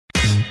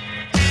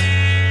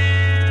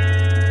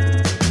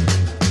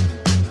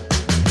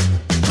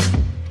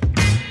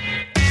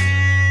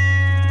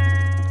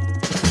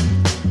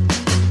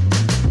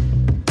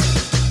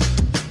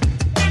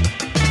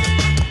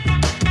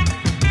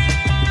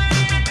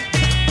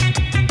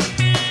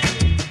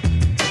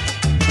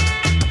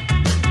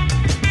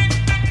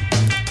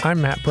I'm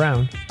Matt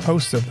Brown,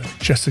 host of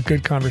Just a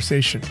Good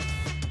Conversation.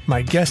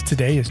 My guest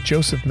today is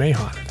Joseph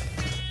Mahon,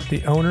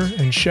 the owner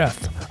and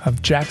chef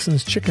of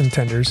Jackson's Chicken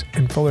Tenders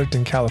in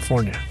Fullerton,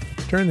 California.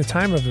 During the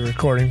time of the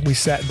recording, we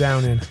sat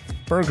down in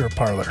Burger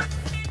Parlor.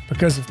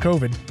 Because of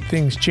COVID,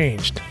 things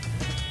changed.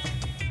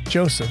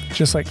 Joseph,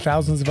 just like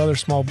thousands of other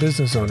small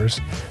business owners,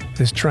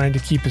 is trying to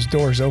keep his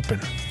doors open,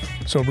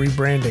 so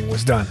rebranding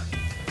was done.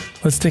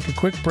 Let's take a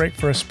quick break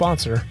for a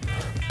sponsor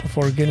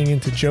before getting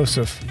into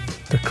Joseph,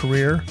 the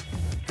career,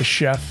 the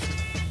chef,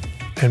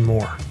 and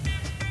more.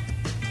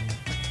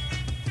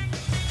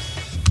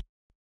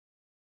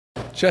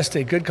 Just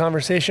a Good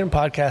Conversation,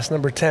 podcast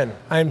number 10.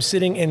 I am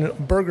sitting in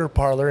Burger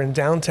Parlor in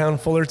downtown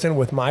Fullerton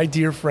with my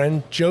dear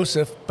friend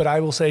Joseph, but I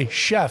will say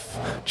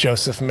Chef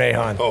Joseph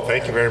Mahon. Oh,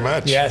 thank you very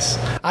much. Yes.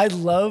 I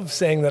love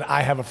saying that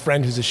I have a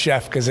friend who's a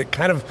chef because it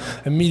kind of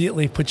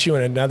immediately puts you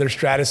in another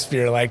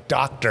stratosphere, like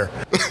doctor.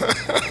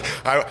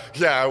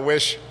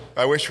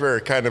 I wish we were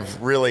kind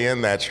of really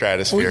in that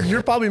stratosphere. Well,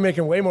 you're probably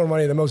making way more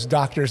money than most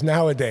doctors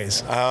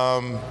nowadays.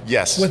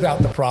 Yes.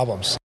 Without the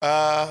problems.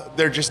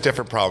 They're just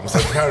different problems.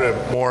 They're kind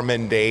of more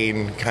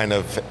mundane, kind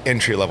of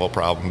entry-level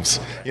problems.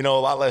 You know,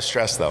 a lot less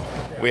stress, though.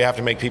 We have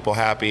to make people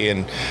happy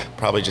and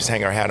probably just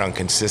hang our hat on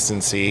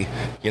consistency.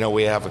 You know,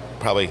 we have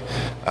probably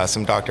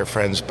some doctor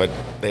friends, but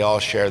they all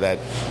share that,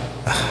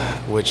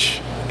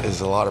 which is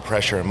a lot of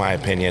pressure, in my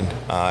opinion,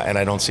 and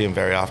I don't see them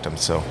very often,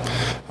 so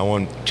I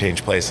won't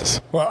change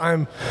places. Well,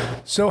 I'm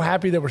so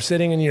happy that we're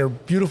sitting in your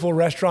beautiful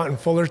restaurant in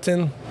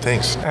Fullerton.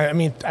 Thanks. I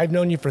mean, I've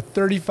known you for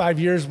 35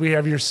 years. We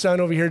have your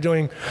son over here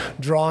doing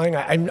drawing.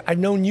 I've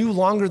known you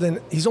longer than,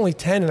 he's only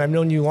 10, and I've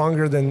known you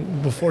longer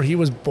than before he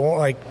was born.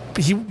 Like,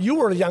 you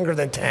were younger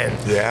than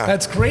 10. Yeah.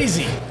 That's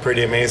crazy.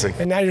 Pretty amazing.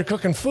 And now you're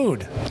cooking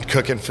food.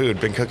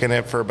 Been cooking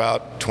it for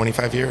about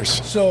 25 years.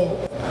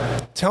 So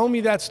tell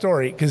me that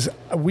story, because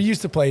we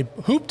used to play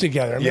hoop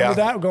together. Remember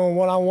that? Going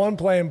one-on-one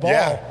playing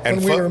ball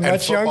when we were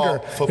much younger.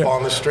 Football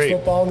on the street.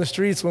 Football in the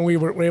streets when we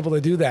were able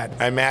to do that.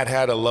 And Matt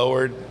had a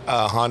lowered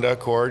Honda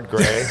Accord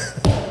gray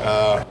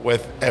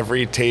with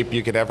every tape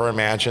you could ever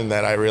imagine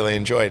that I really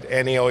enjoyed.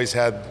 And he always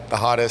had the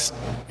hottest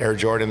Air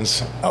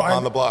Jordans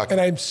on the block. And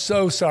I'm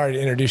so sorry to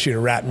introduce you to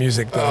rap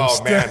music, though.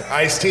 Oh, man.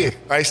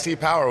 Ice-T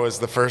Power was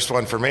the first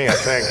one for me, I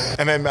think.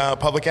 And then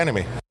Public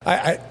Enemy.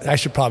 I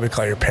should probably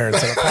call your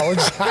parents and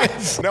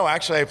apologize. No,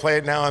 actually, I play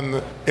it now in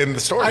the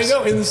stores. I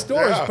know, in the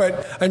stores,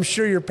 but I'm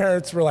sure your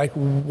parents were like,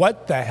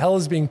 what the hell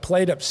is being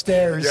played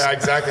upstairs? Yeah,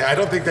 exactly. I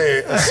don't think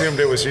they assumed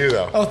it was you,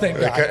 though. Oh, thank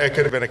God. It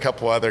could have been a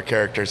couple other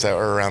characters that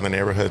were around the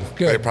neighborhood.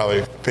 Good. They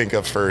probably think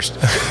of first.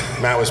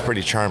 Matt was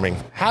pretty charming.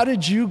 How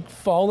did you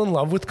fall in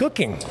love with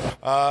cooking?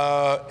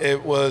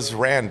 It was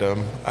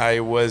random. I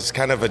was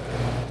kind of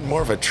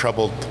more of a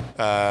troubled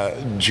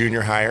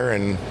junior hire,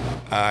 and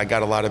I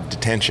got a lot of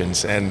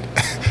detentions. And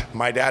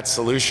my dad's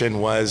solution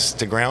was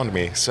to ground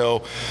me. So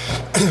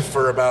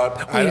for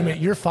about... Wait a minute,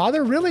 your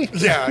father, really?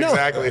 Yeah, no.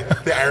 Exactly.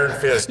 The iron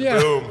fist,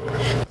 boom.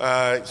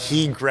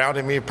 He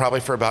grounded me probably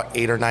for about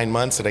 8 or 9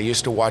 months, and I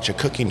used to watch a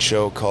cooking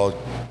show called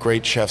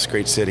Great Chefs,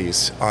 Great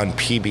Cities on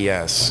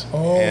PBS.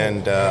 Oh.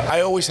 And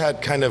I always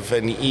had kind of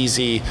an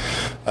easy...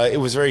 it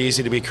was very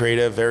easy to be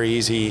creative, very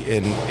easy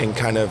in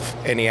kind of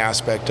any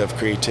aspect of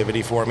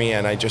creativity for me,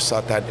 and I just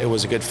thought that it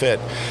was a good fit.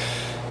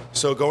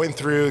 So going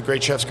through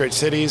Great Chefs, Great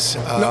Cities.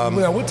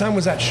 Now, what time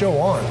was that show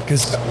on?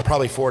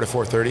 Probably 4 to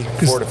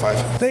 4:30, 4 to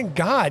 5. Thank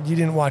God you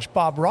didn't watch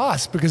Bob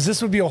Ross, because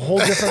this would be a whole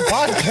different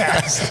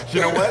podcast.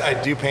 You know what? I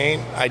do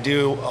paint. I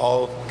do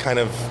all kind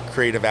of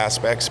creative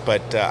aspects,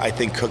 but I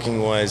think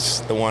cooking was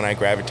the one I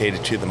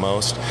gravitated to the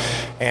most.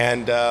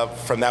 And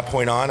from that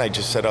point on, I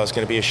just said I was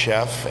going to be a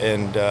chef,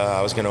 and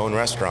I was going to own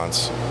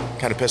restaurants.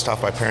 Kind of pissed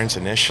off my parents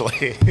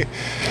initially,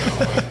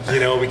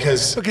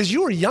 because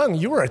you were young.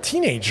 You were a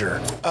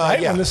teenager,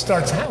 right? Yeah. When this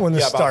starts.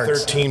 About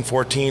 13,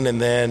 14, and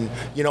then,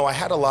 I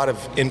had a lot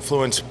of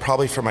influence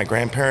probably from my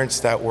grandparents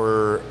that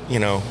were,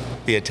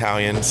 the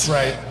Italians.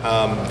 Right.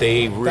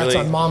 They really...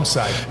 That's on mom's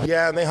side.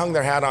 Yeah, and they hung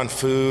their hat on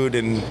food,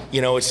 and,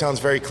 it sounds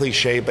very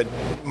cliche, but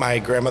my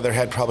grandmother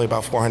had probably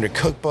about 400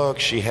 cookbooks.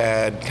 She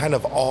had kind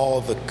of all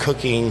the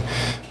cooking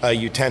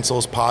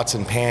utensils, pots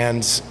and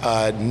pans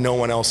no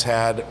one else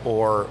had,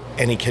 or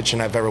any kitchen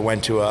I've ever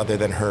went to other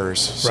than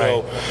hers.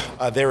 Right.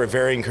 So they were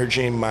very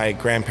encouraging, my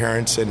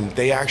grandparents, and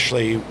they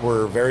actually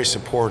were very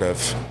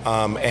supportive.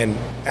 And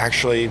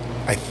actually,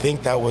 I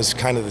think that was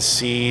kind of the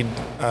seed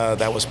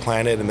that was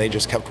planted, and they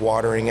just kept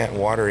watering it.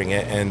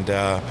 And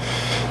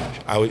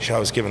I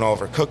was given all of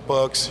her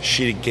cookbooks.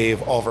 She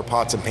gave all of her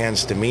pots and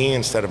pans to me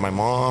instead of my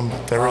mom.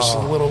 There was a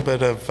little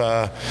bit of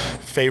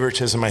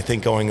favoritism, I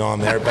think, going on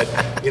there. But,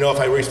 if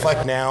I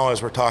reflect now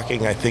as we're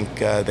talking, I think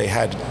they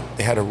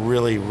had a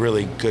really,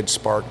 really good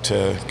spark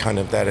to kind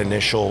of that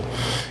initial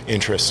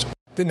interest.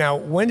 Now,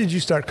 when did you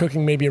start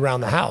cooking maybe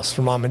around the house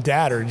for mom and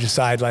dad, or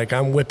decide like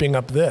I'm whipping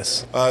up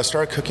this?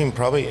 Started cooking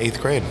probably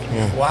 8th grade.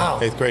 Yeah. Wow.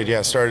 8th grade,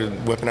 yeah.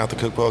 Started whipping out the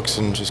cookbooks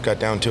and just got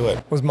down to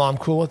it. Was mom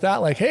cool with that?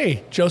 Like,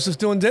 hey, Joseph's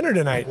doing dinner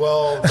tonight.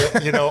 Well,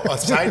 a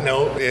side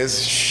note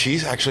is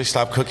she's actually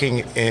stopped cooking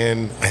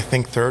in, I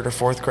think, 3rd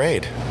or 4th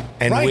grade.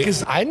 And right,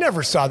 because I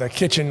never saw the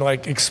kitchen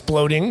like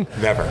exploding.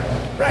 Never.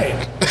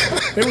 Right.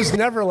 It was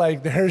never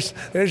like, there's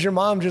your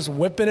mom just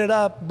whipping it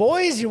up.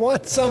 Boys, you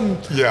want some?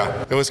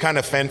 Yeah. It was kind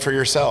of fend for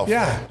yourself.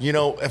 Yeah.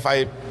 If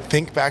I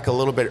think back a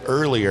little bit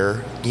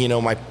earlier,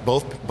 my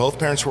both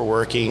parents were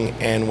working,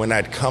 and when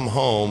I'd come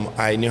home,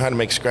 I knew how to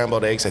make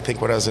scrambled eggs. I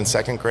think when I was in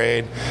 2nd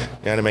grade,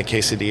 knew how to make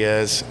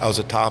quesadillas. I was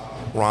a top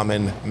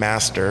ramen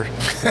master.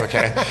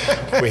 Okay.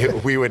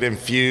 we would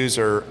infuse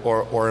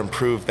or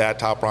improve that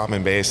top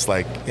ramen base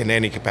like in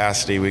any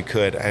capacity we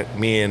could.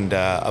 Me and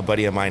a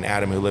buddy of mine,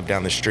 Adam, who lived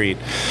down the street.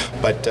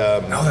 But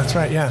oh, that's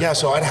right. Yeah. Yeah.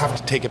 So I'd have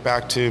to take it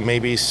back to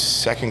maybe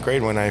 2nd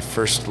grade when I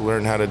first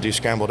learned how to do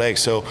scrambled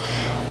eggs. So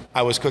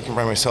I was cooking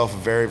by myself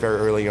very, very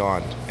early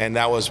on, and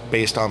that was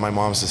based on my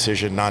mom's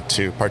decision not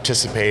to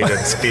participate in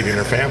feeding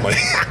her family.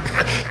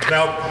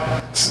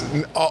 Now,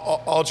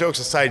 all jokes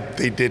aside,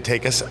 they did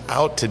take us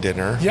out to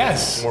dinner.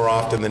 Yes. More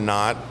often than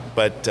not,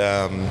 but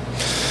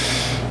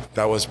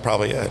that was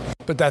probably it.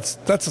 But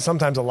that's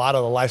sometimes a lot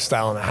of the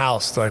lifestyle in the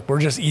house. Like, we're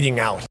just eating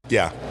out.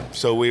 Yeah.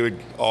 So we would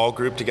all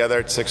group together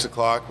at 6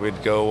 o'clock.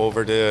 We'd go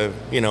over to,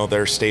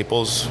 their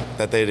staples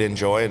that they'd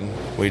enjoy,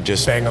 and we'd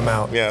just bang them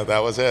out. Yeah,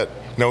 that was it.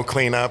 No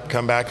cleanup,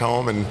 come back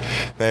home, and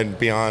then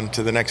be on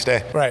to the next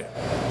day. Right.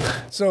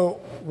 So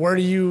where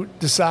do you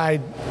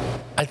decide,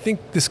 I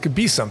think this could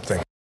be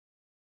something?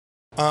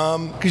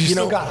 Because you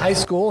still got high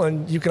school,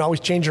 and you can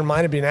always change your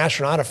mind and be an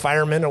astronaut, a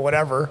fireman, or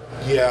whatever.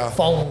 Yeah.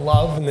 Fall in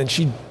love, and then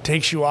she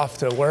takes you off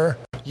to where?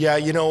 Yeah,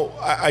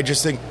 I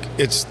just think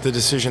it's the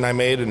decision I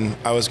made, and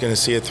I was going to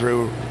see it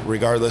through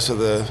regardless of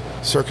the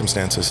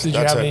circumstances. Did you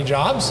have any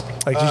jobs?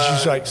 Like,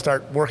 did you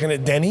start working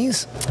at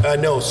Denny's?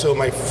 No.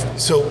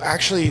 So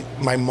actually,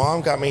 my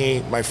mom got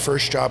me my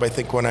first job, I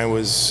think, when I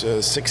was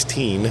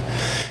 16,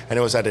 and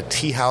it was at a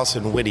tea house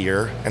in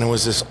Whittier, and it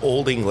was this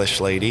old English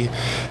lady,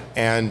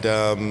 and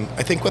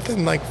I think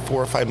within like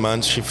 4 or 5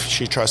 months,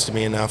 she trusted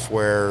me enough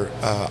where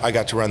I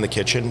got to run the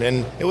kitchen,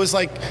 and it was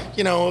like,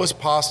 it was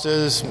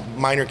pastas,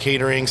 minor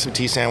catering, some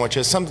tea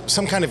sandwiches,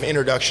 some kind of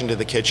introduction to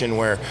the kitchen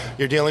where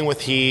you're dealing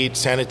with heat,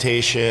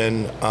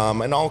 sanitation,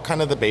 and all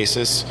kind of the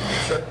basics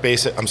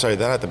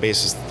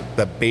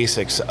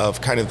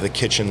of kind of the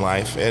kitchen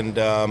life.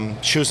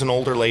 And she was an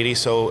older lady,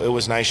 so it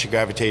was nice she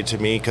gravitated to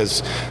me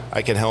because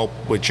I can help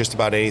with just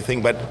about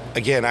anything. But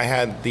again, I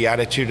had the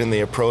attitude and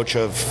the approach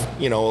of,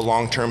 a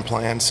long-term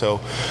plan.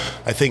 So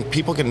I think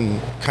people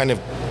can kind of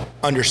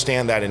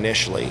understand that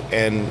initially.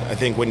 And I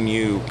think when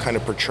you kind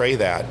of portray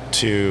that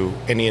to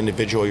any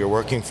individual you're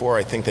working for,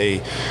 I think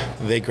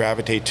they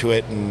gravitate to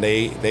it, and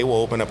they will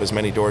open up as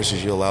many doors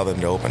as you allow them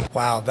to open.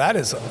 Wow, that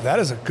is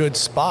a good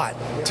spot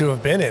to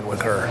have been in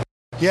with her.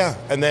 Yeah,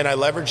 and then I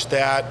leveraged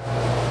that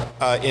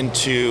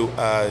into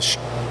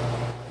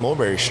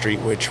Mulberry Street,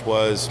 which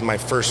was my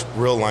first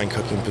real line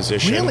cooking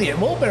position. Really? At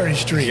Mulberry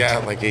Street? Yeah,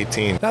 like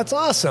 18. That's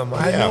awesome.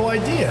 I had no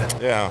idea.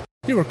 Yeah.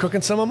 You were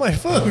cooking some of my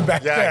food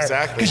back there. Yeah,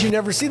 exactly. Because you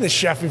never see the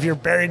chef if you're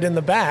buried in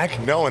the back.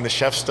 No, and the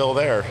chef's still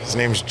there. His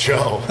name's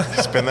Joe.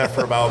 He's been there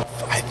for about,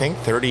 I think,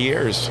 30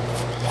 years.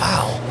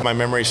 Wow. My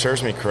memory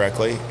serves me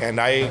correctly. And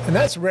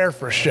that's rare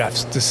for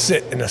chefs to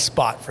sit in a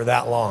spot for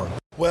that long.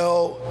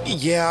 Well,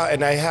 yeah,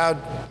 and I had,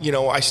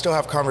 I still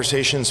have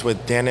conversations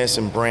with Dennis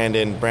and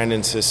Brandon.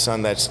 Brandon's his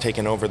son that's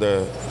taken over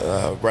the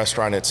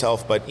restaurant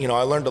itself. But,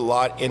 I learned a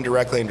lot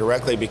indirectly and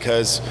directly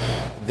because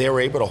they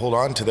were able to hold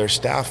on to their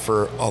staff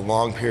for a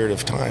long period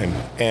of time.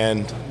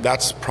 And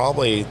that's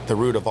probably the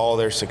root of all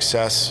their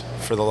success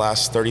for the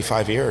last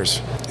 35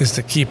 years. Is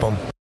to keep them.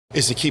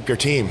 Is to keep your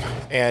team.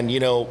 And,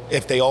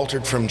 if they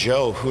altered from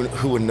Joe,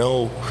 who would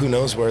know, who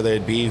knows where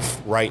they'd be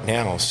right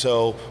now.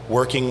 So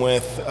working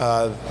with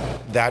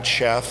that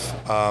chef,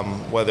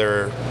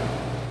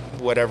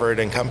 whatever it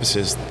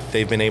encompasses,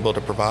 they've been able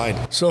to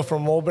provide. So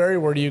from Mulberry,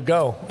 where do you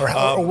go?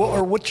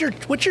 Or what's your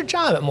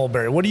job at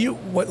Mulberry?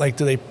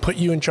 Do they put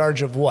you in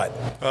charge of what?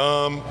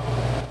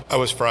 I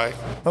was fry.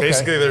 Okay.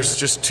 Basically, there's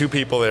just two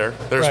people there.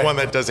 There's right. one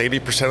that does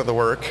 80% of the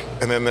work,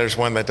 and then there's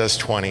one that does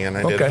 20, and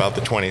I did about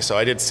the 20. So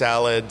I did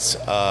salads,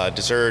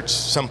 desserts,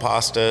 some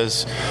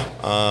pastas,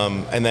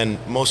 and then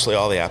mostly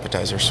all the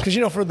appetizers. Because,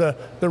 for the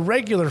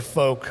regular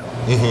folk,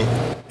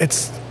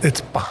 it's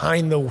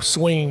behind the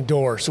swinging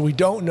door, so we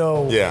don't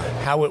know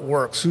how it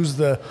works. Who's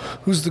the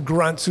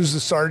grunts, who's the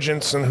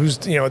sergeants, and who's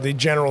the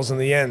generals in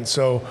the end.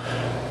 So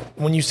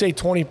when you say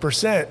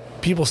 20%,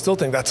 people still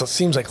think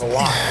seems like a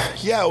lot.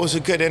 Yeah, it was a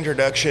good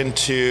introduction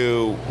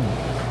to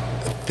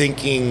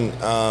thinking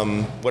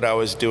what I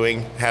was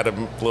doing had a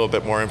little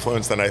bit more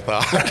influence than I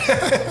thought.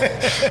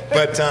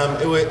 But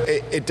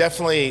it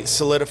definitely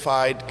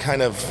solidified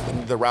kind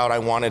of the route I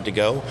wanted to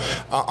go.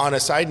 On a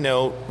side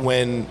note,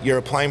 when you're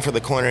applying for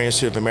the Culinary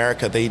Institute of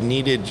America, they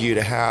needed you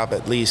to have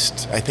at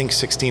least, I think,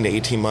 16 to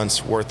 18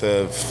 months worth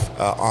of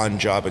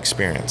on-job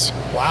experience.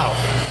 Wow.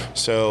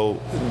 So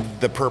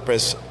the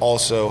purpose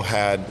also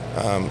had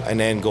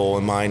an end goal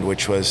in mind,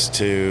 which was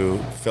to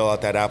fill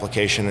out that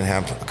application and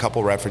have a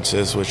couple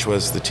references, which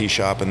was the tea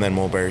shop and then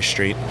Mulberry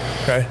Street.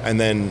 Okay. And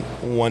then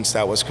once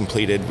that was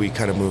completed, we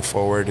kind of moved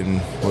forward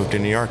and moved to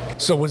New York.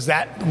 So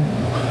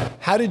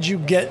how did you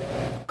get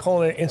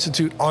Culinary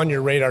Institute on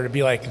your radar to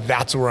be like,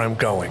 that's where I'm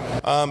going?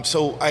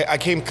 So I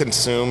came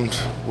consumed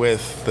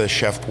with the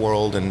chef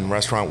world and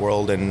restaurant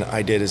world, and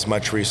I did as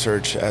much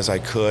research as I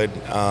could.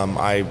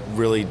 I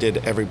really did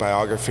every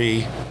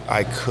biography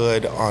I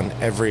could on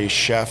every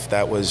chef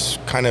that was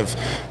kind of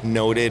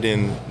noted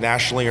in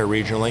nationally or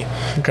regionally.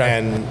 Okay.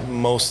 And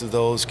most of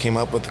those came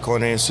up with the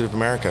Culinary Institute of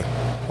America.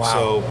 Wow.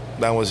 So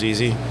that was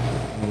easy.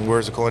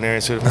 Where's the Culinary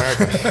Institute of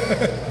America?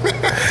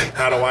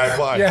 How do I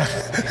apply? Yeah.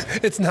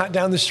 It's not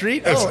down the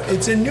street.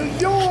 It's in New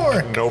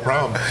York. No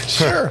problem.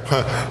 Sure.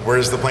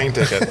 Where's the plane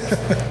ticket?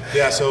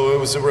 Yeah, so it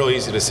was a real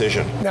easy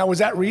decision. Now, was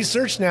that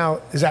research?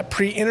 Now, is that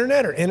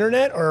pre-internet or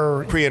internet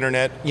or?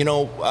 Pre-internet. You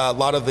know, a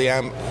lot of the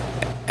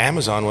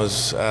Amazon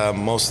was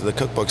most of the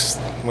cookbooks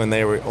when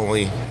they were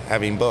only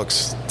having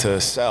books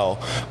to sell.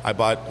 I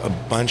bought a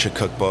bunch of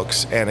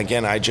cookbooks, and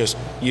again, I just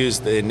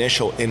used the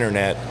initial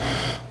internet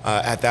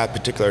at that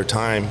particular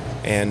time,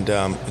 and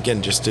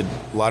again, just did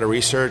a lot of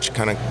research,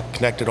 kind of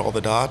connected all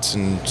the dots,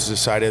 and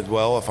decided,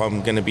 well, if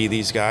I'm going to be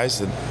these guys,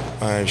 then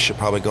I should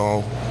probably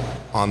go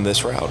on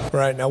this route.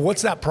 Right. Now,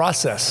 what's that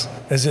process?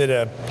 Is it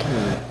an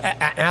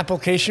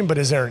application, but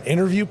is there an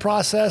interview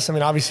process? I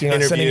mean, obviously you're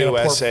not sending in a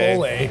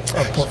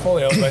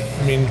portfolio, but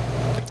I mean,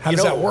 how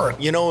does that work?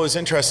 You know, it was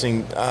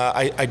interesting.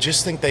 I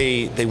just think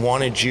they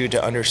wanted you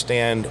to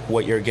understand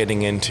what you're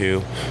getting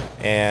into,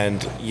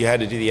 and you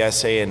had to do the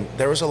essay, and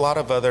there was a lot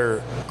of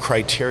other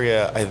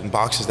criteria and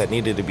boxes that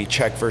needed to be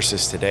checked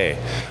versus today.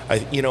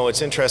 You know,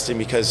 it's interesting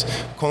because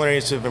Culinary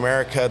Institute of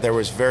America, there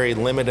was very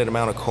limited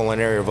amount of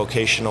culinary or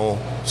vocational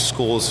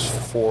schools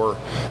for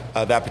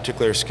that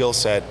particular skill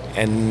set,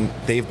 and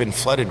they've been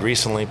flooded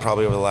recently,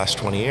 probably over the last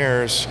 20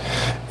 years,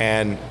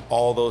 and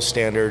all those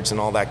standards and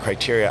all that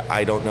criteria,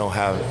 I don't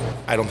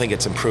think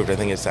it's improved. I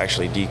think it's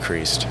actually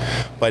decreased.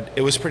 But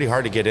it was pretty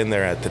hard to get in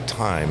there at the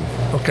time.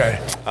 Okay.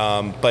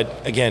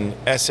 But again,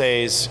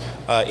 essays,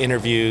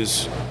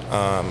 interviews,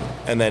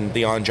 and then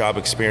the on-job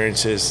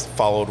experiences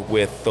followed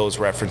with those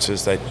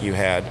references that you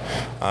had.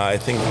 I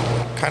think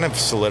kind of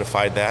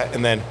solidified that,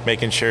 and then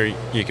making sure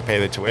you could pay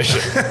the tuition.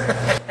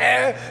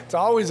 It's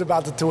always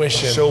about the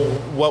tuition. So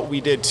what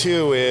we did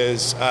too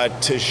is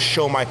to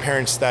show my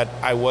parents that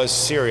I was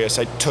serious.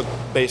 I took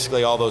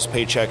basically all those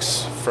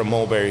paychecks from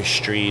Mulberry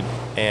Street,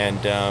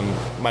 and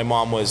my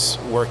mom was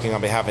working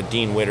on behalf of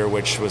Dean Witter,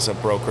 which was a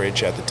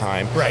brokerage at the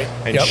time. Right.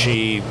 And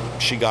she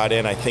got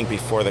in, I think,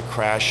 before the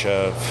crash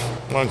of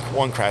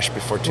one crash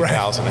before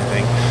 2000, right. I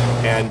think.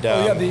 And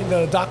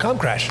the .com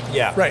crash.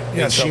 Yeah. Right.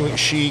 Yeah. And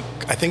she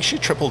I think she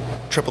tripled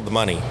the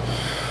money.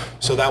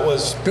 So that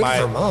was good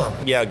for mom.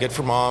 Yeah, good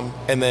for mom.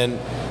 And then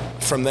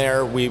from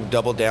there, we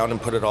doubled down and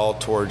put it all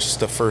towards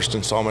the first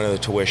installment of the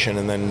tuition,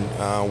 and then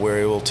we were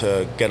able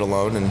to get a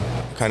loan and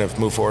kind of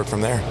move forward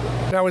from there.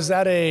 Now, is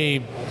that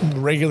a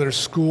regular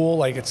school,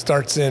 like it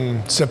starts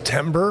in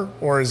September,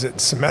 or is it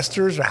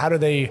semesters, or how do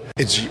they?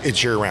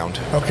 It's year-round.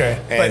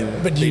 Okay.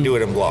 And but they do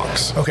it in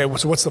blocks. Okay,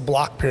 so what's the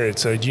block period?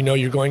 So do you know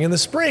you're going in the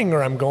spring,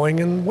 or I'm going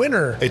in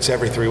winter? It's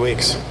every 3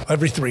 weeks.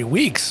 Every 3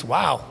 weeks?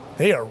 Wow.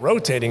 They are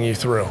rotating you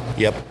through.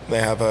 Yep, they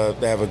have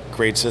a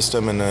great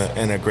system and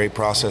a great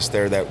process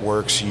there that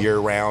works year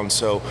round.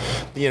 So,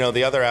 you know,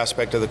 the other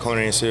aspect of the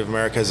Culinary Institute of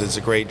America is it's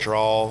a great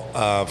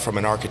draw from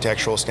an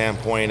architectural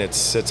standpoint. It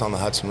sits on the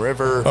Hudson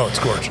River. Oh, it's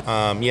gorgeous.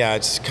 Yeah,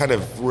 it's kind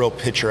of real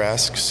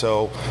picturesque.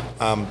 So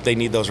they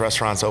need those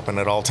restaurants open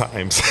at all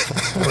times.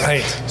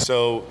 Right.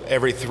 So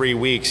every 3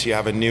 weeks you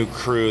have a new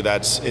crew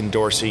that's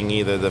endorsing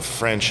either the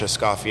French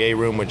Escoffier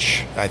room,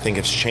 which I think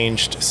has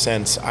changed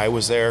since I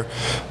was there.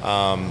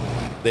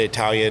 The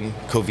Italian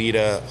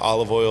Covita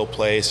olive oil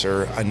place,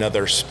 or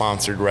another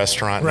sponsored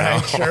restaurant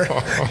right, now. Sure.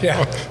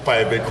 Yeah. By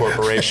a big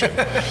corporation.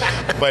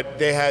 But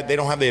they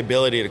don't have the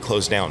ability to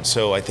close down.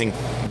 So I think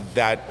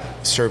that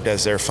served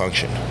as their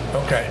function.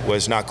 Okay.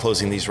 Was not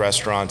closing these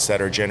restaurants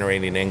that are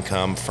generating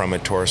income from a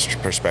tourist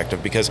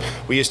perspective, because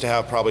we used to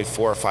have probably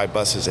 4 or 5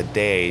 buses a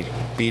day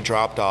be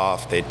dropped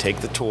off. They'd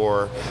take the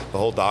tour, the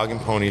whole dog and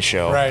pony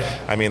show. Right.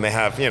 I mean, they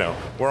have,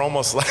 we're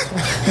almost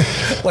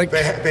like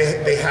they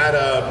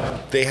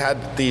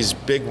had these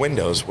big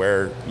windows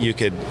where you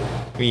could,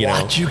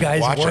 watch you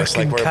guys watch us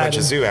like we're a bunch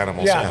of zoo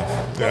animals.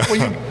 Yeah. Well,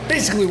 you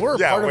basically were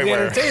part of the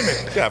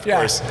entertainment. Yeah, of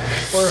course.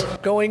 We're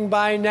going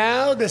by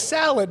now, the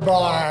salad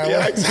bar.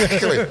 Yeah,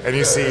 exactly. And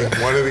you see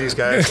one of these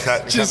guys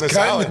cutting the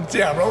salad.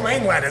 Yeah,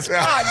 romaine lettuce.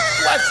 God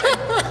bless him.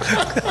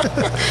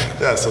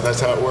 Yeah, so that's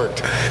how it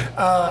worked.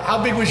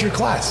 How big was your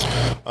class?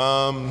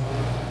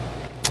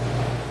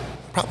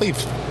 Probably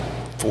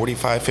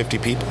 45, 50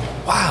 people.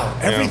 Wow.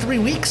 Every 3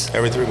 weeks?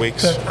 Every 3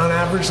 weeks. On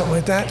average, something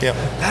like that? Yep.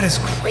 That is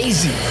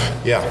crazy.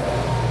 Yeah.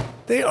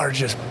 They are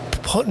just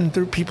putting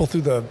people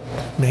through the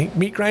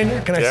meat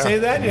grinder. Can I say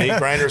that? Meat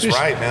grinder's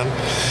right, man.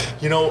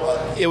 You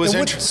know, it was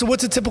interesting. So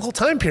what's a typical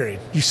time period?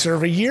 You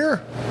serve a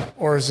year?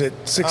 Or is it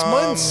 6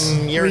 months?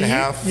 Year and a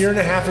half. Year and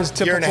a half is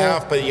typical? Year and a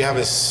half, but you have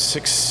a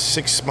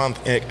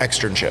six-month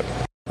externship.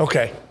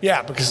 Okay,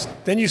 yeah, because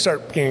then you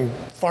start getting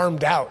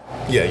farmed out.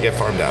 Yeah, you get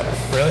farmed out.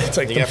 Really? It's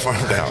like you get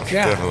farmed out,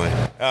 yeah. Definitely.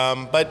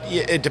 But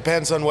it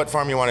depends on what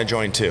farm you want to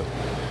join too.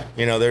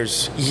 You know,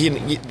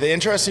 the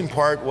interesting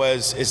part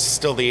is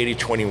still the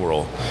 80-20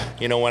 rule.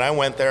 You know, when I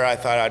went there, I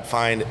thought I'd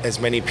find as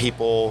many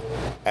people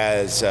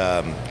as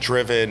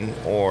driven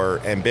or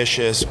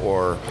ambitious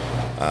or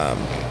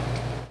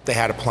they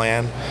had a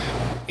plan.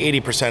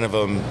 80% of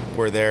them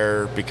were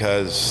there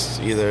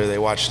because either they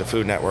watched the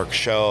Food Network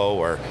show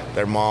or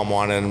their mom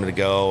wanted them to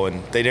go,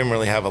 and they didn't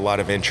really have a lot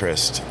of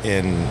interest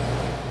in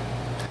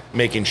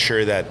making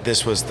sure that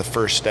this was the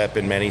first step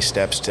in many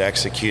steps to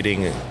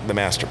executing the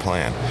master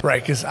plan.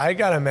 Right, because I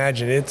got to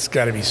imagine it's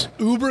got to be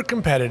uber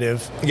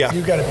competitive. Yeah.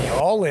 You got to be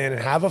all in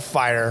and have a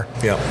fire.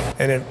 Yeah.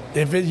 And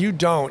if you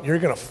don't, you're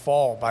going to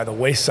fall by the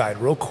wayside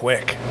real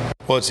quick.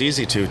 Well, it's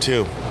easy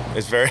too.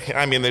 It's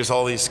there's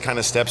all these kind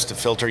of steps to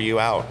filter you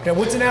out. Yeah,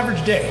 what's an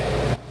average day?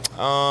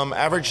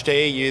 Average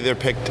day, you either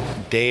picked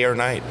day or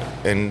night.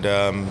 And,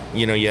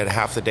 you had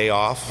half the day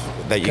off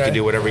that you could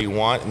do whatever you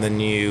want, and then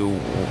you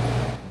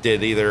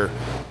did either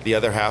the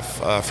other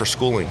half for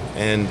schooling.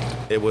 And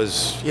it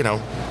was,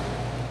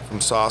 from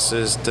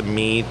sauces to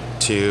meat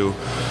to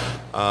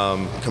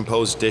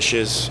composed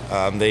dishes,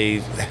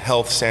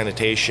 health,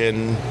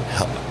 sanitation,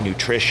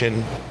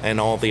 nutrition, and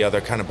all the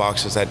other kind of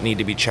boxes that need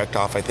to be checked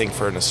off, I think,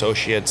 for an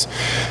associate's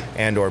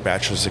and or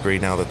bachelor's degree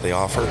now that they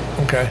offer.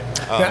 Okay.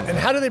 And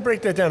how do they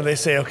break that down? Do they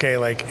say, okay,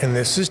 and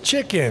this is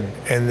chicken,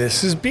 and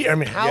this is beef? I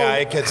mean, how? Yeah,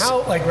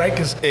 right?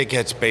 Because it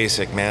gets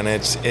basic, man.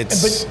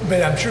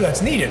 But I'm sure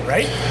that's needed,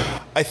 right?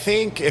 I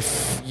think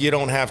if you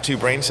don't have two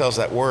brain cells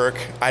that work,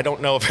 I don't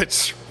know if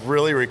it's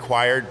really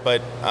required,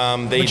 but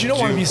But you don't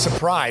want to be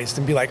surprised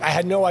and be like, I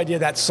had no idea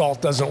that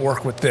salt doesn't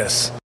work with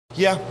this.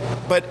 Yeah,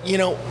 but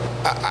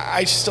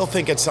I still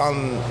think it's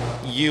on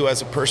you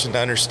as a person to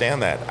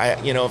understand that.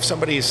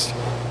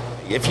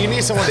 If you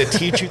need someone to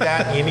teach you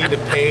that, and you need to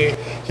pay,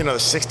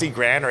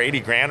 $60,000 or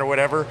 $80,000 or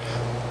whatever,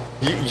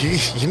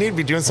 you need to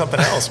be doing something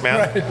else,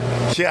 man. Right.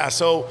 Yeah.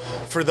 So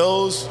for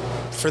those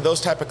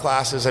type of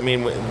classes,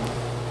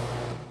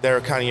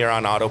 they're kind of you're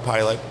on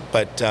autopilot,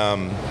 but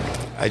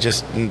I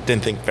just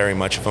didn't think very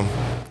much of them.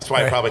 That's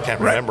why I probably can't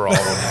remember all of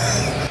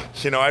them.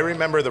 I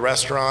remember the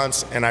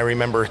restaurants, and I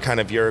remember kind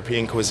of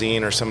European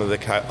cuisine or some of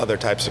the other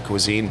types of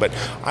cuisine, but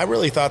I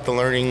really thought the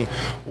learning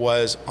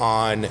was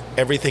on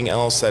everything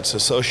else that's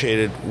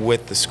associated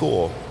with the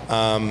school.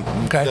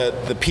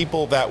 The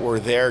people that were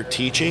there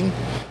teaching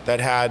that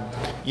had,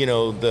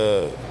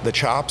 the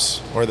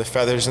chops or the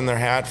feathers in their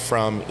hat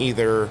from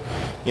either,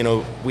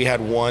 we had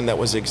one that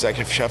was the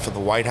executive chef of the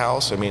White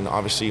House.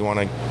 Obviously you want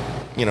to,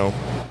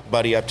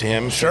 buddy up to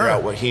him, figure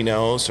out what he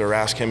knows, or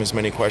ask him as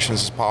many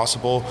questions as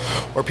possible.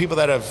 Or people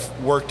that have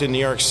worked in New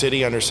York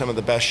City under some of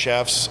the best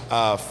chefs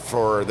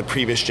for the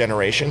previous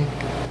generation.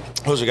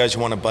 Those are guys you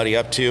want to buddy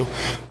up to.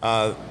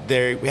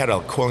 We had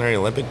a culinary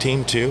Olympic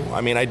team too.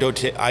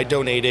 I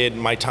donated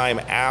my time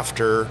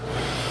after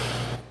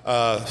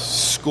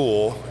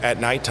school at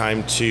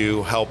nighttime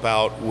to help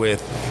out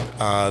with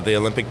the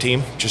Olympic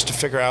team, just to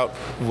figure out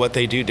what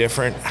they do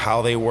different,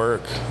 how they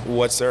work,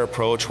 what's their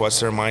approach, what's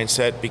their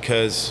mindset,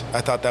 because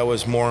I thought that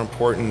was more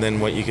important than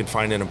what you could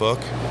find in a book.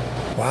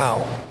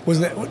 Wow. Was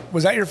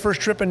that your first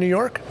trip in New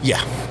York?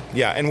 Yeah,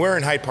 and we're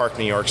in Hyde Park,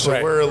 New York, so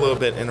we're a little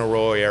bit in a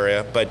rural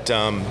area, but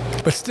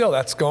still,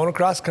 that's going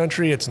across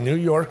country. It's New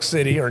York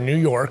City or New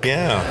York.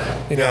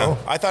 Yeah, you know.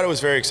 I thought it was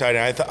very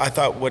exciting. I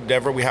thought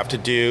whatever we have to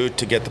do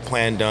to get the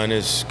plan done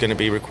is going to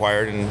be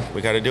required, and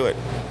we got to do it.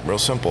 Real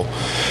simple.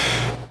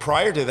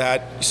 Prior to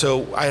that,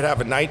 so I'd have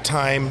a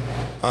nighttime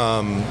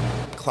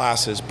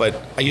classes, but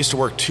I used to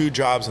work 2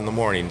 jobs in the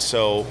morning.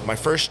 So my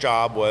first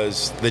job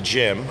was the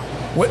gym.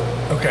 What?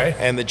 Okay.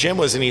 And the gym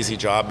was an easy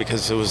job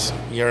because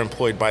you're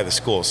employed by the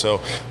school. So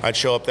I'd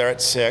show up there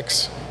at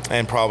 6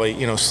 and probably,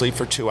 sleep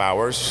for 2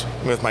 hours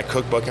with my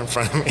cookbook in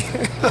front of me.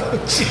 Oh,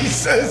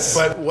 Jesus.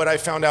 But what I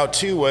found out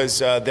too was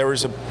there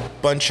was a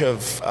bunch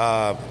of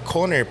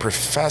culinary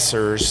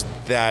professors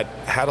that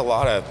had a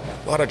lot of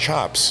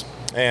chops.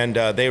 And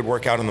they would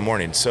work out in the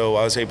morning. So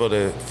I was able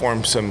to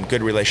form some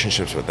good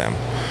relationships with them.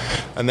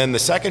 And then the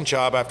second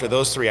job after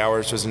those 3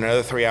 hours was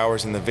another 3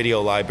 hours in the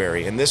video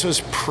library. And this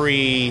was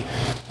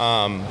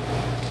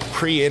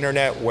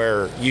pre-internet,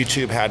 where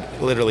YouTube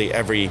had literally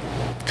every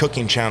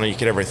cooking channel you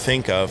could ever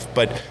think of,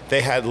 but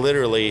they had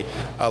literally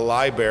a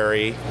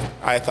library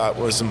I thought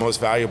was the most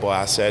valuable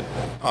asset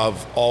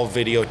of all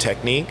video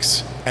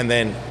techniques, and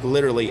then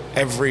literally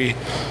every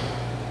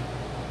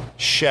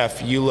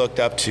chef you looked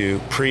up to,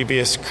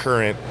 previous,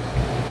 current,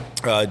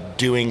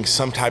 doing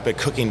some type of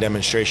cooking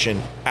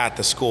demonstration at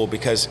the school,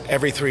 because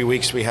every 3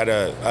 weeks we had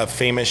a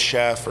famous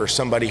chef or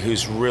somebody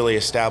who's really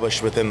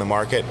established within the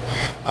market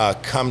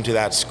come to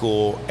that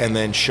school and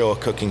then show a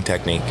cooking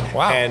technique.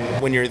 Wow.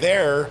 And when you're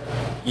there,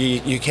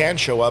 you can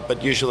show up,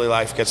 but usually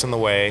life gets in the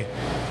way.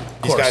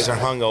 These guys are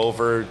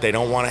hungover. They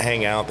don't want to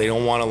hang out. They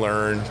don't want to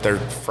learn. They're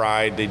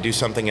fried. They do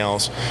something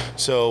else.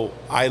 So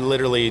I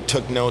literally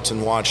took notes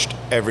and watched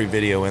every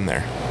video in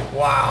there.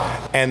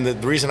 Wow. And the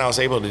reason I was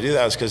able to do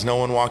that was because no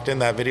one walked in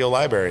that video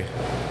library.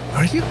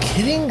 Are you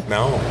kidding?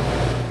 No,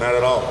 not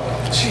at all.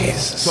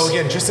 Jesus. So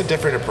again, just a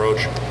different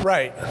approach.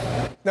 Right.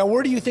 Now,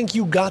 where do you think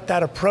you got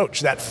that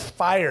approach, that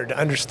fire to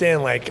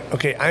understand, like,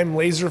 okay, I'm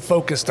laser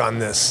focused on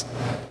this?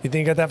 You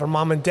think you got that from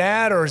mom and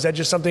dad, or is that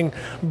just something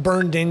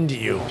burned into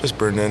you? Just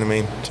burned into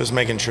me. Just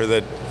making sure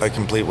that I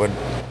complete what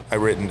I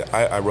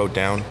wrote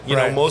down. You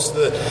know, most of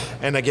the,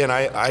 and again,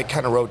 I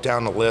kind of wrote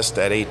down a list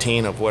at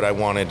 18 of what I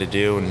wanted to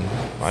do, and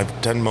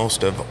I've done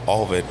most of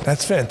all of it.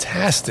 That's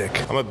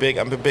fantastic. I'm a big,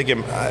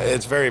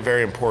 it's very,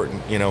 very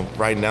important, you know,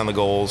 writing down the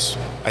goals.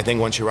 I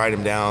think once you write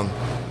them down,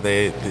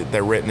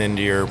 they're written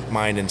into your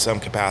mind in some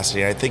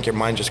capacity. I think your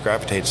mind just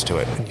gravitates to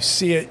it. And you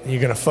see it,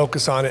 you're going to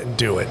focus on it and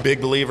do it.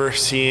 Big believer,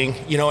 seeing,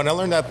 you know, and I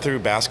learned that through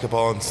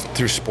basketball and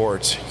through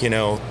sports, you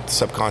know,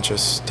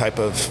 subconscious type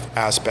of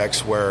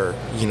aspects where,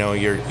 you know,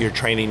 you're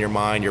training your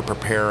mind, you're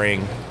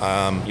preparing,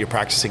 you're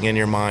practicing in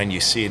your mind,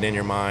 you see it in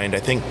your mind. I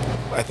think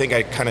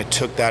I kind of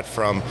took that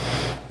from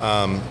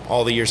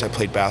all the years I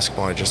played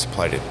basketball, and I just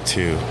applied it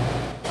to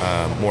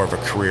more of a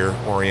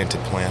career-oriented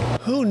plan.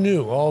 Who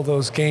knew all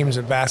those games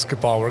of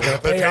basketball were going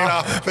to pay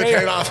off? They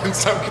paid off in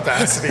some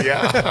capacity,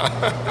 yeah.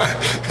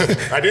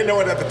 I didn't know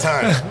it at the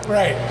time.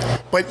 Right.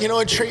 But, you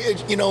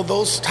know,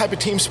 those type of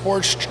team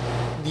sports,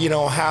 you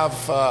know,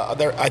 have,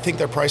 I think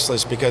they're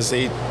priceless because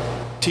they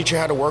teach you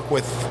how to work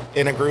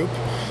in a group.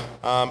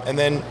 And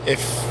then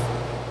if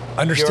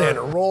understand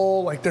a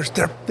role, like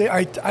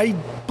I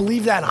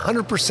believe that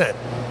 100%.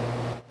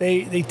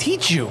 They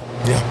teach you.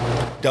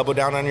 Yeah. Double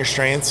down on your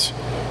strengths.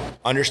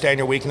 Understand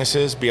your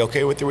weaknesses, be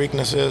okay with your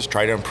weaknesses,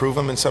 try to improve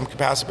them in some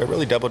capacity, but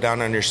really double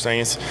down on your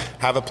strengths,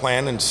 have a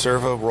plan and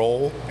serve a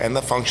role and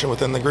the function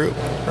within the group.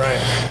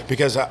 Right.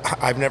 Because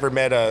I've never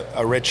met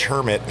a rich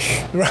hermit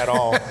at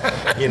all.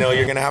 You know,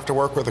 you're going to have to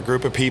work with a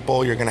group of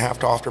people, you're going to have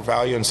to offer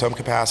value in some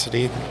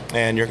capacity,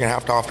 and you're going to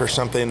have to offer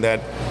something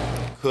that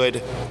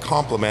could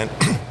complement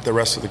the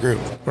rest of the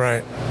group.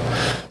 Right.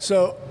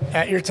 So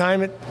at your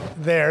time at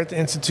the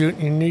Institute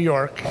in New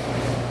York,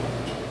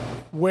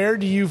 where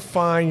do you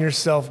find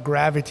yourself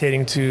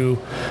gravitating to?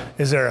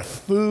 Is there a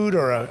food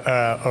or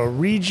a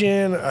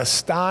region, a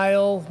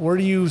style? Where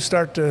do you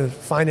start to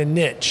find a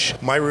niche?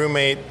 My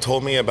roommate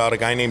told me about a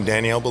guy named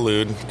Daniel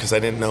Boulud, because I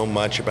didn't know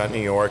much about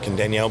New York. And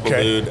Daniel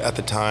Boulud at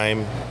the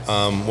time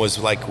was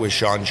with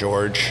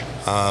Jean-Georges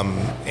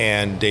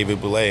and David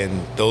Boulay.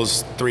 And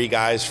those three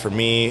guys for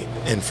me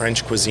in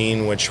French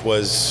cuisine, which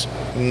was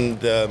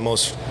the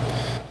most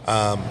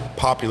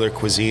popular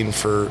cuisine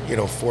for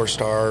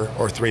 4-star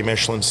or 3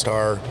 Michelin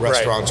star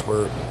restaurants,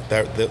 were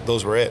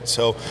those were it.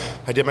 So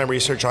I did my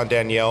research on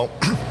Daniel.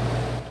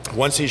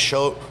 Once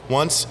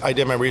I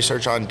did my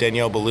research on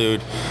Daniel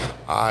Boulud,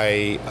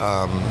 I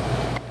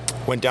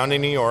went down to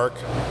New York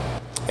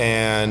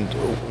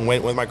and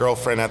went with my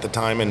girlfriend at the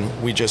time,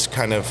 and we just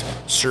kind of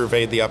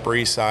surveyed the Upper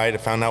East Side,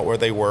 found out where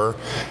they were,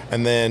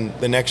 and then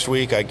the next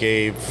week I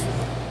gave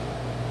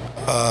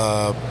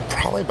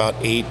probably about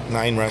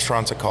 8-9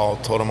 restaurants a call,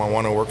 told them I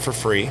want to work for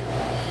free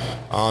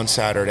on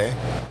Saturday.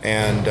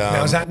 And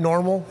now, is that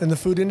normal in the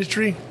food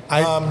industry?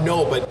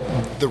 No, but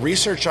the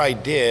research I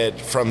did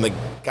from the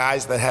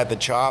guys that had the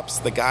chops,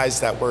 the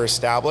guys that were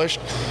established,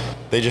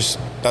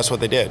 that's what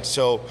they did.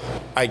 So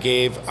I'd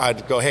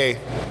go, hey,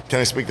 can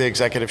I speak to the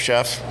executive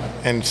chef?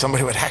 And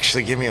somebody would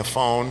actually give me the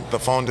phone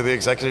to the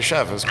executive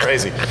chef. It was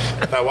crazy.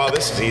 I thought, wow,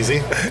 this is easy.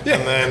 Yeah.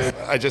 And then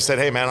I just said,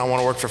 hey, man, I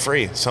want to work for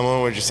free.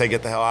 Someone would just say,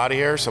 get the hell out of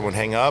here. Someone would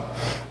hang up.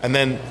 And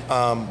then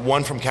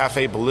one from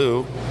Cafe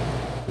Baloo,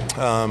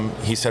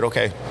 he said,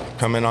 okay,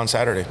 come in on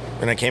Saturday.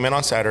 And I came in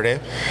on Saturday.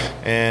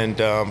 And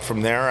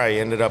from there, I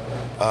ended up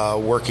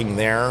working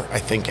there, I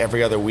think,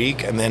 every other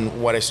week. And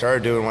then what I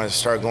started doing was I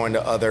started going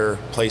to other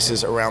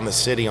places around the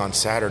city on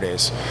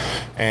Saturdays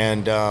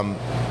and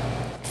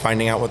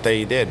finding out what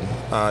they did,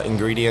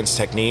 ingredients,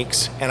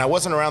 techniques. And I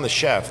wasn't around the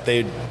chef.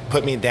 They'd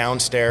put me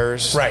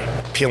downstairs,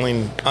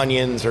 peeling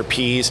onions or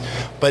peas.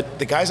 But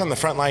the guys on the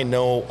front line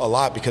know a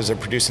lot because they're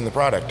producing the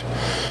product.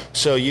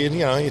 So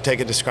you take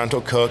a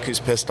disgruntled cook who's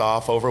pissed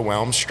off,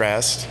 overwhelmed,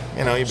 stressed.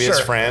 You be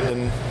his friend,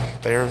 and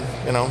they're,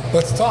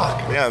 let's talk.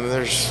 Yeah,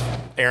 there's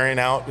airing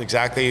out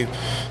exactly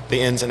the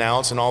ins and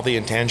outs and all the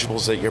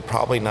intangibles that you're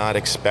probably not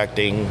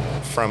expecting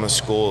from a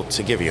school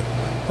to give you.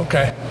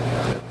 Okay.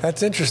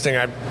 That's interesting.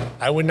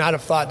 I would not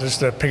have thought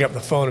just to pick up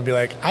the phone and be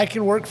like, I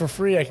can work for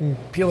free. I can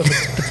peel a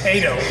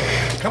potato.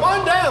 Come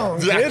on down,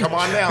 kid. Yeah, come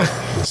on down.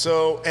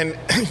 So, and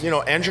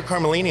Andrew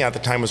Carmelini at the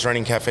time was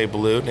running Cafe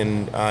Balut,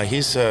 and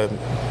he's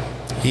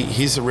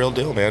a real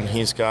deal, man.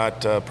 He's got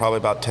probably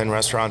about 10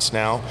 restaurants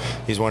now.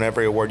 He's won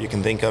every award you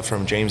can think of,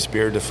 from James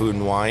Beard to Food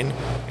and Wine.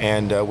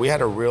 And we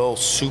had a real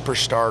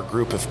superstar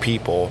group of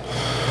people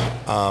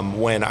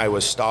when I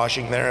was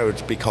staging there. It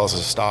would be called a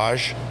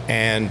stage.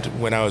 And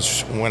when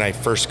I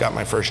first got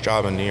my first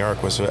job in New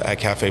York was at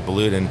Cafe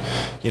Balut, and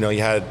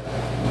you had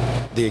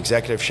the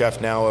executive chef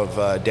now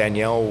of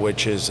Danielle,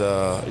 which is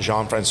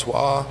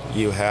Jean-Francois.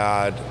 You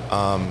had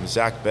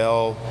Zach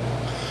Bell,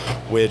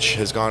 which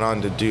has gone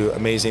on to do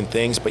amazing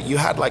things. But you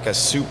had like a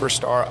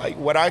superstar.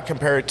 What I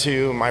compare it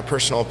to, my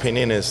personal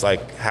opinion, is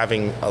like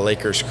having a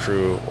Lakers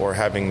crew or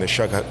having the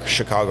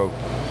Chicago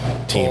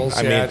team. Bulls,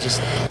 I mean,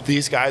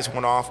 these guys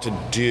went off to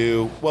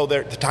do, well,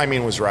 the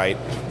timing was right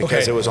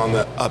because it was on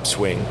the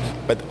upswing.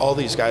 But all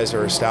these guys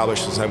are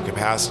established in some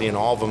capacity, and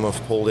all of them have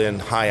pulled in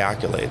high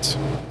accolades.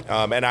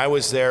 And I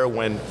was there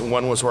when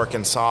one was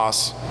working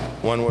sauce,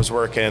 one was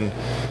working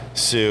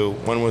Sue,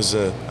 one was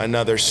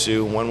another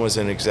Sue, one was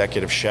an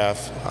executive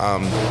chef.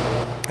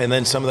 And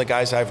then some of the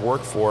guys I've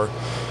worked for,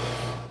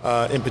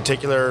 in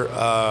particular,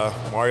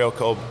 Mario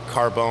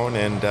Carbone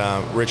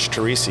and Rich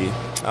Teresi,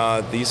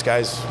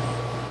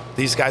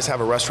 these guys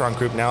have a restaurant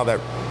group now that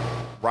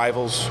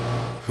rivals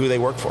who they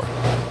work for.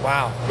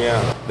 Wow.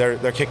 Yeah,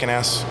 they're kicking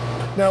ass.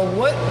 Now,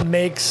 what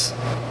makes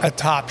a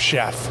top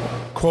chef,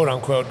 quote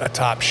unquote, a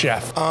top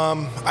chef?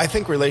 I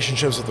think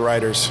relationships with the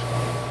writers.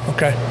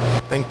 Okay. I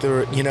think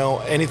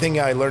anything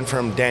I learned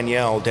from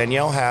Danielle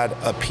had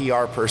a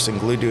PR person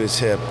glued to his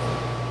hip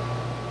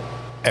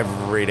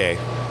every day.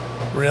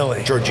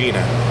 Really? Georgina.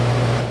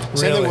 Really?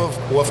 Same thing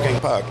with Wolfgang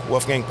Puck.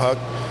 Wolfgang Puck,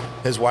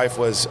 his wife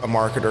was a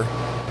marketer.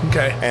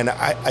 Okay. And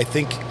I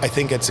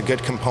think it's a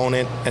good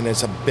component, and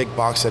it's a big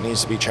box that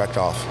needs to be checked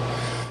off.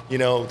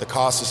 The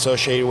cost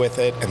associated with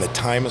it and the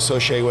time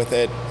associated with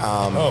it.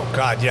 Oh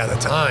God, yeah, the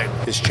time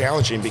is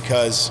challenging,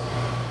 because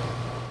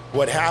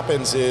what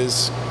happens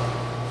is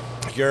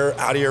you're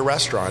out of your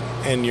restaurant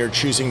and you're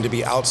choosing to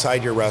be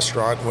outside your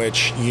restaurant,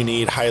 which you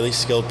need highly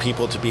skilled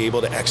people to be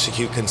able to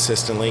execute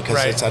consistently,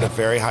 because it's at a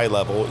very high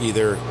level.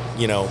 Either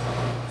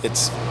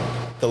it's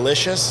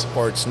delicious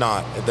or it's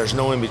not. There's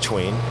no in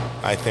between,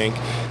 I think.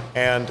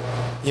 And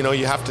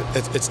you have to,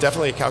 it's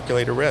definitely a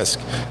calculated risk.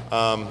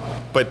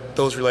 But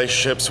those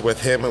relationships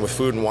with him and with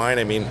Food and Wine,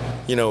 I mean,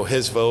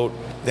 his vote,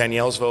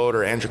 Danielle's vote,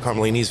 or Andrew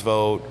Carmelini's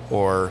vote,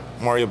 or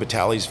Mario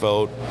Batali's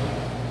vote,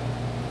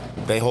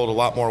 they hold a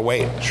lot more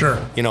weight. Sure.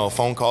 A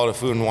phone call to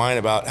Food and Wine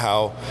about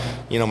how,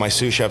 my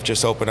sous chef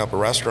just opened up a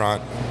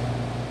restaurant.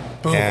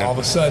 Boom, and all of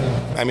a sudden.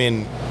 I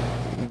mean,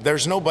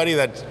 there's nobody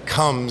that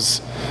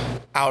comes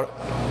out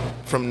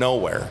from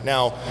nowhere.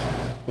 Now,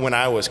 when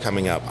I was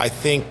coming up, I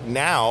think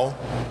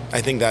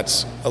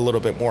that's a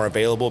little bit more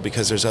available,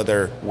 because there's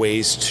other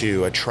ways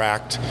to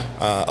attract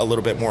a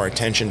little bit more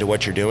attention to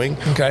what you're doing.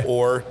 Okay.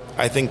 Or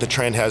I think the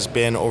trend has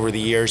been over the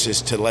years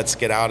is to let's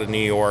get out of New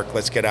York,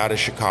 let's get out of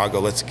Chicago,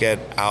 let's get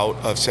out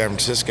of San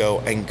Francisco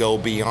and go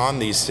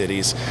beyond these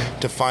cities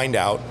to find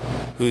out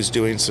who's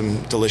doing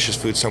some delicious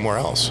food somewhere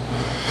else.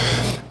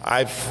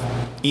 I've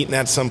eaten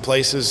at some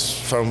places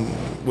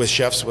with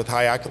chefs with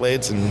high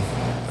accolades, and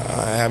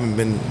I haven't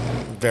been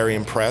very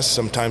impressed.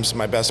 Sometimes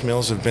my best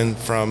meals have been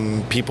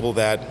from people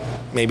that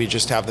maybe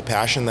just have the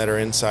passion that are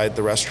inside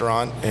the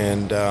restaurant,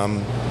 and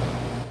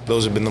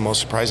those have been the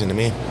most surprising to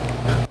me.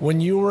 When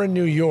you were in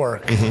New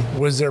York,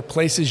 was there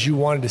places you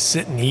wanted to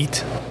sit and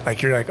eat?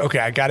 Like you're like, okay,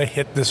 I got to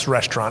hit this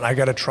restaurant. I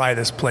got to try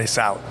this place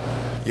out.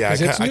 Yeah,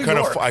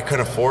 I couldn't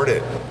afford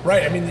it.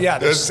 Right. I mean, yeah.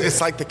 It's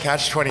like the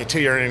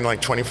catch-22. You're earning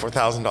like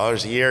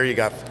 $24,000 a year. You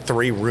got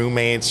 3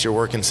 roommates. You're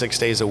working 6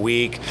 days a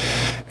week,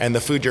 and the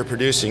food you're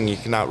producing you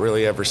cannot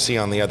really ever see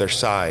on the other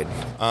side.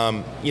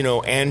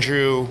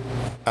 Andrew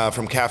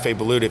from Cafe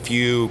Balut, if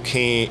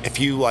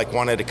you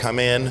wanted to come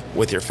in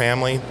with your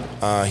family,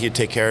 he'd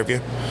take care of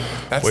you.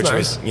 That's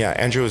nice.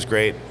 Andrew was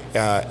great.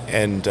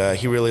 And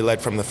he really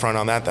led from the front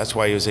on that. That's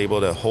why he was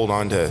able to hold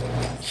on to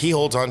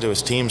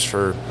his teams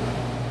for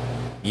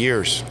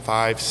years,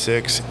 5,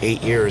 6,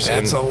 8 years.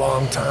 That's a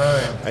long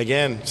time.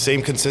 Again,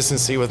 same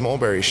consistency with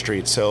Mulberry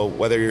Street. So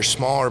whether you're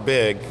small or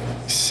big,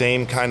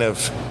 same kind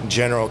of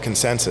general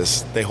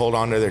consensus. They hold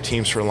on to their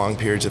teams for long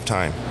periods of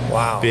time.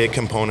 Wow. Big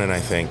component, I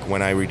think,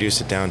 when I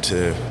reduce it down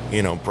to,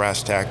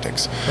 brass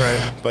tactics.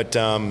 Right. But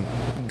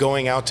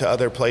going out to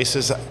other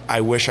places,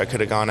 I wish I could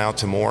have gone out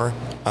to more.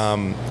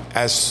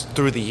 As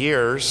through the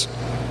years,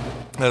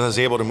 as I was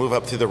able to move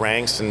up through the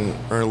ranks and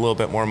earn a little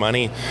bit more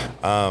money,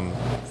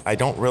 I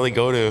don't really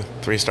go to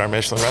 3-star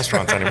Michelin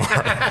restaurants anymore.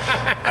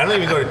 I don't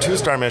even go to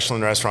 2-star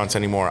Michelin restaurants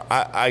anymore.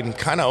 I'm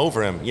kind of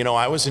over them.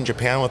 I was in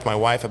Japan with my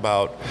wife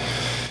about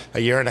a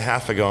year and a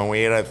half ago, and we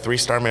ate at a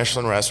 3-star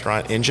Michelin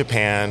restaurant in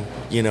Japan.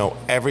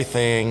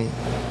 Everything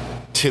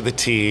to the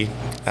T.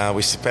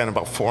 We spent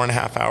about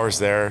 4.5 hours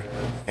there,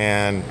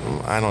 and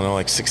I don't know,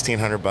 like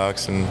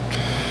 $1,600, and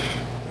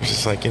it's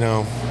just like, we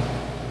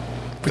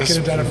could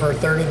have done it for a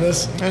third of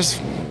this.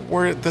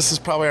 This is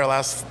probably our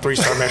last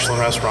 3-star Michelin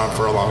restaurant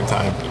for a long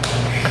time.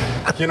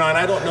 And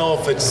I don't know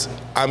if it's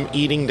I'm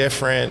eating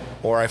different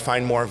or I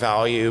find more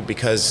value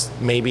because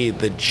maybe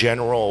the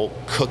general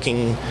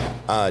cooking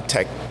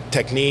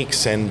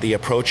techniques and the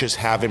approaches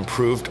have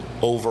improved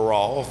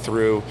overall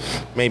through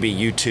maybe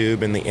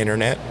YouTube and the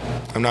internet.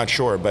 I'm not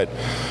sure, but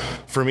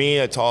for me,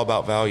 it's all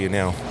about value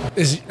now.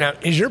 Is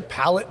your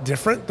palate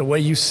different? The way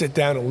you sit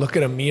down and look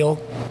at a meal,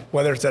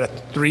 whether it's at a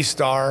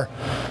 3-star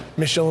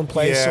Michelin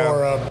place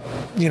or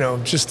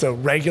just a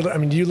regular. I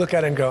mean, do you look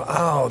at it and go,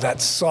 "Oh,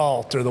 that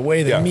salt," or the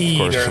way the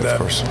meat, of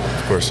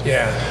course.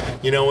 Yeah.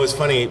 It's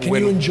funny. Can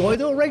you enjoy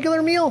the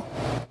regular meal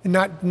and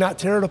not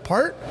tear it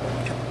apart?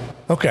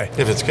 Okay.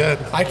 If it's good.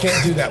 I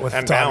can't do that with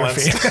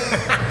photography.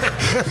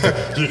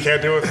 You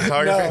can't do it with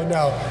photography?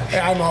 No.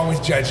 I'm always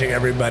judging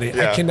everybody.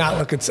 Yeah. I cannot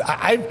look at...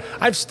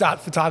 I've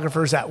stopped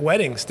photographers at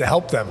weddings to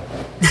help them.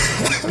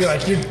 Be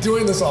like, you're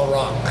doing this all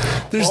wrong.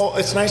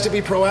 It's nice to be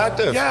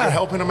proactive. Yeah. You're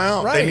helping them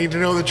out. Right. They need to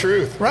know the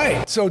truth.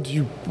 Right. So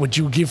would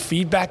you give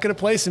feedback at a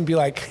place and be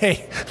like,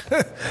 hey,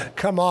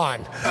 come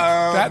on,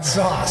 that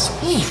sauce.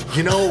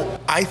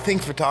 I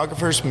think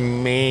photographers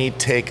may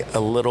take a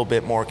little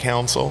bit more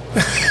counsel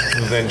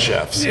than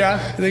chefs. Yeah,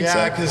 I think so.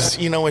 Yeah, because,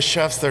 with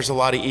chefs, there's a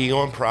lot of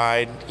ego and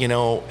pride,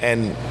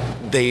 and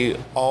they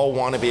all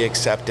want to be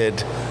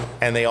accepted,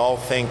 and they all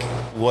think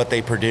what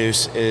they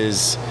produce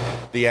is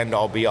the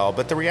end-all, be-all.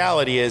 But the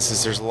reality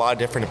is there's a lot of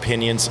different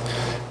opinions.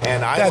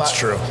 And That's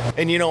true.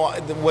 And,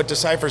 what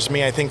deciphers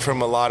me, I think,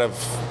 from a lot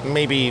of,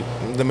 maybe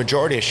the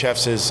majority of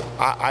chefs is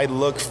I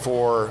look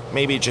for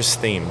maybe just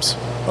themes.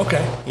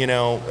 Okay.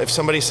 If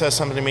somebody says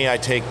something to me, I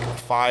take a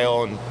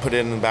file and put it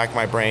in the back of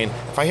my brain.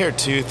 If I hear it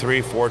 2,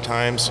 3, 4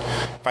 times,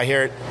 if I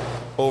hear it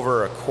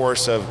over a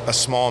course of a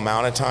small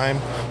amount of time,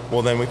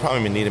 well, then we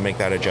probably need to make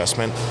that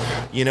adjustment.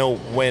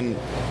 When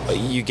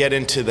you get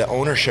into the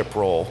ownership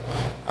role,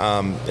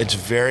 it's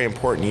very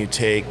important you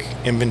take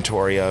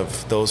inventory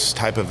of those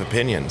type of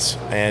opinions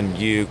and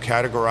you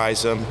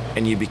categorize them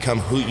and you become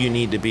who you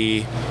need to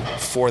be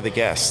for the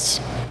guests,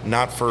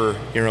 not for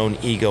your own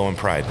ego and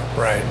pride.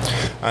 Right.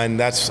 And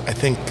that's, I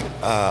think,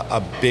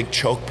 a big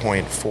choke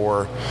point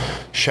for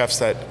chefs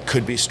that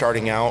could be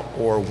starting out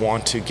or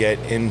want to get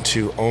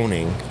into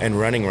owning and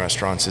running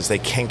restaurants, is they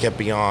can't get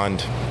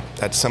beyond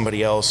that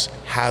somebody else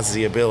has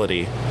the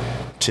ability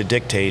to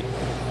dictate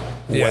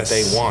what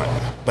they want.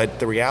 But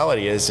the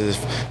reality is if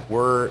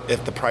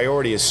the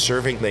priority is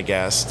serving the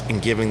guest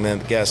and giving the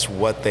guest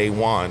what they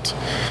want,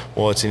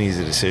 well, it's an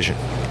easy decision.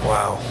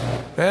 Wow.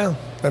 Yeah,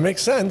 that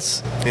makes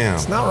sense. Yeah.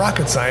 It's not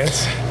rocket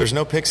science. There's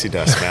no pixie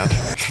dust, man.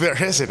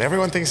 There isn't.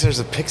 Everyone thinks there's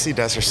a pixie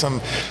dust or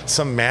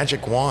some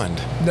magic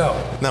wand.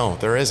 No,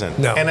 there isn't.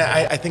 No. And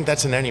I think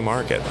that's in any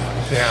market.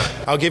 Yeah.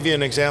 I'll give you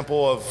an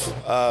example of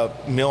a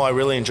meal I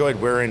really enjoyed.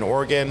 We're in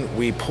Oregon.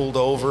 We pulled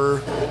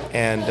over,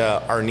 and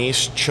our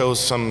niece chose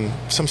some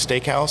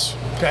steakhouse.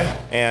 Okay.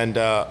 And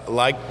I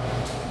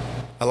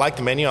liked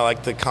the menu. I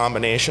liked the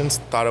combinations.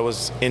 Thought it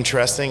was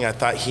interesting. I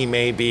thought he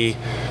may be,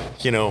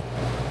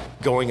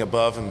 going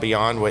above and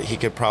beyond what he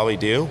could probably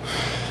do.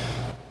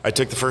 I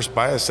took the first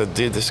bite. I said,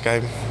 dude, this guy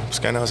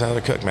knows how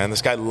to cook, man.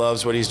 This guy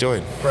loves what he's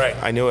doing. Right.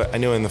 I knew it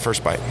in the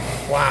first bite.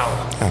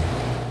 Wow.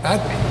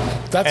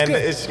 Yeah. That's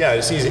good.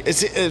 It's easy.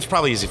 It's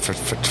probably easy for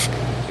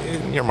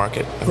in your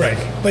market. Right.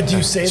 But do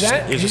you say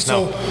that? You just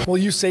know. Will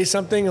you say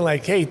something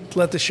like, hey,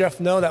 let the chef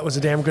know that was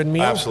a damn good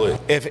meal? Absolutely.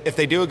 If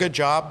they do a good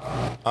job,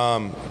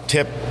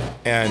 tip,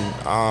 and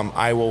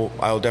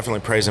I'll definitely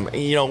praise them.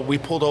 We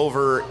pulled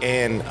over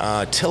in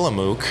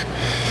Tillamook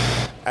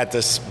at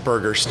this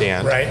burger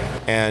stand. Right.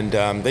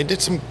 And they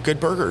did some good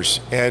burgers.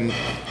 And,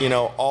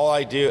 all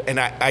I do, and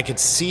I could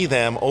see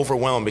them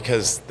overwhelmed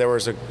because there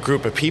was a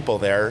group of people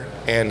there.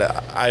 And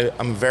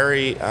I'm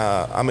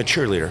a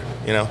cheerleader,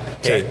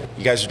 Okay. Hey,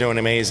 you guys are doing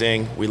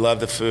amazing. We love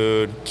the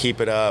food.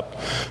 Keep it up.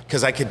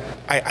 Because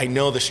I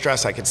know the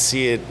stress. I could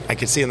see it. I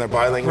could see it in their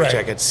body language. Right.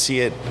 I could see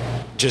it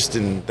just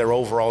in their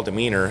overall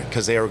demeanor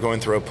because they were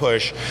going through a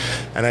push.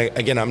 And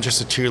I'm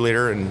just a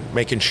cheerleader and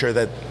making sure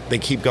that they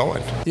keep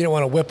going. You don't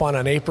want to whip on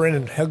an apron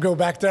and he'll go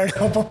back there and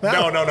help him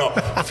out?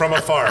 No. From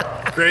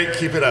afar. Great,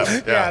 keep it up.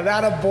 Yeah,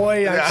 that a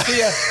boy. Yeah. See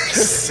ya.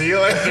 See you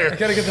later.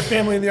 Got to get the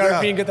family in the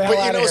RV and get the hell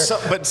out of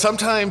here. But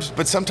sometimes,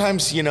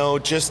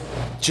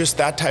 just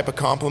that type of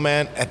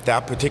compliment at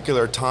that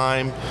particular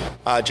time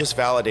just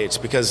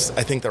validates, because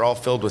I think they're all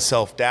filled with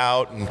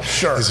self-doubt and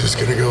sure, is this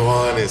going to go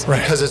on?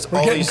 Right. Because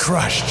we're getting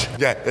crushed.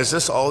 Yeah, is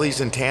this all these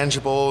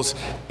intangibles?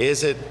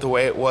 Is it the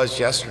way it was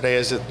yesterday?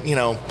 Is it,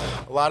 a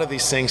lot of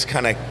these things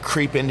kind of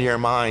creep into your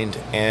mind,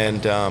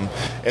 and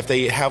if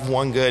they have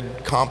one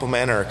good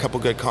compliment or a couple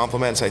good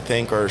compliments, I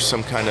think, or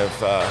some kind of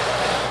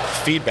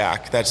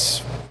feedback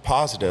that's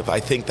positive. I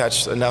think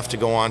that's enough to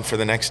go on for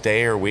the next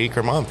day or week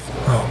or month.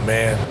 Oh,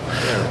 man.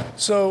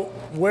 So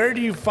where do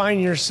you find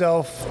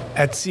yourself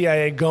at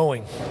CIA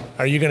going?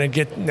 Are you going to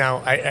get, now,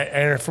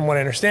 I from what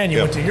I understand, you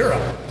went to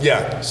Europe.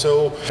 Yeah.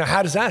 So Now,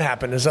 how does that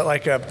happen? Is that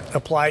like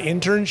apply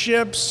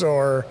internships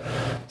or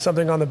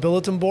something on the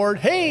bulletin board?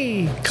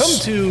 Hey, come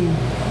to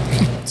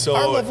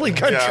our lovely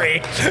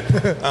country.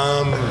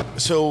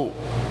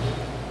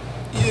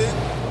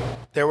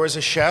 There was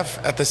a chef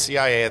at the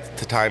CIA at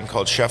the time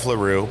called Chef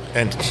LaRue,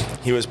 and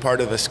he was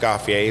part of the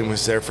Escoffier and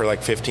was there for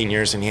like 15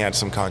 years, and he had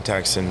some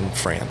contacts in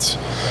France.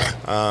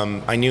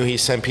 I knew he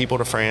sent people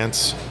to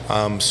France,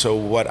 so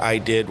what I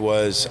did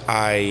was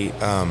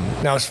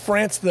Now, is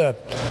France the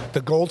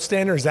gold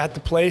standard? Is that the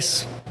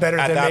place better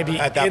than maybe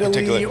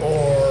Italy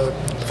or...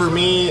 For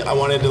me, I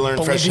wanted to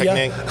learn French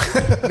Bolivia?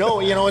 technique.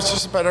 No, it's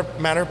just a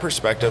matter of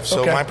perspective.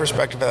 So Okay. my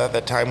perspective at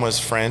that time was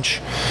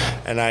French,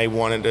 and I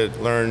wanted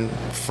to learn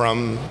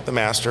from the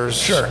masters.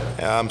 Sure.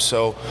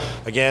 So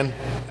again,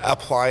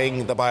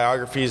 applying the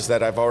biographies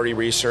that I've already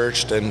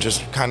researched and just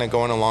kind of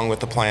going along with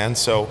the plan.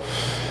 So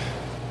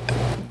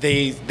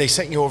they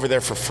sent you over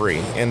there for free,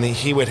 and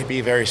he would be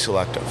very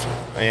selective.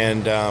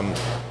 And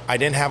I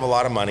didn't have a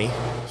lot of money,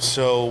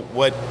 so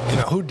what?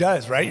 Who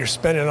does, right? You're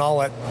spending all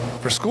that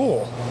for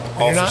school.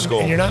 All for school.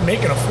 And you're not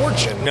making a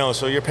fortune. No,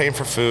 so you're paying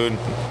for food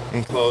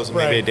and clothes, and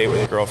maybe a Right. date with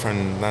your girlfriend.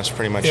 And that's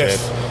pretty much If,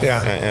 it.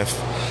 yeah.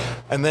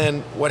 And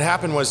then what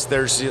happened was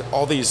there's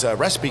all these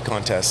recipe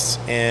contests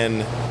in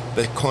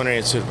the Culinary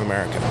Institute of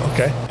America.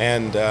 Okay.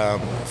 And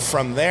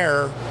from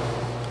there,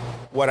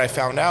 what I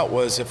found out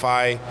was if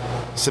I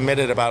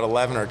submitted about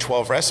 11 or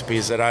 12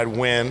 recipes, that I'd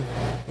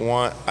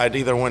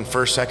either win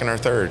first, second, or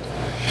third.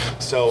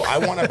 So I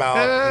won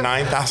about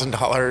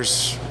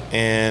 $9,000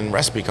 in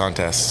recipe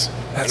contests.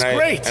 That's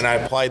great. And I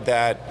applied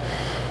that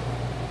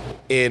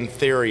in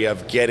theory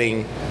of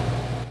getting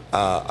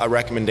a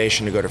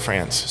recommendation to go to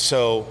France.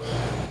 So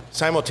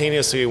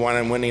simultaneously, when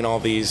I'm winning all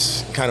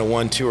these kind of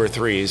 1, 2, or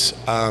 3s,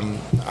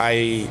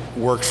 I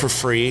worked for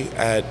free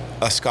at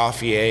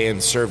Escoffier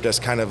and served as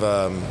kind of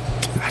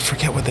I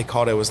forget what they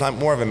called it. It was not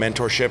more of a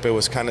mentorship. It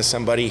was kind of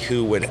somebody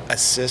who would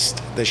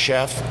assist the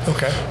chef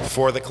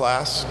for the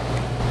class.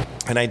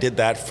 And I did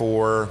that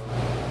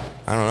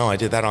I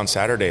did that on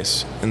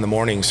Saturdays in the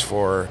mornings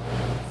for,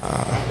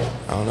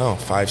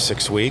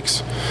 5-6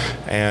 weeks.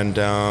 And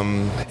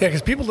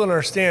because people don't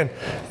understand,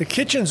 the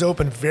kitchen's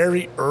open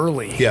very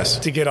early. Yes.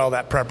 To get all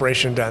that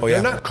preparation done. yeah.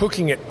 They're not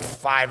cooking at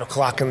 5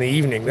 o'clock in the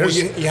evening. well,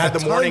 There's you had a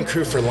the morning ton-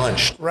 crew for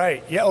lunch.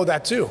 Right. Yeah. Oh,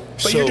 that too.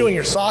 But So- you're doing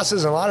your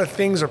sauces, and a lot of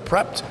things are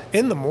prepped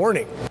in the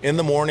morning. In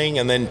the morning,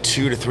 and then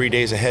 2 to 3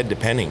 days ahead,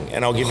 depending.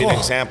 And I'll give you an Huh.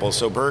 example.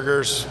 So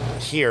burgers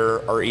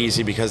here are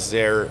easy because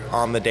they're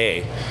on the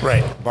day.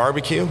 Right.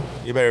 Barbecue,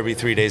 you better be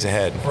 3 days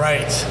ahead.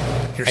 Right.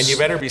 And you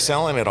better be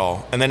selling it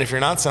all. And then if you're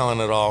not selling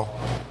it all,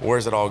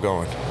 where's it all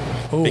going?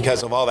 Ooh.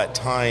 Because of all that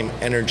time,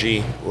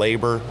 energy,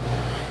 labor.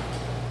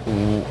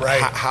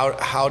 Right.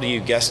 How do you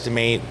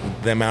guesstimate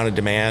the amount of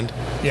demand?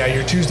 Yeah,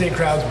 your Tuesday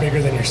crowd's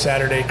bigger than your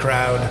Saturday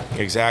crowd.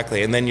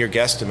 Exactly, and then you're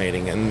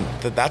guesstimating, and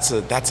that's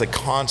a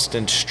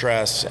constant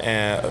stress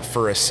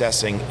for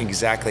assessing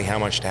exactly how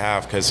much to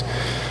have, because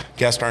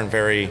guests aren't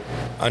very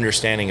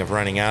understanding of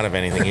running out of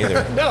anything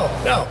either. No.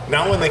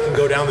 Not when they can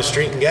go down the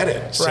street and get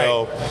it.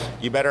 So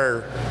you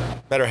better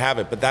have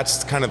it, but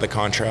that's kind of the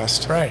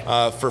contrast. Right.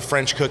 For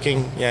French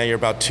cooking, you're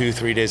about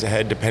 2-3 days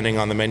ahead, depending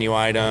on the menu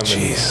item.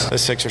 Jeez. And the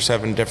 6 or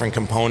 7 different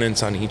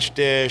components on each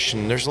dish,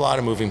 and there's a lot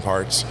of moving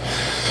parts.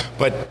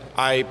 But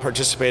I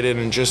participated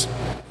in just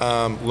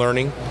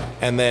learning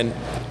and then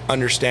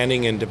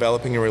understanding and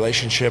developing a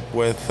relationship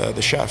with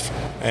the chef,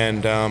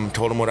 and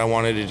told him what I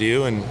wanted to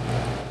do, and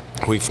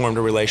we formed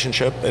a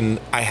relationship, and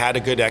I had a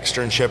good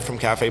externship from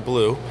Cafe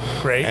Blue.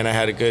 Great. And I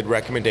had a good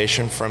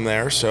recommendation from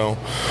there, so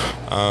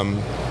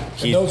And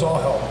those all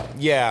help.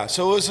 yeah,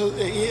 so it's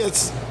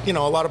a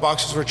lot of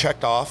boxes were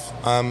checked off,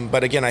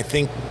 but again, I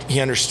think he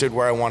understood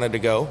where I wanted to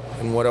go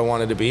and what I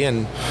wanted to be,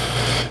 and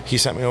he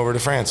sent me over to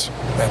France.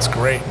 That's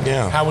great.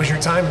 Yeah. How was your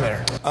time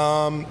there?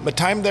 The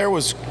time there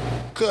was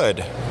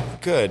good.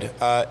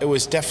 It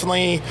was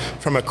definitely,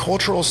 from a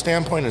cultural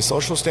standpoint and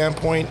social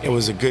standpoint, it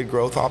was a good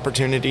growth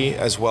opportunity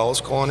as well as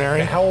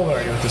culinary. How old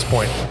are you at this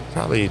point?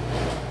 Probably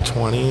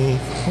 20,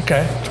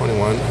 Okay.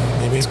 21,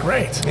 maybe. It's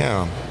great.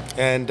 Yeah.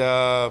 And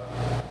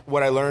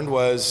what I learned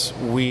was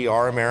we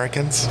are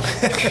Americans.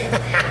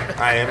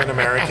 I am an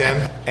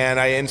American.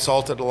 And I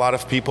insulted a lot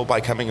of people by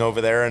coming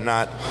over there and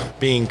not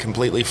being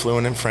completely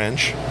fluent in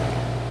French.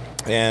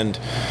 And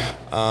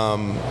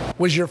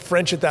Was your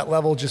French at that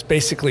level just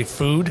basically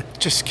food?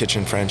 just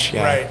kitchen French,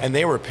 yeah. Right. And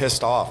they were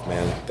pissed off,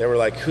 man. They were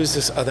like, who's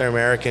this other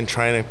American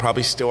trying to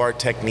probably steal our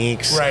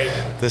techniques? Right.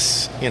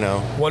 This,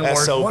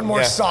 One more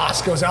yeah.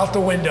 sauce goes out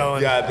the window.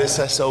 And Yeah, this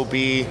SOB,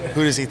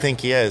 who does he think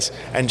he is?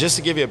 And just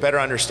to give you a better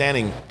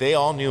understanding, they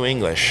all knew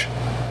English.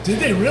 Did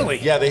they really?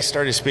 Yeah, they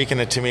started speaking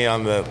it to me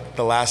on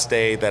the last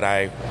day that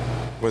I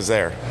was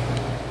there.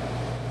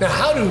 Now,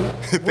 how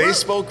do They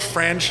spoke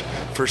French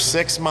for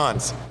 6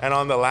 months, and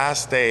on the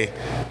last day,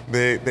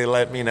 they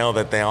let me know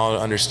that they all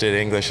understood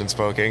English and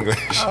spoke English.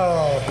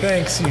 Oh,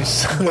 thanks, you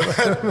son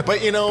of a...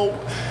 But you know,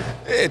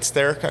 it's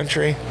their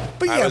country.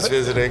 But yeah, I was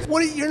visiting.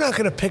 You're not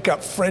going to pick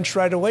up French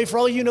right away. For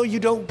all you know,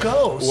 you don't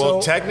go.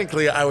 Well,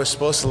 technically, I was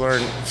supposed to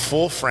learn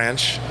full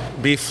French,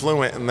 be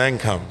fluent, and then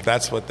come.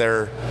 That's what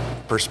their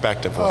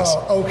perspective was.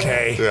 Oh,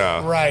 okay.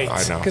 Yeah, right.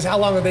 I know. Because how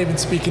long have they been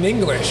speaking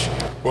English?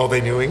 Well,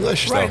 they knew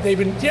English, Right. though. They've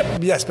been.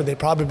 Yep. Yes, but they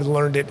probably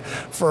learned it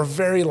for a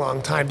very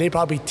long time. They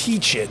probably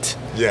teach it.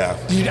 Yeah.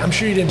 I'm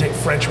sure you didn't take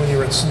French when you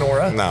were at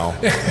Sonora. No.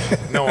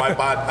 No,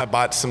 I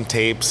bought some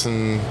tapes,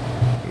 and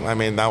I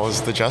mean, that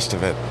was the gist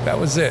of it. That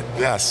was it.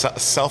 Yeah,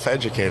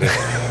 self-educated.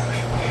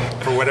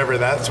 For whatever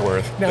that's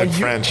worth in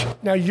French.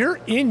 Now you're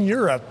in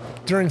Europe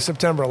during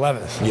September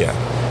 11th. Yeah.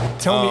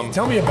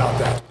 Tell me about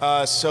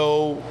that.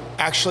 So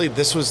actually,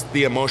 this was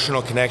the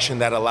emotional connection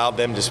that allowed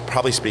them to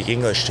probably speak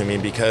English to me,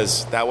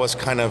 because that was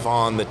kind of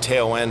on the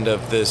tail end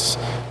of this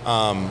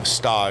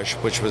stage,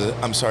 which was,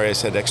 I'm sorry I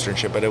said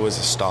externship, but it was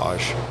a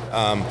stage,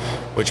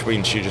 which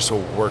means you just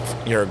work,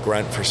 you're a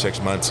grunt for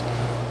 6 months.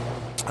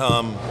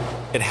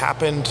 It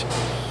happened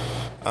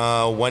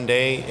one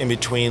day in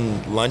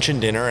between lunch and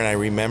dinner, and I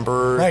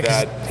remember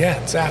that. Yeah,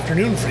 it's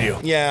afternoon for you.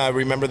 Yeah, I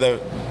remember the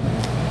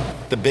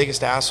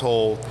biggest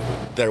asshole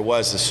there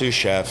was, the sous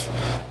chef.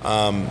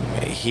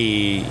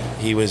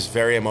 He was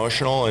very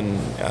emotional, and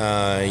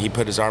he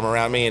put his arm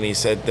around me and he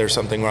said, "There's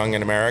something wrong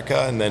in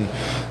America." And then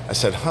I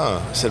said, "Huh?"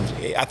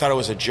 I thought it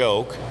was a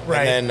joke.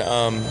 Right. And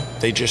then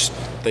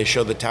they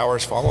showed the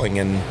towers falling,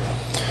 and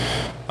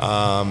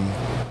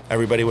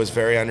everybody was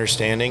very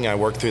understanding. I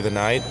worked through the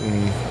night,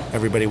 and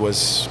everybody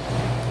was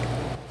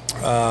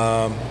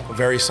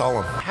very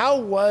solemn. How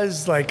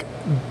was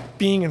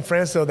being in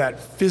France though, that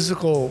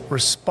physical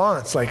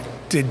response?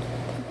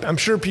 I'm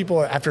sure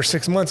people after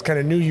 6 months kind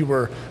of knew you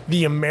were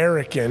the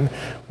American.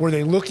 Were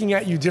they looking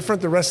at you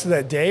different the rest of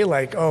that day?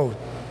 Oh,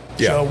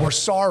 Yeah. Joe, we're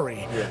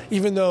sorry. Yeah.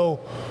 Even though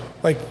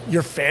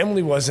your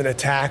family wasn't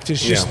attacked,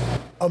 it's just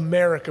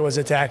America was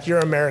attacked. You're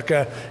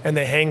America, and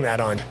they hang that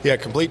on. Yeah,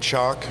 complete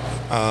shock,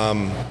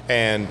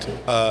 and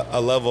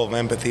a level of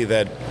empathy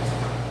that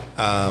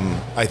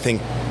I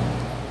think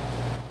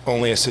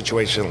only a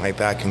situation like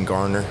that can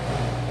garner.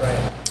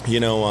 Right. You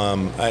know,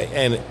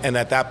 and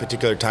at that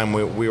particular time,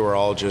 we were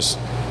all just,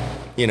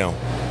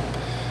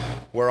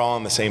 we're all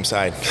on the same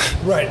side.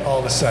 Right, all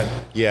of a sudden.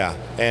 Yeah,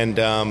 and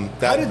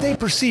how did they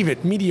perceive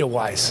it,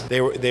 media-wise?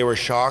 They were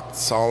shocked,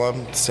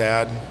 solemn,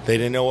 sad. They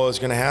didn't know what was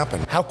going to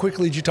happen. How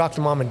quickly did you talk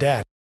to mom and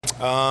dad?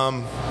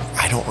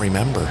 I don't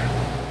remember.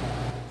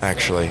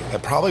 Actually,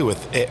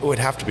 it would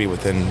have to be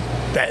within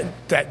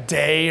that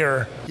day,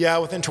 or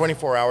within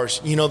 24 hours.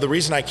 The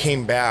reason I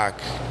came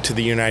back to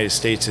the United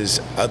States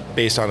is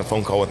based on a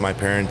phone call with my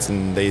parents,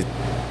 and they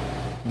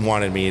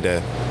wanted me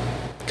to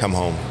come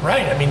home.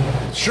 Right. I mean,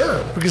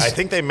 sure. Because I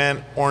think they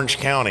meant Orange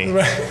County,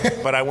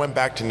 but I went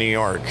back to New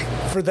York.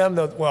 For them,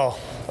 though, well,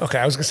 okay,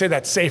 I was going to say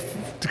that's safe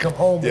to come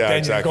home, but then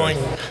exactly. You're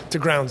going to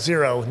ground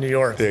zero, New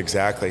York.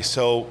 Exactly.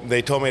 So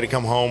they told me to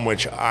come home,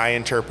 which I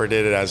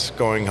interpreted it as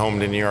going home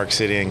to New York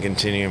City and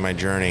continuing my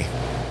journey.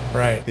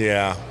 Right.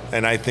 Yeah.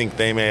 And I think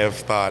they may have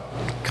thought,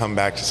 come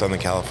back to Southern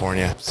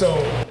California. So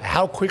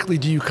how quickly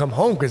do you come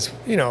home? Because,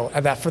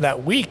 for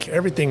that week,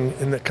 everything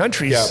in the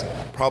country's...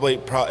 Yeah,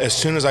 probably as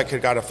soon as I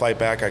got a flight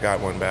back, I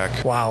got one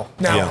back. Wow.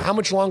 Now, how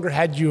much longer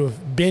had you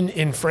have been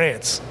in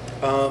France?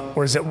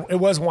 Or it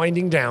was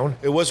winding down?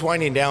 It was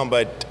winding down,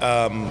 but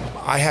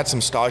I had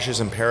some stages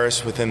in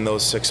Paris within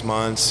those 6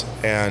 months,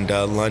 and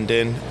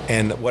London.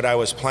 And what I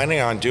was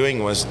planning on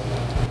doing was,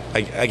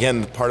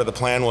 again, part of the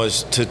plan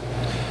was to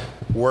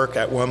work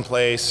at one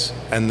place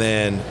and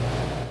then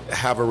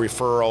have a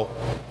referral,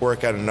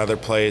 work at another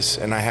place.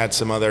 And I had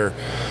some other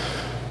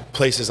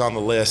places on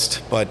the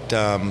list, but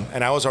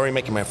and I was already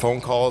making my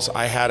phone calls.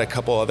 I had a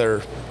couple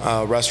other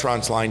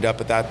restaurants lined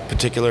up at that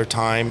particular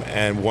time,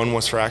 and one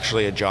was for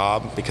actually a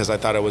job, because I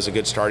thought it was a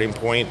good starting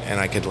point and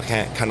I could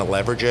kind of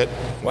leverage it,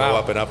 go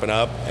up and up and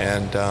up.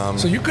 And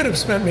so you could have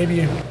spent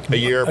maybe a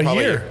year and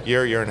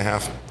a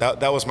half.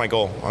 That was my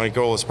goal. My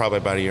goal was probably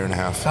about a year and a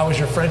half. How was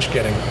your French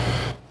getting?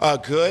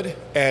 Good,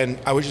 and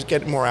I was just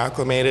getting more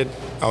acclimated.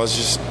 I was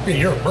just... Yeah,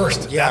 you're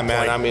immersed at that man.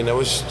 point. I mean, it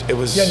was.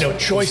 You had no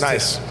choice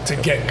nice. to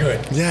get good.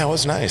 Yeah, it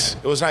was nice.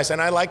 It was nice,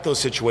 and I like those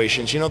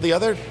situations. The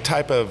other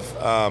type of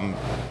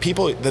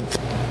people,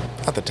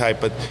 not the type,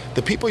 but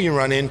the people you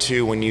run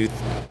into when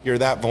you're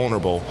that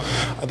vulnerable.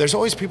 There's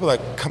always people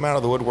that come out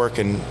of the woodwork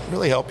and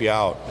really help you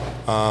out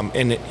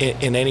in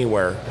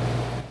anywhere,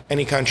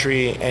 any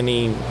country,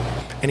 any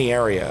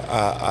area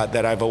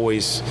that I've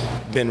always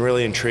been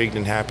really intrigued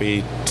and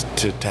happy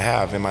to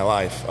have in my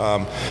life.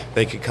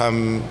 They could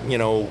come,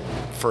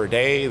 for a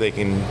day. They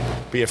can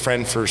be a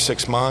friend for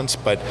 6 months,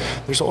 but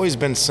there's always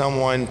been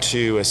someone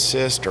to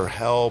assist or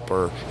help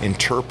or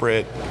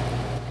interpret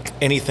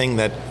anything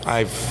that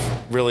I've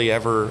really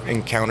ever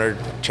encountered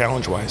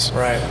challenge-wise.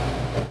 Right.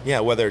 Yeah,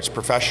 whether it's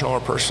professional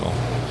or personal.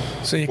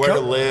 So you where to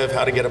live,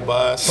 how to get a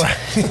bus,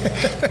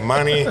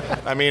 money.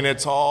 I mean,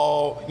 it's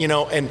all,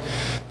 and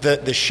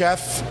the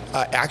chef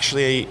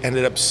actually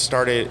ended up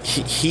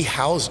he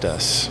housed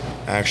us,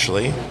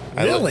 actually.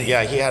 Really?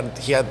 Yeah, he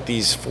had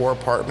these 4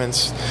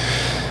 apartments.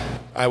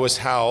 I was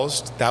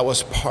housed. That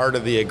was part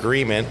of the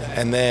agreement.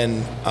 And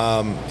then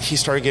he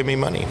started giving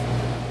me money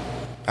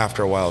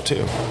after a while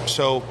too.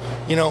 So,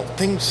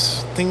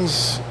 things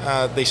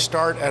they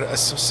start at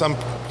some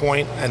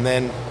point, and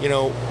then,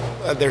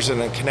 there's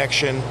a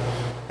connection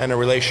and a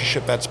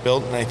relationship that's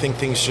built, and I think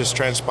things just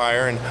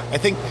transpire, and I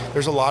think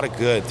there's a lot of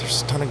good.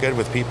 There's a ton of good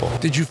with people.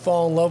 Did you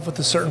fall in love with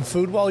a certain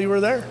food while you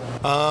were there?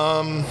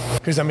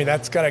 Because,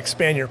 that's got to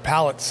expand your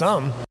palate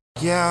some.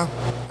 Yeah,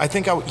 I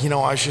think I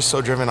was just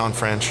so driven on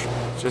French,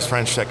 just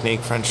French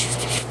technique,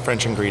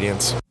 French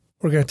ingredients.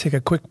 We're going to take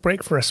a quick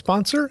break for a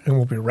sponsor, and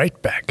we'll be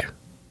right back.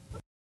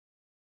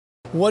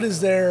 What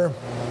is their,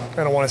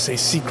 I don't want to say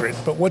secret,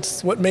 but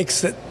what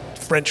makes it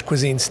French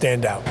cuisine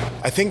stand out?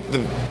 I think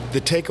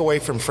the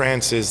takeaway from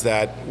France is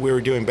that we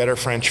were doing better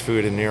French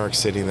food in New York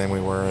City than we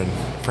were in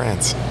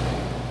France.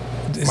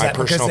 Is that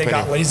because they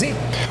got lazy?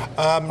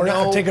 Or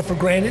not take it for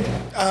granted?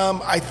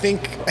 I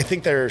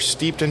think they're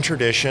steeped in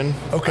tradition.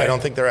 Okay. I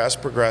don't think they're as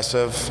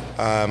progressive,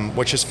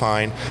 which is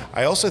fine.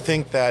 I also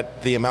think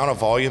that the amount of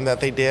volume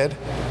that we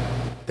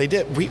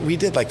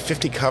did like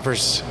 50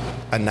 covers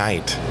a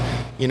night.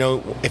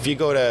 If you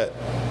go to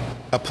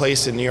a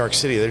place in New York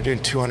City, they're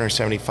doing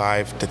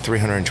 275 to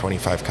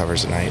 325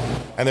 covers a night,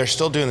 and they're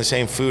still doing the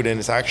same food, and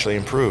it's actually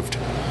improved.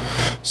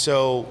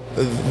 So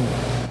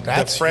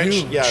that's the French,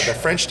 huge. the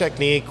French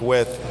technique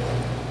with,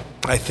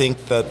 I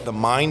think, the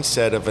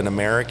mindset of an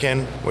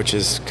American, which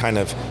is kind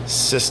of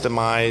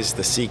systemize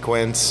the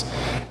sequence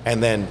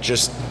and then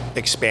just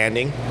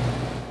expanding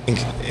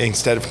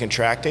instead of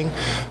contracting.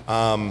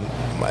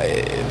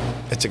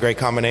 It's a great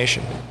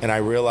combination, and I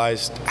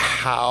realized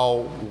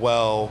how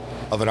well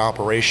of an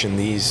operation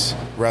these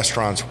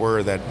restaurants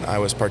were that I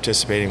was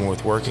participating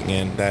with, working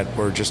in, that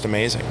were just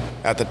amazing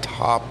at the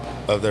top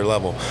of their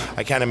level.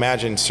 I can't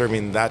imagine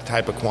serving that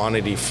type of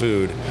quantity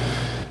food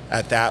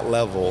at that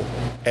level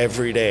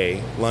every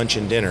day, lunch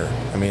and dinner.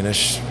 I mean,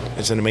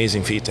 it's an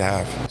amazing feat to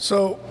have.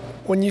 So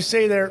when you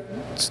say they're,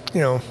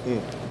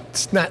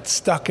 it's not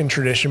stuck in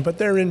tradition, but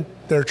they're in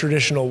their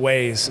traditional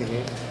ways.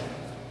 Mm-hmm.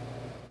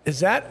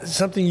 Is that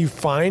something you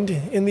find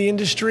in the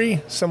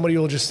industry? Somebody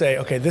will just say,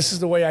 okay, this is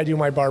the way I do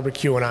my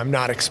barbecue and I'm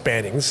not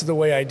expanding. This is the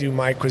way I do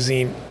my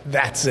cuisine.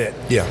 That's it.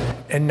 Yeah.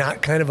 And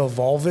not kind of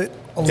evolve it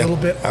a little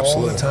bit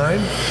all the time?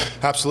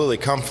 Absolutely.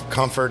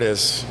 Comfort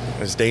is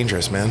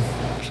dangerous, man.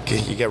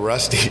 You get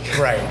rusty.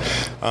 Right.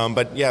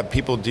 But yeah,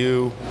 people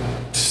do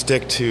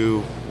stick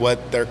to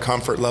what their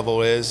comfort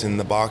level is in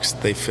the box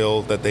they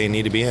feel that they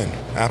need to be in.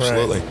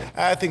 Absolutely. Right.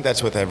 I think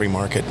that's with every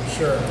market.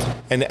 Sure.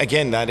 And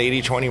again, that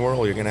 80-20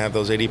 world, you're going to have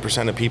those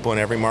 80% of people in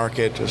every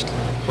market just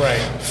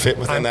fit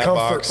within that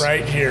box.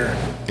 Right here.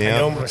 Yeah. I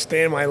know I'm going to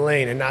stay in my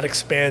lane and not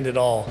expand at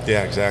all.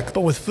 Yeah, exactly.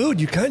 But with food,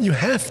 you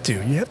have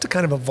to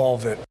kind of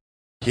evolve it.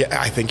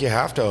 Yeah, I think you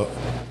have to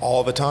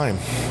all the time.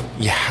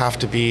 You have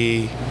to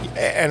be,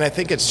 and I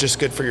think it's just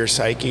good for your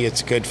psyche.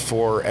 It's good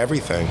for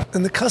everything.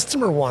 And the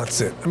customer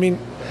wants it. I mean,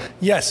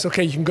 yes,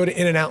 okay, you can go to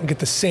In-N-Out and get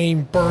the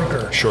same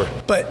burger. Sure.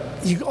 But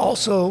you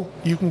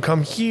can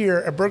come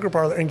here at Burger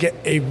Parlor and get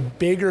a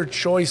bigger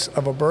choice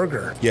of a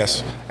burger.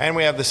 Yes, and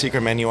we have the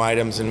secret menu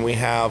items, and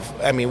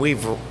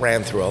we've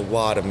ran through a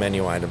lot of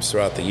menu items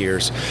throughout the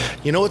years.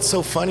 You know what's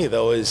so funny,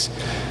 though, is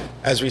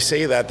as we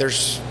say that,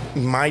 there's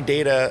my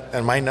data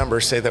and my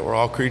numbers say that we're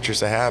all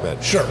creatures of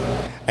habit. Sure.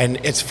 And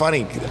it's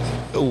funny,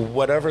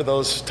 whatever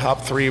those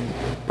top 3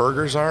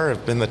 burgers are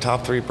have been the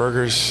top 3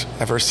 burgers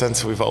ever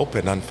since we've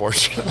opened,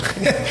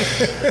 unfortunately.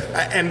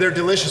 And they're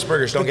delicious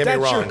burgers, don't get me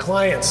wrong. That's your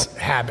clients'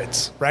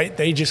 habits, right?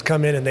 They just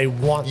come in and they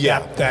want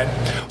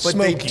that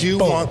smoky.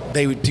 But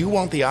they do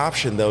want the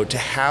option, though, to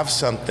have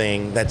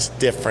something that's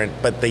different,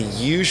 but they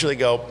usually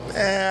go,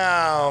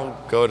 I'll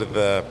go to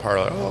the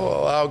parlor.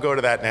 Oh, I'll go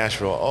to that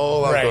Nashville.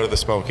 Oh, I'll go to the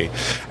Smoky.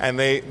 And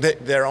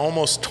they're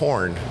almost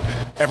torn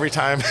every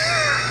time.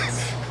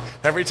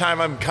 Every time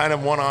I'm kind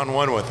of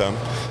one-on-one with them.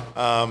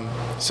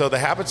 So the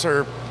habits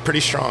are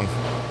pretty strong.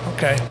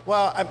 Okay.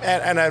 Well,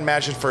 and I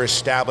imagine for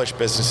established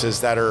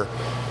businesses that are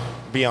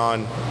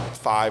beyond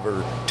 5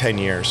 or 10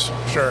 years.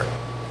 Sure.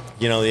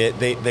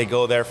 They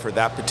go there for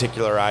that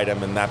particular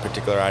item and that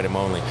particular item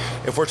only.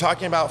 If we're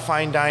talking about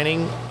fine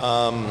dining,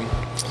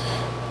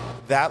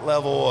 that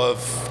level of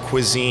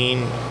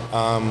cuisine,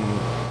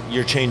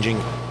 you're changing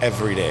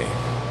every day.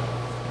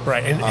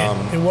 Right.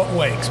 In what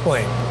way?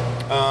 Explain.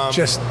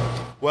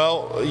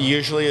 Well,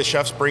 usually a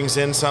chef brings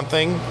in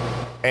something,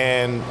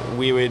 and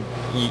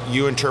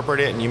you interpret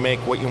it and you make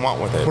what you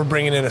want with it. We're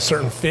bringing in a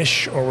certain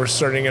fish, or we're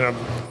starting in a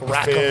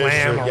rack of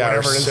lamb, or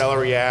whatever it is.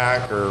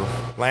 Celeriac, or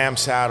lamb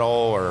saddle,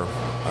 or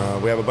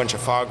we have a bunch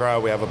of foie gras.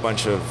 We have a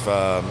bunch of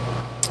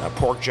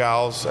pork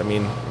jowls. I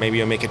mean, maybe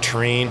you'll make a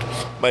terrine,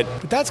 but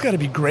that's got to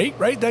be great,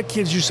 right? That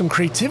gives you some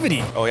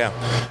creativity. oh yeah,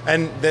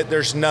 and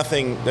there's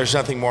nothing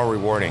more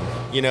rewarding.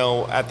 You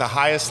know, at the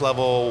highest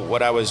level,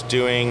 what I was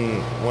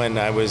doing when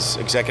I was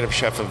executive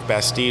chef of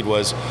Bastide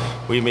was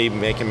we made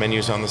making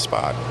menus on the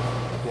spot.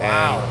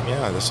 Wow. And,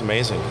 yeah, that's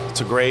amazing. It's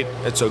a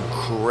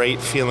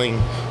great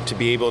feeling to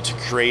be able to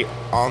create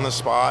on the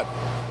spot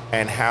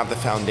and have the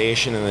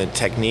foundation and the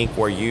technique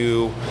where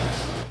you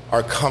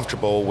are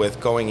comfortable with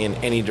going in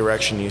any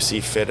direction you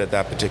see fit at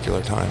that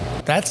particular time.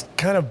 That's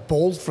kind of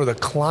bold for the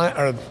client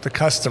or the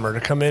customer to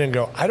come in and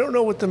go, I don't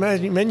know what the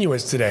menu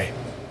is today.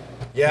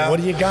 Yeah. What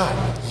do you got?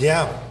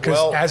 Yeah.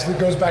 Because as it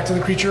goes back to the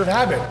creature of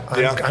habit,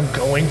 I'm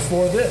going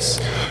for this.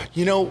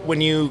 You know,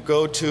 when you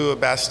go to a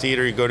Bastide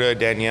or you go to a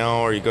Daniel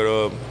or you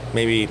go to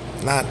maybe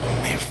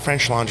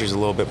French Laundry is a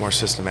little bit more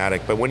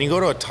systematic, but when you go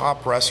to a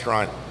top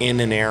restaurant in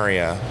an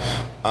area,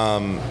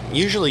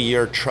 usually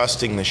you're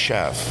trusting the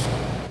chef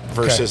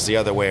versus the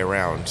other way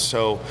around.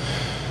 So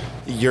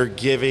you're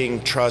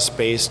giving trust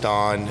based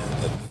on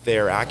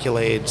their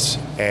accolades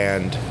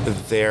and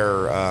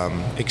their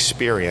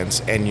experience,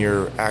 and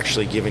you're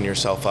actually giving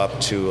yourself up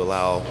to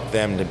allow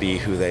them to be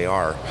who they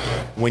are.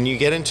 When you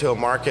get into a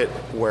market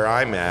where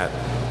I'm at,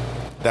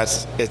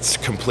 it's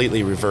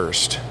completely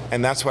reversed.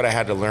 And that's what I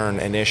had to learn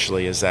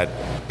initially, is that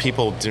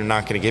people are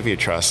not going to give you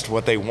trust.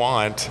 What they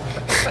want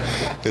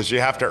is you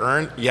have to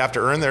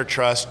earn their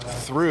trust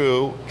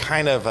through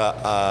kind of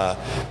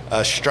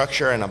a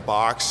structure and a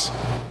box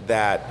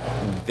that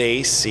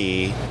they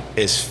see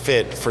is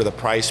fit for the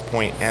price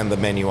point and the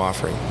menu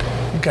offering.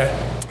 Okay.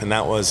 And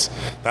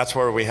that's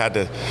where we had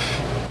to,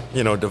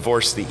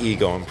 divorce the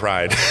ego and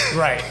pride.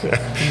 Right.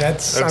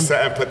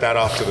 And put that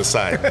off to the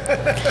side.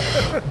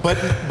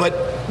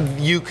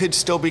 But you could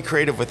still be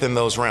creative within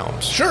those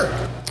realms. Sure.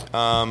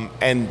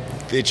 And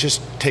it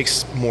just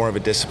takes more of a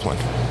discipline.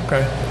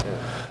 Okay.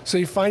 So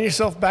you find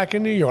yourself back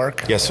in New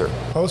York. Yes, sir.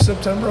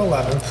 Post-September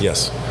 11th.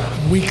 Yes.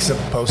 Weeks of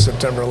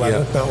post-September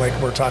 11th, not like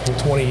we're talking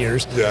 20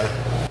 years. Yeah.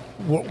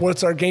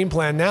 What's our game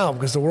plan now?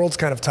 Because the world's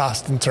kind of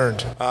tossed and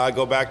turned. I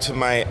go back to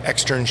my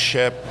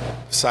externship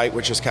site,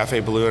 which is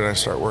Café Bleu, and I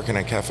start working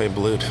at Café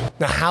Bleu.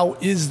 Now, how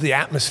is the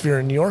atmosphere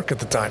in New York at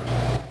the time?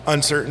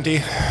 Uncertainty.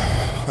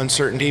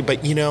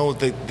 But,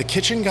 the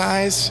kitchen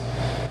guys,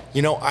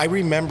 I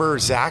remember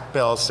Zach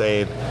Bell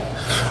saying,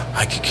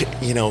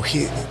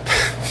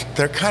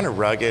 they're kind of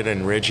rugged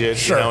and rigid.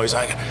 Sure. He's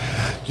like,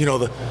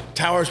 the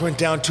towers went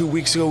down 2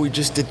 weeks ago. We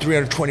just did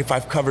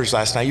 325 covers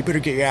last night. You better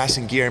get your ass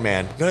in gear,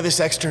 man. None of this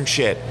extern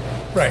shit.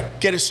 Right.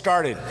 Get it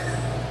started.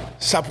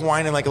 Stop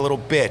whining like a little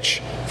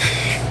bitch.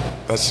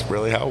 That's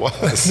really how it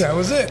was. That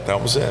was it.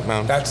 That was it,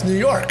 man. That's New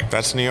York.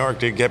 That's New York,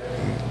 dude. Get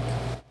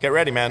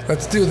ready, man.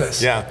 Let's do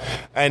this. Yeah.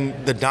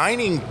 And the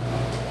dining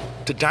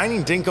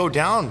didn't go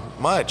down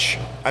much.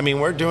 I mean,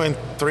 we're doing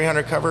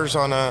 300 covers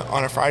on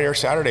a Friday or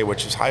Saturday,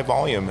 which is high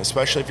volume,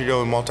 especially if you're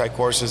doing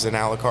multi-courses and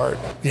a la carte.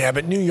 Yeah,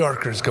 but New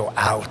Yorkers go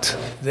out.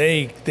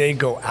 They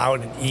go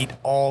out and eat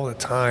all the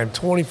time,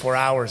 24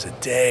 hours a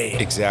day.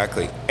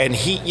 Exactly. And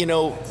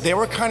they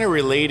were kind of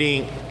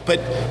relating, but,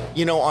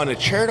 on a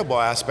charitable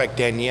aspect,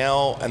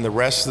 Danielle and the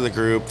rest of the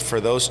group,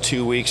 for those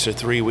 2 weeks or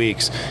 3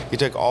 weeks, he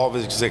took all of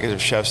his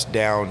executive chefs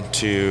down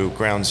to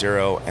Ground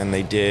Zero, and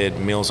they did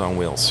Meals on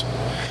Wheels.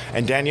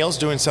 And Danielle's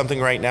doing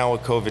something right now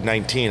with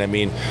COVID-19. I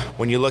mean,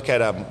 when you look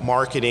at a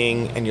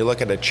marketing and you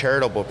look at a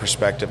charitable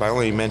perspective, I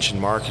only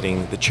mentioned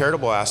marketing, the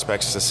charitable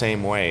aspect's the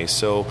same way.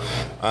 So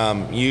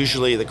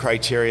usually the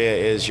criteria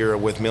is you're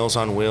with Meals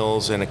on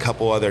Wheels and a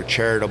couple other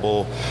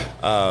charitable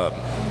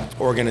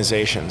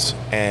organizations,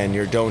 and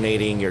you're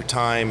donating your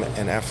time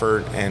and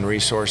effort and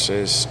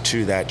resources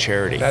to that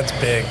charity. That's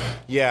big.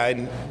 Yeah,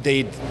 and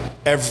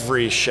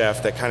every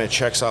chef that kind of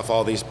checks off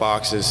all these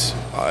boxes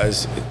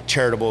as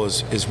charitable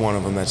is one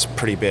of them. That's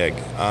pretty big.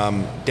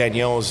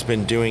 Danielle's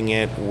been doing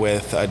it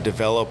with a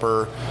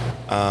developer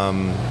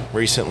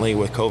recently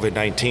with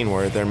COVID-19,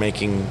 where they're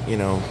making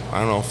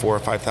 4,000 or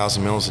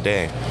 5,000 meals a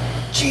day.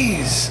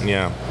 Jeez.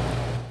 Yeah.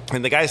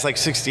 And the guy's like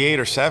 68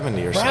 or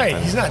 70 or something.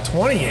 Right, he's not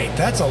 28.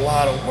 That's a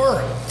lot of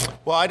work.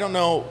 Well, I don't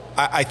know.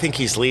 I think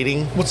he's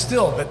leading. Well,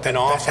 still, but it's an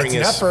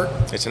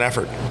effort. It's an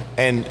effort.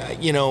 And,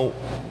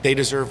 they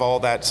deserve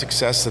all that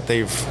success that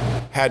they've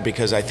had,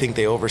 because I think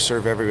they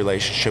overserve every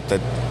relationship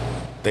that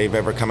they've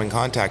ever come in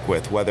contact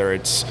with, whether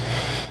it's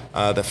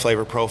the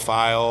flavor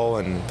profile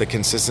and the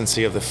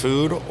consistency of the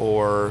food,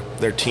 or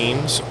their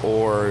teams,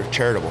 or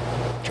charitable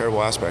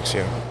aspects.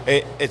 Yeah,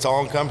 it's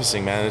all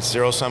encompassing, man. It's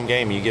zero-sum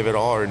game. You give it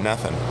all or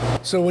nothing.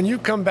 So when you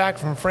come back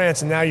from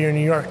France and now you're in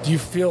New York, do you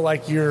feel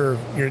like your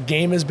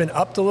game has been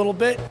upped a little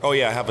bit? Oh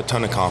yeah, I have a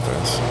ton of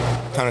confidence.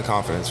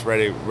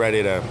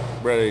 Ready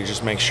to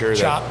just make sure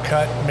Chop,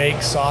 cut,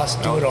 make sauce,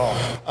 do it all.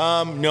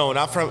 No,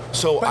 not from.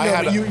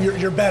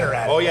 You're better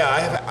at it. Oh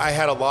yeah, I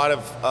had a lot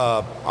of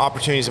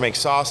opportunities to make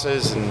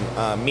sauces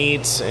and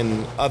meats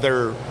and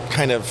other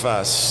kind of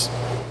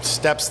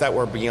steps that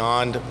were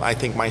beyond, I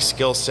think, my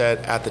skill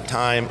set at the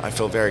time. I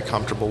feel very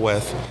comfortable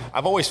with.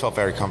 I've always felt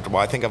very comfortable.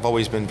 I think I've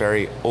always been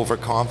very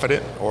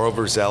overconfident or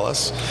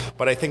overzealous,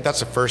 but I think that's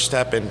the first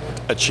step in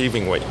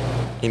achieving what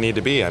you need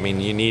to be. I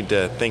mean, you need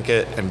to think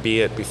it and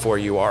be it before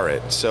you are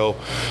it. So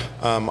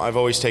I've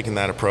always taken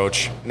that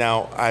approach.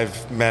 Now,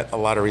 I've met a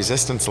lot of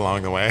resistance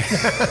along the way,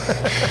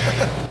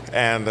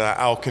 and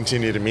I'll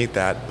continue to meet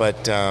that.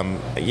 But,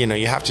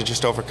 you have to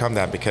just overcome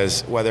that,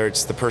 because whether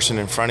it's the person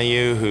in front of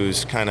you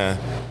who's kind of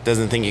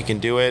doesn't think you can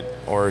do it,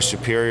 or a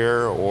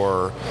superior,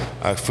 or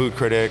a food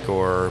critic,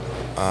 or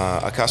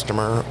a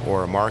customer,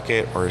 or a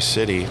market, or a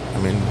city,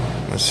 I mean,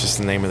 that's just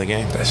the name of the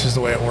game. That's just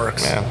the way it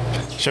works.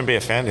 Yeah. Shouldn't be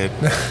offended.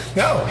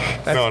 No,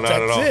 not at all.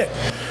 That's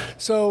it.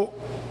 So,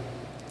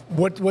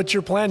 what's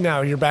your plan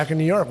now? You're back in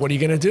New York. What are you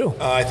going to do?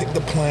 I think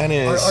the plan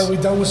is... Are we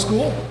done with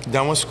school?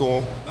 Done with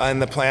school.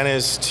 And the plan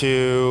is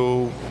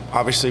to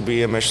obviously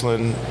be a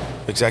Michelin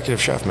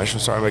executive chef, Michelin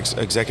star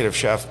executive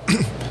chef.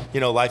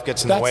 Life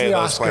gets in the way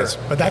of those plans.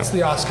 But that's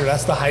the Oscar.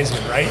 That's the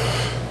Heisman, right?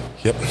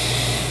 Yep.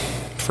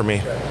 For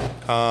me.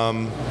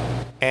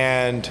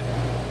 And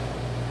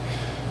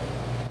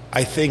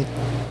I think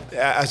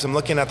as I'm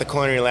looking at the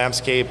culinary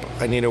landscape,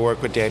 I need to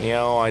work with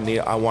Danielle.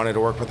 I wanted to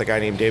work with a guy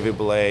named David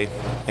Bouley.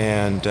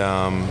 And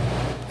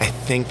I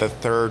think the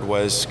third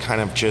was kind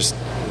of just,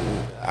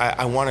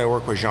 I wanted to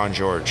work with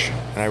Jean-Georges.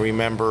 And I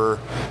remember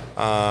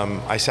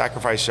I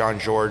sacrificed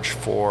Jean-Georges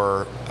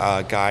for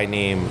a guy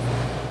named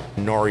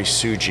Nori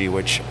Suji,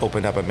 which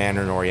opened up a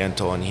Mandarin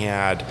Oriental, and he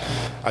had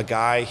a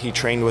guy he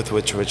trained with,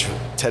 which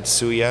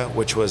Tetsuya,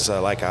 which was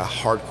like a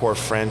hardcore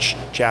French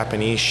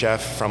Japanese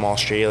chef from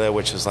Australia,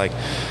 which is like,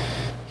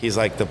 he's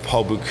like the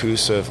Paul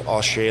Bocuse of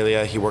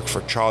Australia. He worked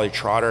for Charlie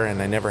Trotter,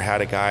 and I never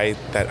had a guy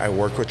that I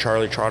worked with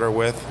Charlie Trotter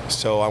with,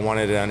 so I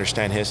wanted to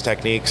understand his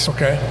techniques.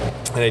 Okay.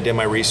 And I did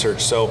my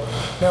research. So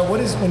now,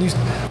 what is when you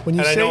and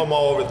say, I know I'm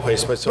all over the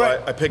place, but so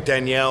right. I picked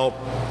Danielle.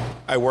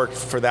 I worked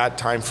for that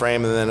time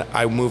frame, and then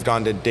I moved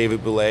on to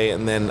David Bouley,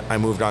 and then I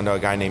moved on to a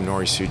guy named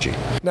Nori Suji.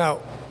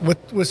 Now,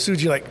 with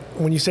Suji, like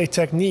when you say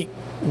technique,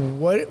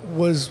 what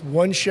was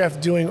one chef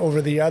doing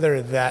over the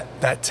other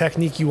that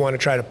technique you want to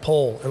try to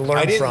pull and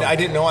learn from? I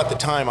didn't know at the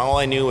time. All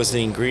I knew was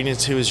the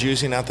ingredients he was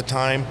using at the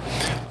time.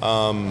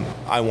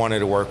 I wanted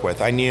to work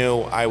with. I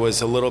knew I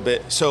was a little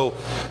bit. So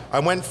I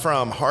went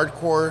from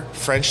hardcore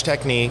French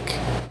technique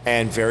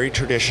and very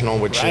traditional,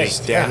 which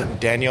is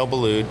Danielle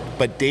Boulud.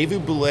 But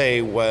David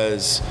Bouley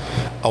was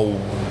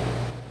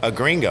a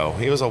gringo.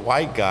 He was a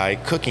white guy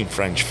cooking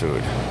French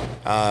food.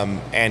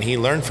 And he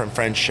learned from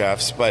French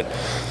chefs, but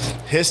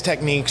his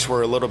techniques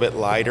were a little bit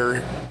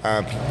lighter.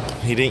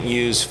 He didn't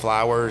use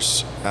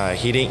flours.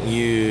 He didn't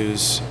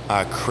use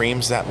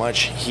creams that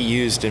much. He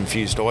used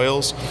infused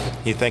oils.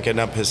 He thickened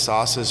up his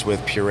sauces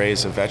with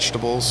purees of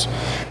vegetables.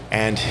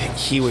 And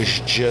he was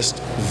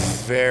just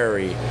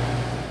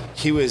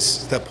he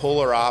was the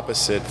polar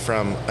opposite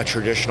from a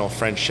traditional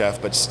French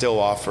chef, but still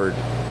offered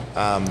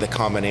the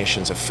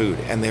combinations of food.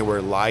 And they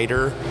were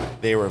lighter,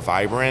 they were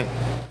vibrant,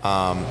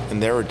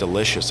 and they were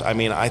delicious. I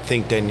mean, I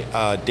think David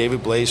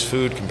Bouley's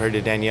food compared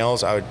to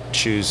Danielle's, I would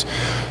choose,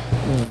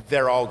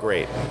 they're all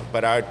great,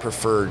 but I would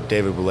prefer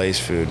David Bouley's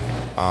food.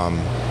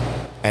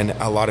 And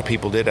a lot of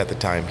people did at the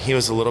time. He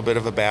was a little bit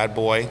of a bad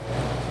boy.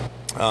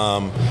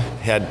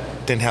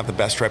 Didn't have the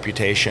best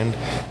reputation.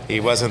 He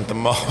wasn't the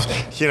most,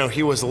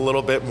 he was a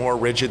little bit more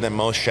rigid than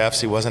most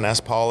chefs. He wasn't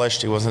as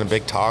polished. He wasn't a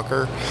big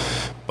talker.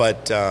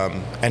 But,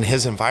 and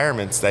his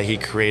environments that he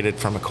created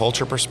from a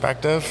culture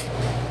perspective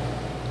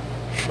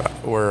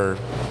were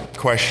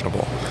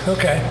questionable.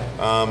 Okay.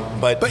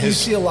 But you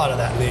see a lot of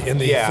that in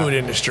the food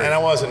industry. And I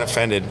wasn't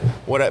offended.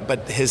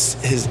 But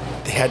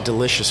he had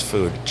delicious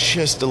food,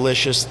 just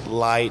delicious,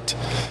 light,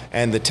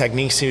 and the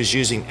techniques he was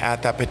using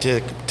at that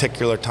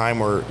particular time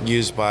were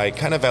used by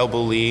kind of El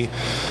Bulli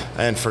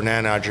and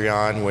Fernan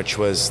Adrian, which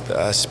was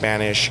a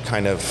Spanish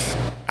kind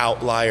of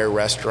outlier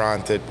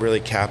restaurant that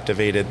really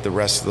captivated the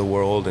rest of the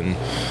world, and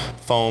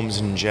foams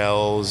and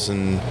gels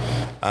and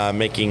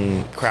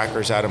making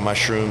crackers out of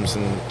mushrooms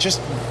and just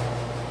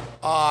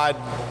odd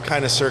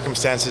kind of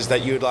circumstances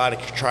that you would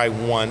like to try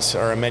once,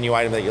 or a menu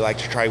item that you like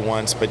to try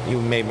once, but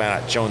you may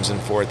not jonesing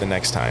for it the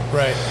next time.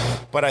 Right.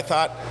 But I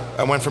thought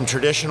I went from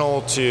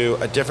traditional to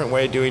a different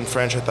way of doing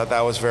French. I thought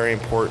that was very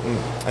important.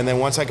 And then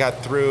once I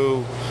got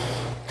through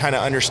kind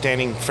of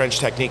understanding French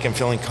technique and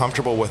feeling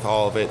comfortable with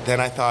all of it, then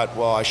I thought,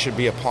 well, I should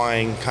be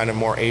applying kind of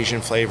more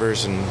Asian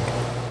flavors and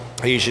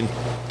Asian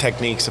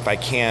techniques if I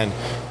can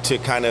to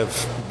kind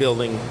of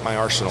building my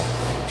arsenal.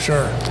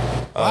 Sure.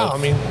 Wow, I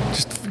mean,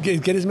 just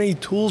get as many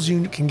tools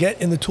you can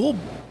get in the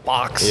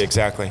toolbox. Yeah,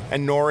 exactly.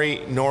 And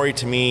Nori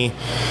to me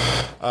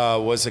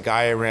was a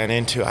guy I ran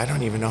into. I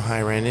don't even know how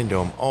I ran into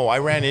him. Oh, I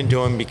ran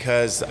into him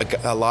because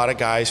a lot of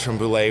guys from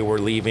Bouley were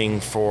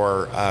leaving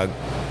for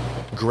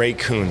Grey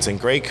Coons. And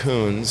Grey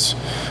Coons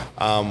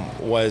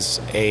was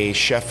a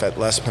chef at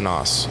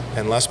L'Espinasse.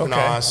 And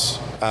L'Espinasse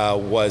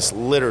was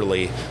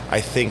literally,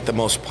 I think, the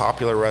most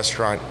popular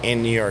restaurant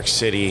in New York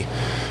City.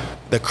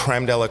 The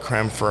creme de la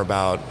creme for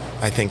about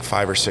I think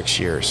 5 or 6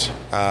 years.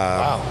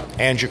 Wow.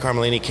 Andrew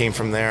Carmelini came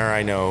from there.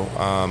 I know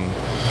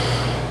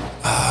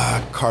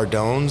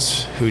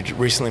Cardones, who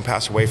recently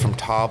passed away from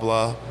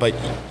Tabla. But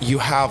you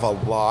have a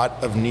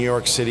lot of New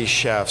York City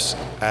chefs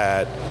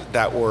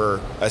that were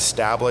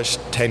established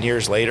 10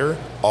 years later,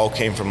 all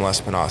came from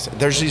L'Espinasse.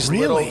 There's these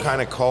little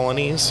kind of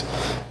colonies.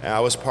 I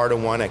was part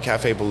of one at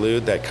Cafe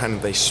Boulud that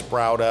they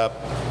sprout up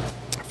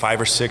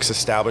 5 or 6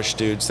 established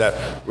dudes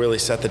that really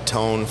set the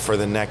tone for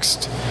the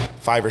next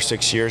 5 or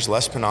 6 years.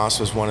 L'Espinasse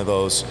was one of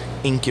those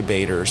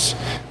incubators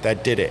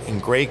that did it,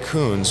 and Gray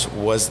Coons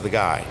was the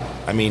guy.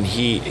 I mean,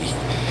 he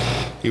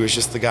was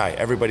just the guy.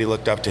 Everybody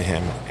looked up to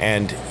him,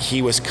 and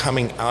he was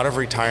coming out of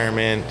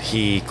retirement.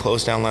 He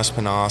closed down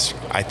L'Espinasse.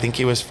 I think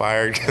he was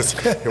fired because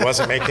he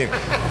wasn't making.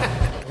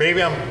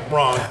 Maybe I'm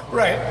wrong.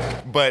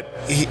 Right. But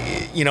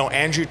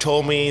Andrew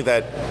told me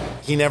that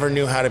he never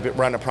knew how to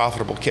run a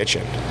profitable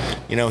kitchen.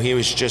 He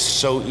was just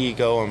so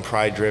ego and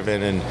pride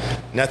driven, and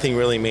nothing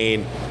really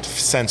made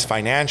sense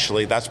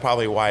financially. That's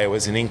probably why it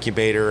was an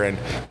incubator and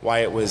why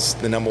it was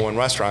the number one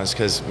restaurants,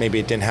 because maybe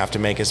it didn't have to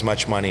make as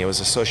much money. It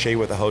was associated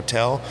with a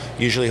hotel.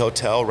 Usually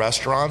hotel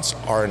restaurants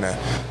are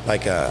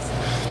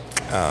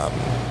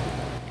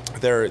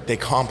they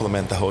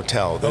complement the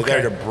hotel. They're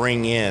there to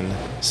bring in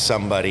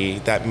somebody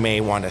that may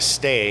want to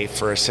stay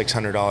for a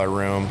 $600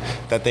 room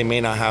that they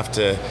may not have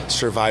to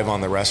survive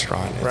on the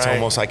restaurant. It's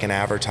almost like an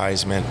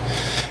advertisement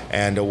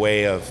and a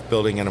way of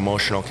building an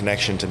emotional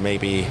connection to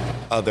maybe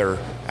other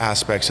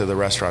aspects of the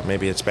restaurant.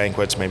 Maybe it's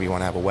banquets, maybe you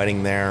want to have a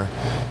wedding there,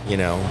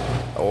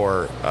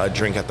 or a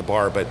drink at the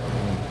bar. But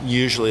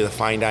usually the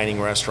fine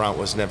dining restaurant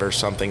was never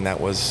something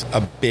that was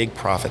a big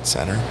profit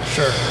center.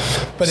 Sure.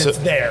 It's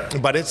there.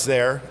 But it's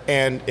there,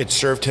 and it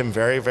served him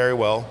very, very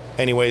well.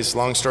 Anyways,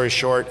 long story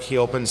short, he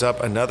opens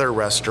up another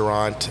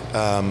restaurant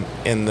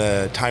in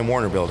the Time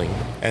Warner building,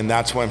 and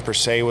that's when Per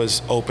Se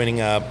was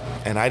opening up.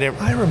 And I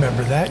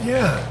remember that,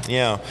 yeah.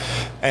 Yeah.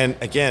 And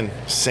again,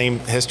 same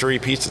history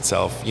repeats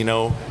itself.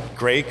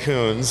 Gray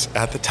Coons,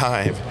 at the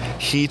time,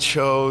 he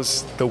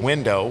chose the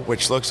window,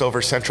 which looks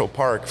over Central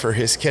Park, for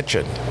his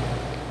kitchen.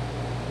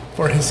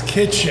 For his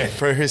kitchen.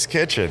 For his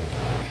kitchen.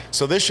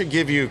 So this should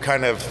give you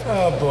kind of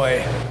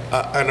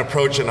an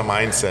approach and a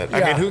mindset. Yeah.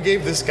 I mean, who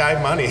gave this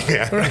guy money?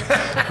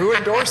 Who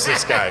endorsed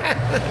this guy?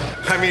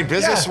 I mean,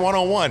 business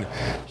 101.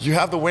 You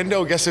have the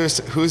window, guess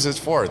who's it's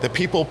for? The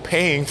people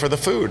paying for the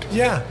food.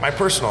 Yeah. My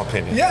personal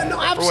opinion. Yeah,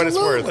 no,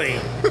 absolutely.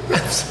 For what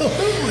it's worth.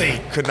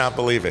 Absolutely. Could not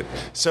believe it.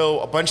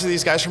 So a bunch of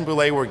these guys from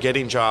Boulé were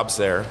getting jobs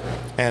there.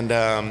 And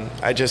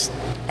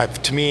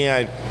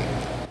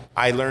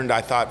I learned,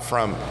 I thought,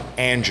 from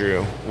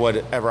Andrew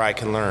whatever I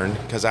can learn,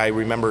 because I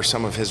remember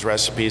some of his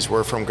recipes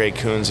were from Gray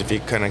Coons, if you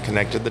kind of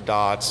connected the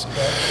dots.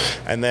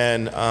 And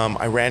then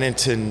I ran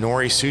into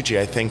Nori Tsuji,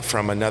 I think,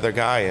 from another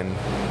guy, and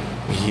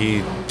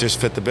he just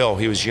fit the bill.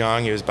 He was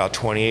young. He was about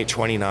 28,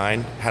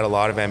 29, had a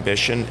lot of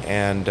ambition,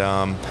 and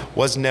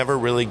was never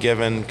really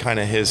given kind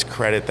of his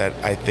credit that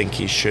I think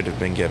he should have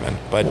been given.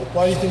 But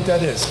why do you think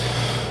that is?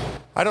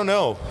 I don't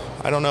know.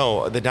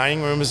 The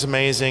dining room is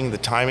amazing. The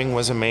timing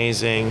was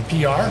amazing.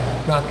 PR,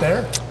 not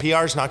there?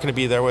 PR is not going to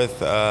be there with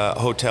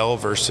hotel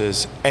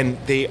versus, and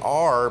they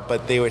are,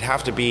 but they would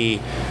have to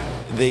be,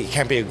 they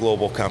can't be a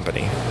global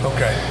company.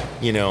 Okay.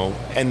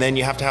 And then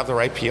you have to have the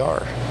right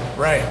PR.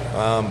 Right.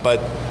 But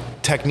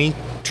technique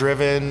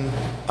driven,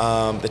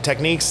 the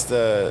techniques,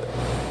 the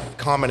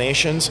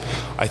combinations,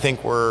 I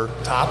think were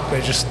top.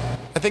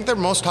 I think they're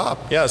most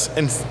top, yes.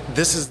 And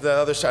this is the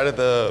other side of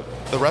the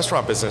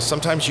restaurant business.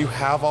 Sometimes you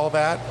have all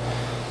that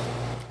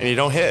and you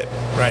don't hit.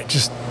 Right,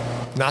 just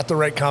not the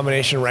right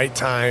combination, right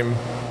time,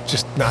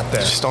 just not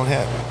there. Just don't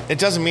hit. It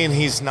doesn't mean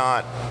he's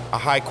not a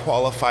high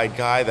qualified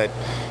guy that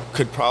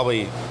could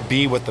probably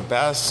be with the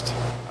best.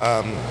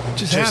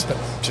 Just happens.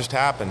 Just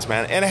happens,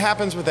 man. And it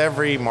happens with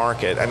every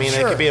market. I mean,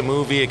 Sure. It could be a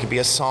movie, it could be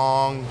a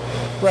song.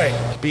 Right.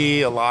 It could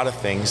be a lot of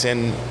things.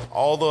 And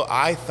although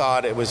I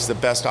thought it was the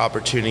best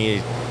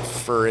opportunity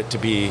for it to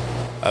be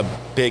a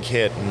big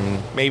hit,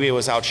 and maybe it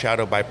was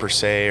outshadowed by Per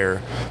Se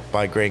or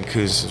by Gray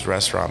Coons'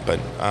 restaurant, but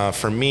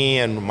for me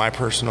and my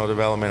personal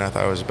development, I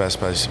thought it was the best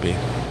place to be.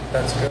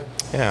 That's good.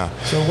 Yeah.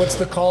 So what's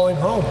the calling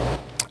home?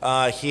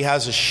 He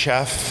has a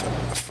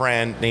chef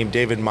friend named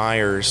David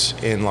Myers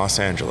in Los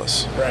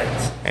Angeles.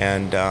 Right.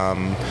 And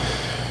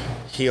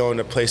he owned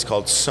a place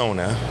called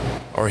Sona,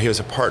 or he was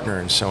a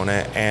partner in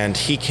Sona, and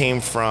he came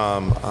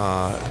from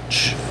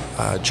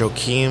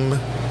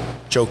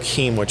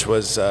Joachim, which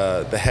was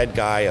the head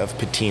guy of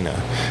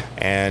Patina.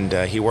 And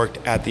he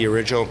worked at the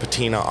original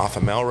Patina off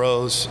of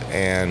Melrose,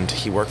 and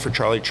he worked for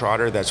Charlie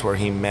Trotter. That's where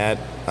he met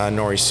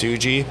Nori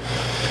Tsuji.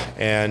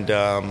 And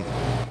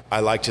I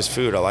liked his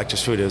food. It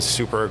was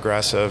super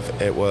aggressive.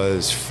 It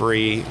was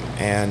free,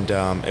 and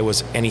it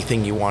was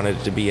anything you wanted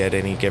it to be at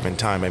any given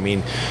time. I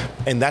mean,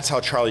 and that's how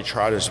Charlie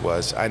Trotter's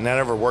was. I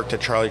never worked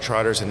at Charlie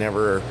Trotter's. I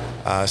never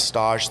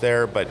staged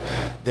there, but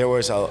there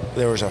was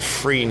a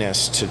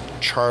freeness to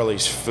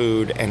Charlie's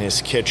food and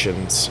his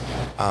kitchens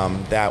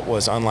that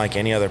was unlike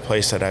any other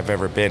place that I've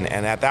ever been.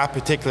 And at that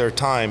particular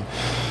time,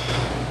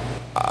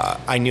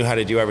 I knew how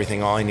to do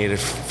everything. All I needed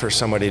for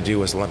somebody to do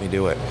was let me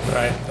do it.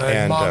 Right.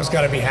 And mom's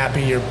got to be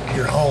happy you're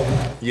home.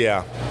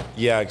 Yeah,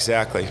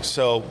 exactly.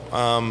 So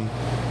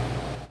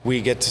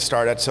we get to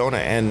start at Sona,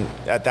 and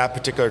at that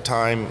particular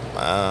time,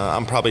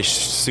 I'm probably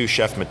sous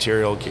chef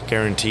material,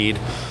 guaranteed.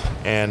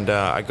 And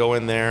I go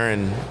in there,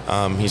 and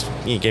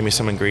he gave me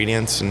some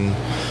ingredients, and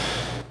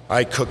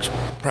I cooked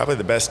probably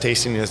the best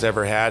tasting he's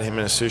ever had. Him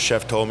and his sous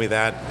chef told me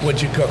that.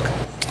 What'd you cook?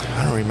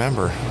 I don't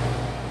remember.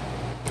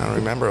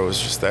 It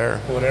was just there.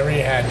 Whatever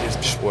you had,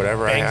 just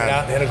whatever I had. It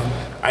out and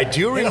hit I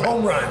do remember a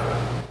home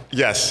run.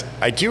 Yes,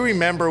 I do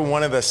remember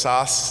one of the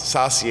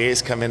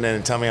sauciers come in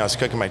and tell me I was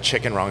cooking my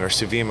chicken wrong, or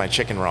sous vide my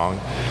chicken wrong,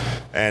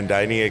 and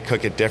I needed to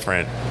cook it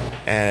different,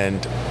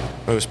 and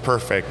it was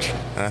perfect.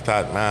 And I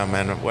thought, oh,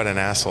 man, what an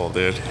asshole,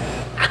 dude.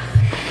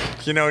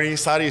 You know, he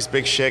thought he was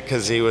big shit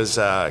because he was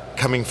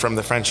coming from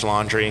the French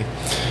Laundry,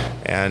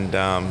 and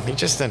he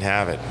just didn't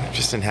have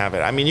it.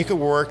 I mean, you could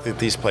work at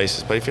these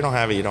places, but if you don't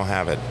have it, you don't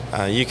have it.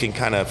 You can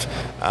kind of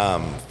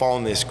fall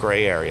in this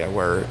gray area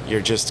where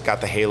you're just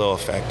got the halo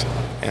effect,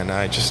 and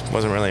I just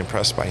wasn't really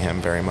impressed by him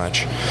very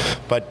much.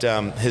 But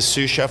his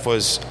sous chef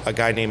was a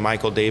guy named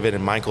Michael David,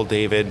 and Michael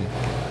David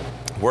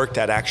worked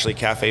at actually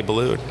Cafe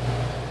Boulud.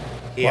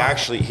 He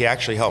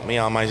actually helped me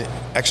on my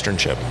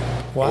externship.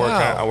 Wow.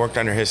 I worked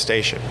under his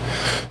station.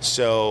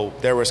 So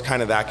there was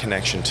kind of that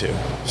connection too.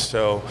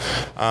 So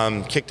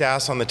kicked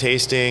ass on the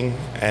tasting,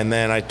 and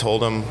then I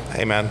told him,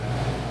 hey man,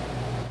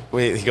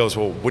 he goes,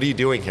 well, what are you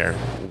doing here?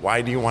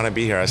 Why do you want to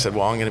be here? I said,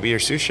 well, I'm going to be your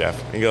sous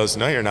chef. He goes,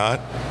 no, you're not.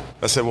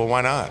 I said, well,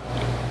 why not?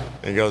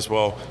 He goes,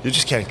 well, you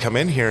just can't come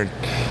in here and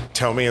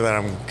tell me that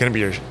I'm going to be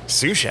your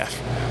sous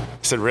chef. I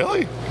said,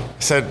 really? I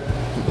said,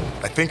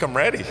 I think I'm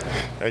ready.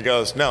 And he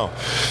goes, no.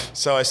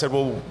 So I said,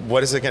 well,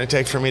 what is it going to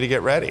take for me to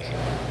get ready?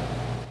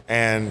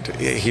 And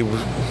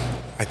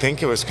I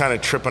think it was kind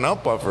of tripping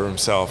up over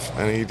himself,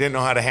 and he didn't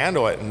know how to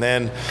handle it. And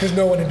then, because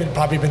no one had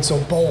probably been so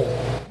bold.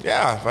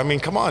 Yeah, I mean,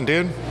 come on,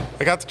 dude.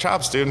 I got the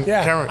chops, dude.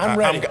 Yeah, I'm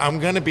ready. I'm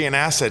going to be an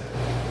asset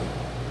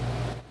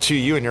to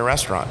you and your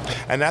restaurant.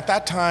 And at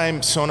that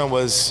time, Sona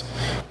was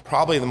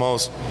probably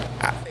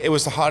it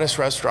was the hottest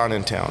restaurant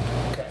in town.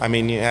 Okay. I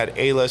mean, you had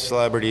A-list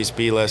celebrities,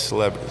 B-list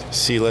celebrities,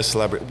 C-list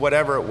celebrities,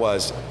 whatever it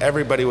was.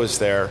 Everybody was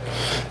there.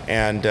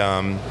 And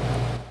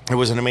it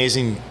was an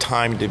amazing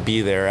time to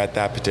be there at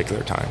that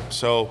particular time.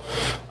 So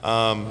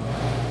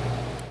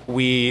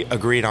we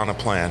agreed on a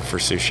plan for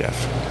sous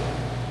chef.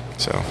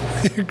 So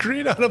you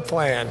agreed on a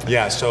plan.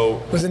 Yeah.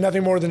 So was it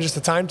nothing more than just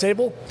a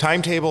timetable?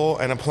 Timetable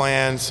and a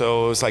plan.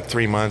 So it was like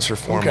 3 months or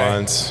 4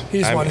 months. He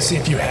just wanted to see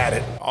if you had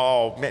it.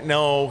 Oh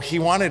no, he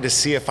wanted to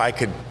see if I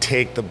could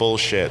take the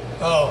bullshit.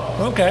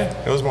 Oh, okay.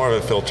 It was more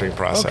of a filtering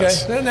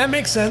process. Okay, then that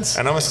makes sense.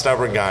 And I'm a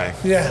stubborn guy.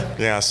 Yeah.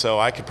 Yeah. So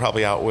I could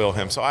probably outwill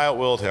him. So I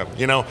outwilled him.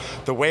 You know,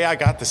 the way I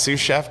got the sous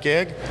chef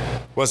gig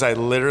was I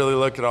literally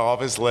looked at all of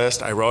his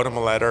list. I wrote him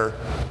a letter,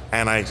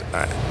 and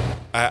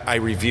I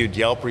reviewed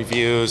Yelp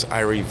reviews.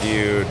 I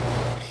reviewed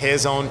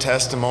his own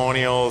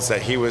testimonials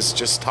that he was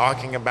just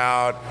talking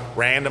about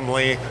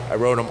randomly. I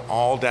wrote them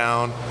all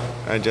down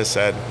and just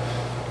said,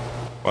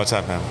 what's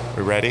up, man?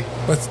 We ready?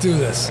 Let's do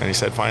this. And he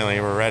said, finally,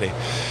 we're ready.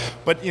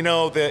 But, you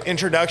know, the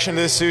introduction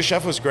to the sous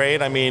chef was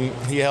great. I mean,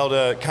 he held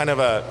a kind of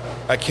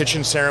a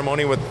kitchen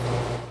ceremony with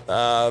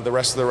the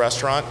rest of the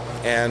restaurant,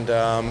 and,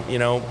 you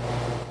know,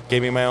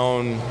 gave me my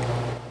own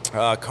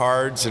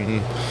cards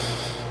and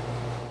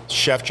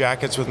chef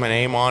jackets with my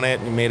name on it,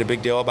 and made a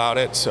big deal about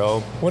it.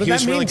 So he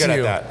was really good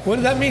at that. What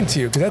did that mean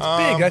to you?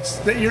 Because that's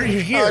big. You're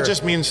here. It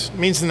just means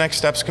the next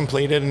step's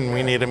completed, and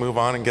we need to move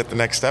on and get the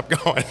next step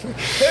going.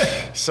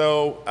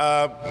 So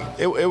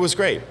it was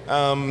great.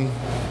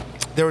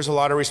 There was a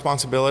lot of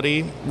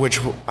responsibility,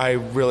 which I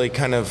really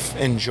kind of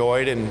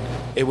enjoyed, and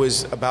it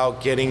was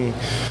about getting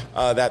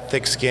that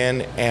thick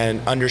skin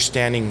and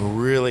understanding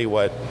really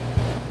what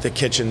the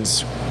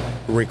kitchens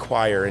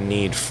require and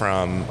need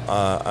from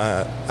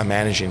a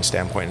managing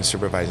standpoint and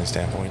supervising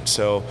standpoint.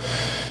 So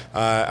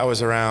I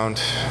was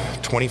around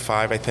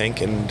 25, I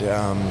think, and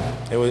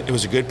it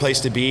was a good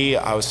place to be.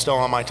 I was still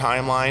on my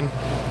timeline,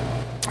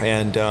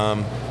 and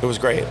it was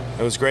great.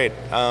 It was great.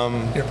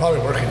 You're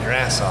probably working your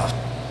ass off.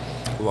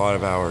 A lot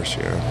of hours,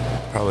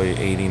 yeah. Probably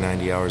 80,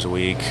 90 hours a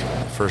week.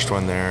 First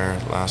one there,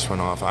 last one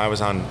off. I was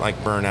on like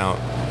burnout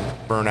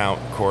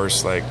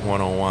course, like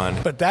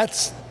 101. But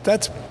that's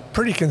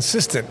pretty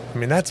consistent. I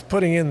mean, that's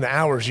putting in the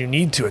hours you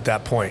need to at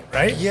that point,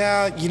 right?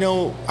 Yeah, you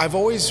know, I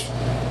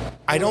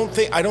don't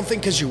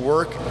think because you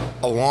work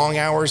long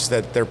hours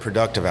that they're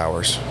productive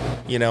hours.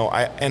 You know,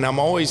 I'm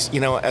always,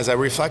 you know, as I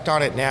reflect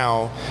on it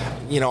now,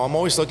 you know, I'm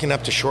always looking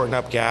up to shorten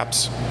up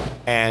gaps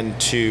and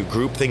to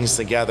group things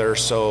together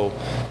so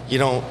you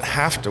don't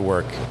have to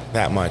work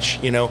that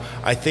much. You know,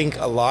 I think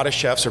a lot of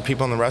chefs or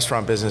people in the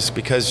restaurant business,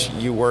 because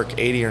you work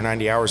 80 or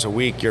 90 hours a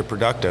week, you're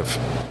productive.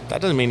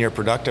 That doesn't mean you're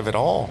productive at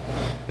all.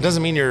 It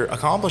doesn't mean you're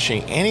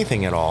accomplishing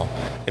anything at all.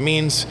 It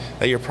means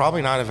that you're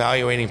probably not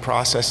evaluating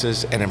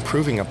processes and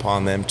improving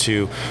upon them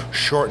to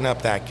shorten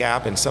up that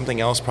gap, and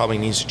something else probably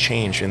needs to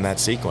change in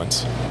that sequence.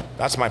 else.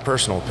 That's my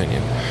personal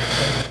opinion.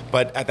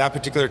 But at that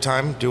particular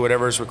time, do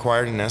whatever is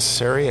required and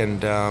necessary,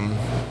 and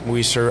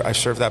I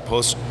served that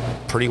post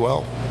pretty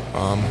well.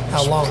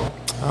 How long?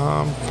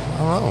 I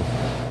don't know.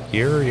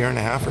 Year and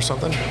a half or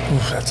something.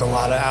 Oof, that's a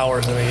lot of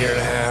hours in a year and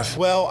a half.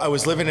 Well, I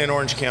was living in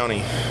Orange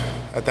County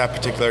at that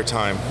particular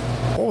time.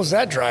 What was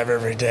that drive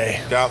every day?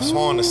 I was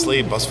falling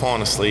asleep.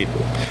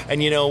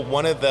 And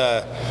one of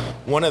the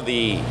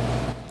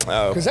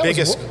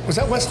biggest was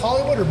that West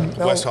Hollywood or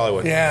no? West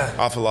Hollywood, yeah,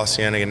 off of La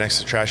Cienega next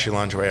to Trashy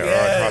Lingerie, or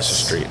across the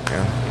street.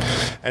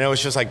 Yeah, and it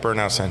was just like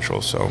Burnout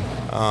Central. So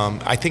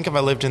I think if I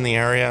lived in the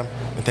area,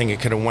 I think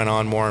it could have went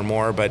on more and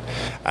more. But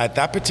at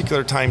that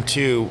particular time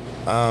too,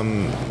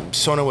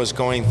 Sona was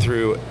going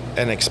through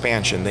an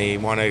expansion. They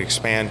wanted to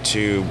expand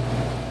to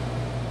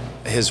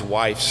his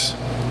wife's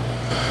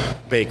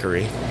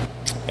bakery,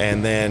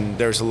 and then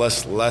there's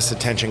less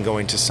attention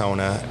going to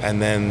Sona,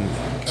 and then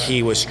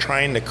he was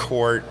trying to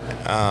court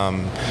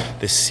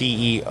the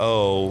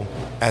CEO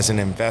as an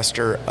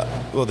investor,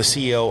 the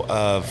CEO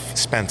of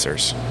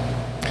Spencer's.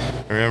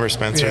 Remember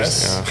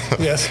Spencer's? Yes, yeah.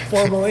 Yes,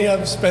 formerly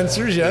of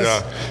Spencer's, yes.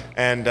 Yeah.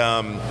 And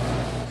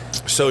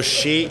so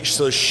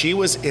she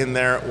was in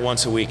there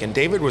once a week, and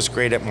David was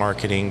great at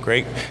marketing.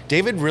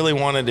 David really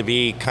wanted to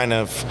be kind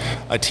of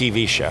a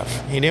TV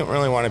chef. He didn't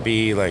really want to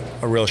be like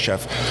a real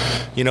chef.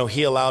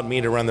 He allowed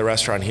me to run the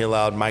restaurant. He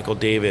allowed Michael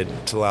David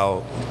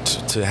to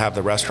have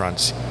the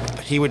restaurants.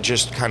 He would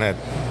just kind of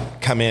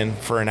come in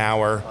for an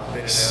hour,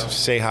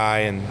 say hi,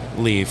 and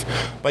leave.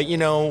 But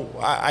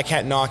I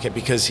can't knock it,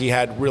 because he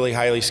had really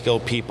highly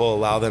skilled people,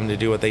 allow them to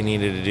do what they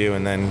needed to do,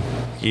 and then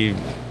he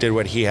did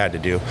what he had to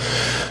do.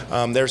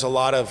 There's a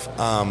lot of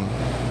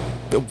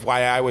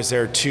why I was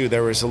there too.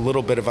 There was a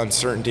little bit of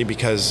uncertainty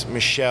because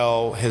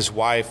Michelle, his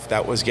wife,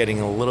 that was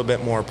getting a little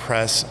bit more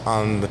press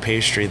on the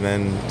pastry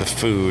than the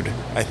food,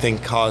 I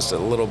think caused a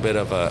little bit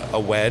of a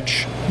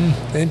wedge.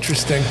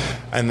 Interesting.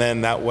 And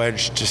then that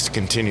wedge just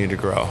continued to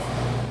grow.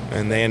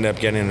 And they ended up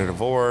getting a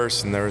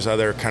divorce, and there was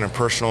other kind of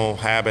personal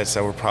habits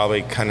that were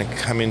probably kind of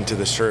coming to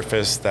the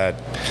surface that,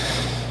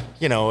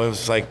 it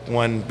was like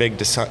one big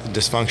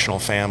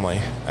dysfunctional family.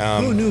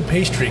 Who knew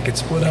pastry could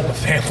split up a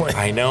family?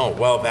 I know.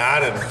 Well,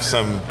 that and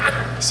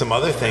some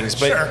other things.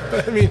 But, sure.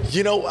 I mean,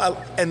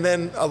 and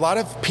then a lot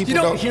of people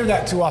don't hear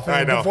that too often.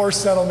 I know. Divorce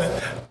settlement,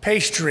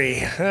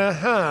 pastry.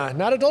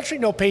 Not adultery,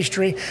 no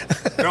pastry.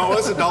 No, it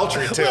was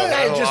adultery too.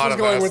 I just was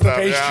going with the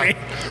pastry.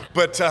 Yeah.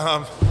 But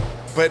I'm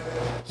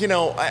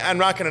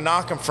not going to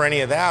knock him for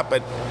any of that,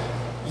 but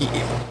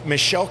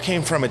Michelle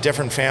came from a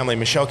different family.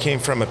 Michelle came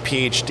from a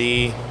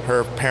PhD.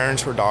 Her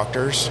parents were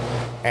doctors,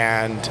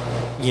 and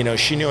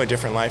she knew a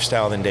different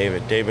lifestyle than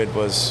David. David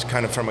was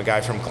kind of from a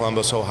guy from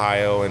Columbus,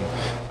 Ohio, and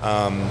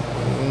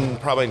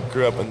probably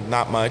grew up with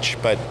not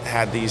much, but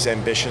had these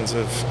ambitions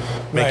of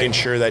making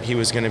sure that he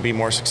was going to be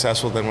more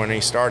successful than when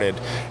he started.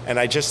 And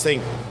I just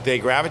think they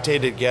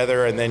gravitated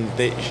together, and then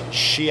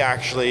she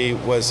actually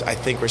was, I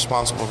think,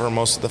 responsible for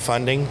most of the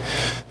funding.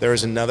 There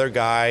was another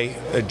guy,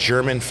 a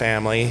German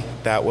family,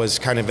 that was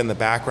kind of in the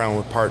background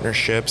with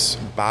partnerships,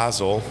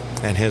 Basil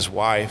and his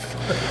wife,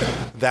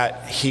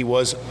 that he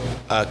was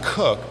a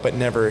cook but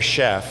never a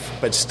chef,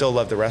 but still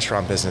loved the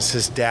restaurant business.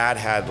 His dad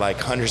had like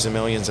hundreds of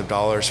millions of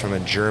dollars from a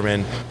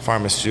German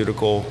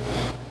pharmaceutical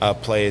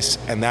place,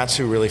 and that's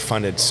who really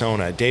funded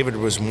Sona. David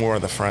was more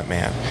of the front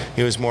man.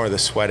 He was more of the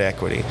sweat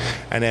equity.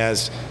 And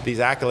as these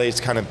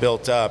accolades kind of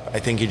built up, I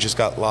think he just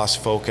got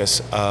lost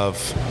focus of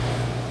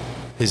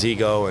his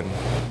ego and,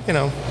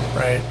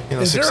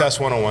 success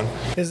 101.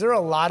 Is there a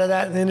lot of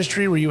that in the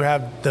industry where you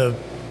have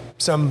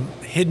some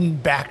hidden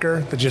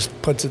backer that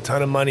just puts a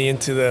ton of money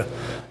into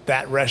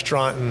that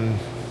restaurant, and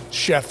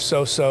Chef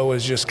So-So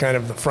is just kind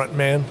of the front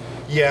man?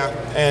 Yeah,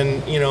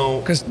 and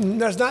because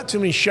there's not too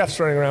many chefs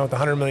running around with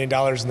 $100 million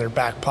in their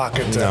back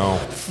pocket to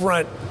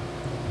front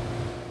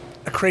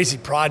a crazy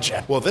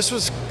project. Well, this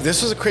was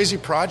a crazy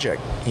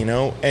project,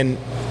 and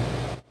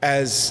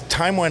as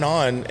time went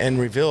on and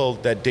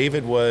revealed that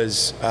David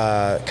was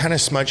kind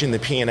of smudging the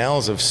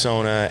P&Ls of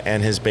Sona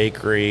and his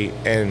bakery,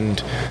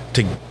 and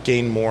to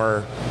gain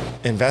more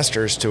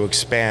investors to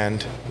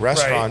expand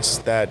restaurants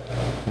that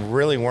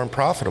really weren't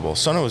profitable.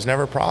 Sona was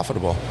never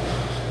profitable.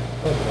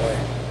 Oh boy.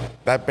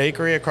 That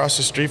bakery across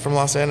the street from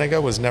La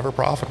Cienega was never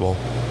profitable.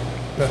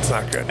 That's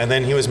not good. And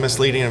then he was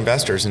misleading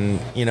investors. And,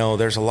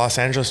 there's a Los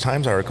Angeles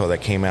Times article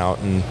that came out,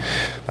 and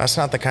that's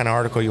not the kind of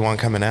article you want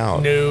coming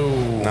out.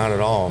 No. Not at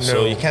all. No.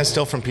 So you can't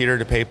steal from Peter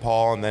to pay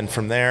Paul. And then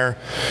from there,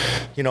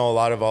 a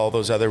lot of all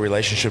those other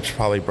relationships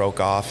probably broke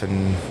off.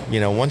 And,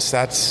 once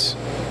that's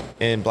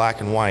in black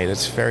and white,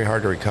 it's very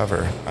hard to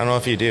recover. I don't know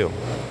if you do.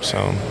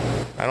 So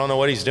I don't know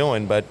what he's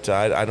doing, but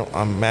I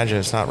imagine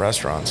it's not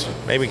restaurants.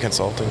 Maybe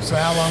consulting. So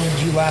how long did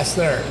you last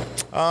there?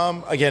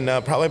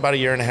 Probably about a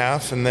year and a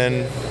half. And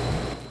then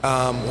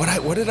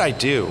what did I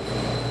do?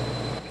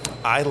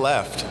 I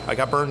left. I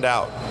got burned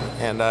out,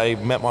 and I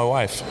met my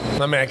wife.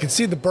 I mean, I can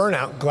see the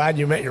burnout. Glad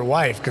you met your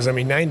wife, because I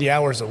mean, 90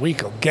 hours a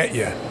week will get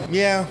you.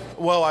 Yeah.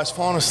 Well, I was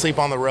falling asleep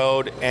on the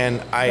road,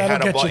 and I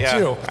That'll had get you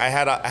too. I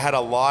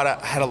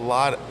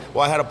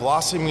had a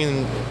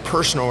blossoming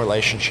personal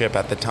relationship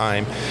at the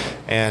time,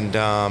 and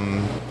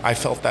I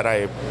felt that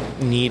I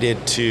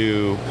needed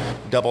to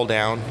double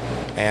down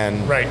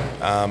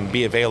and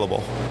be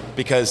available,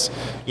 because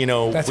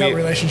that's how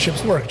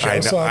relationships work,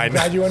 Joe. So I'm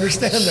glad you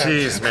understand that.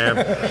 Jeez, man.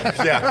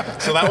 Yeah.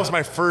 So that was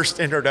my first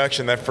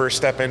introduction, that first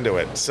step into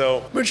it.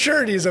 So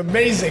maturity is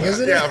amazing,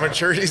 isn't it? Yeah,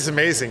 maturity is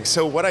amazing.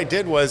 So what I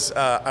did was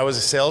I was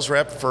a sales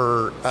rep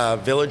for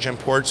Village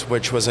Imports,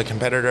 which was a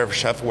competitor of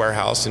Chef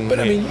Warehouse. But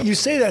I mean, you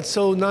say that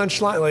so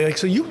nonchalantly, like,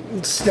 so you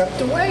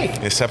stepped away.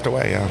 I stepped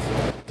away,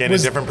 yeah. Gained a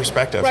different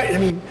perspective. Right. I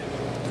mean,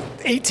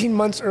 18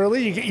 months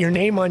early, you get your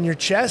name on your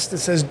chest that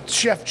says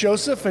Chef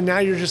Joseph, and now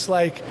you're just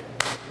like,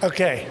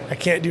 okay, I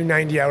can't do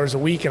 90 hours a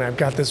week, and I've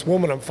got this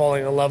woman I'm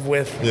falling in love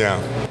with.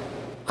 Yeah.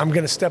 I'm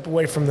going to step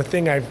away from the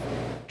thing I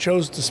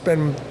chose to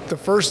spend the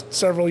first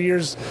several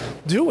years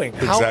doing.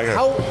 Exactly.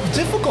 How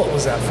difficult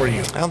was that for you?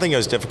 I don't think it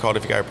was difficult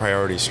if you got your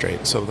priorities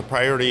straight. So the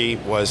priority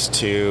was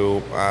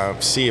to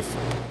see if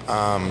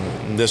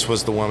this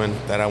was the woman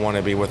that I want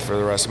to be with for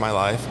the rest of my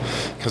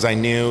life, because I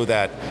knew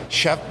that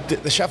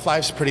the chef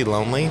life's pretty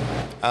lonely.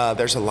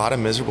 There's a lot of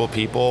miserable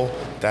people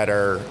that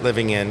are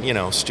living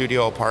in,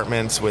 studio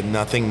apartments with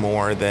nothing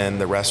more than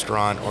the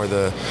restaurant or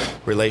the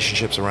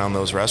relationships around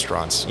those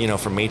restaurants.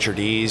 From maitre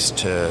d's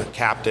to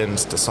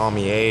captains to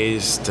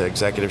sommeliers to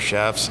executive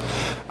chefs.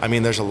 I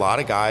mean, there's a lot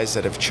of guys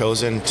that have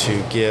chosen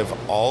to give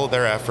all of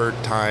their effort,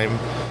 time,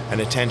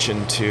 and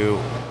attention to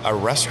a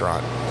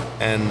restaurant.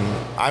 And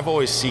I've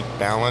always seeked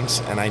balance,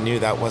 and I knew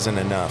that wasn't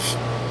enough.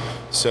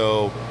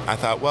 So I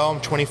thought, well,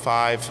 I'm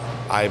 25.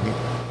 I'm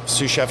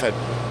sous chef at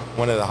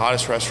one of the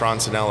hottest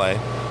restaurants in LA.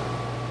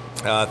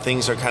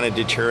 Things are kind of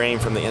deteriorating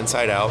from the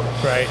inside out.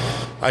 Right.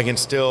 I can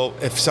still,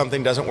 if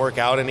something doesn't work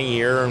out in a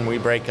year and we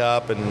break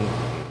up, and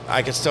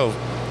I can still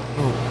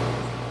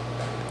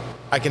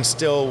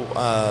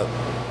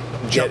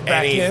jump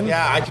back in?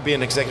 Yeah, I could be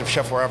an executive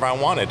chef wherever I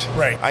wanted.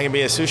 Right. I can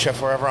be a sous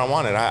chef wherever I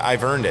wanted.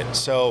 I've earned it.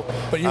 So.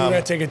 But you were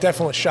going to take a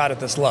definite shot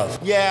at this love.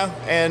 Yeah,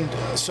 and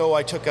so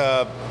I took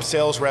a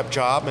sales rep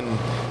job, and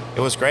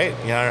it was great.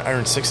 I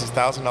earned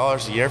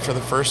 $60,000 a year for the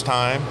first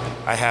time.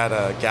 I had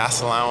a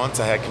gas allowance.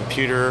 I had a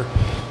computer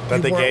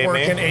that they gave me. You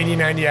weren't working 80,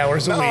 90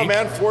 hours a week. No,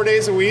 man, 4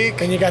 days a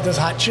week. And you got this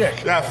hot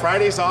chick. Yeah,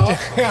 Fridays off.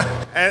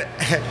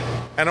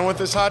 And I'm with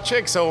this hot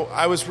chick. So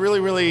I was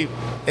really,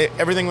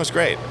 everything was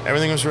great.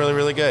 Everything was really,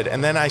 really good.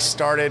 And then I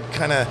started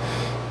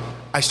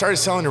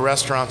selling to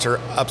restaurants, or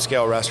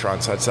upscale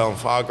restaurants. I'd sell them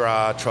foie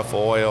gras, truffle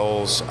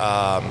oils,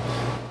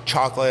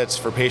 chocolates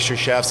for pastry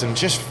chefs, and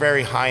just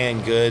very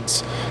high-end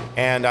goods.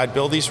 And I'd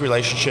build these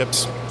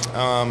relationships.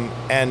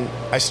 And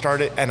I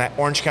started, and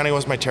Orange County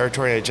was my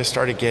territory. I just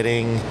started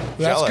getting jealous.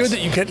 That's good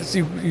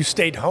that you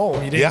stayed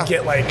home. You didn't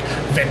get like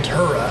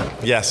Ventura.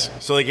 Yes.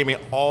 So they gave me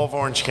all of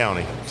Orange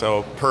County.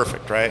 So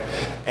perfect, right?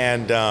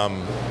 And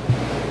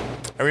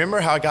I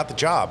remember how I got the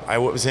job. I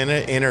was in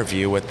an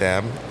interview with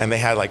them, and they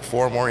had like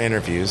 4 more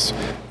interviews,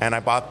 and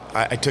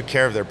I took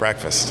care of their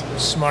breakfast.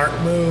 Smart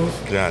move.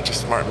 Yeah,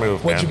 just smart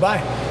move. What'd you buy?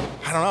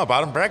 I don't know. I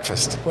bought them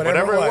breakfast.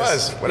 Whatever it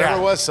was. Whatever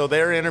it was. So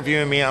they're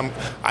interviewing me. I'm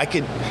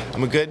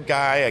a good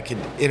guy. I could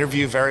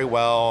interview very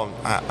well.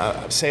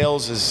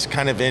 Sales is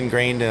kind of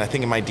ingrained, I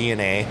think, in my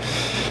DNA.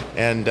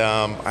 And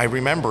I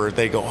remember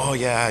they go, "Oh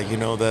yeah,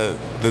 the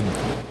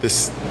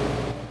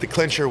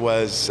clincher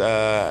was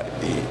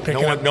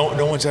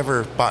no one's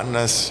ever bought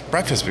us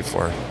breakfast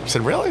before." I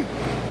said, "Really?"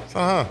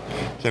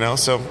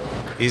 So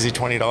easy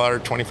 $20,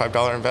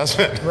 $25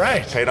 investment.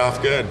 Right. Paid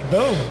off good.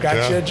 Boom.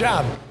 Got you a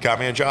job. Got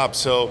me a job.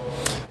 So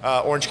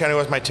Orange County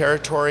was my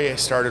territory. I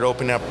started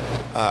opening up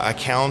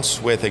accounts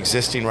with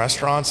existing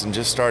restaurants, and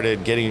just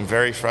started getting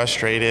very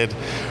frustrated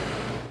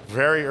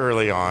very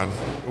early on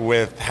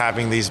with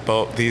having these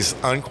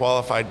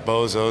unqualified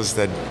bozos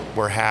that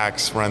were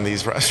hacks run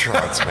these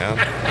restaurants, man.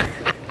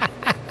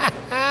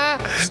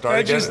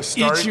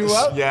 Eat you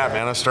up? Yeah,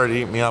 man, it started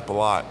eating me up a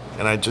lot.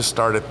 And I just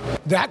started...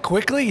 That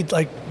quickly?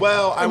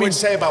 I would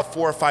say about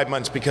 4 or 5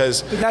 months,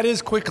 because... That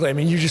is quickly. I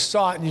mean, you just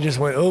saw it and you just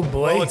went, oh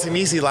boy. Well, it's an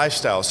easy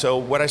lifestyle.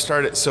 So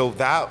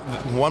that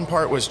one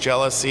part was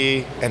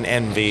jealousy and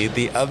envy.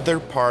 The other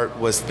part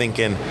was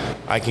thinking,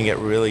 I can get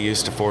really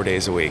used to 4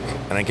 days a week,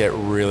 and I get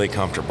really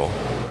comfortable.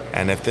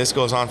 And if this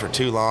goes on for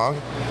too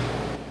long,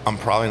 I'm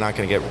probably not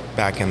going to get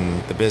back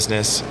in the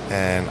business,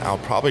 and I'll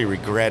probably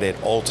regret it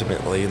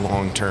ultimately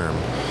long term.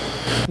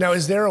 Now,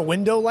 is there a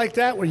window like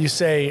that where you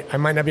say, I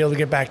might not be able to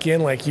get back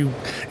in? Like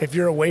if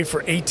you're away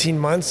for 18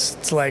 months,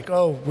 it's like,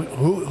 oh,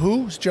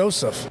 who's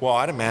Joseph? Well,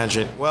 I'd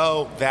imagine,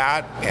 the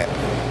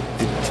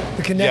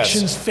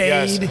connections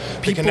fade.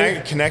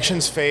 Yes.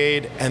 Connections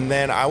fade, and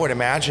then I would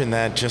imagine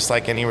that just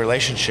like any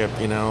relationship,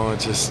 it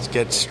just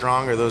gets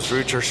stronger. Those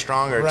roots are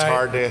stronger.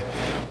 Right. It's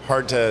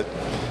hard to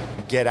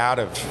get out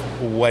of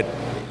what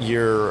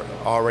you're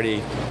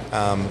already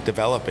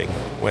developing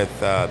with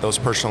those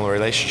personal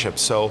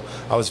relationships. So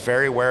I was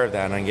very aware of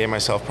that, and I gave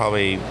myself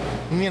probably,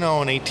 an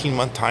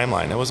 18-month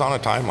timeline. It was on a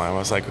timeline. I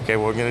was like, okay,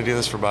 we're going to do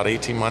this for about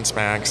 18 months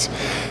max,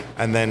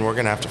 and then we're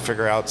going to have to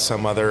figure out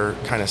some other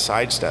kind of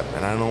sidestep.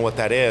 And I don't know what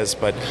that is,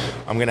 but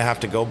I'm going to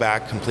have to go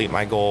back, complete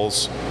my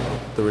goals.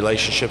 The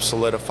relationship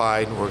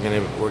solidified. We're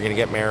gonna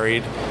get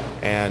married,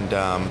 and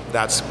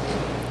that's,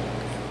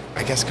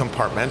 I guess,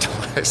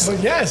 compartmentalized.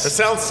 But yes. It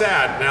sounds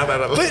sad now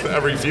that I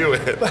review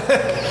it.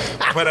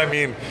 But I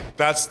mean,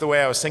 that's the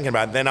way I was thinking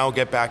about it. Then I'll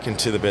get back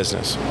into the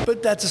business.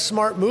 But that's a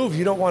smart move.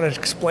 You don't want to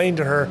explain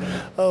to her,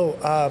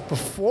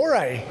 before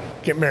I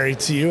get married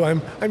to you,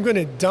 I'm going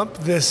to dump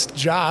this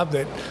job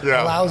that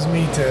allows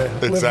me to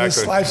live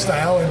this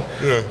lifestyle,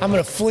 and I'm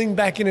going to fling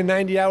back into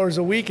 90 hours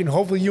a week, and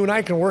hopefully you and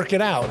I can work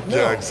it out.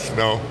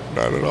 No,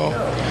 not at all.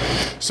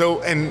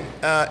 So, and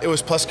it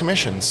was plus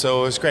commission,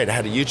 so it was great. I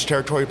had a huge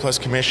territory plus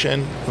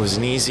commission. It was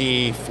an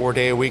easy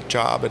 4-day-a-week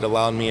job. It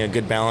allowed me a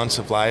good balance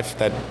of life.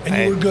 And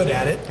you were good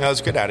at it. I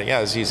was good at it. Yeah,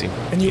 it was easy.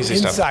 And you easy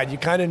inside, stuff. you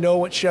kind of know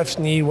what chefs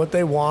need, what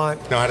they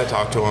want. Know how to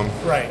talk to them.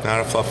 Right. Know how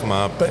to fluff them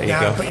up.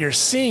 But you're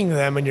seeing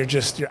them, and your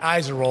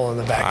eyes are rolling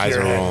in the back of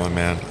your head. Eyes are rolling,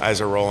 man. Eyes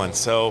are rolling.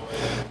 So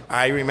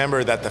I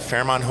remember that the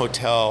Fairmont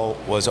Hotel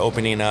was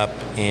opening up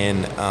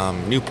in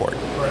Newport.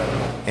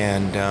 Right.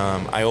 And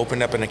I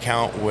opened up an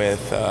account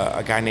with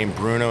a guy named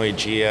Bruno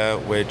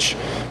Egia, which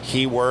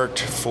he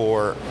worked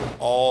for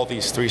all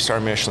these 3-star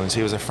Michelins.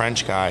 He was a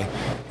French guy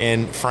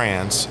in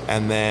France,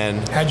 and then...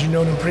 Had you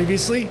known him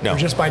previously? No. Or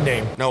just by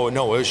name? No, it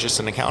was just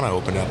an account I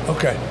opened up.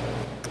 Okay.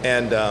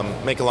 And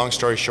make a long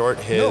story short,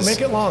 No,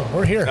 make it long.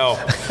 We're here. No.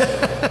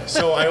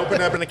 So I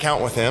opened up an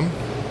account with him,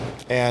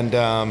 and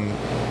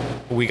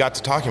we got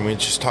to talking. We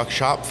just talked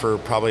shop for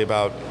probably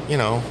about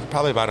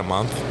a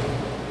month.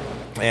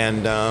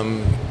 And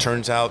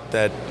turns out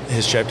that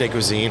his chef de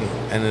cuisine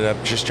ended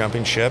up just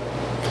jumping ship.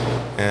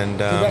 And did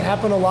that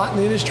happen a lot in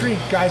the industry?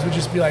 Guys would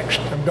just be like,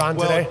 I'm gone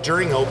today? Well,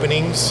 during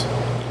openings,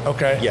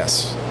 okay.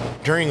 Yes.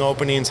 During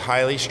openings,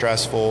 highly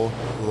stressful,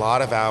 a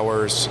lot of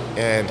hours,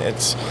 and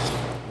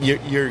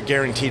you're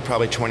guaranteed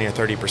probably 20 or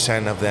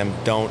 30% of them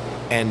don't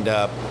end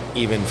up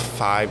even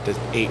 5 to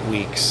 8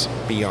 weeks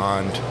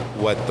beyond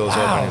what those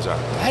openings are.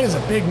 That is a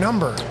big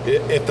number.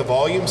 If the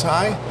volume's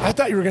high? I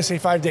thought you were going to say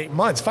 5 to 8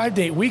 months. 5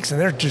 to 8 weeks,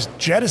 and they're just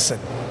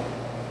jettisoned.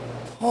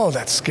 Oh,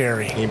 that's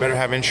scary. You better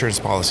have insurance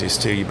policies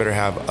too. You better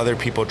have other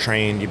people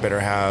trained. You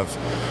better have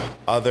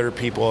other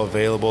people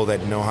available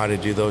that know how to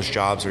do those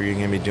jobs, or you're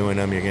going to be doing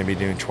them. You're going to be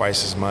doing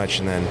twice as much,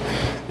 and then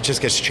it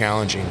just gets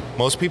challenging.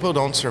 Most people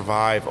don't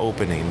survive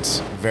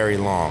openings very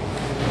long.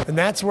 And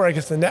that's where I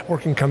guess the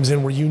networking comes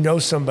in, where you know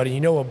somebody,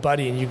 you know a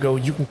buddy, and you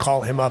can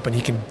call him up and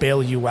he can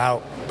bail you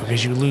out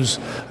because you lose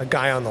a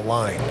guy on the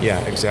line. Yeah,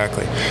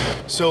 exactly.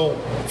 So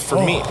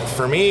for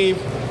me,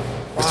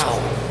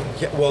 wow.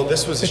 Yeah, well,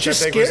 this was it's just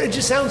scary. It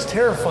just sounds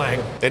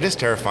terrifying. It is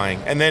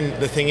terrifying. And then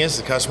the thing is,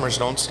 the customers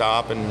don't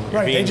stop, and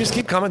they just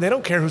keep coming. They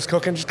don't care who's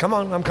cooking. Just come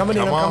on, I'm coming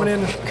in.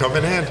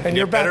 Coming in. And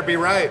you better be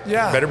right.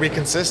 Yeah. Better be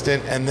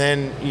consistent. And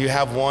then you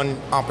have one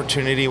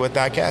opportunity with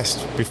that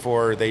guest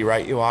before they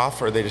write you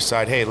off, or they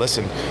decide, hey,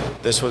 listen,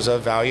 this was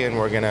of value, and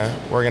we're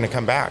gonna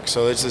come back.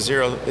 So it's a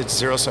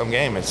zero-sum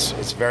game.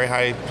 It's very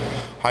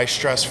high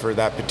stress for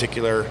that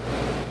particular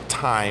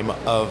time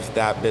of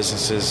that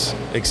business's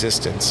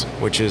existence,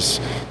 which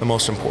is the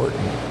most important.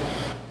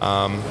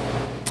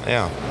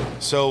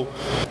 So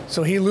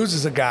he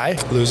loses a guy,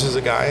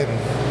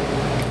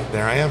 and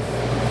there I am.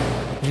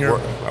 You're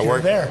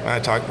there. I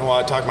talked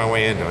my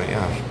way into it.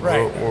 Yeah,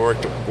 right.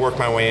 Worked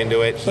my way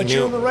into it. But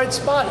you're in the right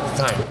spot at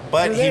the time.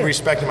 But he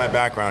respected my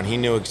background. He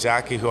knew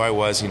exactly who I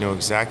was. He knew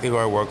exactly who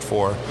I worked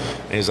for.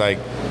 And he's like,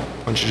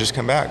 "Why don't you just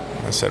come back?"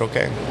 I said,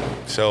 "Okay."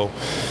 So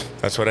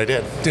that's what I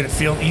did. Did it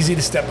feel easy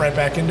to step right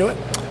back into it?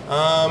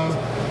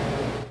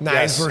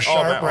 Knives were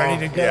sharp,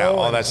 ready to go. Yeah,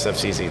 all that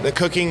stuff's easy. The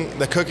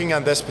cooking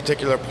on this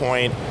particular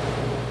point,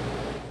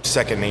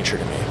 second nature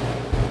to me.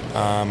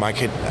 I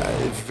could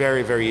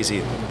very, very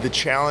easy. The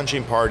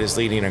challenging part is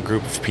leading a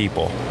group of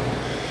people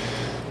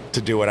to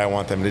do what I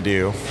want them to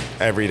do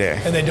every day.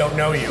 And they don't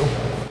know you.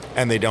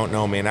 And they don't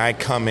know me. And I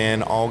come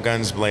in all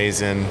guns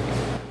blazing,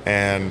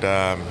 and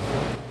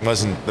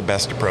wasn't the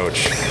best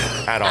approach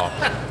at all.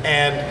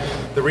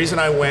 And the reason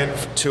I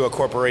went to a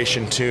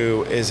corporation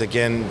too is,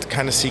 again,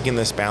 kind of seeking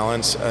this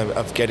balance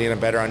of getting a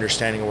better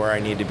understanding of where I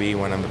need to be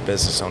when I'm a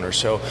business owner.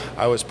 So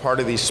I was part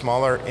of these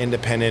smaller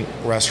independent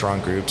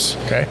restaurant groups,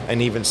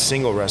 and even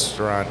single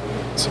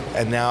restaurants,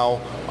 and now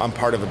I'm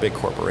part of a big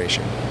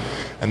corporation.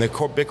 And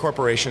the big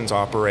corporations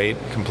operate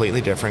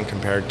completely different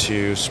compared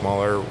to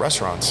smaller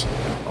restaurants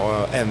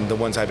and the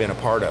ones I've been a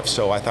part of.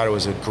 So I thought it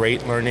was a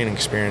great learning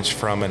experience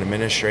from an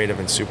administrative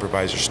and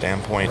supervisor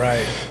standpoint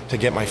to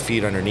get my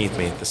feet underneath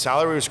me. The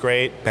salary was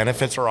great.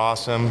 Benefits are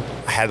awesome.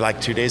 I had like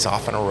 2 days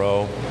off in a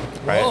row.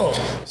 Right? Whoa.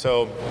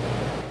 So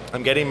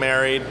I'm getting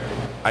married.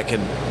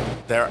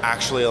 they're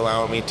actually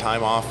allowing me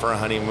time off for a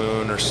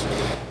honeymoon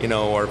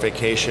or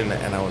vacation.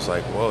 And I was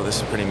like, whoa,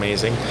 this is pretty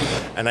amazing.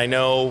 And I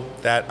know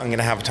that I'm going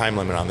to have a time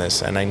limit on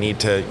this, and I need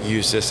to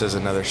use this as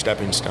another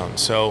stepping stone.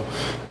 So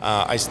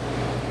I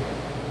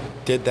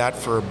did that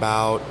for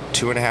about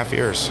 2.5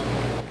 years.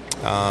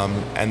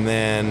 And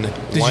then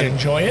did you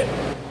enjoy it?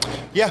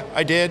 Yeah,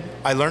 I did.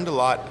 I learned a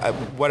lot.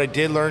 What I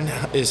did learn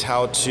is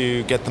how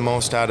to get the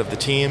most out of the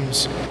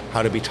teams,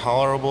 how to be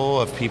tolerable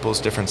of people's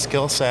different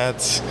skill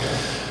sets,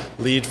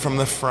 lead from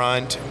the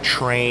front,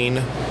 train,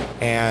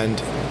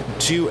 and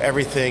do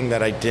everything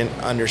that I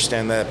didn't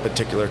understand that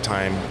particular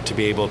time to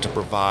be able to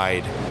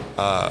provide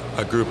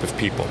a group of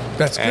people.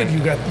 That's good.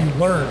 You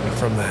learned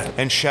from that.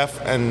 And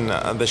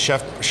the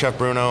chef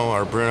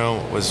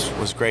Bruno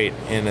was great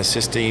in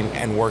assisting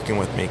and working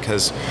with me,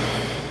 because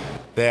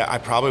I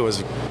probably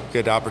was a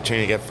good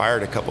opportunity to get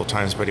fired a couple of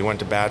times, but he went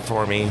to bat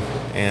for me,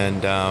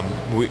 and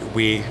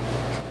we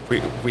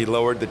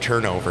lowered the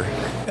turnover.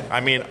 I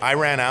mean, I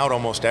ran out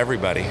almost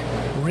everybody.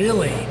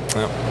 Really?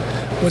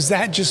 Yeah. Was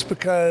that just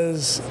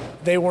because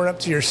they weren't up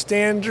to your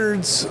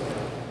standards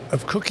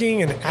of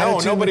cooking and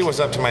attitude? No, nobody was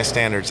up to my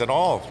standards at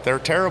all. They're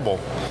terrible,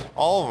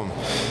 all of them.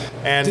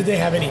 And did they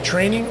have any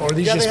training, or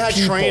these just they had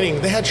people?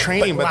 training. They had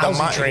training, but the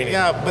training.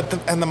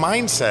 the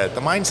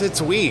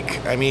mindset's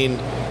weak. I mean,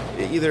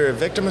 either a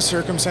victim of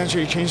circumstance or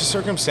you change the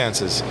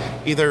circumstances.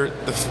 Either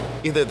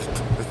the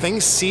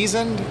thing's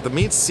seasoned, the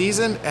meat's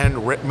seasoned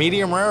and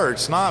medium rare, or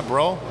it's not,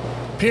 bro.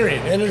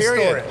 Period. End of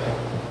story.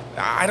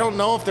 I don't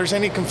know if there's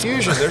any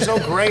confusion. There's no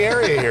gray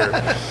area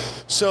here.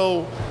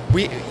 So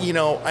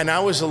and I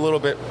was a little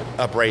bit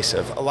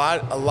abrasive. A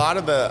lot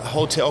of the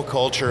hotel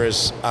culture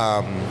is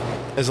a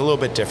little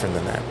bit different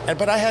than that.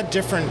 But I had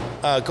different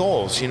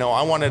goals.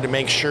 I wanted to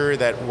make sure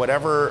that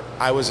whatever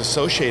I was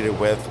associated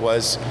with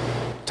was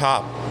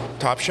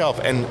top shelf.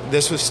 And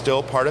this was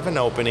still part of an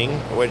opening,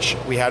 which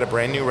we had a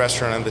brand new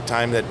restaurant at the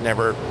time that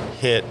never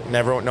hit.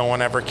 No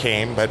one ever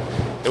came, but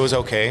it was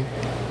okay.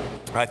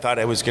 I thought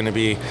it was going to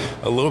be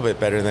a little bit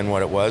better than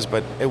what it was,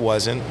 but it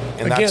wasn't.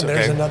 And again, that's okay.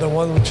 There's another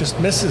one which just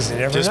misses. You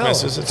never know.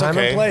 Misses. It's time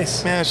okay. and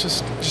place. Yeah, it's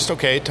just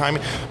okay.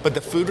 Timing. But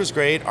the food was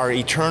great. Our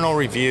eternal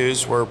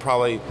reviews were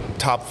probably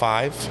top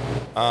 5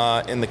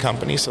 in the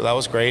company, so that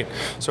was great.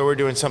 So we're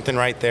doing something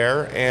right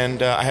there.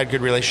 And I had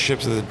good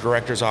relationships with the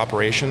director's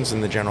operations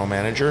and the general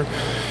manager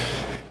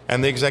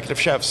and the executive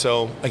chef.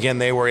 So again,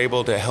 they were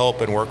able to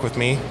help and work with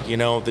me. The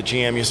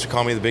GM used to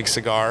call me the big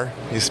cigar.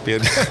 He's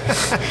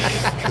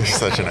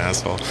such an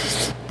asshole.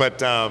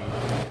 But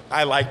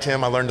I liked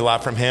him. I learned a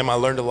lot from him. I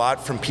learned a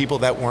lot from people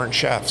that weren't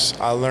chefs.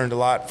 I learned a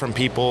lot from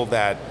people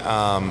that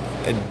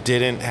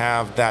didn't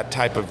have that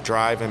type of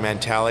drive and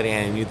mentality,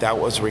 and I knew that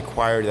was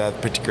required at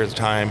that particular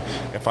time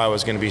if I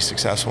was going to be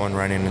successful in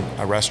running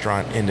a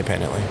restaurant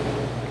independently.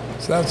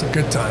 So that's a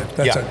good time.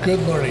 That's a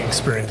good learning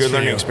experience. Good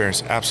learning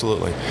experience,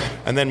 absolutely.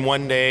 And then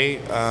one day,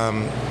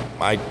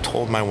 I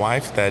told my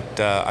wife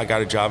that I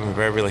got a job in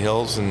Beverly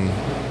Hills, and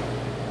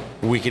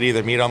we could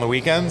either meet on the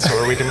weekends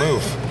or we can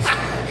move.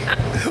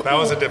 That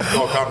was a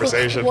difficult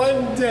conversation.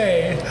 One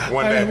day.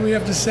 We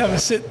have to have a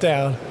sit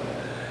down.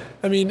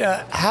 I mean,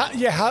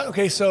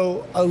 okay,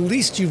 so at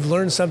least you've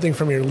learned something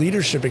from your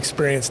leadership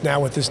experience now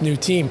with this new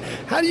team.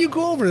 How do you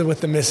go over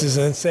with the missus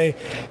and say,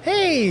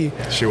 hey,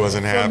 she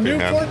wasn't happy, from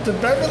Newport to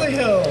Beverly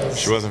Hills?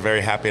 She wasn't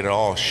very happy at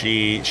all.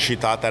 She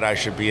thought that I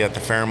should be at the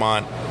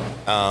Fairmont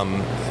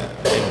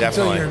indefinitely.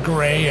 Until you're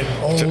gray and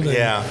old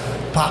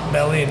and pot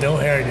belly and no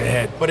hair in your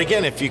head. But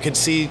again, if you could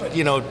see,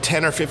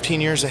 10 or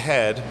 15 years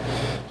ahead,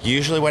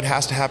 usually what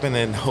has to happen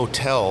in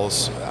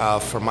hotels,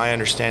 from my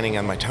understanding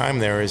and my time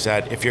there, is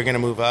that if you're going to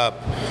move up,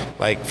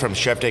 like from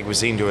chef de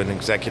cuisine to an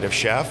executive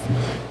chef,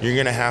 you're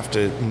going to have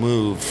to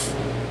move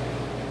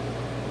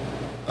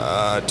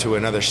to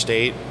another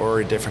state or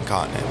a different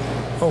continent.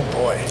 Oh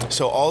boy.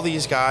 So all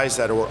these guys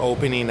that were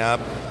opening up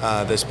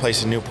this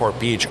place in Newport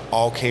Beach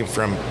all came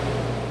from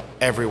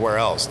everywhere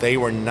else. They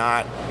were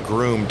not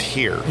groomed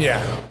here.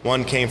 Yeah.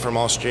 One came from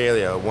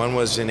Australia, one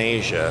was in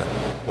Asia,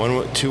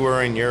 two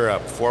were in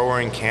Europe, 4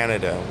 were in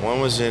Canada, one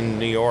was in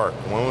New York,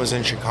 one was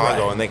in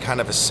Chicago, and they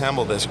kind of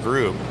assembled this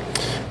group.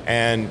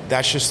 And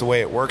that's just the way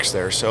it works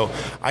there. So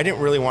I didn't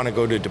really want to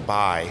go to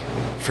Dubai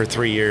for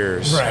 3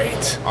 years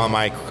on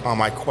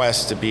my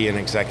quest to be an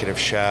executive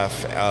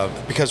chef,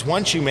 because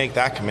once you make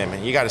that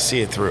commitment, you got to see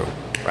it through.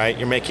 Right,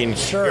 you're making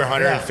your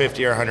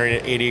 150 or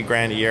 180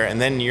 grand a year, and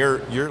then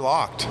you're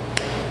locked.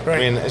 Right. I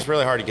mean, it's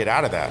really hard to get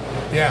out of that.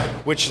 Yeah,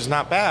 which is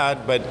not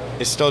bad, but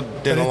it still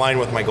didn't align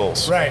with my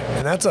goals. Right,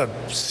 and that's a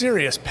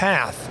serious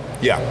path.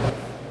 Yeah.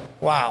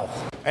 Wow.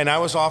 And I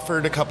was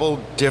offered a couple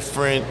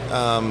different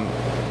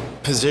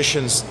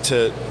positions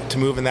to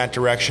move in that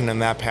direction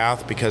and that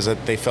path because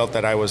they felt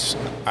that I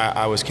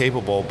was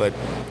capable, but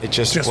it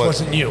just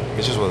wasn't you.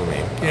 It just wasn't me.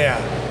 Yeah.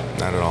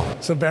 not at all.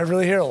 So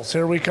Beverly Hills,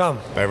 here we come.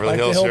 Beverly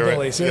Hills, the here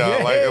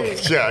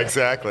hillbillies. yeah,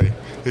 exactly.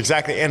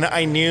 And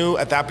I knew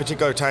at that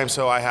particular time.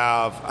 So I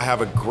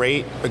have a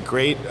great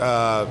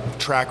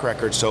track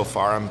record so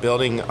far. I'm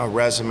building a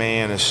resume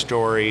and a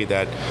story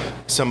that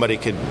somebody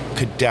could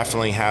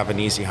definitely have an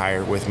easy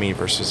hire with me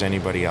versus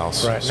anybody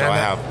else. Right. So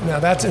now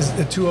that's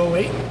the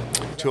 208.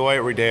 208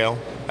 Rodeo,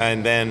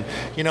 and then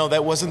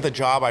that wasn't the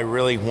job I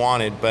really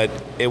wanted, but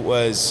it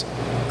was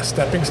a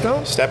stepping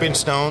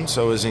stone.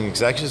 So it was an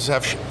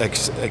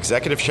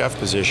executive chef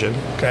position.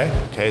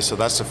 Okay, so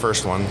that's the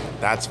first one.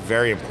 That's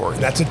very important.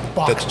 That's a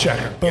box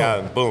checker. Boom.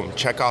 Yeah, boom.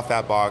 Check off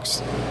that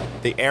box.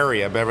 The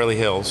area, Beverly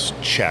Hills,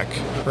 check.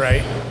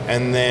 Right.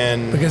 And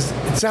then because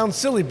it sounds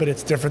silly, but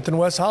it's different than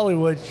West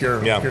Hollywood. You're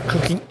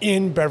cooking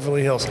in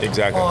Beverly Hills.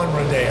 Exactly. On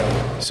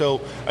Rodeo.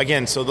 So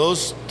again,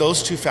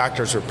 those two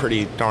factors are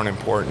pretty darn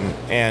important.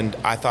 And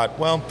I thought,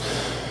 well,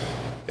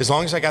 as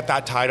long as I got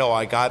that title,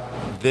 I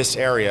got this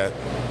area.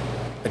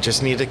 I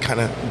just need to kind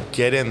of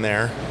get in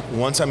there.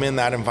 Once I'm in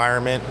that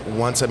environment,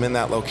 once I'm in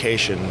that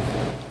location,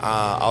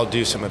 I'll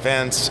do some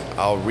events.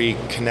 I'll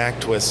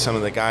reconnect with some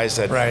of the guys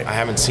that I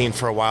haven't seen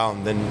for a while,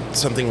 and then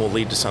something will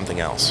lead to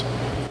something else.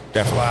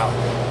 Definitely. Wow.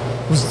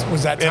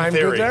 Was that time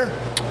good there?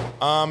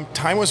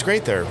 Time was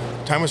great there.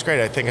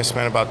 I think I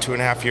spent about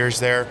 2.5 years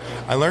there.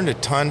 I learned a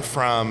ton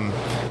from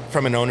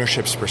an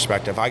ownership's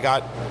perspective. I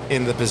got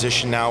in the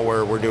position now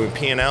where we're doing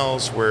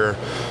P&Ls, we're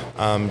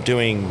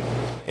doing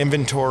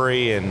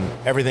inventory, and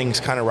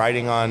everything's kind of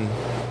riding on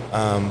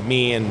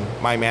me and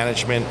my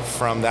management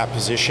from that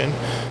position.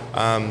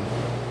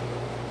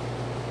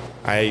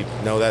 I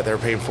know that they're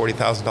paying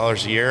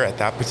 $40,000 a year at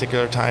that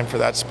particular time for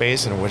that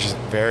space, and which is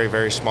very,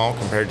 very small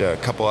compared to a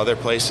couple other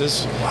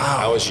places. Wow.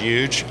 That was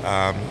huge.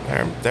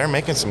 They're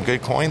making some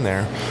good coin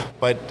there.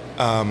 But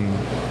a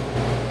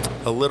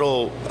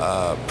little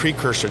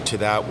precursor to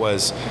that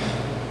was,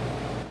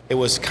 it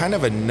was kind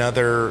of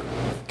another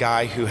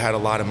guy who had a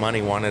lot of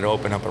money wanted to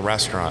open up a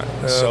restaurant.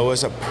 So it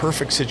was a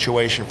perfect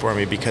situation for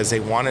me because they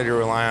wanted to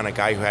rely on a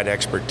guy who had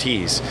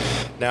expertise.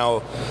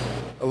 Now,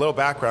 a little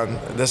background,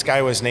 this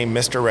guy was named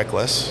Mr.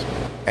 Rickless,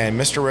 and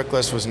Mr.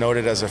 Rickless was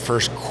noted as the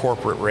first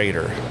corporate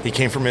raider. He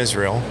came from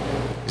Israel.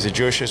 He's a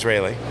Jewish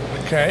Israeli.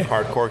 Okay.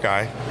 Hardcore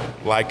guy.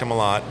 Liked him a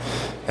lot.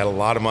 Had a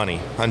lot of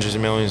money, hundreds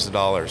of millions of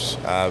dollars.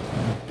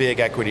 Big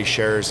equity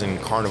shares in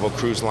Carnival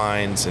Cruise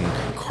Lines and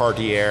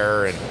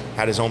Cartier, and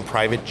had his own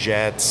private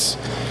jets.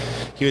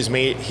 He was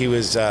married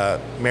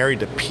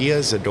to Pia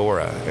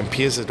Zadora, and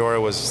Pia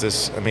Zadora was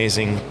this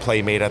amazing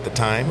playmate at the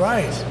time.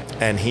 Right.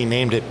 And he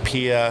named it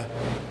Pia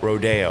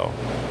Rodeo.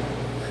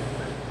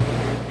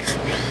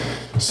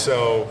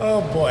 So.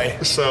 Oh boy.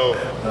 So,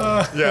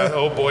 yeah,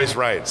 oh boy's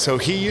right. So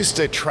he used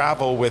to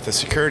travel with a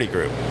security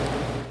group,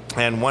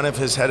 and one of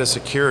his head of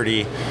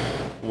security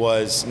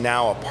was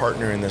now a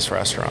partner in this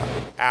restaurant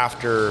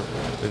after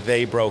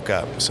they broke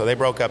up. So they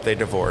broke up, they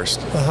divorced.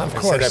 Of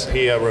course. Instead of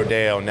Pia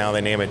Rodeo, now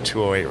they name it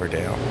 208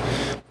 Rodeo.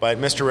 But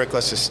Mr.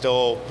 Rickless is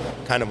still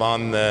kind of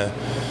on the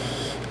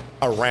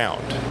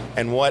around.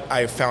 And what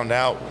I found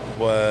out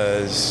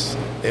was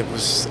it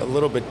was a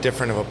little bit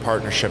different of a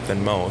partnership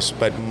than most.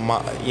 But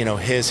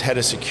his head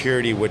of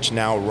security, which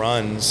now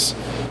runs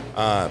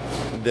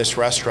this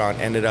restaurant,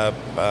 ended up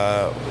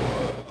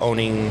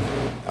owning,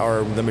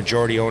 or the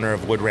majority owner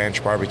of Wood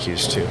Ranch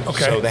Barbecues too.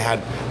 Okay. So they had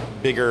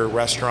bigger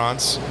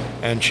restaurants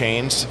and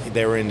chains.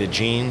 They were into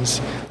jeans.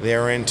 They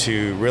were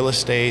into real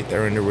estate. They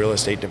were into real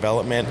estate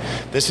development.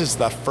 This is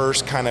the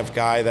first kind of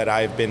guy that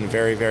I've been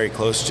very, very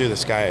close to.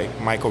 This guy,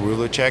 Michael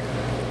Rulicek,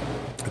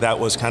 that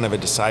was kind of a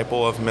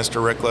disciple of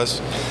Mr. Rickless,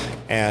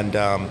 and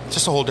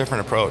just a whole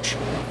different approach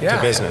to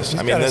business.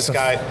 I mean, this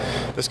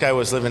guy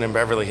was living in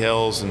Beverly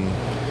Hills, and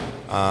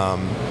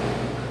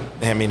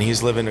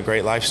he's living a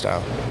great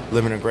lifestyle.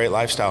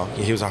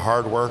 He was a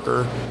hard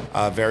worker,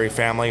 very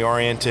family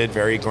oriented,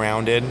 very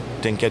grounded,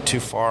 didn't get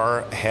too far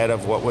ahead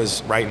of what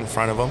was right in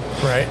front of him.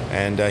 Right.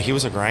 And he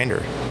was a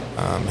grinder.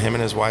 Him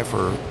and his wife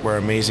were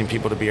amazing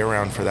people to be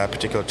around for that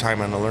particular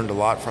time, and I learned a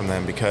lot from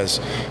them because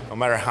no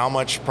matter how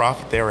much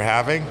profit they were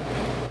having,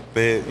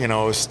 they,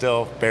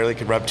 still barely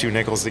could rub two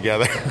nickels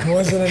together. It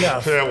wasn't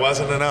enough. It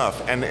wasn't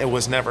enough, and it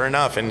was never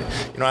enough. And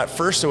at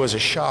first it was a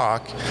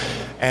shock,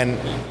 and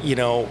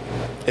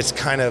it's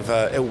kind of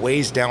it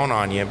weighs down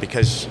on you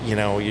because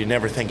you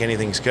never think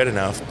anything's good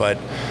enough. But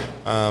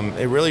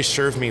it really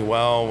served me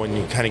well when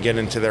you kind of get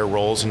into their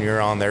roles and you're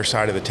on their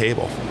side of the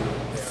table.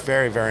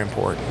 Very, very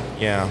important.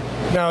 Yeah.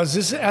 Now, is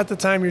this at the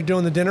time you're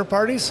doing the dinner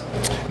parties?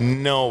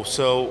 No.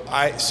 So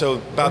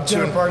about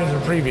dinner parties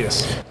are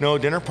previous. No,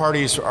 dinner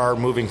parties are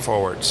moving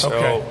forward. So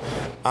okay.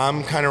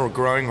 I'm kind of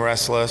growing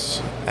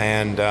restless,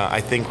 and I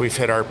think we've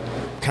hit our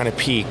kind of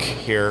peak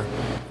here.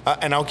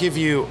 And I'll give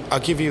you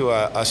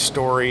a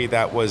story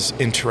that was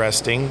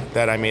interesting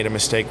that I made a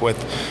mistake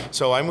with.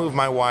 So I moved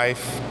my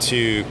wife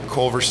to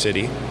Culver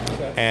City,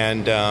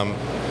 and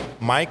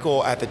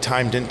Michael at the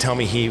time didn't tell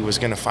me he was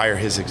going to fire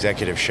his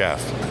executive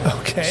chef.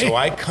 Okay. So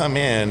I come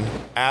in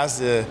as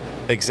the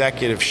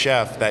executive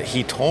chef that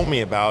he told me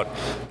about,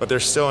 but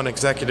there's still an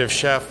executive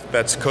chef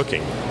that's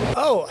cooking.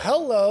 Oh,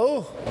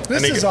 hello.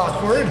 This And is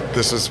awkward.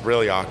 This is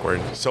really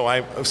awkward.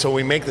 So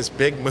we make this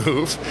big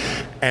move,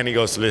 and he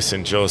goes,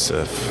 "Listen,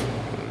 Joseph,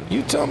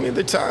 you tell me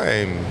the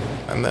time,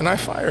 and then I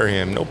fire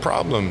him, no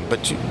problem.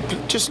 But you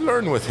just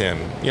learn with him,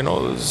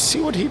 see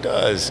what he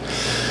does."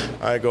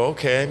 I go,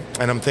 "Okay,"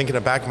 and I'm thinking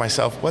back to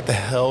myself, what the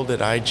hell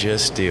did I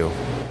just do?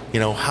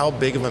 How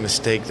big of a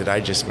mistake did I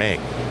just make?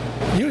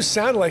 You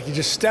sound like you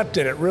just stepped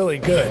in it really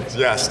good.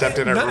 Yeah, stepped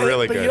in it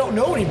really good. But you don't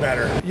know any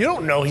better. You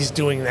don't know he's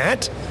doing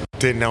that.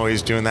 Didn't know he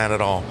was doing that at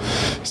all.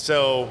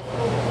 So,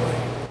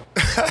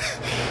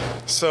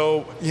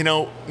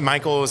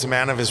 Michael was a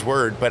man of his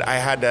word, but I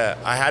had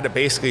to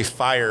basically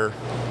fire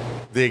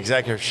the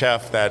executive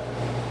chef that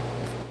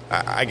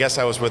I guess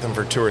I was with him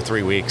for 2 or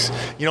 3 weeks.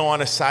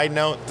 On a side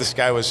note, this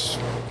guy was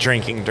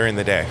drinking during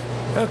the day.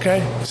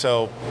 Okay.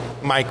 So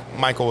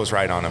Michael was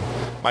right on him.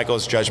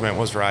 Michael's judgment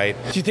was right.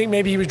 Do you think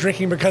maybe he was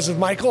drinking because of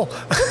Michael?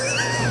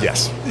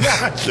 Yes.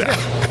 Yeah.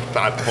 I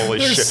thought,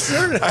 holy shit.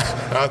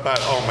 I thought,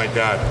 oh my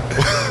God.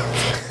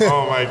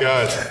 Oh my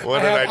God. What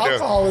did I do?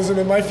 Alcoholism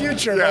in my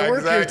future. Yeah, I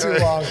worked here too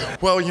long.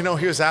 Well,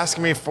 he was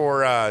asking me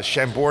for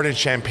Chambord and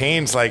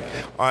champagnes like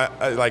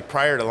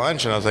prior to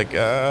lunch, and I was like,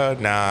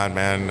 nah,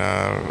 man,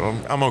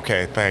 I'm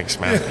okay, thanks,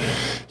 man.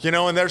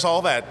 And there's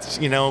all that.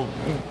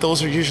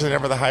 Those are usually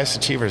never the highest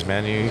achievers,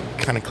 man. You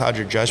kind of cloud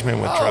your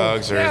judgment with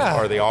drugs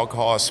or the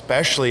alcohol,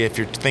 especially if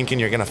you're thinking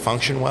you're going to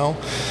function well.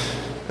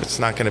 It's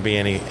not going to be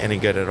any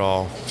good at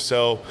all.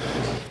 So,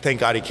 thank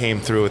God he came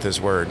through with his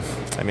word.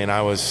 I mean,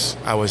 I was,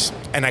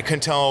 and I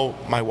couldn't tell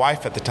my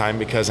wife at the time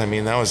because that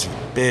was a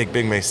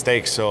big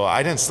mistake. So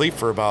I didn't sleep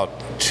for about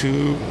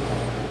 2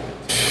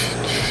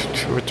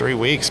 or 3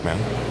 weeks, man.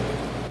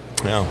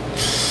 Yeah.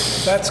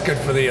 That's good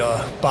for the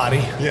body.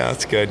 Yeah,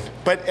 that's good.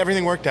 But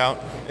everything worked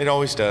out. It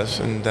always does.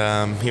 And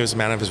he was a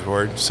man of his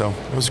word. So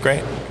it was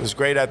great. It was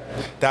great at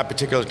that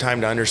particular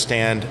time to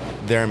understand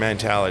their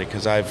mentality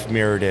because I've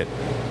mirrored it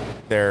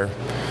there.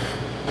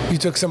 You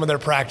took some of their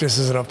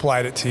practices and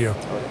applied it to you.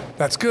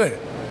 That's good.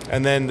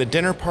 And then the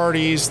dinner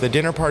parties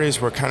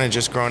were kind of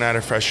just growing out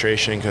of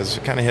frustration because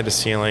it kind of hit a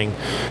ceiling.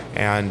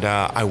 And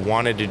I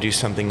wanted to do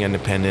something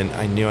independent.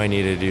 I knew I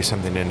needed to do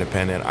something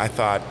independent. I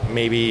thought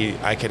maybe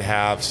I could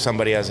have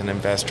somebody as an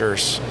investor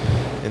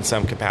in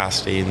some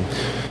capacity,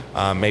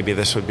 and maybe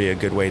this would be a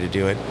good way to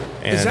do it.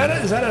 And is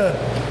that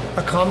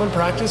a common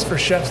practice for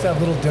chefs to have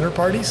little dinner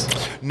parties?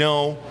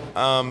 No.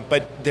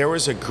 But there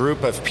was a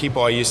group of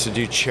people I used to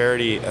do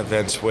charity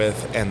events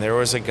with, and there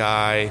was a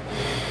guy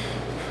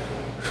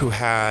who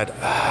had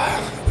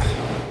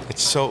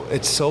it's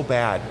so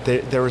bad.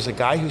 There was a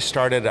guy who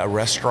started a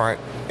restaurant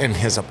in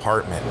his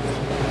apartment.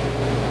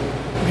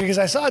 Because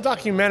I saw a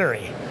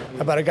documentary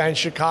about a guy in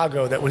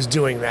Chicago that was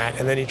doing that,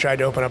 and then he tried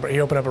to opened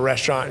up a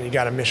restaurant and he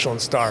got a Michelin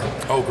star.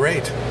 Oh,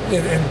 great!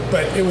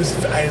 But it was,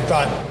 I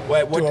thought,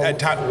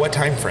 what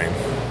time frame?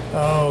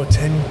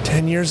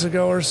 10 years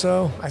ago or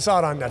so. I saw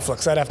it on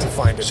Netflix. I'd have to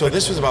find it. So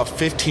this was about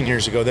 15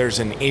 years ago. There's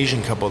an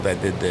Asian couple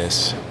that did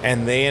this,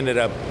 and they ended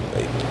up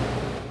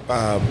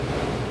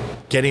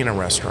getting a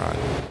restaurant.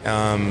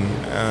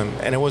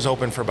 And it was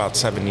open for about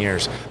 7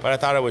 years. But I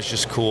thought it was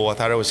just cool. I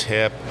thought it was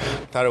hip.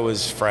 I thought it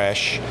was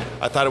fresh.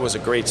 I thought it was a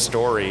great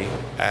story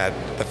at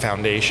the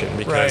foundation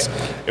because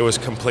it was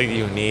completely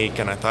unique,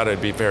 and I thought it'd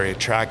be very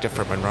attractive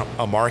from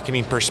a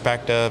marketing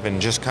perspective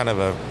and just kind of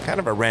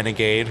a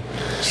renegade.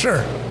 Sure.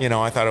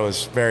 I thought it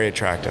was very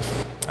attractive.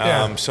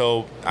 Yeah.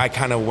 So I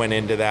kind of went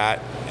into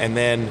that, and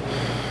then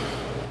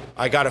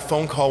I got a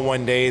phone call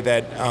one day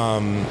that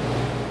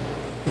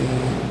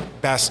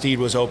Bastide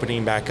was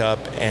opening back up,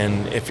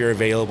 and if you're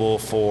available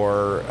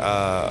for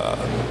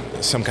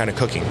some kind of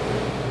cooking.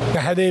 Now,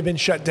 had they been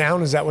shut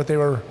down? Is that what they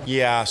were?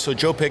 Yeah, so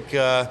Joe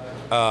Pytka,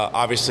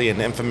 obviously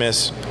an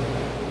infamous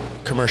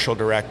commercial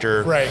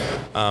director,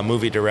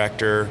 movie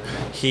director.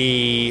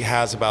 He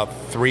has about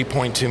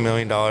 $3.2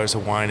 million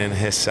of wine in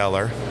his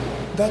cellar.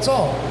 That's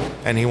all.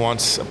 And he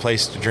wants a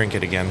place to drink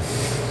it again.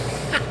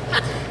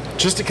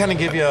 Just to kind of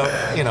give you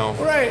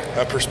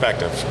a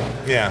perspective.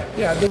 Yeah.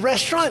 Yeah, the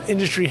restaurant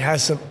industry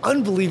has some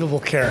unbelievable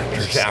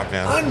characters. Yeah,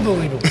 man.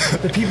 Unbelievable.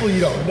 The people you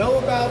don't know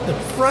about, the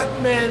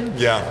front men.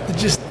 Yeah.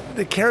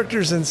 The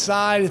characters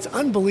inside. It's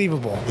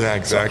unbelievable. Yeah,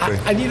 exactly.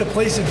 So I need a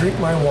place to drink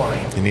my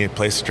wine. You need a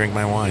place to drink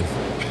my wine.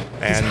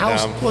 His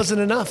house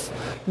wasn't enough.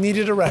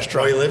 Needed a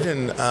restaurant. Well, he lived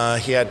in,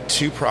 he had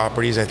 2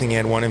 properties. I think he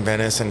had one in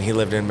Venice, and he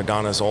lived in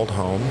Madonna's old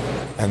home.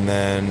 And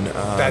then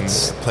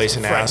That's place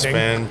in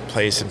Aspen,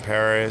 place in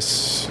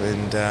Paris.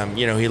 And,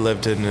 he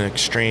lived in an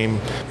extreme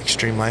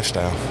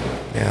lifestyle.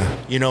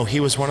 Yeah. He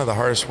was one of the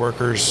hardest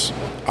workers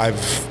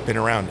I've been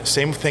around.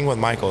 Same thing with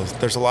Michael.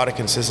 There's a lot of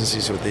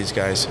consistencies with these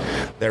guys.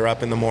 They're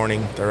up in the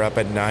morning. They're up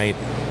at night.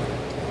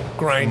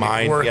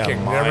 Grinding,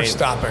 working, never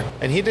stopping.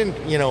 And he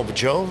didn't,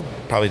 Joe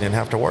probably didn't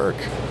have to work.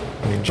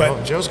 I mean,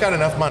 But- Joe's got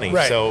enough money,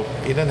 Right. so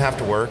he doesn't have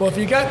to work. Well, if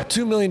you got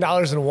 $2 million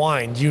in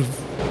wine, you're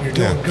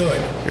doing Yeah.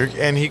 good.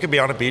 And he could be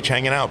on a beach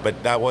hanging out,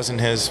 but that wasn't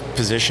his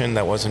position.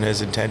 That wasn't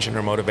his intention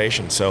or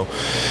motivation. So,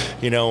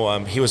 he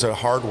was a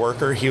hard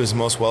worker. He was the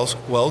most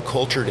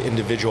well-cultured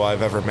individual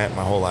I've ever met in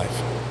my whole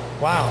life.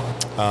 Wow.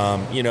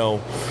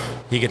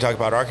 He could talk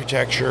about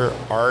architecture,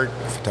 art,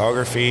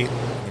 photography. He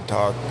can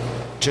talk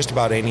just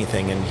about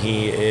anything, and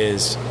he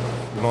is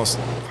the most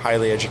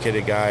highly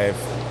educated guy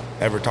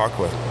I've ever talked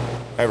with,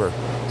 ever.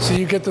 So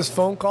you get this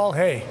phone call,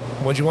 hey,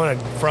 what'd you want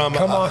to, From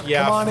come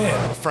on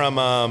in. From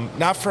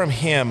not from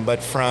him,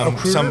 but from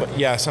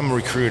Recruiter? some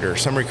recruiter.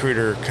 Some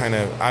recruiter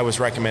I was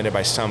recommended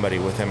by somebody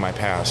within my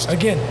past.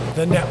 Again,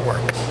 the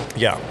network.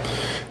 Yeah.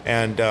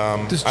 And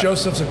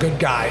Joseph's a good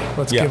guy.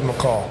 Let's Yeah. give him a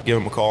call. give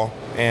him a call.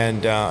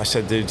 And I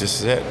said, dude, this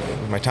is it,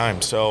 my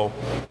time. So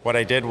what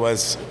I did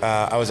was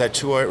I was at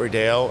 208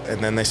 Rodeo,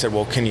 and then they said,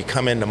 well, can you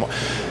come in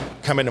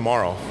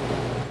tomorrow?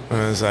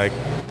 And I was like,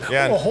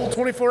 yeah. Oh, a whole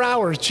 24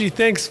 hours. Gee,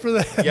 thanks for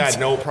that. Yeah,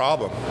 no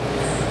problem.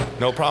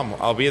 No problem.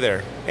 I'll be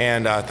there.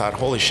 And I thought,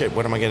 holy shit,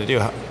 what am I going to do?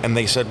 And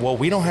they said, well,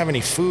 we don't have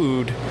any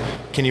food.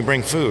 Can you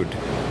bring food?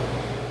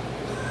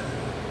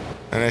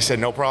 And I said,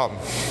 no problem.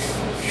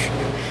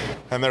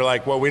 And they're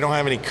like, well, we don't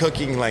have any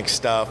cooking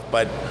stuff,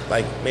 but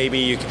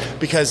maybe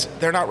because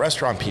they're not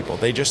restaurant people.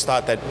 They just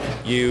thought that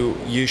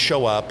you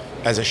show up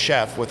as a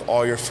chef with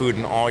all your food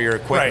and all your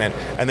equipment,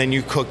 Right. and then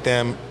you cook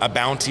them a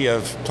bounty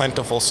of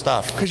plentiful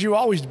stuff. Because you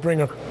always bring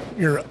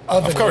your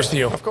oven with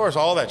you. Of course,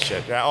 all that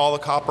shit. Yeah, all the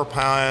copper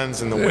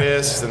pans and the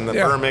whisks and the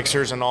Yeah. burr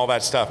mixers and all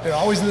that stuff. They're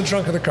always in the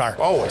trunk of the car.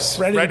 Always.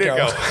 Ready to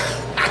go.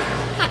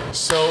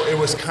 So it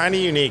was kind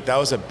of unique. That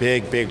was a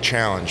big, big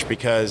challenge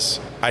because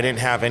I didn't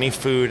have any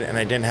food and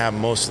I didn't have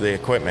most of the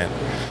equipment.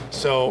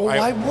 So Well,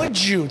 why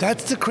would you?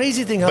 That's the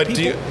crazy thing. How But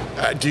people,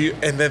 do you?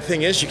 And the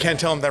thing is, you can't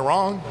tell them they're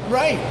wrong.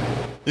 right.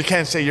 You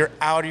can't say you're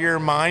out of your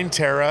mind,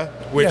 Tara,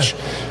 which Yeah.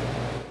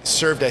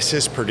 served as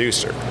his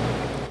producer.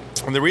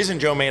 And the reason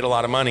Joe made a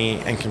lot of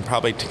money and can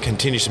probably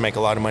continues to make a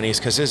lot of money is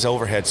because his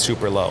overhead's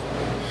super low.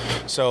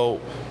 So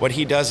what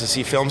he does is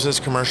he films his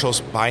commercials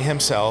by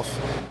himself.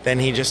 Then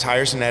he just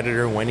hires an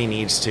editor when he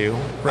needs to,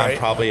 Right. on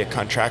probably a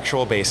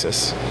contractual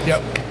basis.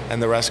 Yep.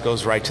 And the rest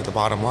goes right to the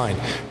bottom line.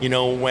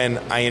 When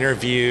I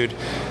interviewed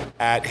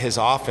at his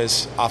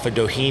office off of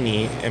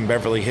Doheny in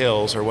Beverly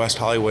Hills or West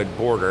Hollywood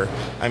border,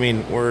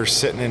 we're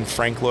sitting in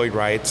Frank Lloyd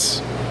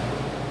Wright's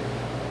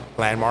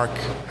landmark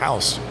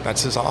house.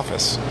 That's his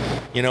office.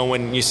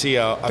 When you see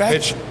a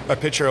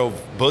picture of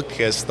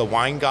Butkus, the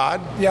wine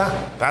god,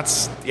 Yeah.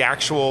 that's the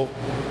actual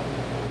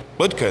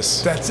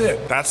Butkus. That's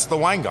it. That's the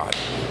wine god.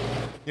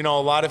 A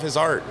lot of his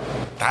art,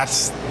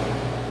 that's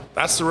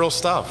the real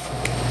stuff.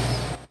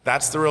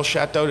 That's the real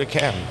Chateau de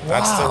Cam.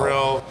 That's the Wow.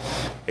 real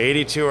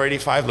 82 or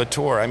 85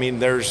 Latour.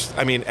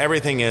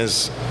 Everything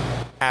is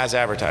as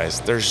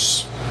advertised.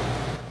 There's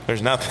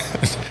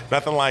nothing,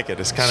 nothing like it.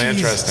 It's kind of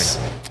Jesus.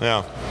 interesting.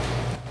 Yeah.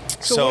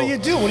 So what do you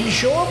do? What do you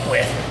show up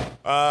with?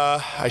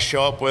 I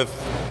show up with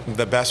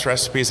the best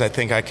recipes I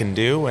think I can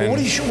do, and Where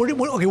do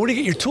you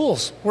get your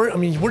tools? Where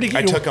do you get I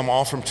your... took them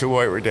all from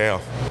 208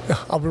 Rodeo.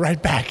 I'll be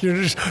right back. You're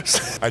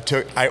just...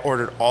 I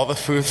ordered all the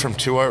food from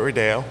 208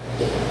 Rodeo,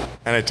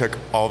 and I took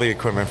all the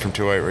equipment from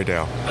 208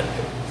 Rodeo.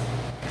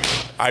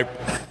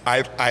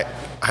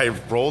 I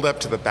rolled up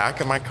to the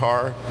back of my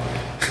car,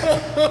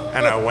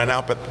 and I went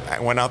out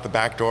the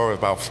back door with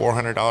about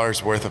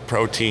 $400 worth of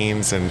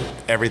proteins and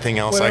everything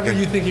else Whatever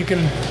you think you can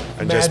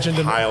and just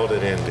imagine. piled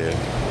it in, dude,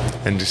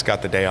 and just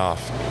got the day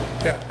off.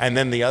 Yeah. And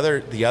then the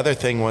other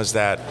thing was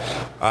that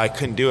I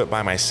couldn't do it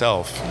by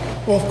myself.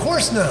 Well, of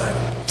course not.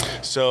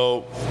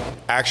 So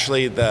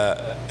actually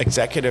the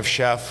executive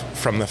chef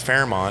from the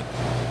Fairmont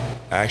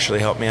actually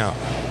helped me out.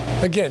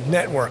 Again,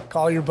 network.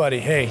 Call your buddy.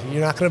 Hey,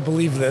 you're not going to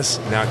believe this,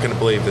 Not going to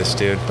believe this,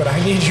 dude. but I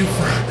need you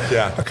for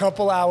Yeah. a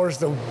couple hours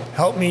to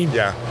help me.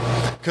 Yeah.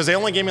 Because they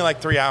only gave me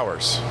 3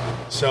 hours.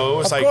 So it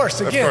was Of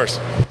course.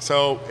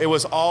 So it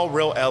was all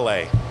real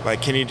LA.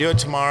 Can you do it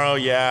tomorrow?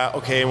 Yeah.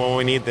 Okay. Well,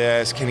 we need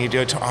this. Can you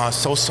do it? Oh,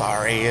 so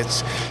sorry.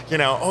 It's,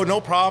 oh,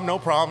 no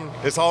problem.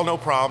 It's all no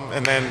problem.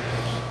 And then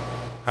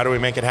how do we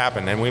make it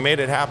happen? And we made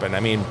it happen.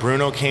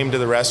 Bruno came to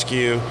the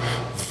rescue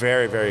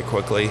very, very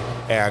quickly.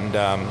 And,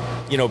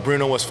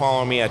 Bruno was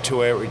following me at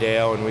 208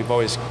 Rodeo, and we've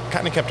always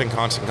kind of kept in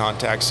constant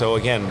contact. So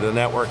again, the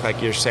network,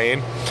 like you're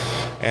saying,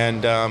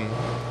 and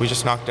we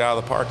just knocked it out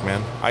of the park,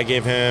 man. I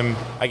gave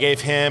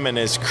him and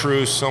his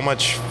crew so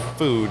much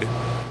food,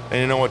 I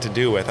didn't know what to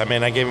do with.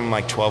 I gave him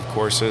 12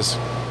 courses.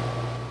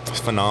 It's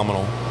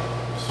phenomenal.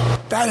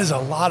 That is a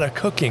lot of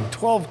cooking.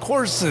 12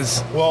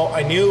 courses. Well,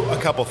 I knew a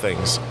couple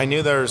things. I knew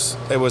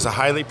it was a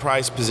highly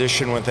prized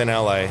position within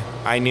LA.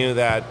 I knew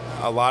that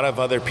a lot of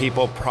other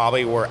people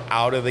probably were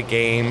out of the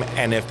game,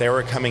 and if they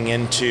were coming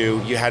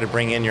into, you had to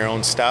bring in your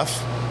own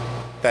stuff,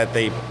 that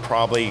they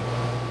probably...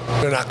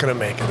 They're not going to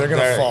make it. They're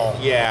going to fall.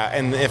 Yeah,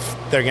 and if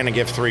they're going to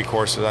give 3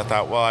 courses, I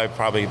thought, well, I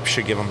probably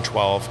should give them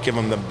 12, give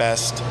them the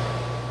best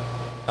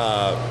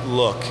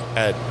look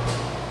at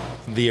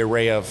the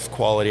array of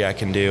quality I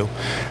can do.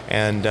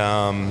 And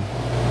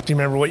Do you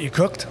remember what you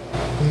cooked?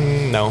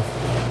 No,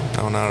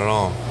 not at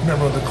all.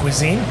 Remember the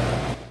cuisine?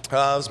 It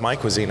was my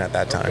cuisine at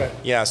that time. Okay.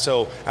 Yeah,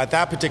 so at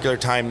that particular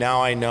time,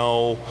 now I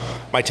know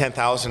my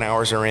 10,000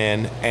 hours are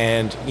in,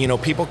 and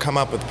people come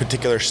up with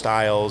particular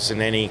styles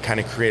in any kind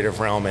of creative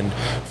realm, and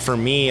for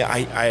me,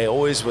 I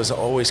always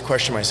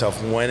question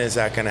myself, when is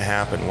that going to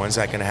happen? When's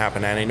that going to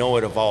happen? And I know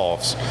it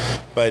evolves,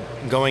 but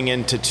going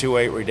into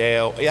 2-8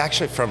 Rodeo,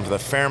 actually from the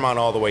Fairmont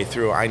all the way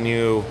through, I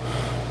knew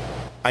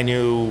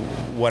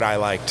what I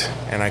liked,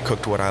 and I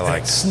cooked what I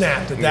liked. It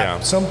snapped.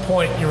 At some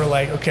point, you were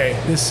like,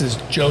 okay, this is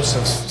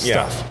Joseph's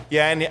stuff.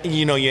 Yeah, and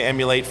you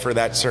emulate for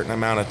that certain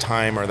amount of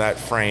time or that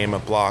frame, a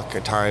block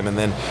of time, and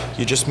then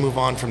you just move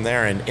on from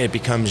there, and it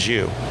becomes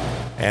you.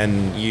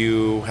 And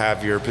you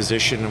have your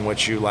position and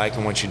what you like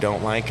and what you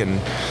don't like,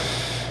 and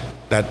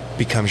that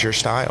becomes your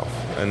style.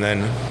 And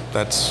then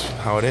that's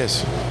how it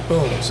is.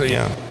 Boom. So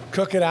you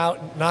cook it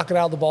out, knock it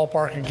out of the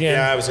ballpark again.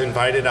 Yeah, I was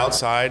invited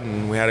outside,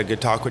 and we had a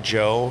good talk with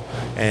Joe.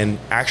 And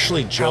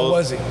actually, Joe... How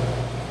was he?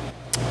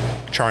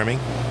 Charming.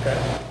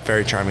 Okay.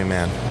 Very charming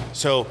man.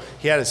 So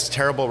he had this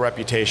terrible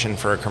reputation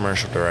for a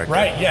commercial director.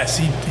 Right, yes,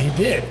 he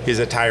did. He's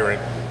a tyrant.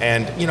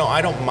 And,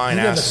 I don't mind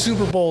the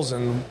Super Bowls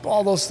and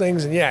all those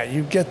things, and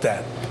you get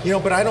that.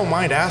 But I don't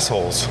mind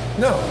assholes.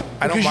 No,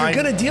 because you're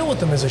going to deal with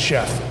them as a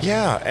chef.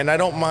 Yeah, and I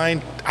don't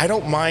mind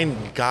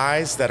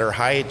guys that are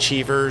high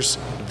achievers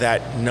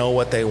that know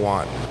what they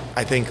want.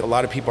 I think a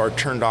lot of people are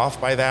turned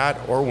off by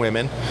that, or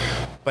women.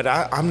 But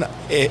I'm not,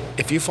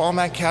 if you fall in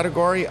that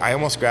category, I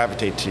almost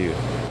gravitate to you.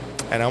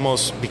 And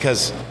almost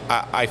because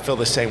I feel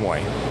the same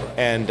way.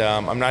 And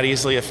I'm not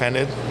easily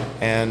offended.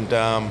 And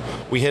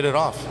we hit it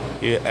off.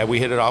 We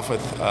hit it off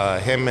with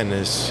him and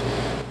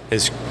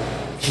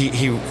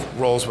he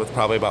rolls with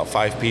probably about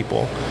 5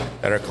 people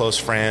that are close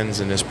friends,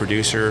 and his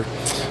producer.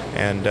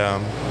 And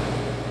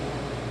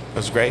it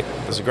was great.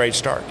 It was a great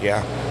start,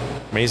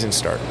 Amazing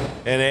start.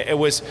 And it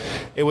was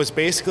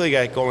basically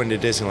like going to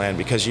Disneyland,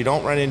 because you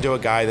don't run into a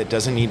guy that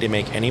doesn't need to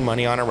make any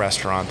money on a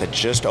restaurant, that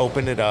just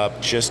opened it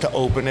up just to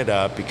open it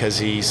up because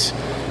he's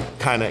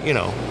kind of,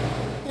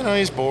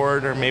 he's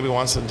bored or maybe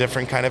wants a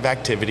different kind of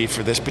activity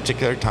for this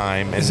particular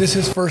time. And is this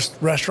his first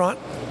restaurant?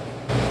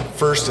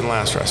 First and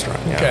last restaurant,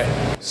 yeah. Okay.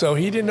 So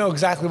he didn't know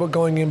exactly what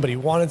going in, but he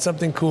wanted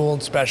something cool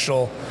and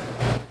special.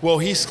 Well,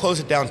 he's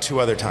closed it down 2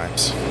 other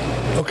times.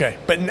 Okay,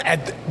 but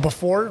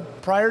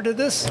prior to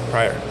this?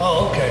 Prior.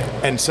 Oh, okay.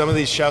 And some of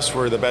these chefs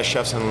were the best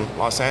chefs in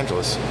Los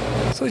Angeles.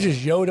 So he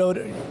just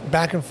yo-yoed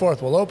back and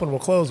forth. We'll open, we'll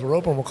close, we'll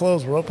open, we'll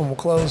close, we'll open, we'll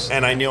close.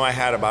 And I knew I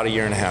had about 1.5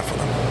 years with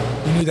him.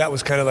 You knew that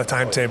was kind of the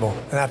timetable.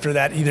 And after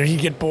that, either he'd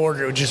get bored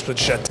or it would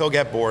shut. He'll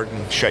get bored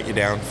and shut you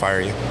down, fire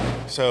you.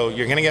 So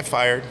you're going to get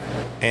fired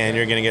and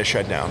you're going to get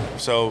shut down.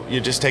 So you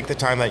just take the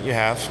time that you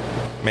have,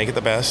 make it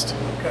the best,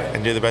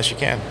 and do the best you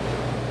can.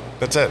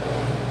 That's it.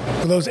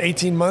 For those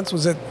 18 months,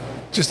 was it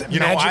just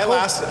magical?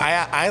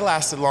 I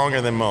lasted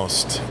longer than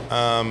most.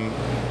 I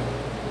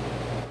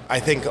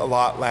think a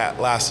lot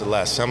lasted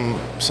less.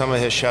 Some of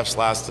his chefs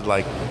lasted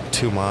like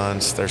 2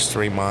 months. There's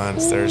 3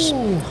 months. There's,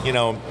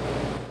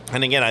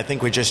 and again, I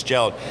think we just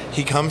gelled.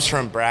 He comes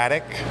from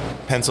Braddock,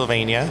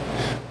 Pennsylvania,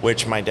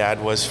 which my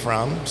dad was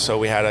from. So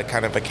we had a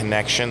kind of a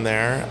connection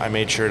there. I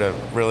made sure to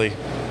really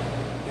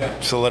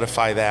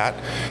solidify that.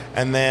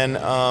 And then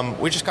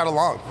we just got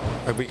along.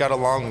 We got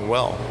along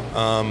well.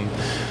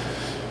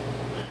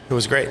 It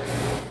was great.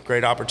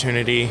 Great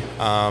opportunity.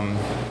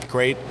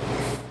 Great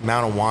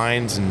amount of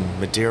wines and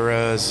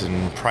Madeiras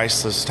and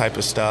priceless type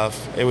of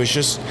stuff. It was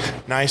just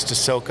nice to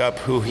soak up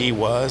who he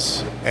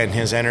was and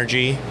his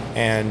energy,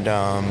 and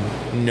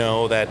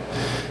know that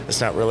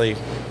it's not really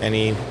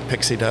any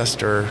pixie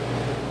dust or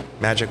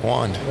magic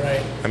wand.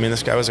 Right. I mean,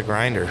 this guy was a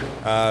grinder.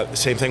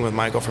 Same thing with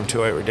Michael from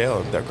 2-8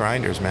 Rodeo. They're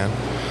grinders, man.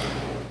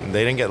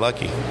 They didn't get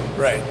lucky.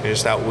 Right. They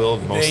just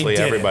outwilled mostly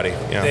everybody.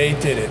 Yeah. They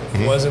did it.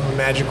 It wasn't a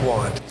magic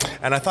wand.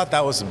 And I thought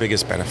that was the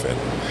biggest benefit,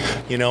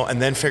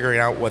 and then figuring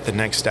out what the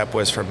next step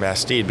was from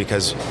Bastide,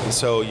 because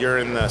so you're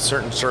in a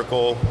certain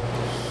circle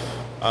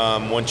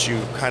once you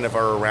kind of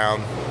are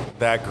around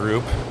that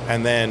group,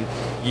 and then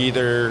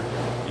either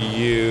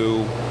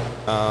you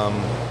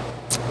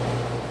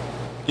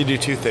do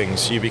 2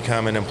 things. You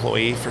become an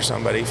employee for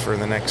somebody for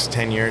the next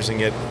 10 years and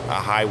get a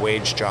high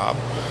wage job,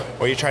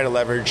 or you try to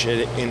leverage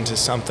it into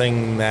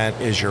something that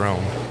is your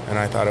own. And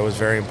I thought it was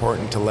very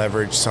important to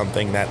leverage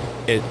something that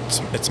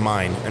it's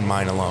mine and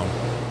mine alone.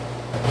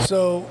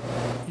 So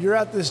you're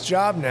at this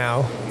job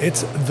now.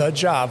 It's the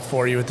job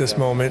for you at this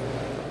moment.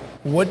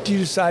 What do you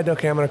decide?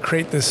 Okay, I'm going to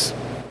create this.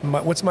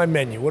 What's my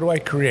menu? What do I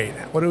create?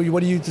 What do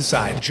you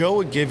decide? Joe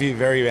would give you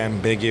very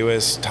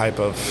ambiguous type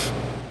of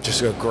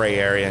just a gray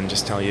area and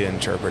just tell you to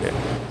interpret it.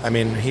 I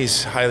mean,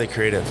 he's highly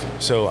creative.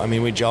 So, I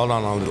mean, we gelled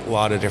on a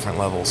lot of different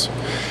levels.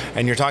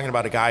 And you're talking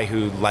about a guy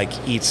who,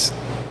 eats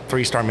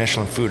 3-star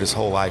Michelin food his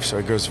whole life, so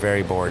he grows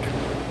very bored.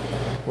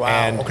 Wow.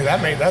 And, okay,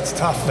 that's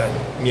tough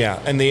then.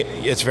 Yeah, and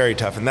it's very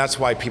tough. And that's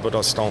why people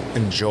just don't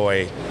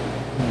enjoy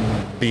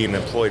being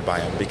employed by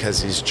him,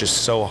 because he's just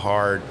so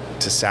hard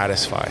to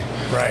satisfy.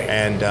 Right.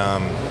 And,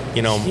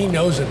 he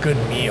knows a good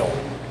meal.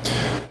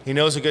 he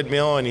knows a good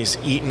meal, and he's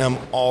eating them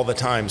all the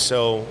time.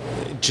 So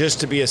just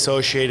to be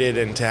associated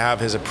and to have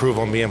his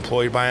approval and be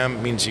employed by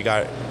him means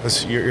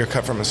you're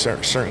cut from a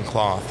certain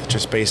cloth,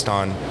 just based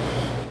on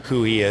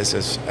who he is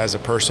as a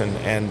person.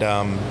 And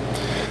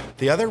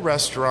the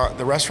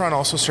restaurant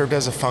also served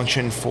as a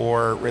function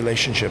for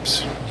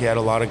relationships. He had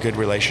a lot of good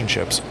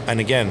relationships. And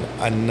again,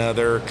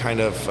 another kind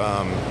of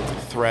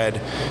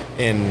thread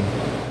in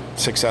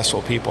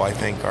successful people, I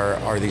think,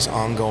 are these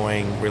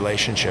ongoing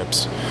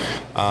relationships.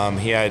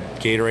 He had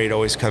Gatorade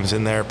always comes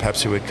in there.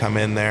 Pepsi would come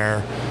in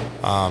there.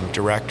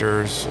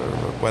 Directors,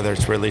 whether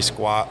it's Ridley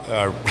Squat.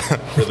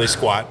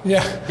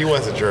 Yeah. He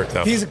was a jerk,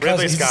 though. He's a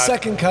cousin. He's a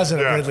second cousin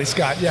of Ridley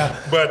Scott, yeah.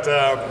 But,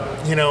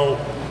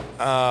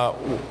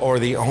 or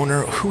the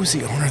owner, who was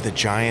the owner of the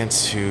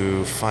Giants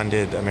who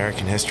funded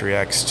American History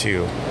X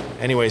too?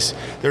 Anyways,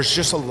 there's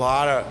just a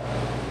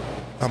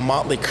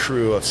motley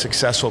crew of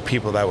successful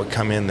people that would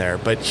come in there,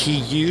 but he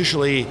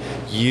usually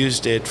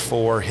used it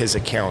for his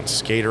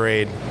accounts,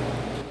 Gatorade,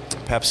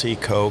 Pepsi,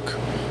 Coke,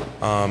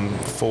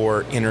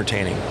 for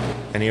entertaining.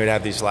 And he would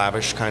have these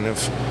lavish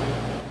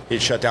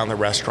he'd shut down the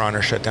restaurant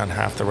or shut down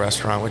half the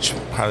restaurant, which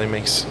probably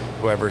makes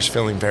whoever's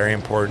feeling very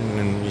important,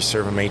 and you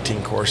serve them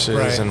 18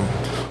 courses and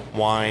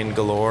wine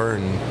galore,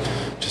 and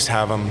just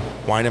have them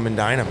wine them and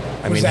dine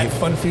them. Was that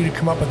fun for you to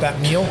come up with that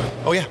meal?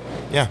 Oh, yeah.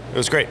 Yeah, it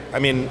was great. I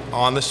mean,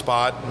 on the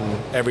spot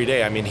and every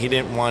day. I mean, he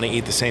didn't want to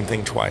eat the same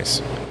thing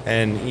twice,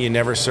 and you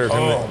never served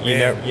him.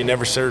 You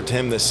never served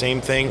him the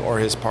same thing, or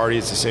his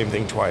parties the same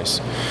thing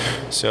twice.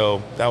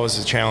 So that was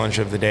the challenge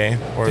of the day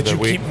or Did the you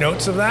week. keep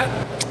notes of that?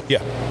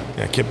 Yeah.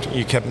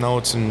 You kept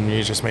notes, and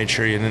you just made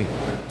sure you didn't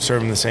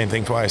serve him the same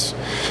thing twice.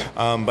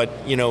 But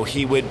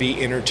he would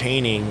be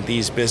entertaining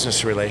these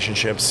business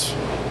relationships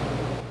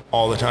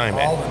all the time.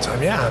 All the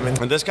time, yeah. I mean,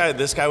 and this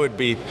guy would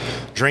be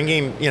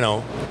drinking,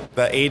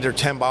 the 8 or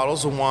 10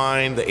 bottles of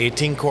wine, the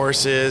 18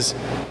 courses,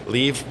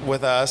 leave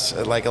with us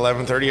at like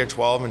 11:30 or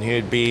 12, and he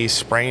would be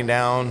spraying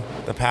down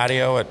the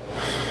patio at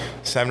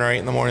 7 or 8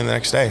 in the morning the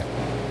next day.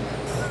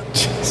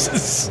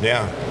 Jesus.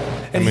 Yeah.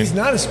 And he's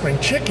not a spring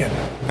chicken.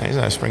 He's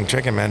not a spring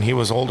chicken, man. He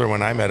was older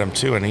when I met him,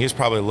 too, and he's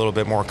probably a little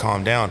bit more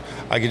calmed down.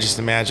 I could just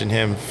imagine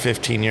him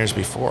 15 years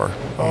before.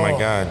 Oh my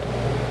God.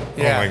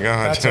 Yeah, oh my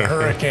God. That's a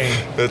hurricane.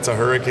 That's a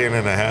hurricane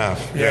and a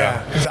half.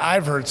 Yeah. Because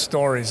I've heard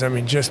stories. I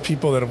mean, just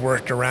people that have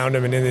worked around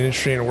him and in the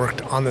industry and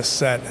worked on the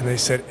set, and they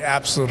said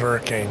absolute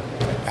hurricane.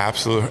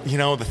 Absolute.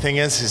 The thing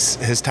is,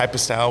 his type of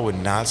style would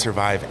not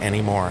survive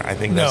anymore. I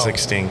think that's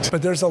extinct.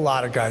 But there's a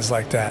lot of guys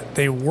like that.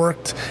 It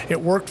worked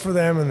for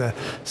them in the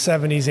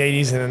 70s,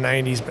 80s, and the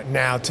 90s, but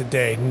now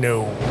today,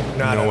 no,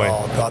 not at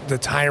all. The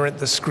tyrant,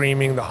 the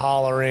screaming, the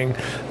hollering,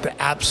 the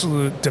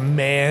absolute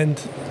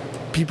demand.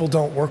 People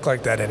don't work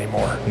like that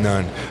anymore.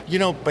 None.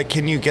 But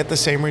can you get the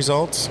same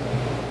results?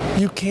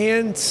 You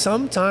can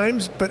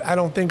sometimes, but I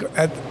don't think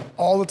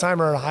all the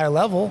time or at a high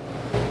level.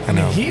 I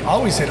know. He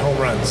always hit home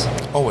runs.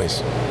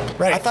 Always.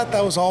 Right. I thought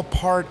that was all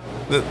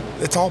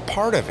it's all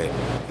part of it.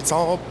 It's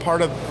all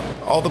part of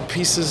all the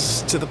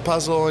pieces to the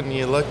puzzle, and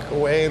you look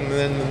away, and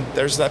then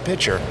there's that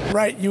picture.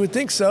 Right. You would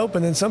think so,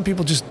 but then some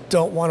people just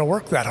don't want to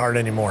work that hard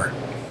anymore,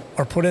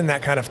 or put in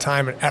that kind of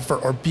time and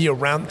effort, or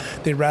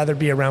they'd rather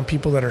be around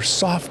people that are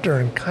softer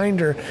and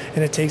kinder,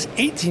 and it takes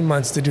 18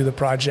 months to do the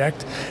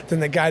project than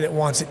the guy that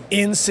wants it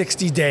in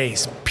 60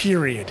 days,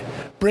 period.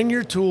 Bring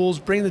your tools,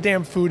 bring the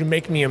damn food, and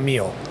make me a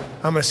meal.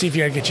 I'm going to see if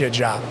you can get you a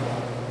job.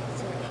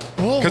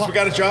 Because we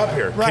got a job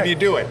here. Right. Can you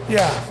do it?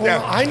 Yeah.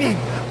 Well, I need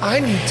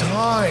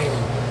time.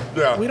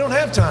 Yeah. We don't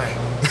have time.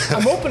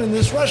 I'm opening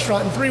this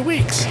restaurant in 3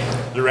 weeks.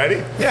 You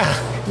ready?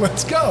 Yeah.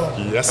 Let's go.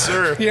 Yes,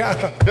 sir.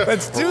 Yeah.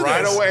 Let's do this.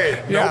 Right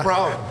away. Yeah. No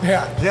problem.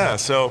 Yeah. Yeah.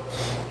 So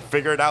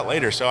figure it out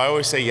later. So I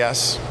always say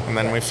yes, and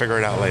then we figure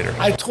it out later.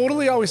 I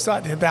totally always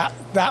thought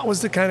that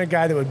was the kind of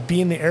guy that would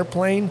be in the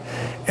airplane,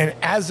 and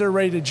as they're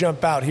ready to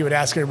jump out, he would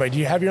ask everybody, "Do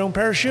you have your own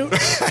parachute?"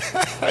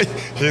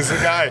 He's the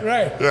guy.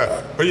 Right.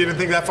 Yeah. But you didn't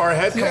think that far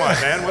ahead? Come on,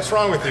 man. What's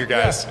wrong with you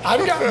guys? Yeah.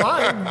 I've got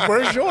mine.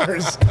 Where's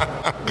yours?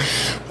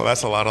 Well,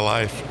 that's a lot of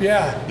life.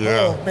 Yeah. Yeah.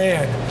 Oh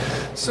man.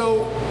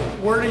 So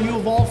where do you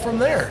evolve from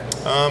there?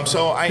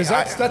 Because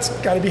that's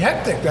got to be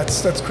hectic.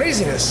 That's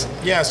craziness.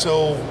 Yeah.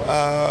 So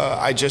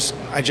I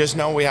just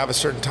know we have a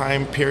certain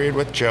time period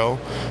with Joe,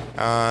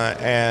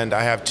 and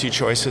I have two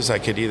choices. I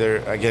could either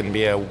again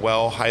be a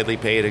highly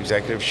paid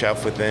executive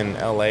chef within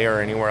LA or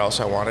anywhere else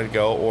I wanted to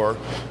go, or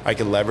I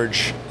could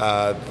leverage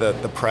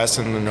the press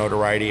and the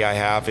notoriety I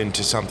have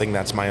into something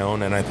that's my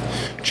own, and I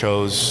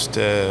chose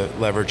to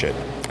leverage it.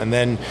 And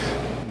then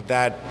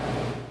that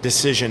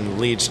decision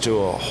leads to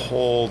a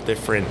whole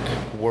different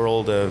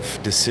world of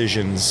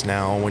decisions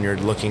now when you're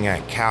looking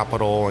at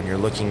capital and you're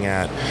looking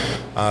at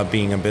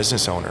being a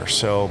business owner.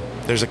 So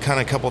there's a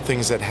couple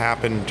things that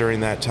happened during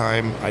that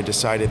time. I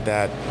decided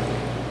that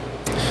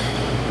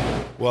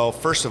Well,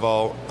 first of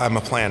all, I'm a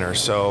planner.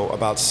 So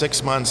about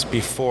 6 months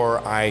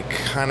before I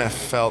kind of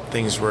felt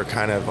things were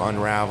kind of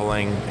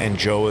unraveling and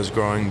Joe was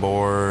growing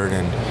bored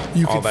and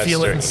You all could that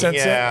feel it stuff. and sense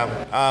it?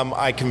 Yeah.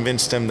 I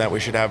convinced him that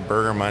we should have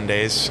Burger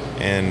Mondays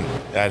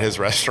at his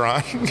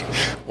restaurant.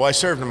 Well, I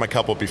served him a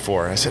couple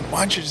before. I said,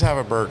 why don't you just have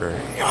a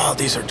burger? Oh,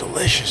 these are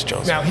delicious,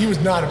 Joseph. Now, he was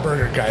not a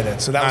burger guy then,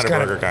 so that was Not a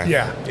kind burger of guy.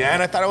 Yeah. Yeah,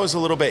 and I thought it was a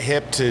little bit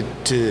hip to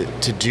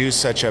do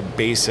such a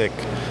basic,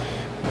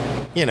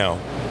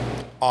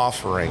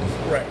 offering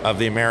Right. of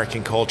the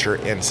American culture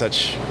in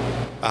such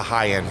a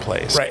high-end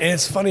place. Right, and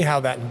it's funny how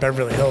that in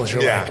Beverly Hills,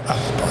 you're Yeah. like,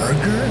 a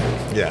burger?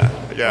 Yeah.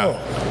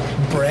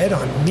 Oh, bread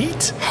on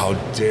meat? How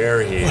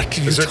dare he? What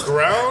are you Is it ta-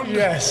 ground?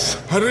 Yes.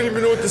 I don't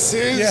even know what this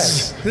is.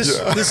 Yes.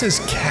 This is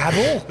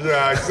cattle?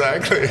 Yeah,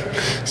 exactly.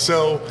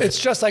 So It's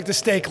just like the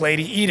steak,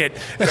 lady. Eat it.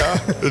 yeah,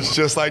 it's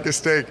just like a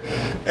steak.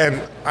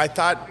 And I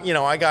thought,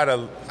 I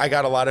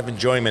got a lot of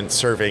enjoyment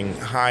serving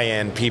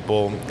high-end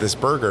people this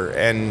burger,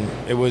 and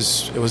it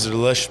was a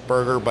delicious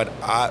burger. But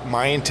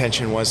my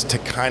intention was to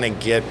kind of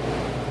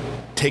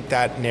take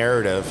that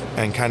narrative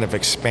and kind of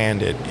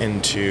expand it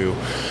into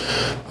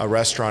a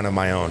restaurant of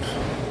my own.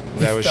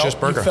 That was just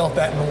burger. You felt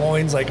that in the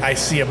loins, like I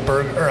see a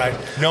burger. Or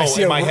I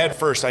see in my head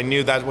first, I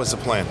knew that was the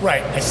plan.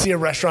 Right, I see a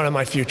restaurant in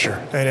my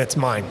future, and it's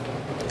mine.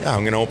 Yeah,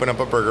 I'm going to open up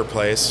a burger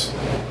place,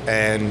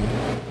 and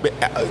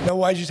Now,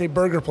 why did you say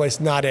burger place,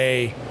 not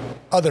a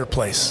other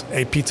place,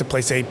 a pizza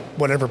place, a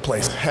whatever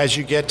place? as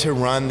you get to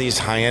run these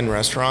high-end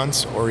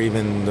restaurants, or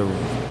even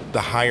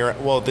the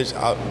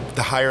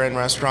higher end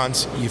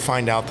restaurants, you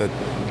find out that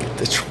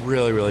it's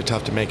really, really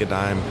tough to make a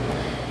dime.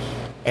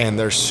 And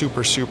they're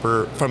super,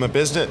 super, from a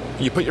business,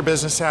 you put your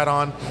business hat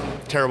on,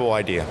 terrible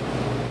idea,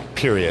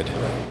 period.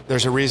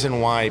 There's a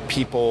reason why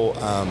people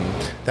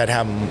that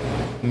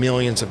have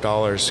millions of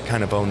dollars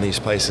kind of own these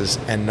places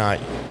and not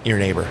your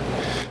neighbor,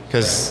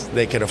 because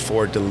they could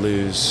afford to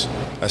lose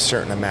a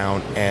certain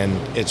amount, and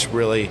it's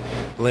really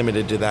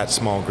limited to that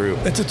small group.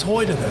 It's a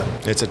toy to them.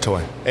 It's a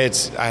toy.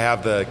 I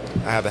have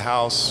the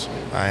house.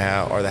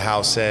 Or the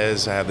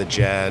houses. I have the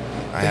jet.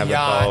 I have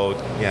yacht, the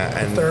boat. Yeah,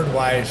 and Third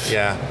wife.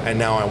 yeah, and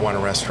now I want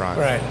a restaurant.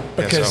 Right, Yeah,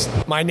 because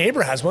so my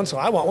neighbor has one, so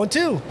I want one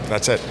too.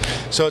 that's it.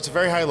 So it's a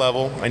very high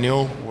level. I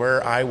knew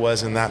where I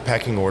was in that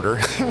pecking order,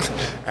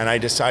 and I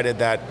decided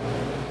that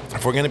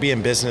if we're going to be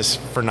in business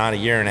for not a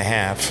year and a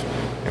half,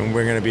 and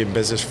we're going to be in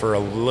business for a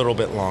little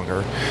bit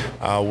longer,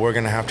 we're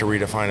going to have to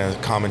redefine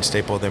a common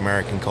staple of the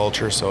American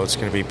culture. So it's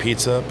going to be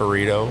pizza,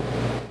 burrito,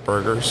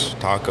 burgers,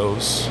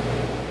 tacos,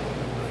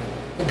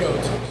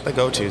 the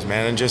go-tos,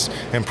 man, and just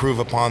improve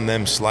upon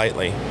them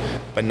slightly,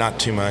 but not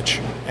too much.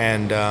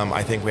 And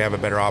I think we have a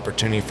better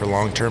opportunity for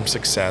long-term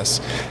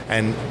success.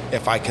 And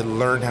if I could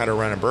learn how to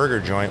run a burger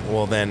joint,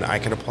 well, then I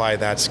could apply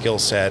that skill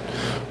set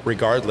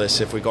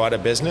regardless. If we go out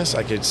of business,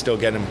 I could still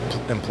get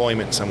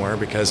employment somewhere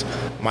because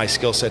my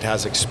skill set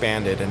has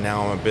expanded, and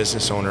now I'm a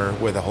business owner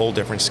with a whole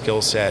different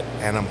skill set,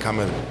 and I'm kind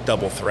of a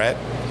double threat.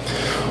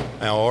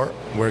 Or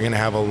we're going to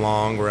have a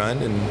long run,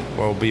 and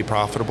we'll be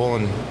profitable,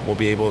 and we'll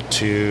be able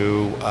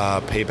to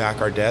pay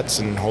back our debts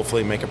and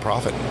hopefully make a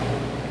profit.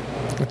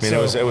 I mean,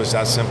 it was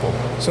that simple.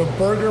 So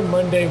Burger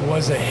Monday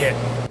was a hit,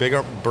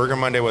 Burger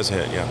Monday was a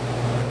hit, yeah.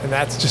 and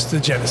that's just the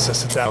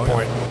genesis at that Oh,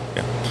 point.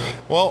 Yeah.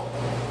 Well,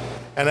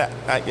 and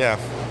yeah,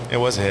 it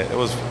was a hit. It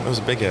was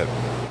a big hit.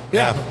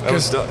 Yeah, it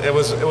was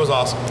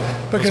awesome.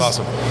 It was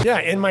awesome. Yeah,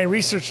 in my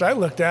research I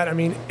looked at, I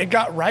mean, it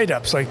got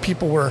write-ups. Like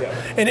people were,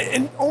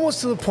 and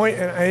almost to the point,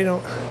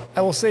 and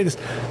I will say this,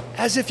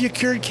 as if you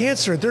cured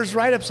cancer. There's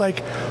write-ups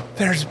like,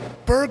 there's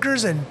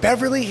burgers in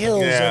Beverly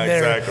Hills, Yeah,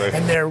 exactly.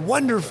 and they're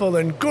wonderful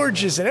and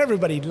gorgeous, and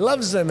everybody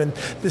loves them, and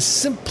the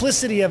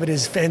simplicity of it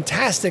is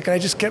fantastic. And I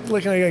just kept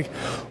looking like,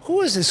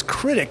 who is this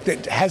critic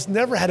that has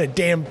never had a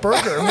damn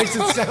burger? It makes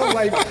it sound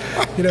like,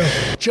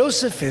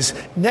 Joseph,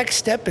 next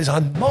step is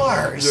on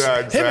Mars. Yeah,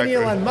 Him and exactly.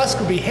 Elon Musk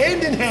will be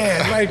hand in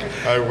hand. Like,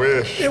 I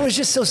wish. it was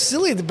just so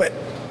silly, but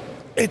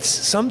it's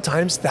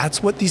sometimes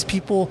that's what these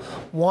people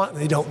want.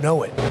 They don't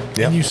know it.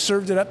 Yeah. And you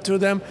served it up to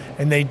them,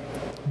 and they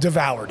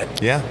devoured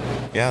it. Yeah,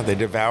 they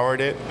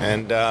devoured it,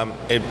 and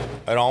it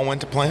all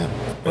went to plan.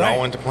 It Right. all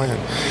went to plan.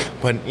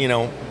 But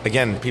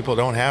again, people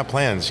don't have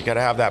plans. You got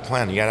to have that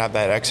plan. You got to have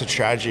that exit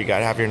strategy. You got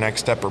to have your next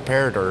step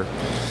prepared, or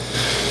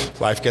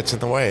life gets in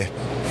the way.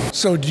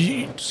 So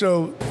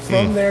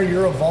from there,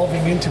 you're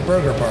evolving into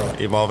Burger Parlor.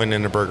 Evolving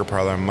into Burger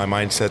Parlor. My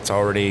mindset's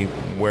already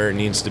where it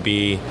needs to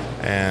be,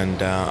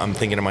 and I'm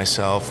thinking to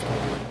myself,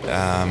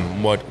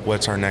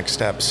 what's our next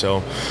step?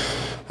 So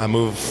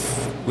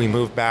we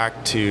moved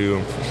back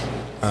to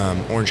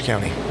Orange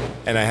County,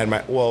 and I had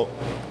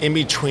in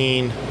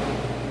between.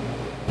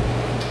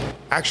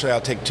 Actually,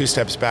 I'll take two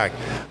steps back.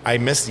 I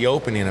missed the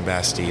opening of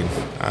Bastide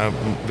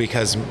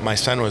because my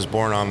son was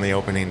born on the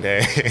opening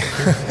day.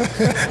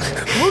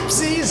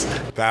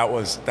 Whoopsies! That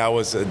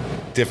was a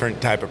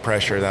different type of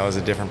pressure. That was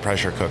a different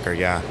pressure cooker.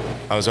 Yeah,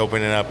 I was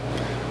opening up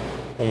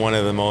one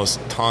of the most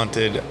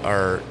taunted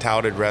or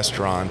touted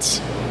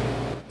restaurants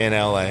in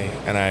LA,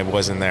 and I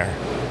wasn't there.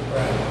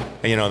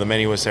 the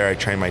menu was there. I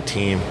trained my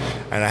team,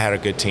 and I had a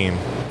good team.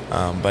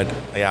 But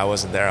yeah, I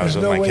wasn't there. I was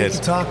There's with no my way kids.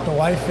 to talk the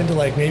wife into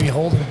like maybe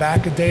holding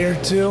back a day or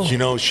two.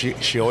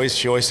 She always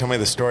told me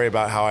the story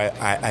about how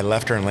I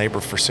left her in labor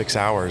for 6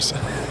 hours.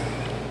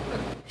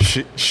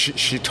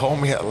 She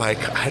told me at like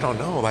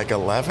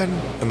 11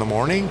 in the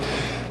morning,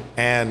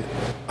 and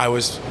I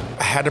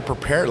had to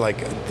prepare,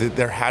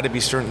 there had to be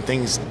certain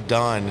things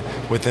done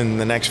within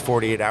the next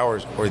 48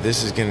 hours or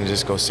this is going to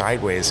just go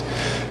sideways.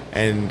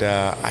 And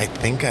I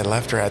think I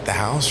left her at the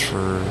house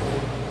for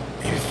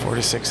maybe 4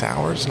 to 6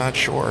 hours, not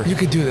sure. You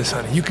could do this,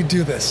 honey. You could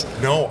do this.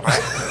 No,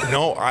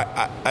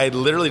 I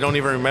literally don't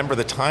even remember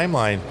the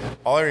timeline.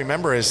 All I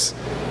remember is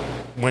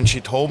when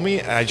she told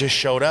me, I just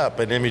showed up.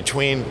 And in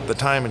between the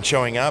time and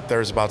showing up, there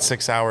was about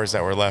 6 hours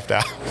that were left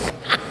out.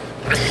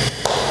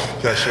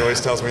 Yeah, she always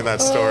tells me that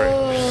story.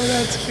 Oh,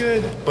 that's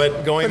good.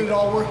 But it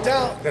all worked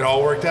out. It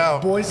all worked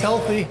out. Boy's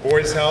healthy.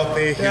 Boy's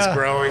healthy. Yeah. He's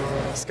growing.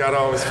 He's got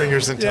all his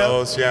fingers and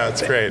toes. Yeah,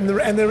 it's great. And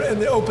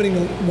the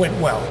opening went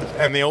well.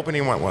 And the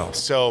opening went well.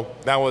 So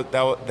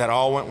that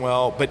all went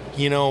well. But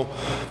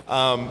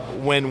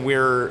when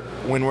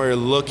we're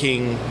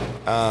looking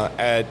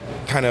at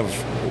kind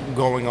of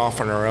going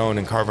off on our own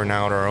and carving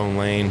out our own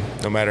lane,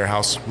 no matter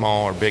how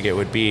small or big it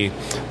would be,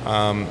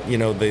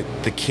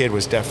 the kid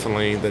was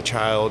definitely the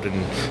child,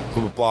 and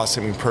who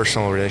blossoming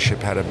personal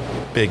relationship had a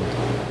big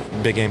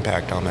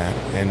impact on that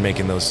and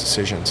making those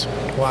decisions.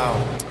 Wow.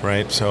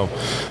 Right. So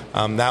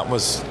that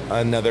was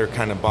another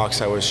kind of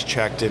box I was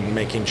checked in,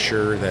 making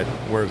sure that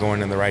we're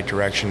going in the right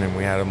direction and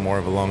we had more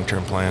of a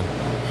long-term plan.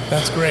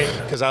 That's great.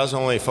 Because I was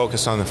only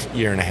focused on the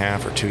year and a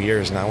half or 2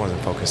 years, and I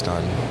wasn't focused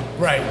on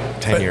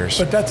 10 years.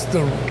 But that's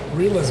the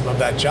realism of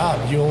that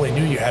job. You only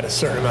knew you had a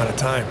certain amount of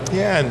time.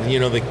 Yeah, and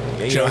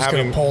Joe's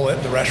going to pull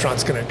it, the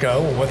restaurant's going to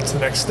go. What's the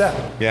next step?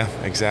 Yeah,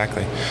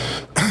 exactly.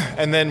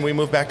 And then we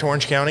moved back to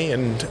Orange County,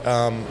 and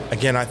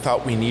again, I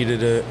thought we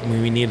needed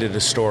a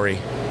story.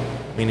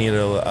 We needed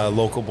a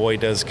local boy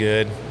does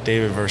good,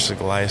 David versus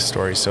Goliath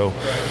story. So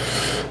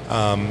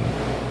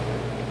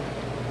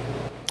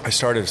I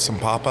started some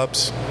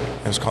pop-ups.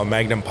 It was called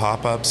Magnum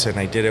Pop-Ups, and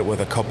I did it with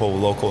a couple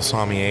local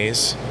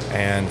sommeliers.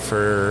 And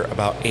for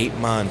about 8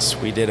 months,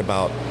 we did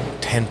about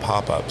 10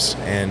 pop-ups,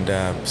 and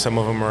some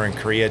of them were in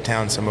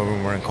Koreatown, some of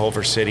them were in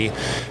Culver City.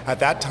 At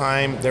that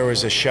time, there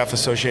was a chef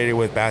associated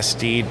with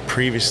Bastide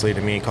previously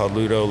to me called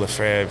Ludo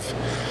Lefebvre,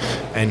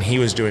 and he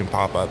was doing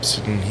pop-ups,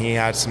 and he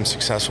had some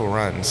successful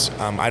runs.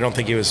 I don't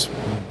think he was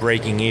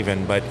breaking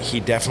even, but he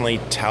definitely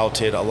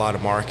touted a lot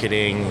of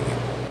marketing.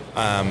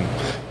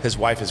 His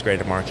wife is great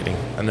at marketing.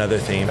 Another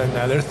theme. There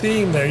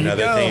you go.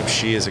 Another theme.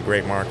 She is a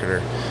great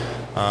marketer.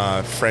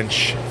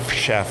 French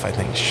chef, I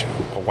think,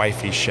 a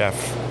wifey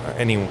chef.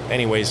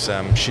 Anyways,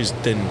 she's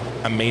done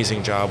an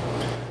amazing job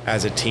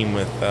as a team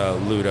with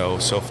Ludo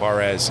so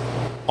far as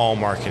all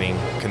marketing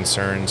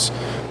concerns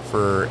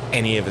for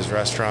any of his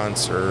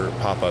restaurants or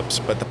pop-ups.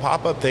 But the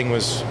pop-up thing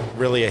was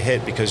really a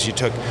hit because you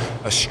took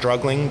a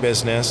struggling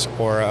business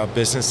or a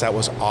business that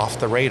was off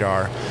the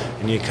radar,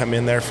 and you come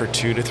in there for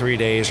 2 to 3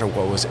 days or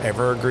what was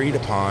ever agreed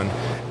upon,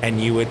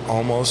 and you would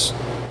almost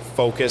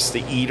focus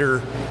the eater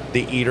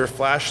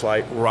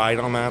flashlight right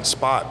on that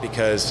spot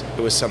because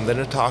it was something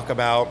to talk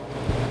about.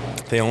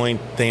 They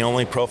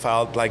only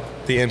profiled like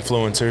the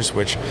influencers,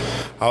 which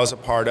I was a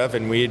part of,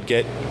 and we'd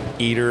get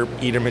eater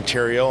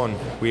material, and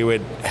we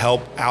would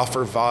help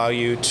offer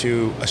value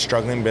to a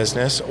struggling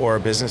business or a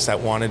business that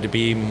wanted to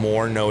be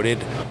more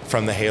noted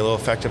from the halo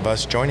effect of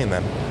us joining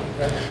them.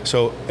 Okay.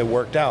 So it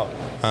worked out.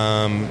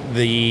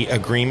 The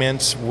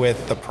agreements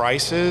with the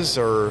prices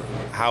or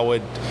how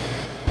would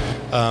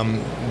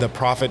the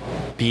profit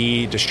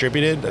be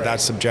distributed,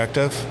 that's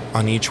subjective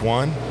on each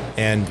one,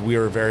 and we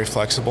were very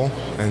flexible,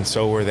 and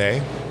so were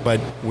they.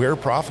 But we're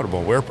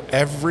profitable.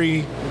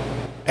 Every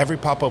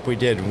pop-up we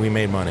did, we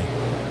made money.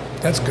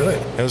 That's good.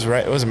 It was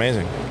right. It was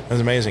amazing. It was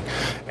amazing.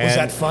 And was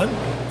that fun?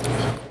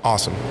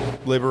 Awesome,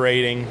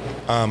 liberating,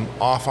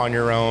 off on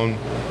your own,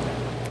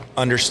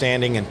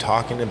 understanding and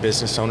talking to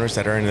business owners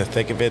that are in the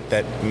thick of it,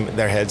 that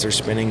their heads are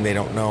spinning, they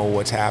don't know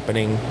what's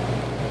happening.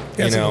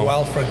 Yeah, it's like a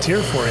wild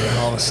frontier for you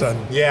all of a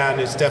sudden. Yeah, and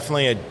it's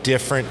definitely a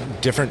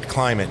different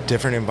climate,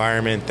 different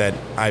environment that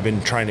I've been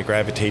trying to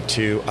gravitate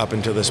to up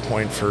until this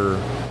point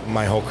for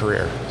my whole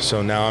career.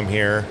 So now I'm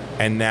here,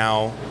 and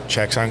now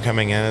checks aren't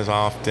coming in as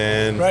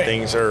often. Right.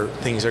 Things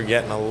are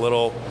getting a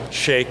little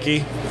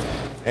shaky,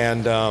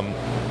 and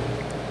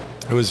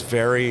it was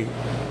very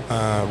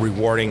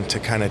rewarding to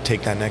kind of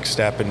take that next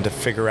step and to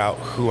figure out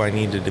who I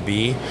needed to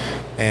be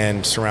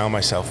and surround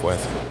myself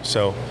with.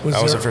 So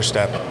that was the first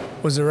step.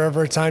 Was there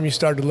ever a time you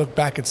started to look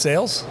back at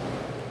sales?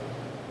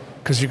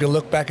 Because you can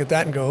look back at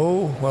that and go,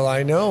 oh, well,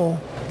 I know.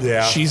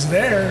 Yeah. She's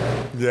there.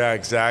 Yeah,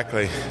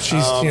 exactly.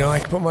 She's, I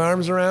can put my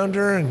arms around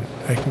her and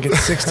I can get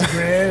 60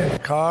 grand in a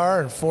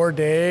car in 4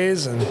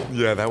 days. And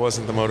yeah, that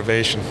wasn't the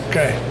motivation.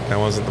 Okay. That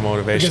wasn't the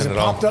motivation at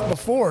all. Because it popped up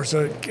before,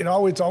 so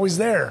it's always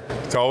there.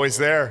 It's always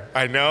there.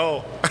 I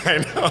know.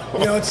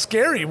 It's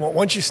scary. Well,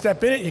 once you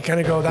step in it, you kind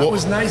of go, that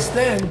was nice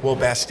then. Well,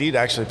 Bastide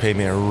actually paid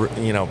me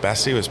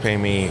Bastide was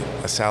paying me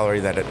a salary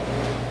that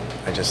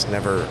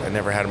I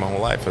never had in my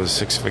whole life. It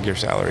was a 6-figure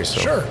salary.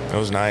 So Sure. It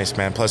was nice,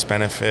 man. Plus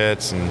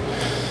benefits, and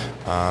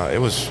it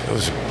was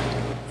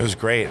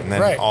great. And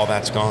then Right. all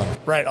that's gone.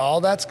 Right,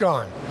 all that's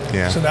gone.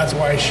 Yeah. So that's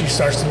why she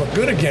starts to look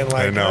good again.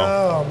 Like, I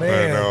know. oh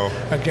man, I know.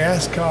 a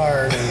gas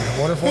card, and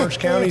wonder if Orange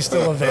County's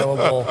still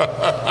available.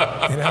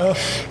 You know.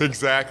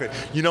 Exactly.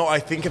 You know, I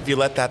think if you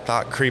let that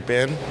thought creep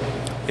in,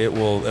 it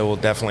will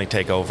definitely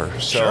take over.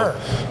 So, Sure.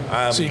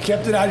 So you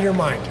kept it out of your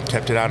mind.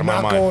 kept it out of my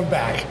Not mind. going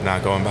back.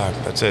 Not going back.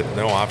 That's it.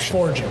 No option.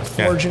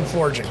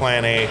 Forging.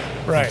 Plan A.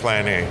 Right.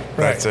 Plan A.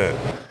 That's it.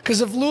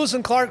 Because if Lewis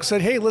and Clark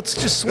said, "Hey, let's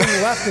just swing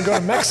left and go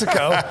to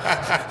Mexico,"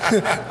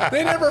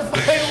 they never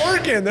find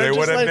Oregon. They're They just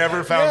would have like,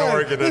 never found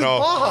Oregon at all.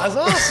 Baja's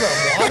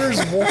awesome.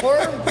 Water's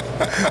warm.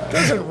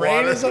 Doesn't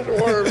rain as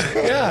warm.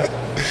 Yeah,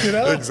 you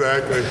know.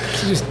 Exactly.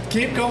 So just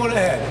keep going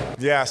ahead.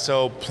 Yeah,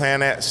 so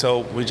plan A. So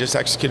we just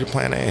executed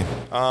plan A.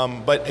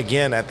 But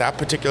again, at that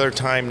particular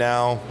time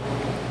now,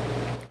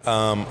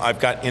 I've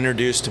got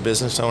introduced to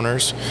business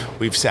owners.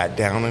 We've sat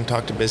down and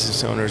talked to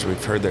business owners.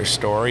 We've heard their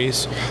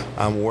stories.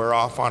 We're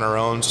off on our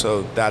own,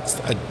 so that's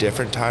a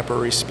different type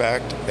of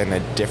respect and a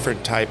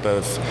different type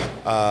of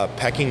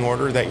pecking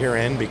order that you're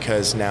in,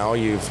 because now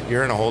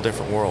you're in a whole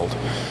different world.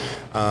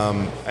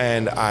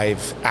 And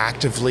I've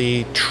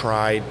actively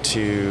tried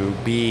to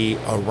be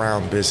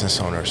around business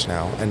owners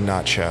now and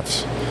not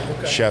chefs.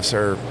 Okay. Chefs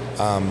are,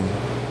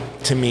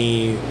 to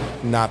me,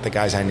 not the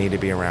guys I need to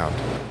be around.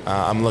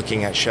 I'm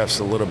looking at chefs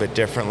a little bit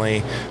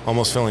differently,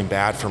 almost feeling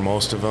bad for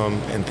most of them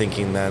and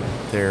thinking that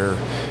they're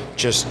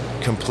just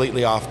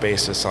completely off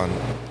basis on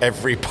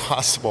every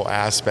possible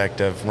aspect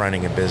of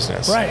running a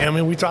business. Right. I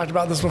mean, we talked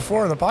about this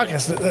before in the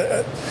podcast.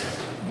 The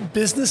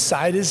business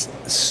side is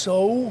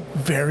so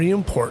very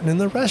important in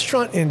the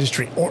restaurant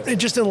industry, or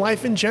just in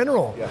life in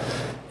general. Yeah.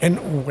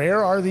 And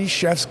where are these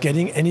chefs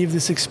getting any of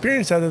this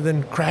experience other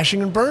than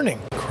crashing and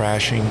burning?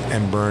 Crashing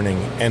and burning.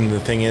 And the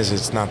thing is,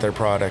 it's not their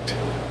product.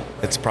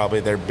 It's probably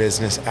their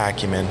business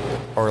acumen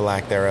or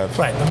lack thereof.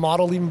 Right. The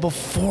model, even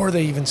before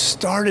they even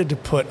started to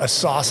put a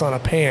sauce on a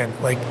pan,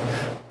 like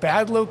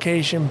bad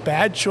location,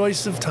 bad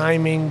choice of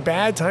timing,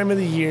 bad time of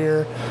the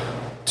year,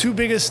 too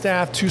big a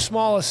staff, too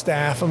small a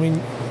staff. I mean,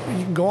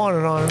 you can go on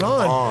and on and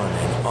on.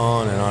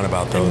 On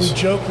about those. And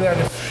we joke that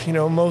if,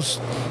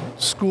 most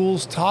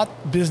schools taught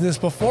business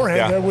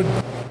beforehand,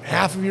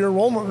 half of your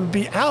enrollment would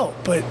be out.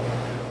 But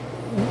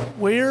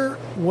where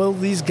will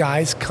these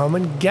guys come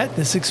and get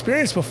this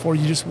experience before?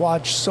 You just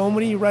watch so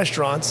many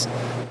restaurants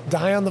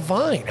die on the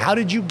vine. How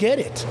did you get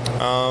it?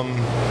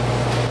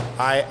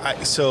 I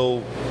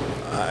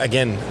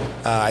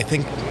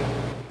think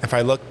if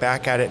I look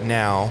back at it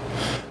now,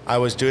 I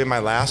was doing my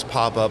last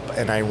pop-up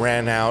and I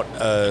ran out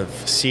of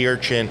sea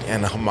urchin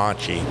and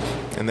hamachi.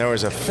 And there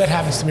was That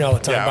happens to me all the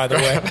time, by the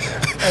way.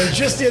 And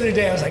just the other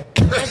day, I was like,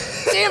 God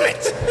damn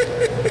it!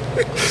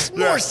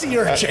 More sea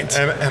urchin.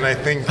 And I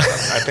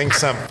think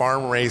some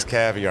farm-raised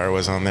caviar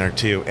was on there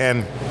too.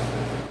 And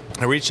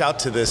I reached out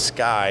to this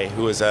guy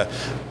who was a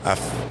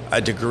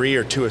degree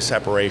or two of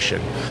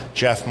separation,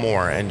 Jeff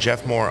Moore. And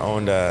Jeff Moore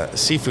owned a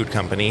seafood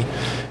company.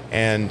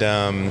 And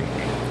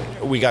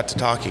we got to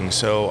talking.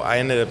 So I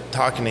ended up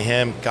talking to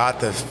him,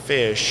 got the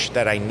fish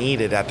that I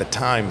needed at the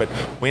time, but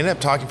we ended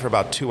up talking for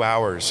about 2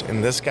 hours.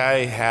 And this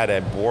guy had a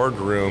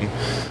boardroom,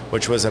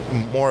 which was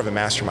more of a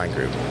mastermind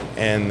group.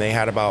 And they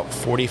had about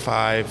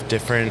 45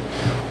 different,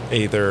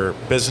 either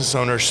business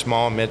owners,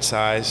 small,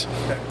 mid-size,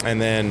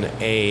 and then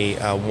a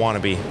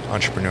wannabe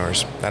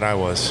entrepreneurs that I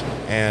was.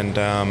 And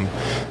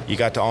you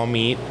got to all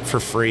meet for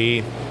free.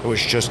 It was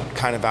just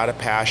kind of out of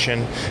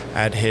passion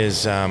at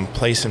his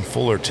place in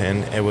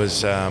Fullerton. It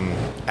was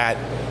at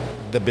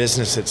the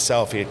business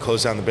itself. He had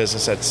closed down the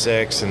business at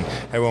 6, and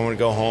everyone would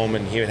go home,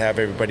 and he would have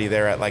everybody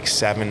there at like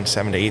 7 to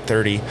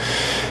 8:30.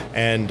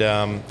 And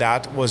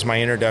that was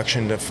my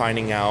introduction to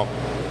finding out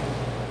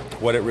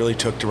what it really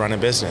took to run a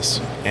business.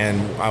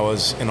 And I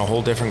was in a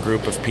whole different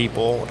group of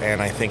people,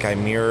 and I think I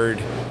mirrored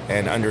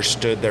and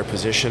understood their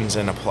positions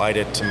and applied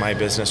it to my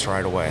business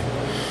right away.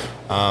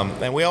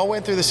 And we all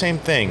went through the same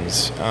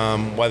things,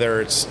 whether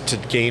it's to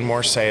gain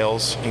more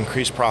sales,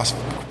 increase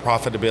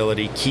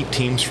profitability, keep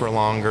teams for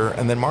longer,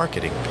 and then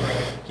marketing.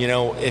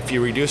 If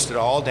you reduced it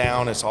all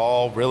down, it's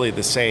all really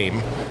the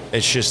same.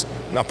 It's just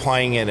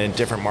applying it in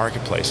different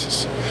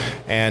marketplaces.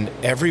 And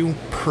every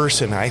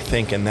person, I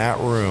think, in that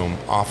room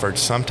offered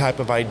some type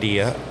of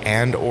idea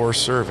and or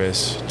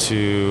service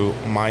to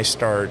my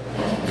start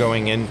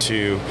going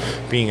into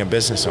being a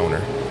business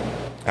owner.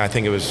 I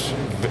think it was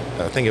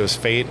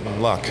fate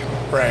and luck.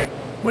 Right.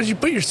 Well, you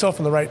put yourself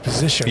in the right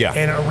position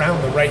and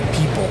around the right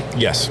people.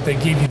 Yes. They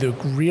gave you the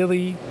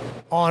really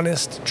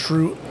honest,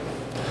 true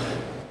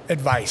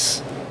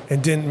advice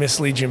and didn't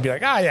mislead you and be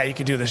like, you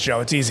could do this,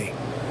 Joe. It's easy.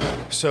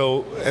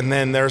 So, and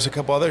then there's a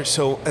couple others.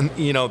 So, and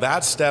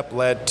that step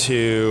led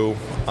to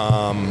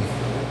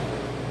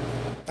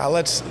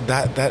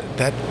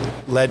that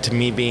led to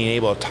me being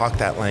able to talk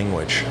that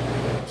language.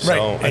 Right,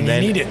 and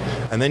then, you need it.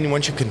 And then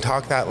once you can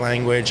talk that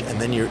language,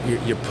 and then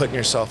you're putting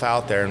yourself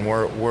out there, and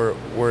we're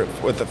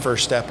with the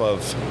first step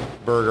of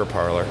Burger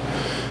Parlor.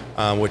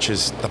 which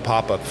is the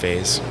pop-up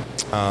phase,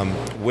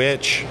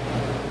 which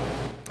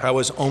I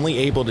was only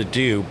able to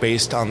do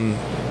based on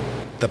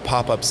the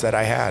pop-ups that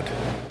I had.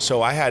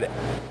 So I had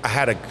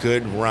a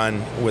good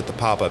run with the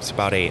pop-ups,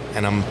 about 8,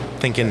 and I'm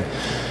thinking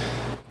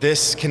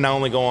this can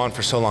only go on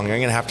for so long. I'm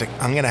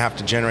gonna have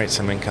to generate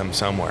some income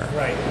somewhere.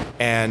 Right.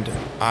 And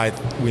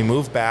we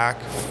moved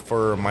back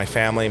for my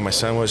family. My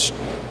son was,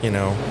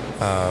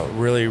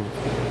 really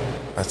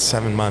about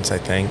 7 months, I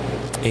think,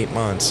 8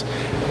 months.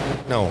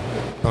 No,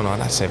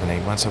 not 7,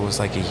 8 months. It was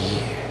like a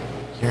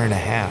year and a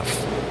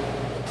half,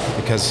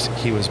 because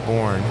he was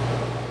born.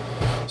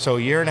 So a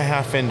year and a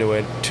half into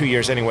it, 2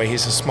 years anyway.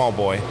 He's a small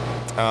boy.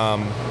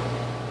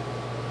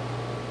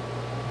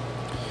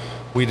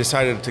 We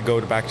decided to go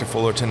back to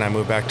Fullerton. I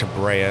moved back to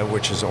Brea,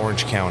 which is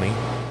Orange County,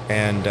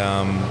 and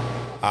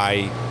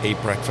I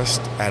ate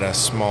breakfast at a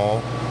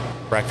small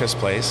breakfast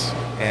place,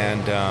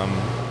 and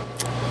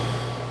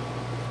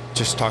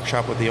just talked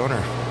shop with the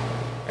owner,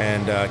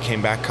 and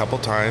came back a couple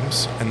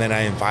times, and then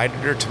I invited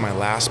her to my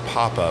last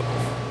pop-up.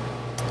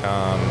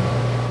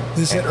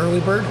 This at Early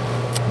Bird?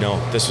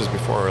 No, this was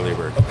before Early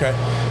Bird. Okay.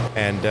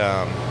 And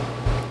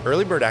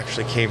Early Bird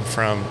actually came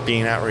from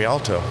being at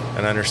Rialto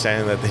and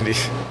understanding that they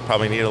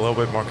probably need a little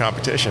bit more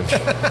competition.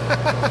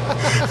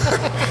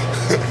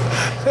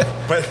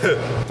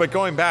 But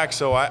going back,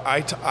 so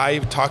I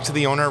talked to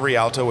the owner of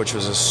Rialto, which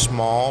was a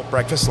small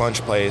breakfast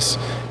lunch place.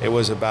 It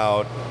was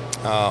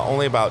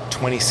only about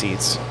 20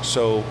 seats.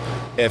 So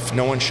if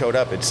no one showed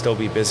up, it'd still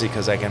be busy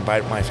because I can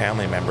invite my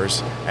family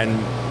members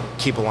and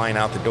keep a line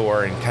out the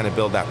door and kind of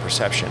build that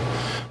perception.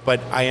 But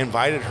I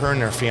invited her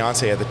and her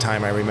fiance at the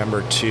time, I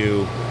remember,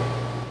 to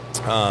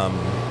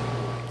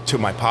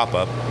my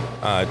pop-up,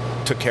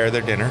 took care of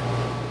their dinner,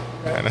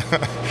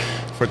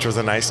 which was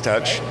a nice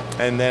touch.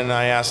 And then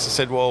I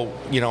said, well,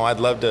 I'd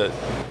love to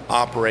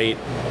operate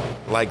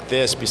like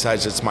this,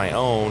 besides it's my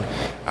own,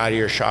 out of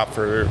your shop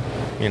for,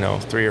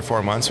 3 or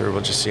 4 months, or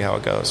we'll just see how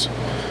it goes.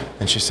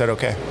 And she said,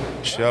 okay.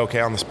 She said, okay,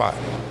 on the spot.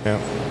 Yeah.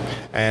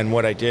 And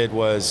what I did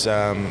was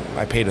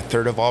I paid a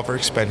third of all of her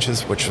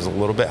expenses, which was a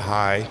little bit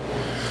high.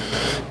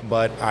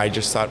 But I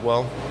just thought,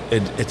 well,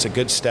 it's a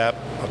good step.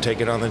 I'll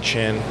take it on the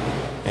chin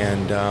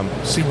and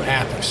see what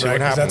happens. See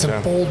what happens. That's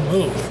a bold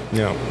move.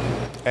 Yeah.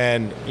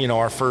 And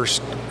our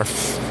first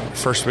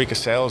week of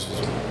sales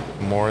was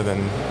more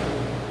than.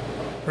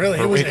 Really,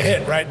 it was a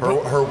hit, right?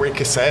 Her week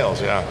of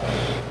sales, yeah.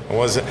 It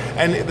was,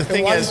 and the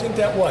thing why is, do you think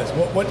that was?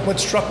 What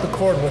struck the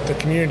chord with the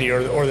community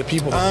or the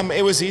people?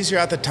 It was easier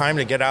at the time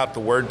to get out the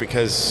word,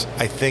 because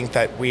I think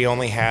that we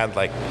only had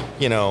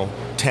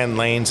 10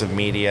 lanes of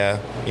media,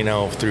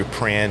 through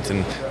print,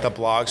 and the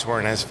blogs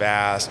weren't as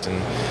vast,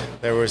 and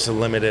there was a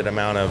limited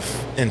amount of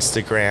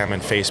Instagram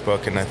and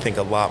Facebook, and I think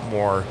a lot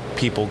more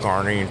people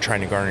trying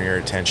to garner your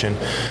attention.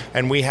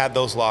 And we had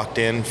those locked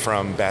in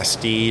from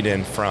Bastide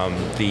and from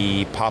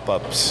the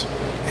pop-ups.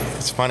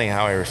 It's funny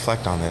how I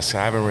reflect on this.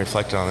 I haven't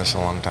reflected on this in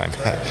a long time.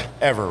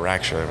 Ever,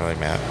 actually, really,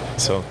 Matt.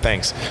 So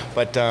thanks.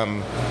 But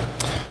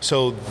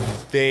so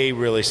they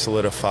really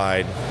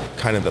solidified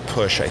kind of the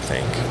push, I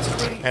think.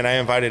 And I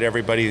invited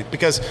everybody,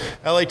 because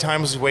LA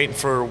Times was waiting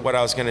for what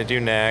I was going to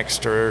do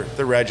next, or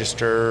the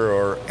Register,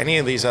 or any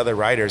of these other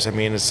writers. I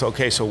mean, it's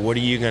okay, so what are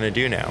you going to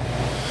do now?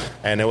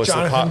 And it was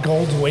Jonathan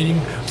Gold's waiting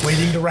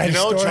to write a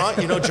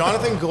story.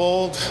 Jonathan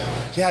Gold.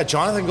 Yeah,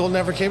 Jonathan Gold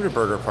never came to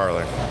Burger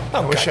Parlor.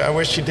 Okay. I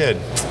wish he did.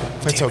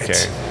 It's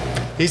okay.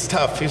 He's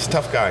tough. He's a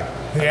tough guy.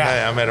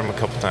 Yeah. I met him a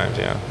couple times.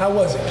 Yeah. How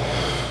was it?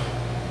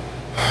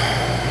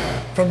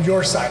 From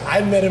your side,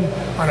 I met him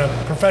on a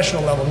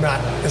professional level, not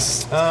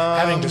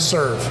having to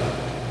serve.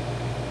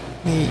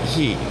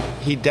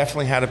 He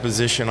definitely had a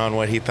position on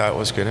what he thought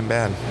was good and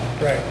bad.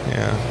 Right.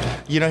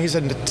 Yeah.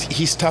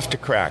 He's tough to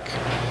crack.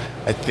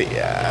 I think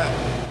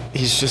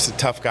he's just a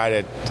tough guy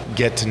to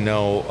get to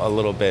know a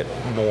little bit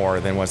more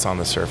than what's on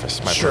the surface.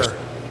 Sure.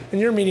 And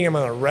you're meeting him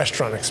on a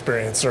restaurant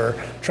experience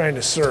or trying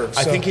to serve.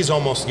 I think he's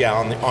almost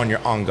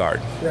on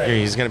guard. Right.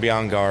 He's going to be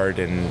on guard,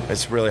 and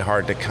it's really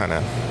hard to kind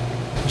of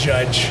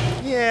judge.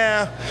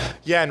 Yeah,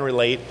 and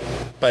relate.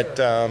 But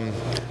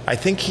I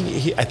think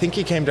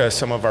he came to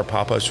some of our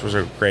pop-ups, which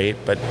were great.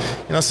 But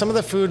some of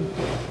the food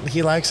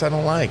he likes, I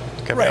don't like.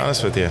 Gotta be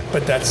honest with you.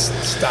 But that's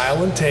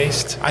style and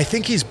taste. I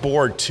think he's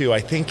bored too. I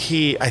think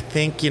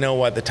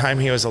the time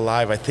he was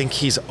alive, I think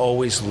he's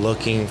always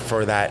looking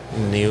for that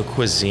new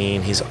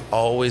cuisine. He's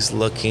always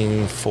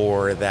looking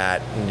for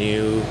that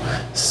new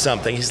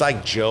something. He's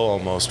like Joe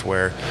almost,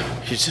 where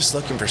he's just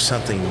looking for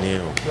something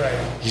new.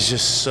 Right. He's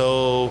just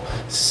so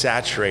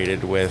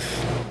saturated with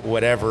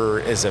whatever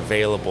is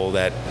available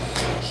that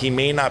he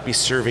may not be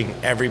serving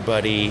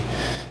everybody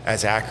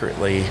as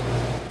accurately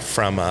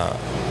from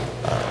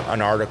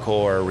an article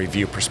or a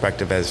review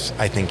perspective as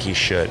I think he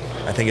should.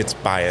 I think it's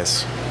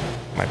bias,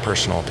 my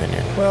personal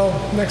opinion. Well,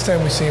 next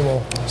time we see him,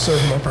 we'll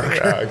serve him a burger.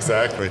 Yeah,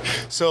 exactly.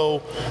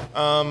 So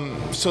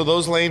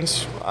those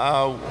lanes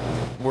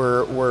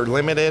were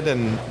limited,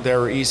 and they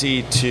were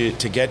easy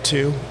to get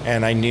to.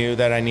 And I knew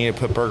that I needed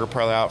to put Burger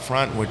Parlor out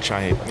front, which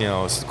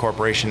it's the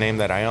corporation name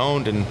that I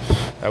owned, and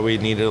that we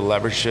needed to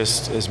leverage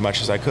just as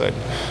much as I could.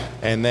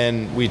 And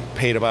then we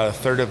paid about a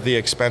third of the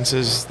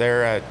expenses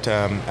there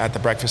at the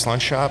breakfast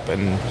lunch shop,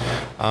 and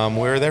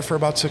we were there for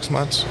about 6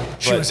 months.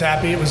 She was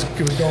happy. It was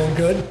going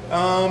good.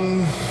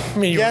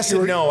 Yes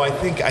and no. I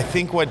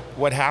think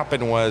what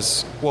happened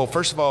was, well,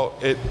 first of all,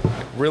 it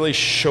really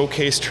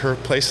showcased her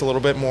place a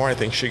little bit more. I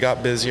think she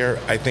got busier.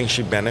 I think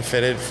she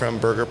benefited from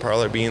Burger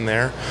Parlor being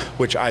there,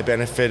 which I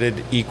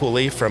benefited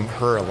equally from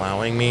her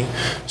allowing me.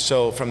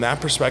 So from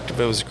that perspective,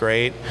 it was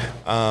great.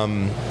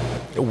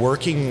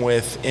 Working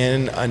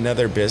within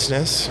another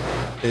business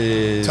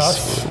is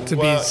tough,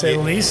 to say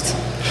the least.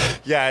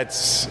 Yeah,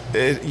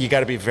 you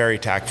got to be very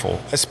tactful,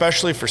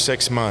 especially for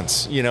 6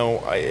 months.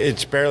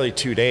 It's barely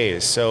 2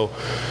 days, so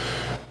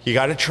you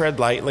got to tread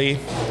lightly,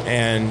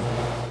 and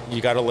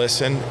you got to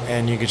listen,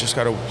 and you just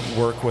got to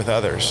work with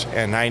others.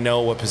 And I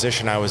know what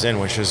position I was in,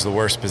 which is the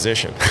worst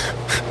position.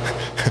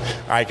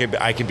 I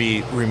could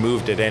be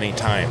removed at any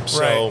time.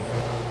 So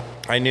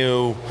I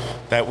knew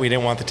that we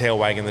didn't want the tail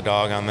wagging the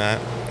dog on that.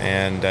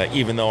 And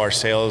even though our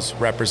sales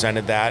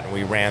represented that, and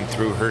we ran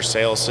through her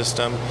sales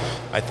system,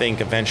 I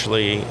think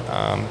eventually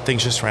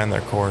things just ran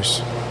their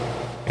course.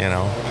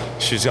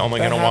 She's only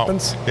going to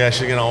want. Yeah,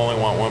 she's going to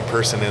only want one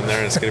person in there,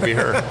 and it's going to be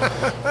her,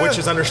 which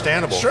is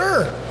understandable.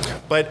 Sure.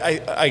 But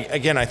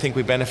I think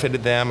we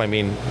benefited them. I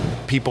mean,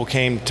 people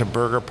came to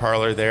Burger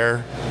Parlor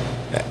there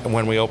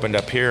when we opened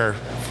up here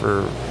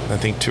for, I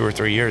think, 2 or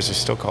 3 years. They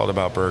still called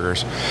About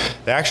Burgers.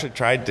 They actually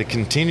tried to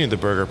continue the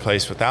burger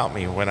place without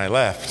me when I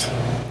left.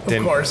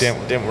 Of course.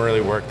 Didn't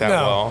really work that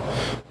well.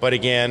 But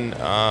again,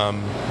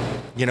 I'm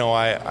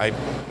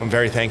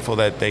very thankful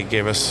that they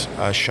gave us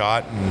a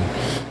shot, and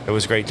it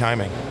was great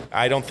timing.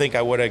 I don't think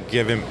I would have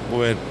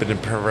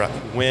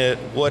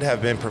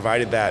been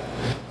provided that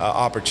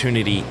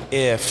opportunity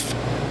if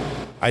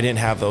I didn't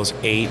have those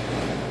 8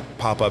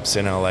 pop-ups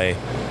in LA.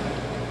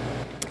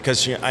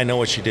 Because I know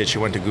what she did. She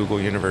went to Google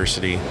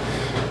University.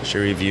 She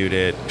reviewed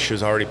it. She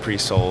was already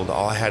pre-sold.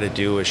 All I had to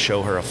do was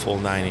show her a full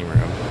dining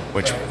room,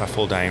 a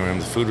full dining room.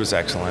 The food was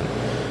excellent.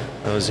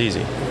 It was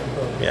easy.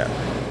 Yeah.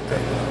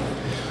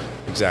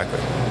 Exactly.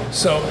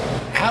 So,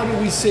 how do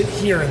we sit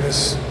here in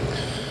this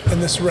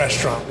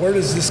restaurant? Where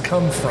does this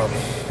come from?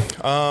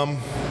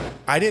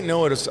 I didn't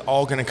know it was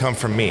all going to come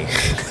from me.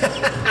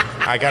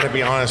 I got to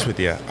be honest with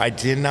you. I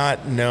did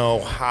not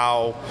know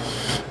how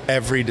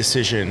every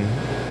decision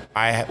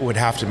I would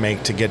have to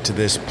make to get to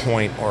this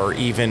point, or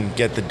even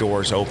get the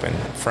doors open,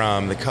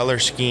 from the color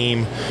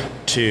scheme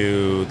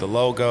to the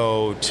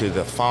logo to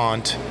the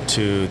font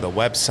to the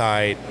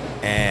website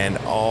and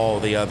all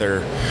the other...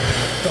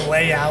 The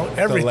layout,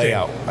 everything. The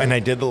layout. And I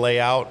did the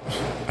layout.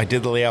 I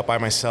did the layout by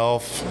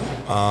myself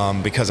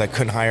because I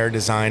couldn't hire a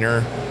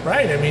designer.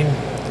 Right. I mean,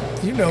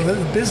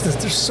 the business,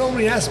 there's so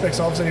many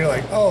aspects. All of a sudden you're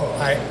like,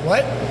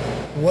 what?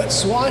 What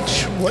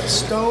swatch? What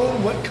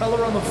stone? What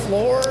color on the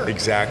floor?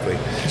 Exactly.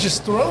 It's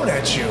just thrown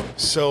at you.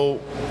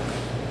 So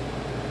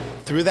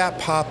through that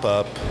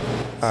pop-up,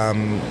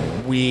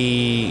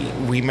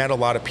 we met a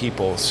lot of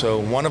people. So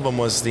one of them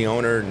was the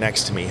owner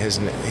next to me.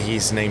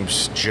 His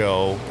name's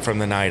Joe from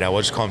the Night Owl.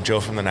 We'll just call him Joe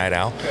from the Night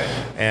Owl.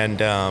 Okay. And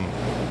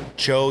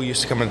Joe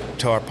used to come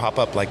to our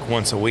pop-up like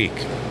once a week.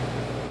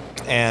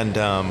 And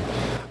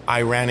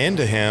I ran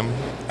into him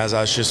as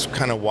I was just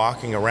kind of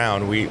walking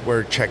around. We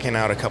were checking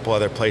out a couple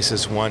other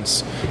places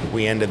once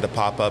we ended the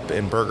pop-up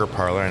in Burger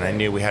Parlor, and I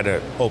knew we had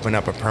to open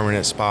up a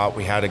permanent spot.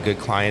 We had a good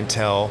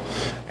clientele,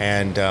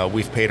 and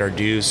we've paid our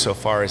dues so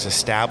far as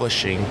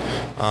establishing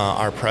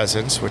our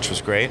presence, which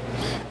was great.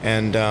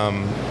 And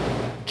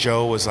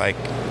Joe was like,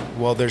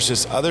 well, there's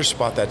this other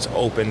spot that's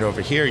opened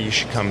over here. You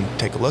should come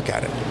take a look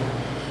at it.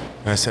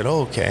 And I said,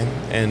 oh, okay.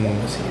 And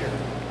what was here?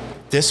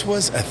 This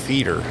was a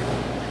theater.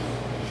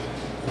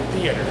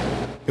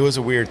 It was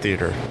a weird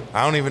theater.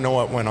 I don't even know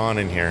what went on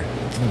in here.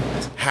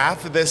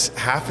 Half of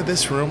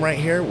this room right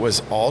here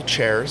was all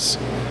chairs,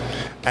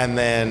 and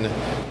then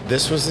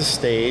this was the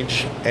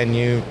stage, and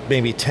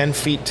maybe 10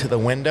 feet to the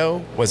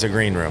window was a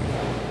green room,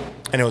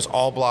 and it was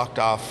all blocked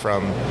off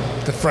from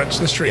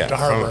the street, the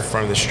harbor,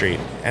 from the street,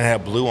 and it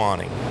had a blue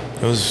awning.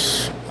 It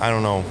was I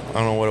don't know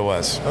what it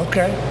was.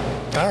 Okay.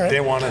 All right.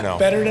 They want to know.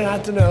 Better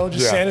not to know.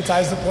 Just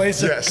sanitize the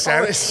place. Yeah,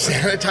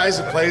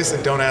 sanitize the place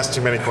and don't ask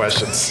too many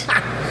questions.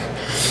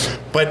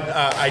 But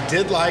I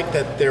did like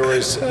that there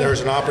was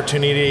an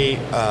opportunity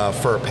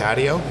for a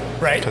patio.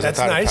 Right, that's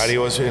nice. A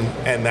patio was in,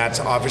 and that's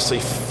obviously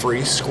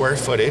free square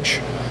footage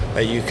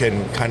that you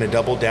can kind of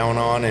double down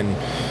on, and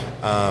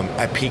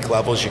at peak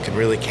levels you can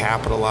really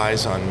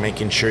capitalize on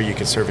making sure you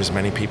can serve as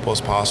many people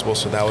as possible.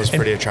 So that was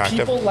pretty attractive.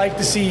 People like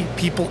to see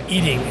people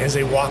eating as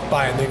they walk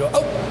by, and they go,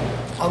 "Oh,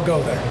 I'll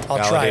go there.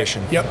 I'll try it."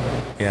 Yep.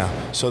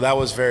 Yeah. So that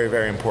was very,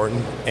 very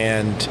important.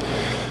 And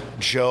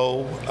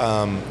Joe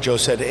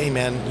said, "Hey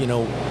man,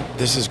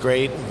 this is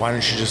great. Why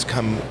don't you just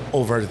come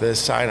over to this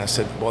side?" I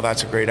said, "Well,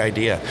 that's a great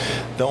idea."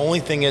 The only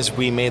thing is, I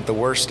made the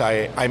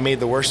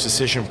worst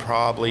decision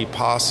probably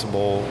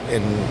possible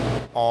in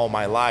all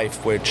my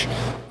life, which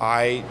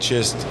I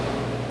just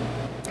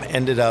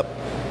ended up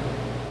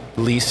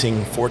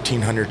leasing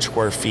 1,400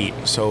 square feet.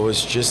 So it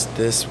was just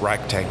this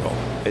rectangle.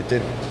 It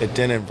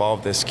didn't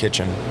involve this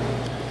kitchen.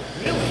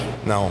 Really?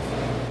 No,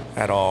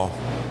 at all.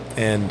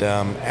 And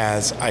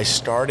as I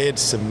started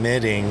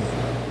submitting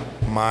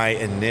my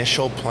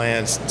initial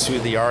plans to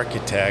the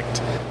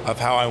architect of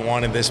how I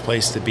wanted this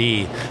place to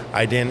be,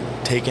 I didn't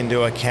take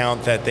into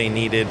account that they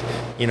needed,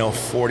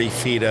 40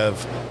 feet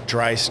of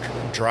dry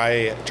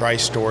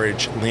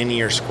storage,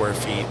 linear square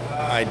feet.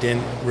 I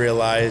didn't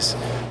realize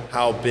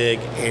how big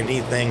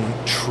anything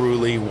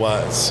truly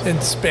was.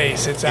 In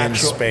space, it's In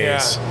actual.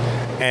 space.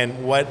 Yeah.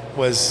 And what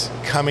was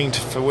coming to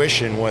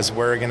fruition was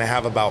we're going to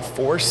have about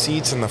 4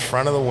 seats in the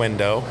front of the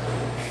window,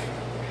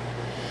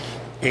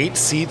 8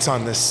 seats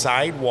on the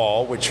side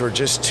wall, which were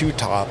just 2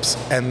 tops,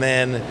 and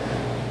then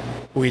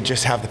we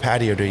just have the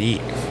patio to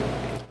eat.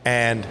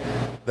 And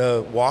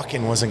the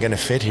walk-in wasn't going to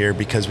fit here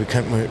because we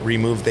couldn't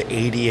remove the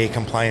ADA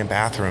compliant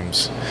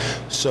bathrooms.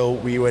 So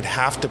we would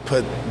have to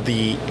put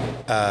the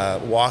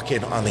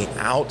walk-in on the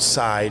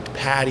outside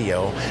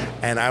patio.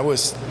 And I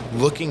was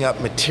looking up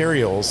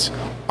materials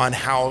on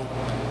how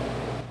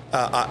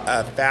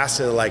a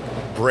facet like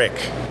brick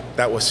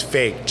that was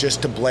fake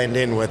just to blend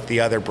in with the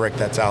other brick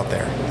that's out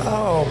there.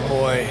 Oh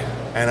boy.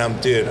 And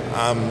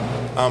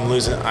I'm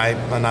losing.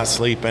 I'm not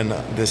sleeping.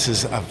 This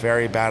is a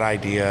very bad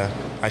idea.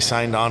 I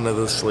signed on to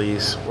this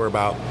lease. We're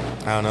about,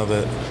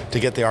 to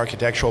get the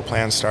architectural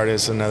plan started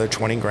is another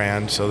 20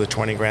 grand. So the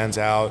 20 grand's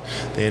out.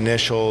 The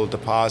initial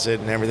deposit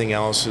and everything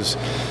else is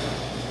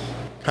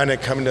kind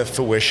of coming to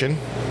fruition.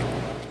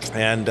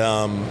 And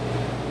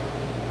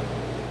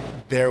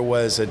there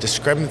was a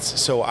discrepancy.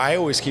 So I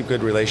always keep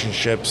good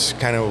relationships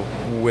kind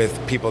of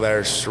with people that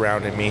are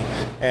surrounding me.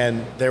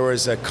 And there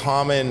was a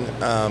common,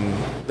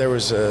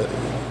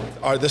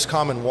 this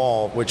common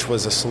wall, which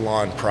was a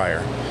salon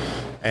prior.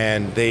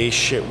 And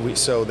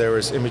so there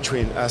was, in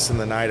between us and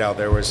the Night Owl,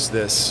 there was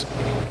this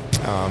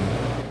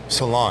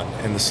salon.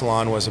 And the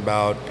salon was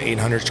about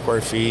 800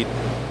 square feet.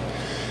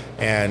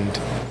 And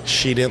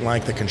she didn't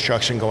like the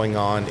construction going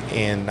on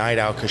in Night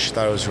Owl because she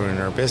thought it was ruining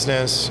her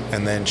business.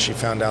 And then she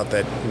found out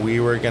that we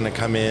were going to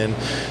come in.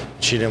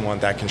 She didn't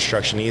want that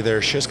construction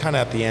either. She was kind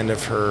of at the end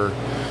of her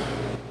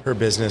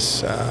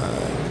business,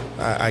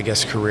 I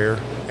guess, career.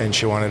 And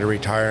she wanted to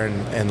retire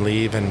and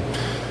leave. And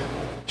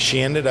she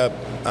ended up,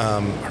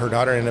 her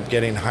daughter ended up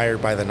getting hired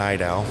by the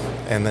Night Owl.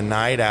 And the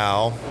Night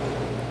Owl,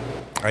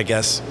 I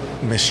guess,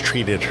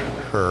 mistreated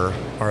her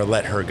or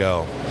let her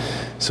go.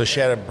 So she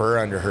had a burr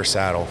under her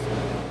saddle.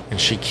 And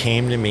she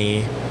came to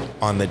me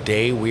on the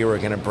day we were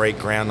going to break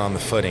ground on the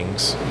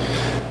footings.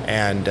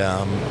 And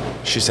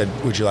she said,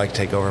 would you like to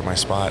take over my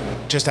spot?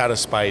 Just out of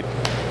spite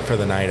for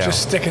the Night Owl.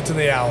 Just stick it to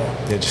the Owl.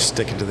 Yeah, just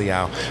stick it to the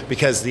Owl.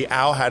 Because the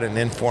Owl had an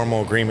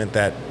informal agreement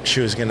that she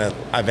was going to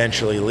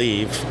eventually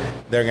leave.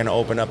 They're going to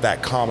open up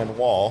that common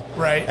wall.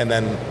 Right. And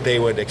then they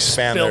would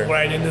expand Built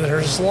right into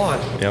her salon.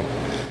 Yep.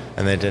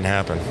 And that didn't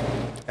happen.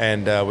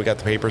 And we got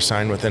the paper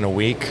signed within a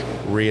week,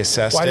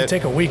 reassessed Why did it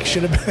take a week?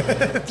 Should have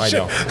been. I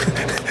know.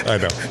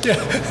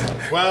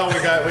 Yeah. Well,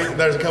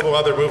 there's a couple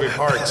other moving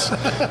parts.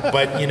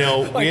 But,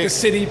 Like the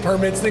city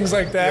permits, things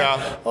like that.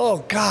 Yeah.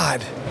 Oh,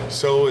 God.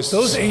 So it's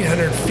Those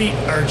 800 feet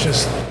are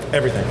just.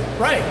 everything.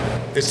 Right.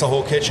 It's the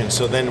whole kitchen.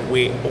 So then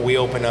we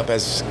open up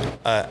as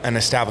an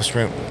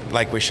establishment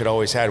like we should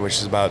always had, which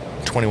is about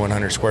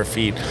 2,100 square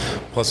feet,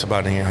 plus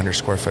about an 800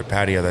 square foot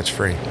patio that's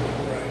free.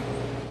 Right.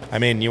 I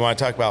mean, you want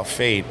to talk about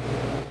fate.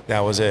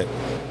 That was it.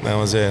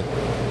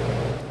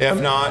 If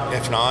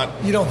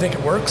not. You don't think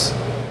it works?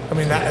 I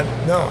mean,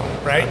 no,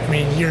 right? I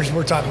mean,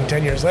 we're talking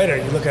 10 years later,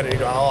 you look at it and you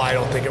go, I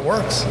don't think it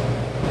works.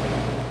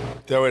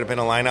 There would have been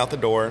a line out the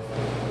door,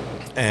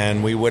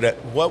 and what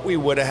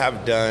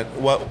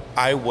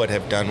I would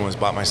have done was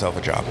bought myself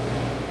a job.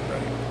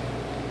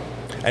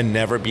 And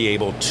never be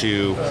able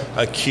to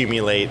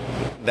accumulate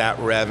that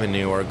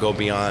revenue or go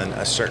beyond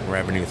a certain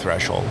revenue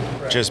threshold,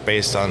 just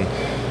based on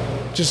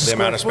just the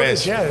amount of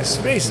space. Yeah, the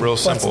space. Real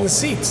Plus simple. in the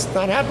seats.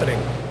 Not happening.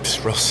 It's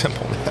real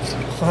simple, man.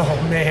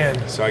 Oh,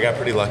 man. So I got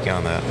pretty lucky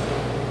on that.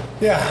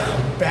 Yeah.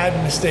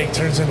 Bad mistake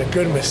turns into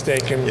good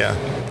mistake. And Yeah,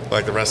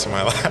 like the rest of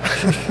my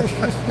life.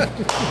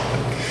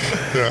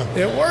 Yeah.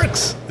 it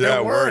works. Yeah,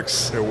 it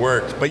works. It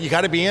worked. But you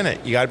got to be in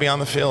it. You got to be on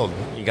the field.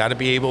 You got to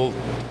be able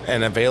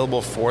and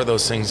available for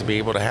those things to be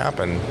able to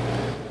happen.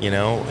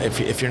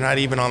 If you're not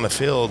even on the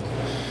field,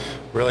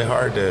 really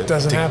hard to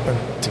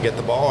happen to get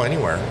the ball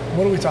anywhere.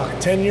 What are we talking?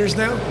 10 years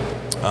now?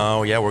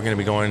 Oh yeah, we're going to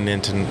be going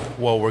into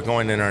we're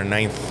going in our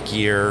 9th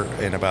year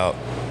in about,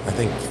 I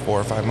think,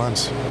 4 or 5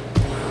 months.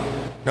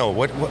 No,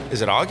 what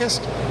is it?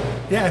 August?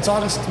 Yeah, it's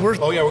August. We're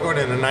going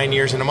into 9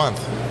 years in a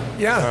month.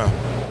 Yeah.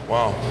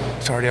 Wow,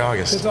 it's already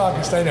August. It's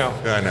August, I know.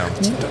 Yeah, I know.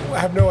 I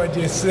have no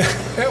idea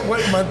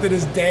what month it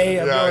is, day.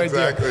 I have no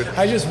exactly. idea.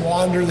 I just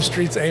wander the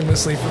streets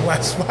aimlessly for the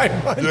last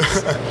 5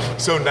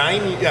 months. So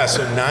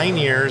 9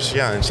 years,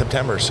 in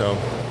September. So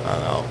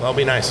that'll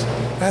be nice.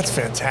 That's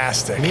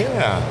fantastic.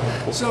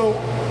 Yeah. So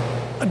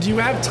do you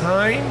have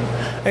time?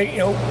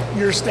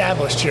 You're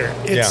established here.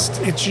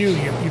 It's you.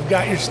 You've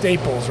got your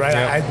staples, right?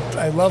 Yep.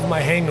 I love my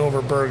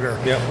hangover burger.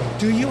 Yep.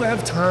 Do you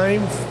have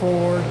time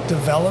for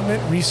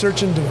development,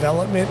 research and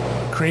development,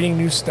 creating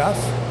new stuff?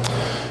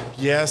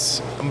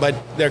 Yes, but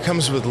there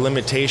comes with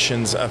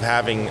limitations of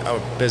having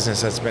a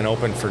business that's been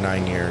open for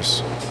 9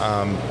 years.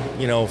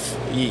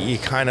 You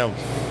kind of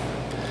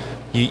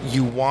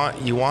you want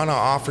to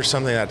offer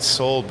something that's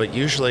sold, but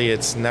usually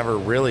it's never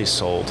really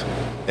sold.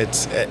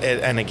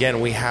 And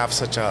again, we have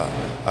such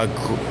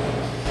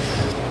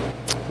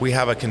we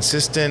have a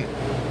consistent,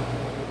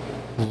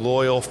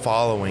 loyal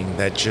following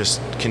that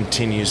just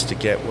continues to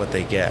get what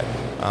they get.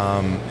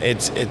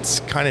 It's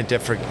kind of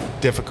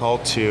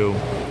difficult to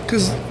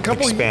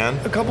expand.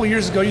 A couple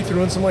years ago, you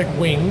threw in some like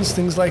wings,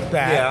 things like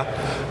that.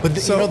 Yeah, but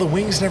the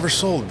wings never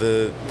sold.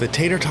 The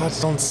tater tots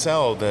don't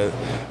sell.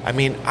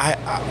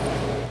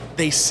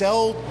 They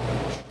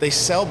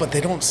sell, but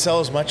they don't sell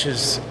as much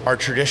as our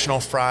traditional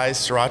fries,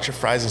 sriracha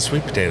fries, and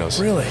sweet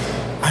potatoes. Really?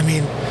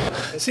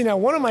 See, now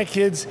one of my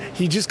kids,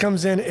 he just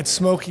comes in, it's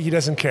smoky, he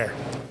doesn't care.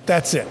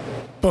 That's it.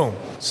 Boom.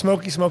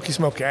 Smoky, smoky,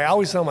 smoky. I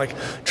always tell him, like,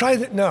 try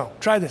that. No.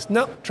 Try this.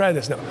 No. Try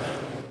this. No.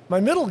 My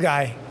middle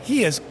guy,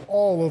 he is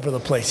all over the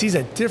place. He's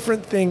a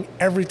different thing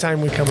every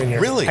time we come in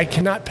here. Really? I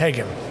cannot peg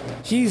him.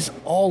 He's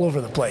all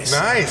over the place.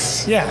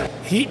 Nice. Yeah.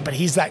 But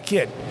he's that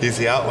kid. He's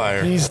the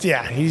outlier.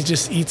 He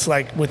just eats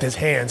like with his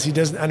hands. He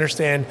doesn't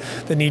understand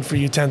the need for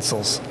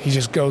utensils. He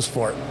just goes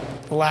for it.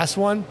 The last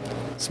one,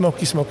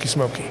 smoky, smoky,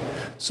 smoky.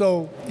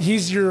 So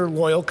he's your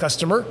loyal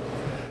customer.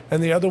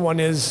 And the other one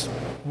is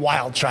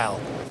Wild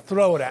Child.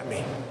 Throw it at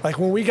me. Like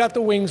when we got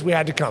the wings, we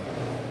had to come.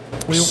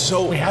 We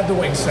had the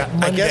wings that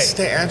Monday. I guess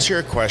to answer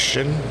your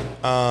question,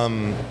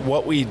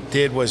 what we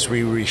did was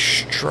we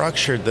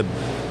restructured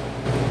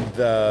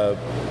the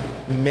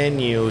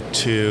menu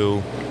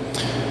to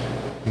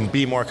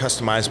be more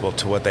customizable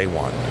to what they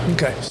want.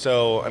 Okay.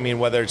 So,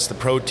 whether it's the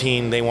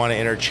protein they want to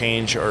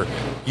interchange, or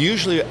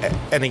usually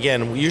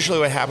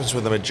what happens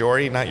with the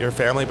majority, not your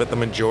family, but the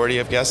majority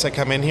of guests that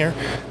come in here,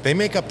 they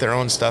make up their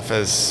own stuff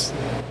as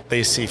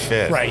they see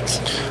fit. Right.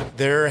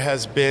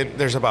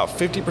 There's about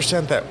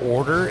 50% that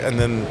order and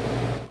then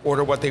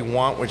order what they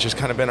want, which has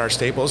kind of been our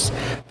staples.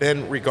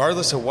 Then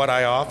regardless of what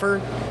I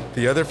offer,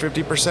 the other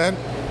 50%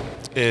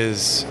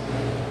 is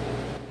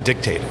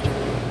dictated.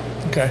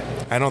 Okay.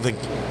 I don't think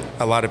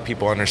a lot of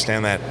people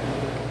understand that,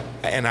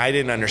 and I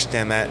didn't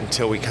understand that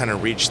until we kind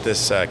of reached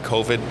this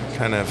COVID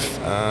kind of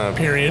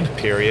period.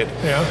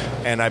 Yeah.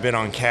 And I've been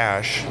on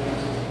cash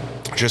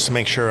just to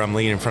make sure I'm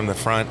leading from the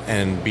front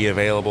and be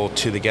available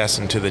to the guests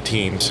and to the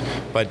teams.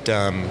 But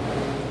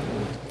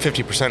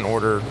 50%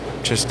 order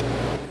just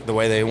the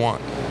way they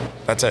want.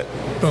 That's it.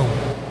 Boom.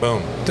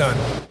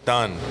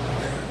 Done.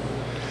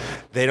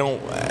 They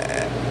don't.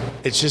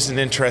 It's just an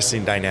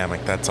interesting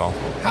dynamic. That's all.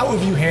 How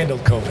have you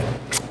handled COVID?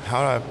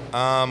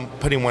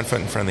 Putting one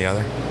foot in front of the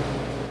other,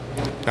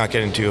 not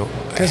getting too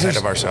ahead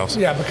of ourselves.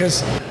 Yeah,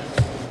 because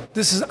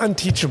this is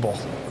unteachable,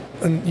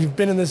 and you've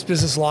been in this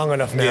business long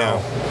enough now.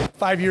 Yeah.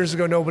 5 years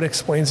ago, nobody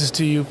explains this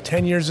to you.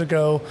 10 years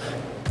ago,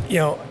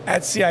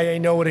 at CIA,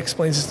 nobody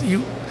explains this to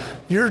you.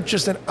 You're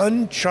just an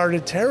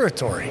uncharted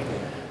territory,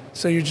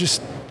 so you're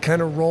just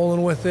kind of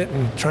rolling with it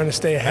and trying to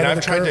stay ahead of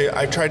the curve.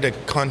 I've tried to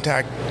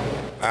contact.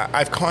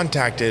 I've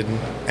contacted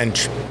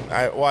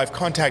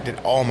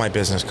all my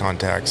business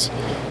contacts,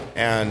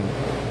 and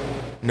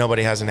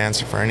nobody has an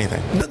answer for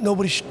anything.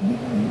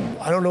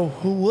 I don't know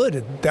who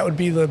would. That would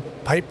be the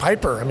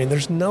Piper.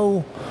 There's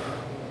no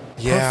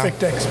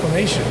perfect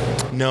explanation.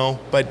 No,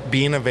 but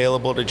being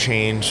available to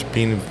change,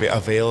 being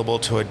available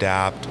to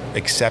adapt,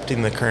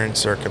 accepting the current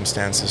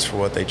circumstances for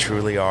what they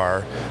truly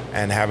are,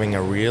 and having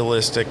a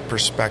realistic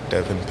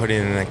perspective and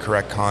putting it in a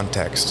correct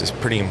context is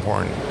pretty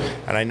important.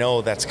 And I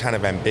know that's kind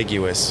of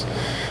ambiguous,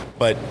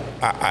 but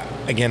I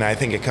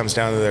think it comes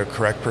down to the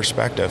correct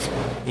perspective.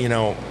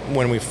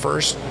 When we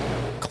first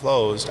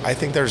closed, I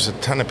think there's a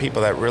ton of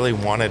people that really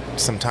wanted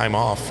some time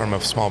off from a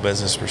small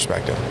business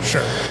perspective.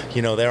 Sure.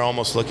 They're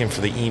almost looking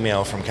for the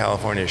email from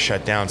California to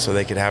shut down so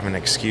they could have an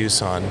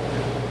excuse on,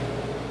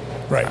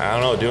 right, I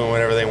don't know, doing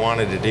whatever they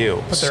wanted to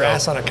do. Put their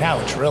ass on a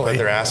couch, really. Put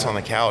their ass on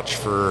the couch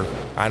for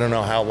I don't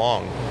know how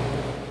long.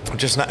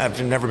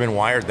 I've never been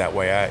wired that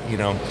way.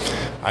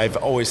 I've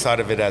always thought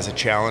of it as a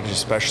challenge,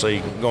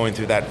 especially going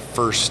through that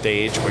first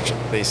stage, which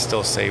they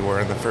still say we're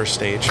in the first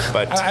stage.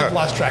 But I've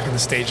lost track of the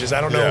stages. I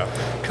don't know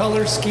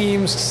color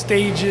schemes,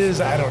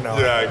 stages. I don't know.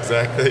 Yeah,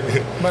 exactly.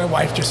 My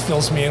wife just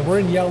fills me in. We're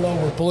in yellow.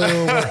 We're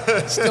blue.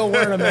 We're still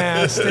wearing a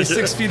mask. Stay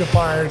 6 feet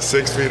apart.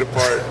 6 feet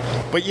apart.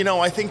 But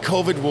I think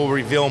COVID will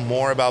reveal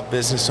more about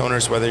business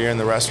owners, whether you're in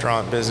the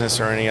restaurant business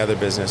or any other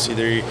business.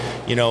 Either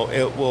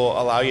it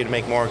will allow you to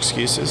make more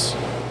excuses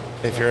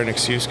if you're an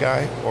excuse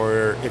guy,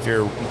 or if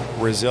you're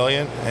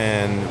resilient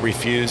and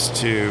refuse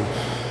to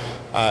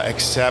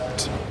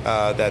accept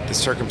that the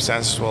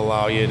circumstances will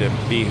allow you to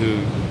be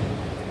who,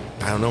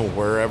 I don't know,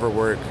 wherever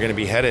we're going to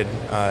be headed,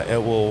 it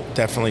will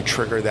definitely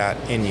trigger that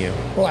in you.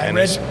 Well, I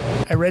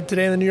read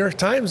today in the New York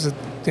Times that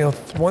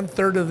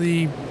 1/3 of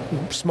the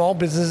small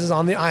businesses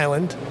on the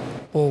island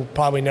will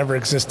probably never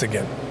exist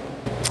again.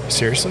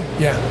 Seriously?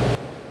 Yeah,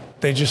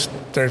 they'll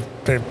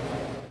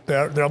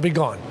be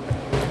gone.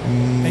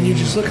 And you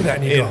just look at that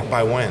and you go,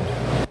 By when?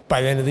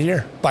 by the end of the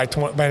year, by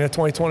the end of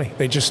 2020,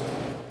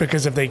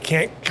 because if they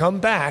can't come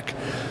back,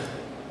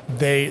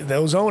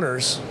 those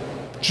owners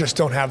just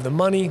don't have the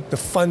money, the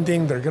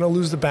funding. They're going to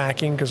lose the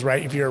backing because,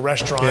 right, if you're a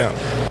restaurant,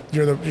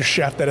 you're your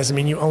chef. That doesn't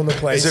mean you own the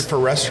place. Is it for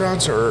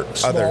restaurants or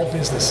small other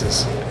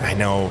businesses? I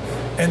know.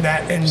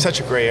 And Such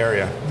a gray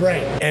area.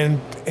 right.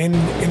 And in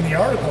the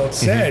article, it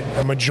said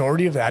a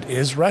majority of that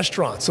is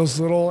restaurants. Those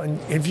little, and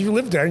if you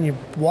live there and you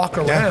walk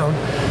around,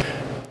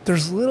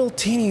 there's little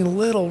teeny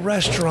little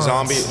restaurants.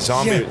 Zombie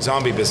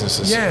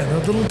businesses. Yeah, the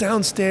little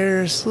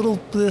downstairs, little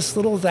this,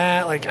 little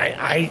that. Like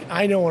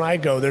I know when I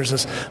go, there's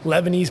this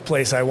Lebanese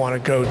place I want to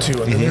go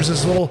to, and then there's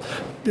this little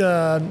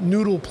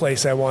noodle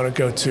place I want to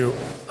go to.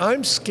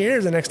 I'm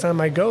scared the next time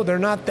I go, they're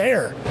not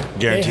there.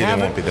 Guarantee they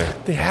won't be there.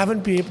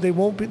 They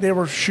won't be. They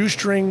were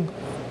shoestring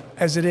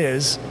as it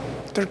is.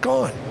 They're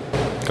gone.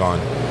 Gone.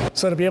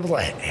 So to be able to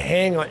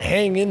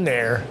hang in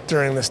there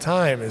during this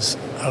time is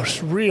a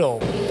real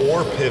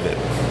Or pivot.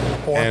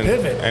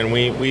 pivot. And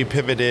we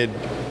pivoted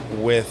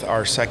with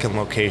our second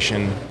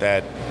location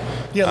that.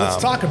 Yeah, let's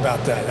talk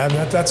about that. I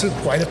mean, that's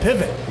quite a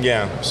pivot.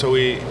 Yeah, so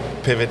we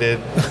pivoted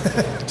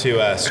to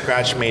a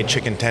scratch-made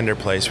chicken tender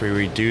place. We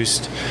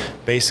reduced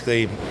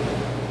basically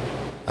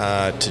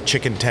to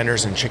chicken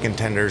tenders and chicken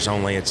tenders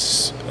only.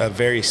 It's a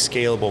very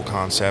scalable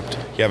concept.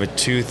 You have a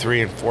 2,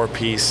 3, and 4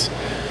 piece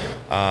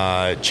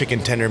chicken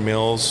tender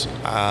meals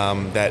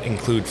that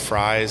include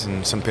fries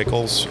and some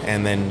pickles,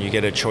 and then you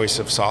get a choice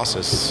of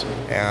sauces.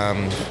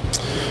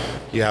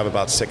 You have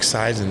about 6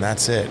 sides, and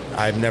that's it.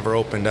 I've never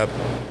opened up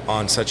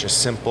on such a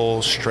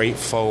simple,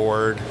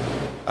 straightforward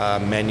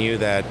menu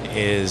that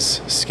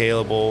is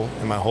scalable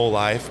in my whole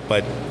life,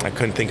 but I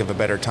couldn't think of a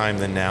better time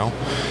than now.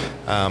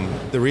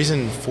 The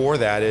reason for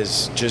that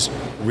is just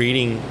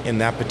reading in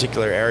that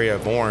particular area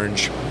of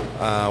Orange,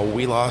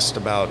 we lost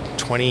about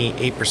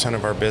 28%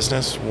 of our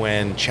business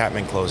when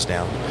Chapman closed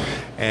down.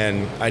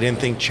 And I didn't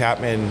think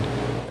Chapman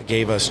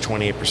gave us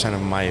 28%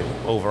 of my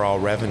overall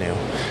revenue.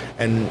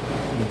 And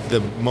the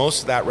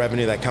most of that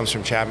revenue that comes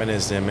from Chapman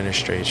is the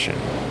administration.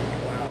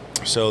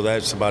 So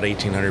that's about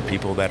 1,800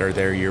 people that are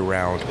there year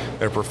round.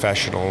 They're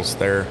professionals.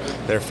 They're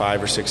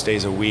 5 or 6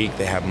 days a week.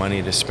 They have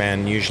money to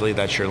spend. Usually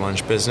that's your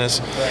lunch business.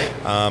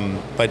 Right.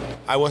 But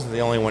I wasn't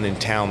the only one in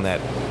town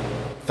that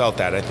felt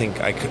that. I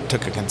think I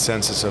took a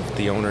consensus of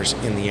the owners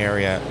in the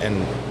area,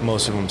 and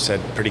most of them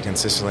said pretty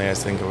consistently, I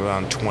think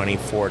around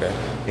 24 to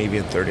maybe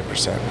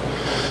 30%.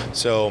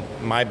 So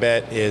my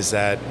bet is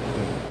that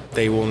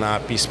they will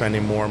not be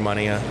spending more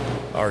money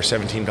or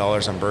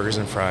 $17 on burgers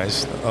and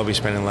fries. They'll be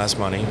spending less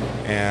money,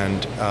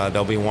 and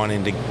they'll be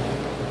wanting to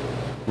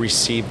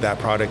receive that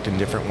product in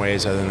different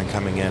ways other than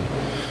coming in.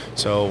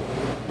 So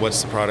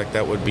what's the product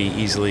that would be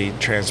easily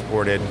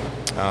transported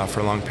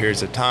for long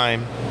periods of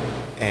time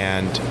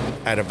and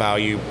at a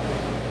value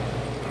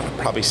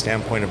probably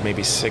standpoint of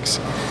maybe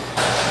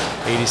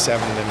 $6.87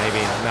 to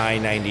maybe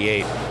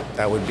 $9.98?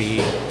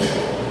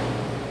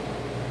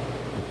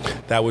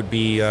 That would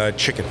be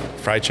chicken,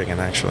 fried chicken,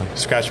 actually,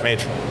 scratch-made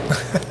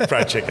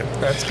fried chicken.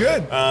 That's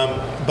good.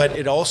 But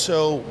it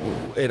also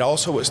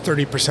was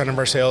 30% of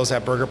our sales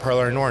at Burger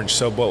Parlor in Orange.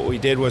 So what we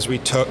did was we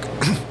took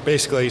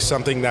basically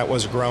something that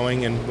was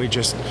growing and we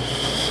just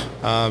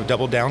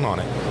doubled down on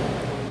it.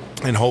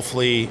 And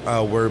hopefully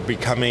we're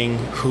becoming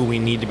who we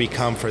need to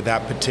become for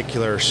that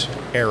particular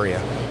area.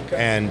 Okay.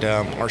 And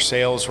our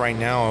sales right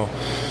now,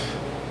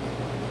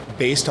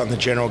 based on the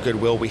general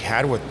goodwill we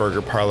had with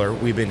Burger Parlor,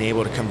 we've been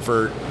able to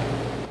convert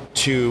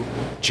to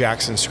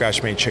Jackson's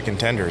Scratch-Made Chicken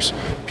Tenders.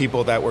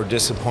 People that were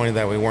disappointed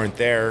that we weren't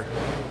there,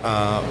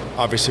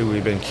 obviously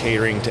we've been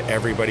catering to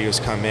everybody who's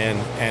come in,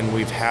 and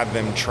we've had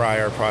them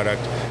try our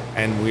product,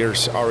 and we're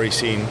already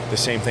seeing the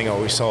same thing that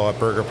we saw at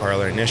Burger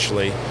Parlor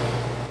initially,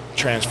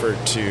 transferred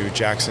to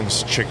Jackson's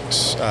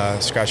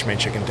Scratch-Made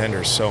Chicken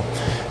Tenders. So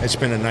it's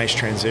been a nice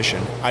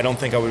transition. I don't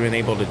think I would have been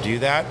able to do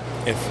that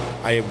if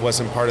I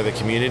wasn't part of the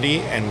community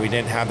and we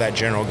didn't have that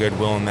general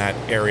goodwill in that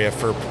area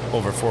for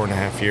over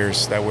 4.5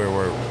 years that we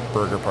were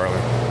Burger Parlor.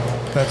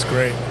 That's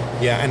great.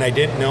 Yeah, and I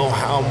didn't know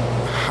how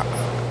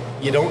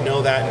you don't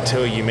know that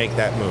until you make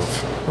that move.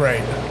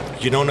 Right.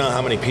 You don't know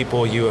how many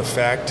people you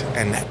affect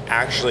and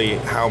actually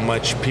how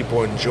much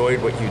people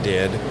enjoyed what you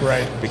did.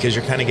 Right. Because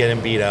you're kind of getting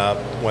beat up,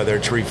 whether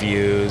it's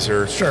reviews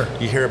or sure.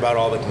 You hear about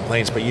all the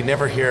complaints, but you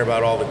never hear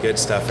about all the good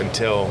stuff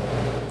until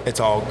it's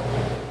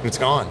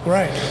gone.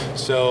 Right.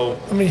 So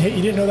I mean,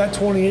 you didn't know that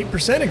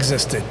 28%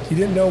 existed. You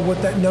didn't know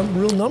what that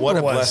real number was. What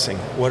a blessing.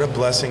 What a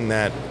blessing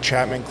that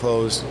Chapman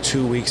closed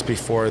 2 weeks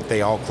before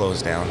they all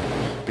closed down,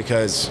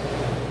 because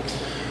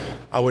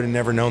I would have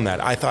never known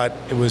that. I thought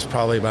it was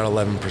probably about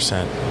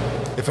 11%.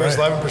 If it was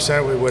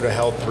 11%, we would have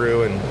held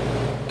through and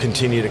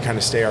continue to kind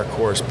of stay our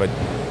course. But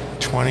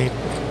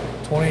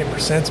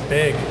 28%'s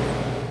big.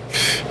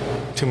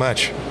 Too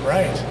much.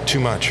 Right. Too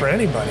much. For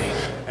anybody.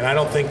 And I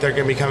don't think they're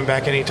going to be coming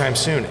back anytime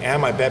soon.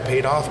 And my bet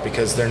paid off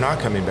because they're not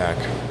coming back.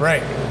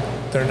 Right.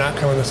 they're not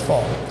coming this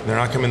fall. They're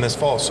not coming this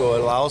fall, so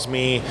it allows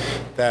me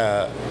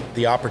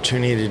the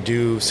opportunity to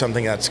do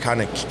something that's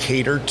kind of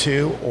catered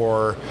to,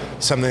 or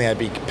something that'd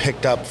be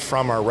picked up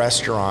from our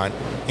restaurant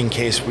in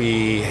case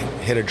we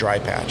hit a dry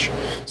patch.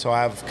 So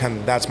I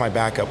have that's my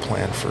backup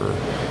plan for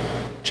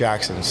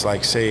Jackson's.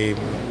 Like, say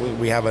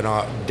we have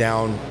a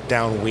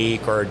down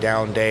week or a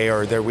down day,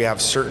 or there we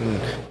have certain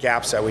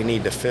gaps that we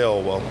need to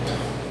fill. Well,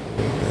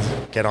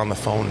 get on the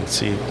phone and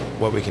see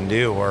what we can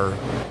do, or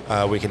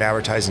we can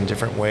advertise in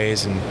different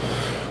ways and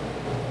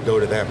go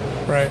to them.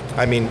 Right.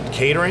 I mean,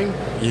 catering,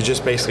 you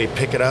just basically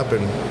pick it up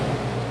and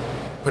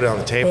put it on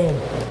the table.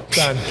 Boom.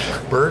 Done.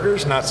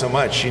 Burgers, not so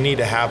much. You need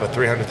to have a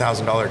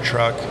 $300,000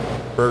 truck.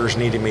 Burgers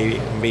need to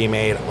be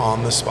made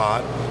on the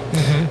spot,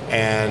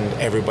 and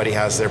everybody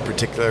has their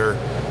particular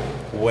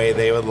way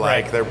they would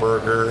like their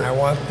burger. I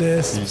want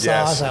this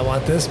sauce. I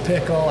want this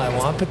pickle. I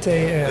want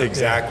potato.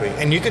 Exactly.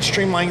 And you could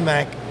streamline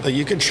that.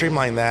 You can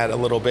streamline that a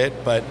little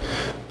bit, but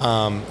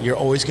you're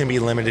always going to be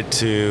limited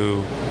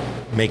to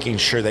making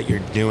sure that you're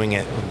doing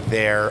it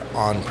there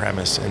on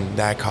premise, and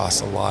that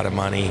costs a lot of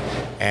money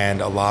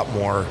and a lot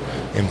more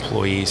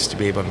employees to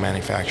be able to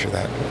manufacture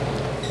that.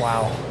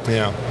 Wow.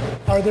 Yeah.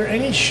 Are there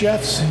any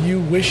chefs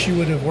you wish you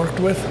would have worked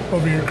with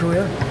over your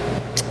career?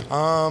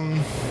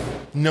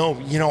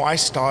 No, I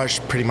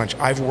staged pretty much.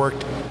 I've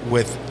worked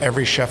with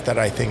every chef that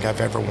I think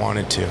I've ever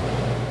wanted to.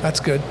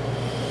 That's good.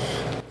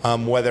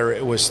 Whether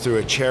it was through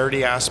a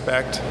charity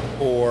aspect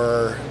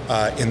or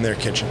in their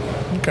kitchen.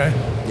 Okay.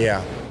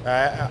 Yeah.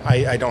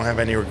 I don't have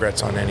any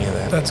regrets on any of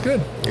that. That's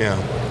good.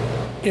 Yeah.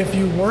 If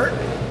you weren't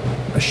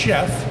a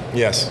chef,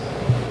 Yes.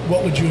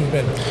 what would you have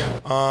been?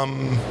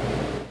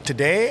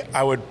 Today,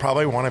 I would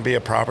probably want to be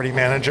a property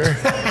manager.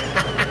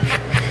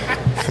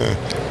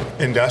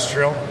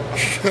 Industrial.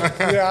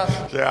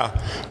 Yeah. Yeah.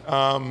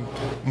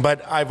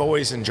 But I've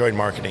always enjoyed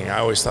marketing. I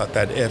always thought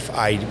that if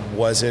I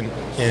wasn't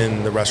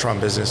in the restaurant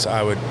business,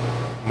 I would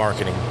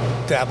marketing.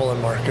 Dabble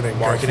in marketing.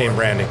 Marketing and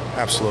branding.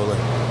 Absolutely.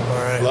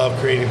 All right. Love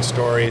creating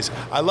stories.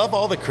 I love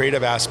all the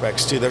creative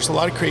aspects too. There's a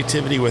lot of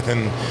creativity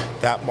within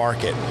that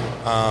market.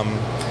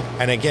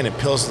 And again, it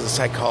appeals to the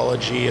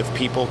psychology of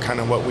people, kind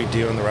of what we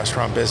do in the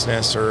restaurant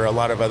business or a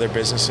lot of other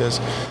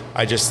businesses.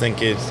 I just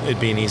think it'd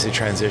be an easy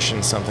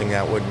transition, something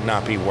that would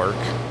not be work,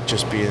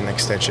 just be an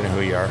extension of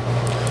who you are.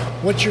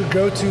 What's your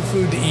go-to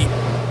food to eat?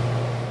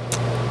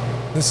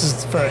 This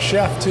is for a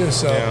chef too,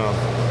 so.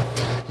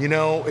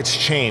 Yeah. It's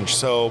changed.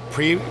 So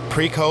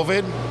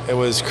pre-COVID, it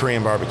was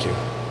Korean barbecue.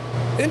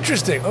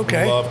 Interesting.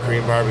 Okay. Love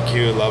Korean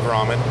barbecue. Love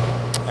ramen.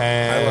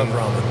 And I love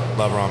ramen.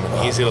 Love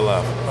ramen. Easy to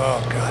love.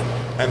 Oh God.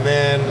 And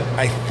then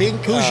I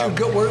think Who's your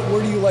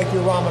where do you like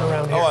your ramen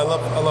around here? Oh, I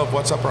love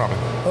What's Up Ramen.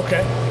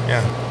 Okay.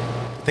 Yeah,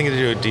 I think they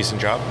do a decent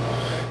job.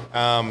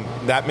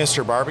 That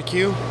Mr.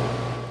 Barbecue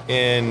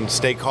in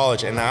State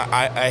College, and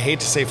I hate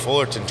to say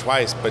Fullerton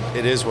twice, but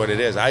it is what it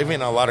is. I've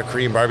eaten a lot of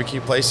Korean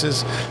barbecue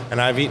places, and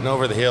I've eaten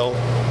over the hill.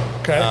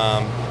 Okay.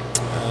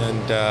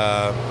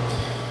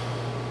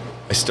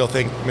 I still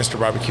think Mr.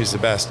 Barbecue is the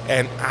best.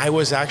 And I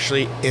was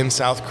actually in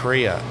South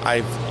Korea.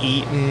 I've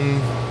eaten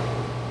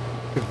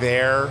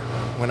there.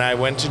 When I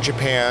went to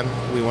Japan,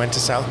 we went to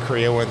South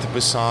Korea, went to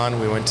Busan,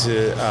 we went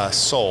to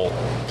Seoul.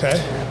 Okay.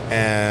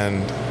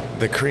 And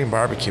the Korean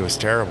barbecue was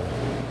terrible.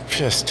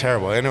 Just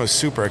terrible. And it was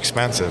super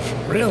expensive.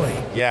 Really?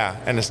 Yeah.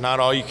 And it's not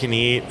all you can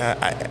eat.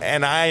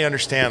 And I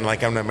understand,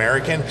 like, I'm an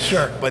American.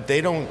 Sure. But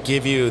they don't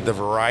give you the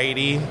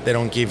variety. They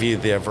don't give you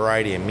the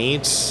variety of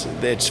meats.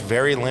 It's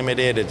very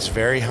limited. It's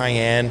very high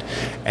end.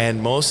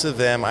 And most of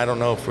them, I don't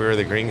know if we were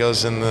the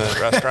gringos in the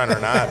restaurant or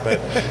not, but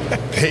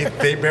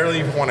they barely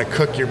even want to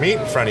cook your meat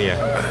in front of you.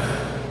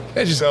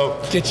 They just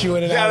get you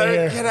in and out of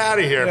here. Get out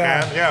of here,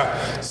 man.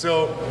 Yeah.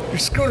 So you're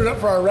screwing it up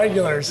for our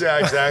regulars. Yeah,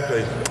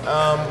 exactly.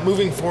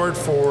 Moving forward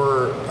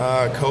for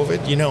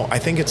COVID, I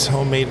think it's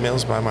homemade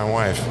meals by my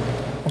wife.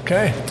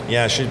 Okay.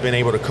 Yeah, she's been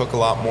able to cook a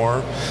lot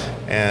more.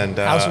 And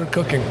how's her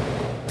cooking?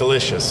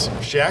 Delicious.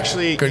 She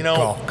actually, Good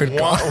call.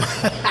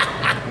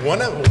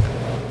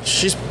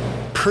 She's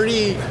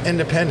pretty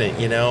independent,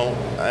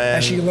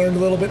 Has she learned a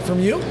little bit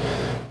from you?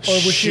 Or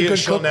was she a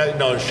good cook?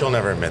 No, she'll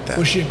never admit that.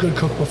 Was she a good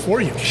cook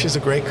before you? She's a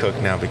great cook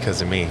now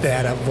because of me.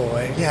 That a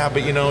boy. Yeah,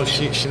 but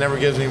she never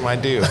gives me my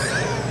due.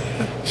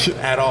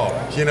 At all.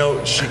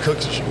 She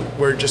cooks.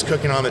 We're just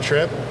cooking on the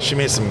trip. She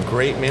made some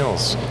great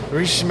meals. The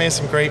reason she made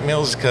some great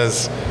meals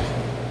because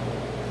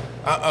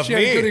of she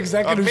me. Had a good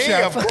executive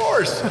chef. Of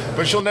course.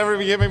 But she'll never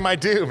be giving my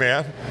due,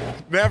 man.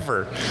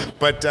 Never.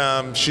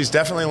 But she's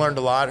definitely learned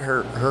a lot.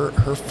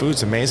 Her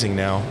food's amazing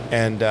now,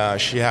 and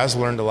she has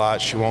learned a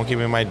lot. She won't give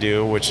me my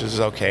due, which is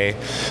okay.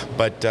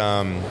 But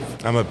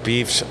I'm a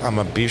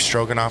beef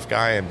stroganoff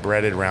guy and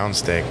breaded round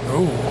steak.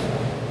 Ooh.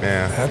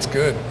 Yeah. That's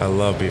good. I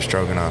love beef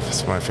stroganoff.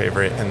 It's my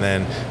favorite. And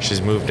then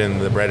she's moved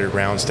into the breaded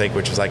round steak,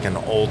 which is like an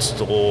old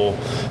school,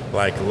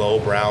 like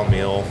lowbrow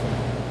meal,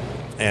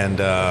 and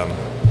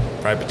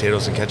fried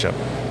potatoes and ketchup.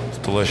 It's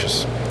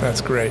delicious.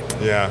 That's great.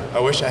 Yeah. I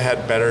wish I had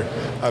a better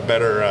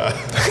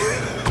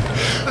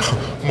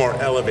more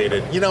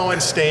elevated.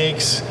 And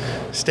steaks,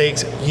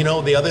 Steaks. You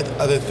know, the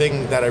other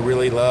thing that I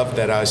really love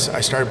that I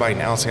started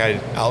buying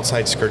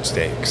outside skirt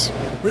steaks.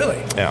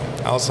 Really? Yeah,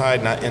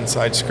 outside, not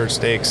inside skirt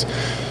steaks.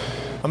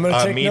 I'm going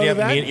to take note of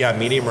that.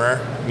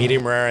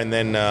 Medium rare, and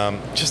then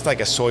just like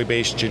a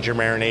soy-based ginger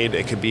marinade.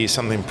 It could be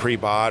something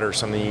pre-bought or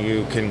something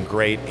you can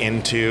grate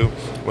into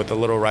with a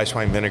little rice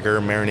wine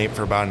vinegar, marinate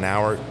for about an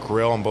hour,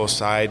 grill on both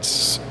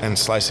sides, and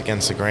slice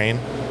against the grain.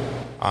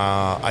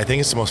 I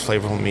think it's the most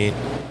flavorful meat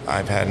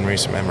I've had in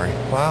recent memory.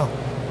 Wow.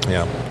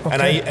 Yeah,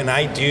 okay. and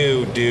I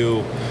do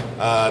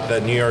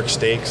the New York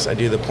steaks. I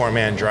do the poor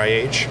man dry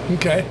age.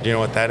 Okay. Do you know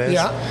what that is?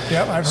 Yeah,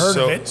 I've heard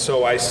of it.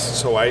 So I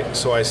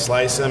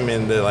slice them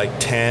into like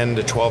 10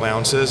 to 12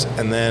 ounces,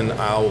 and then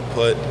I'll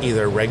put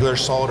either regular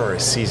salt or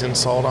a seasoned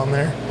salt on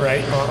there.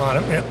 Right,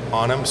 on them, yep.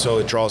 On them, so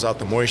it draws out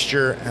the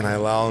moisture, and I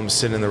allow them to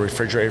sit in the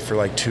refrigerator for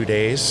like 2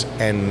 days,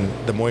 and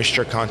the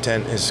moisture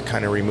content is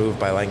kind of removed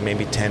by like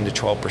maybe 10 to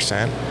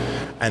 12%.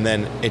 And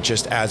then it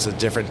just adds a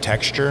different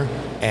texture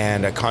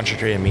and a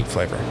concentrated meat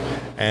flavor.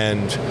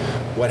 And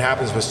what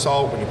happens with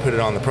salt when you put it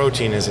on the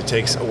protein is it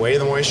takes away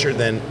the moisture,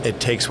 then it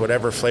takes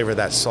whatever flavor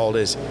that salt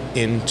is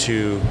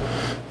into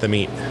the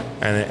meat,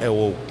 and it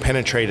will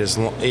penetrate as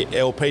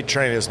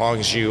long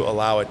as you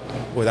allow it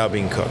without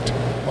being cooked.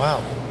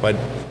 Wow. But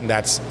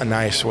that's a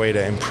nice way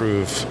to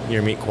improve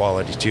your meat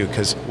quality too,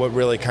 because what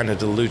really kind of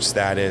dilutes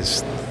that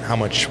is how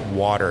much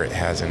water it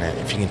has in it.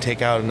 If you can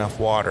take out enough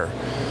water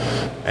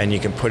and you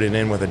can put it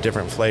in with a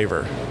different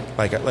flavor,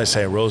 like let's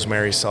say a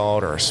rosemary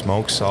salt or a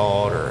smoked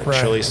salt or a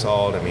chili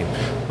salt. I mean,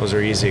 those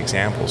are easy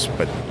examples,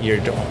 but you're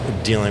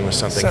dealing with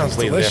something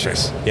completely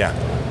different. Yeah,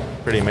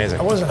 pretty amazing.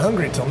 I wasn't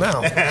hungry till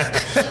now.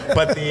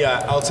 But the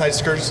outside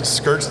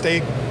skirt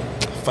steak,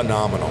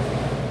 phenomenal.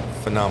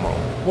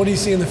 What do you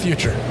see in the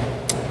future?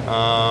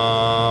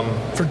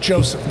 For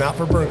Joseph, not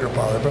for Burger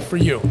Parlor, but for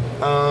you.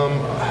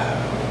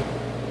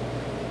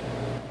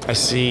 I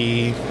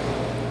see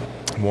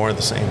more of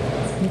the same.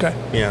 Okay.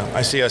 Yeah,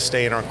 I see us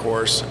staying our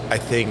course. I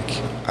think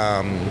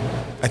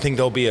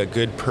there'll be a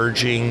good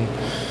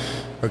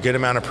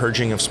amount of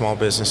purging of small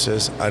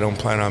businesses. I don't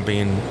plan on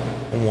being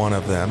one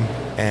of them,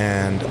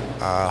 and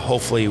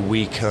hopefully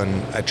we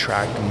can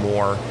attract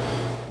more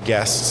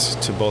guests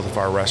to both of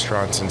our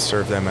restaurants and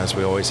serve them as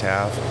we always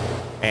have,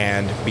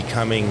 and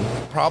becoming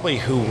probably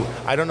who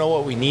I don't know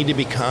what we need to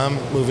become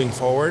moving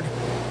forward,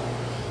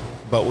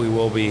 but we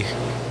will be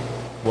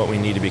what we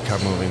need to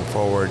become moving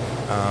forward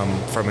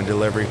from a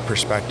delivery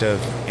perspective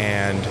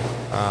and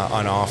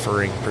an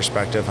offering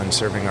perspective on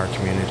serving our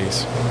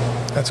communities.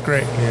 That's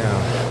great.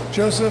 Yeah.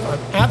 Joseph, I'm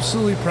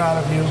absolutely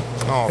proud of you.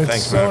 Oh,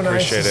 thanks, It's man. so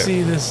nice to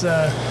see this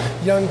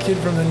young kid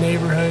from the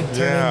neighborhood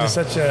turn into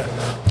such a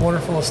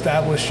wonderful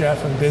established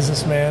chef and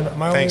businessman.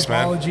 My only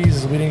apologies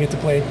is we didn't get to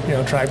play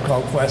Tribe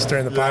Called Quest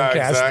during the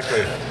podcast.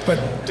 Exactly.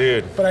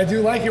 But I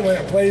do like it when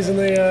it plays in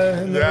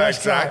the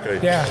restaurant. Exactly.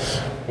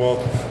 Yeah. Well,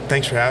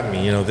 thanks for having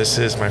me. This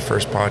is my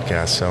first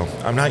podcast, so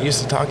I'm not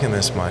used to talking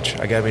this much.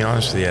 I gotta be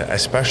honest with you,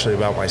 especially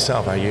about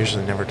myself. I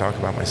usually never talk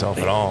about myself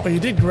at all. But you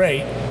did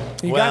great.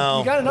 You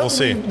got an we'll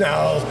see.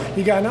 No,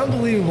 you got an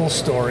unbelievable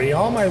story.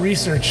 All my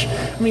research.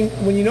 I mean,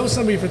 when you know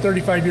somebody for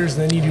 35 years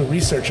and then you do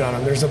research on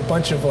them, there's a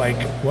bunch of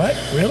like, what?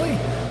 Really?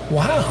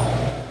 Wow.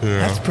 Yeah.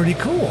 That's pretty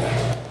cool.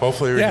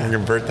 Hopefully we can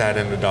convert that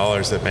into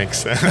dollars that makes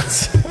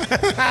sense.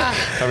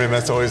 I mean,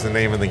 that's always the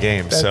name of the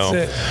game. That's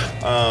it.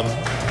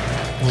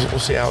 We'll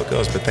see how it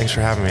goes, but thanks for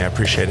having me. I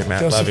appreciate it,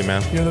 Matt. Joseph, love you,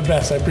 man. You're the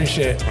best. I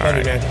appreciate it. Love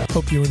you, man.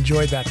 Hope you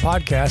enjoyed that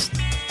podcast.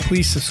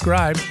 Please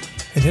subscribe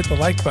and hit the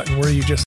like button where you just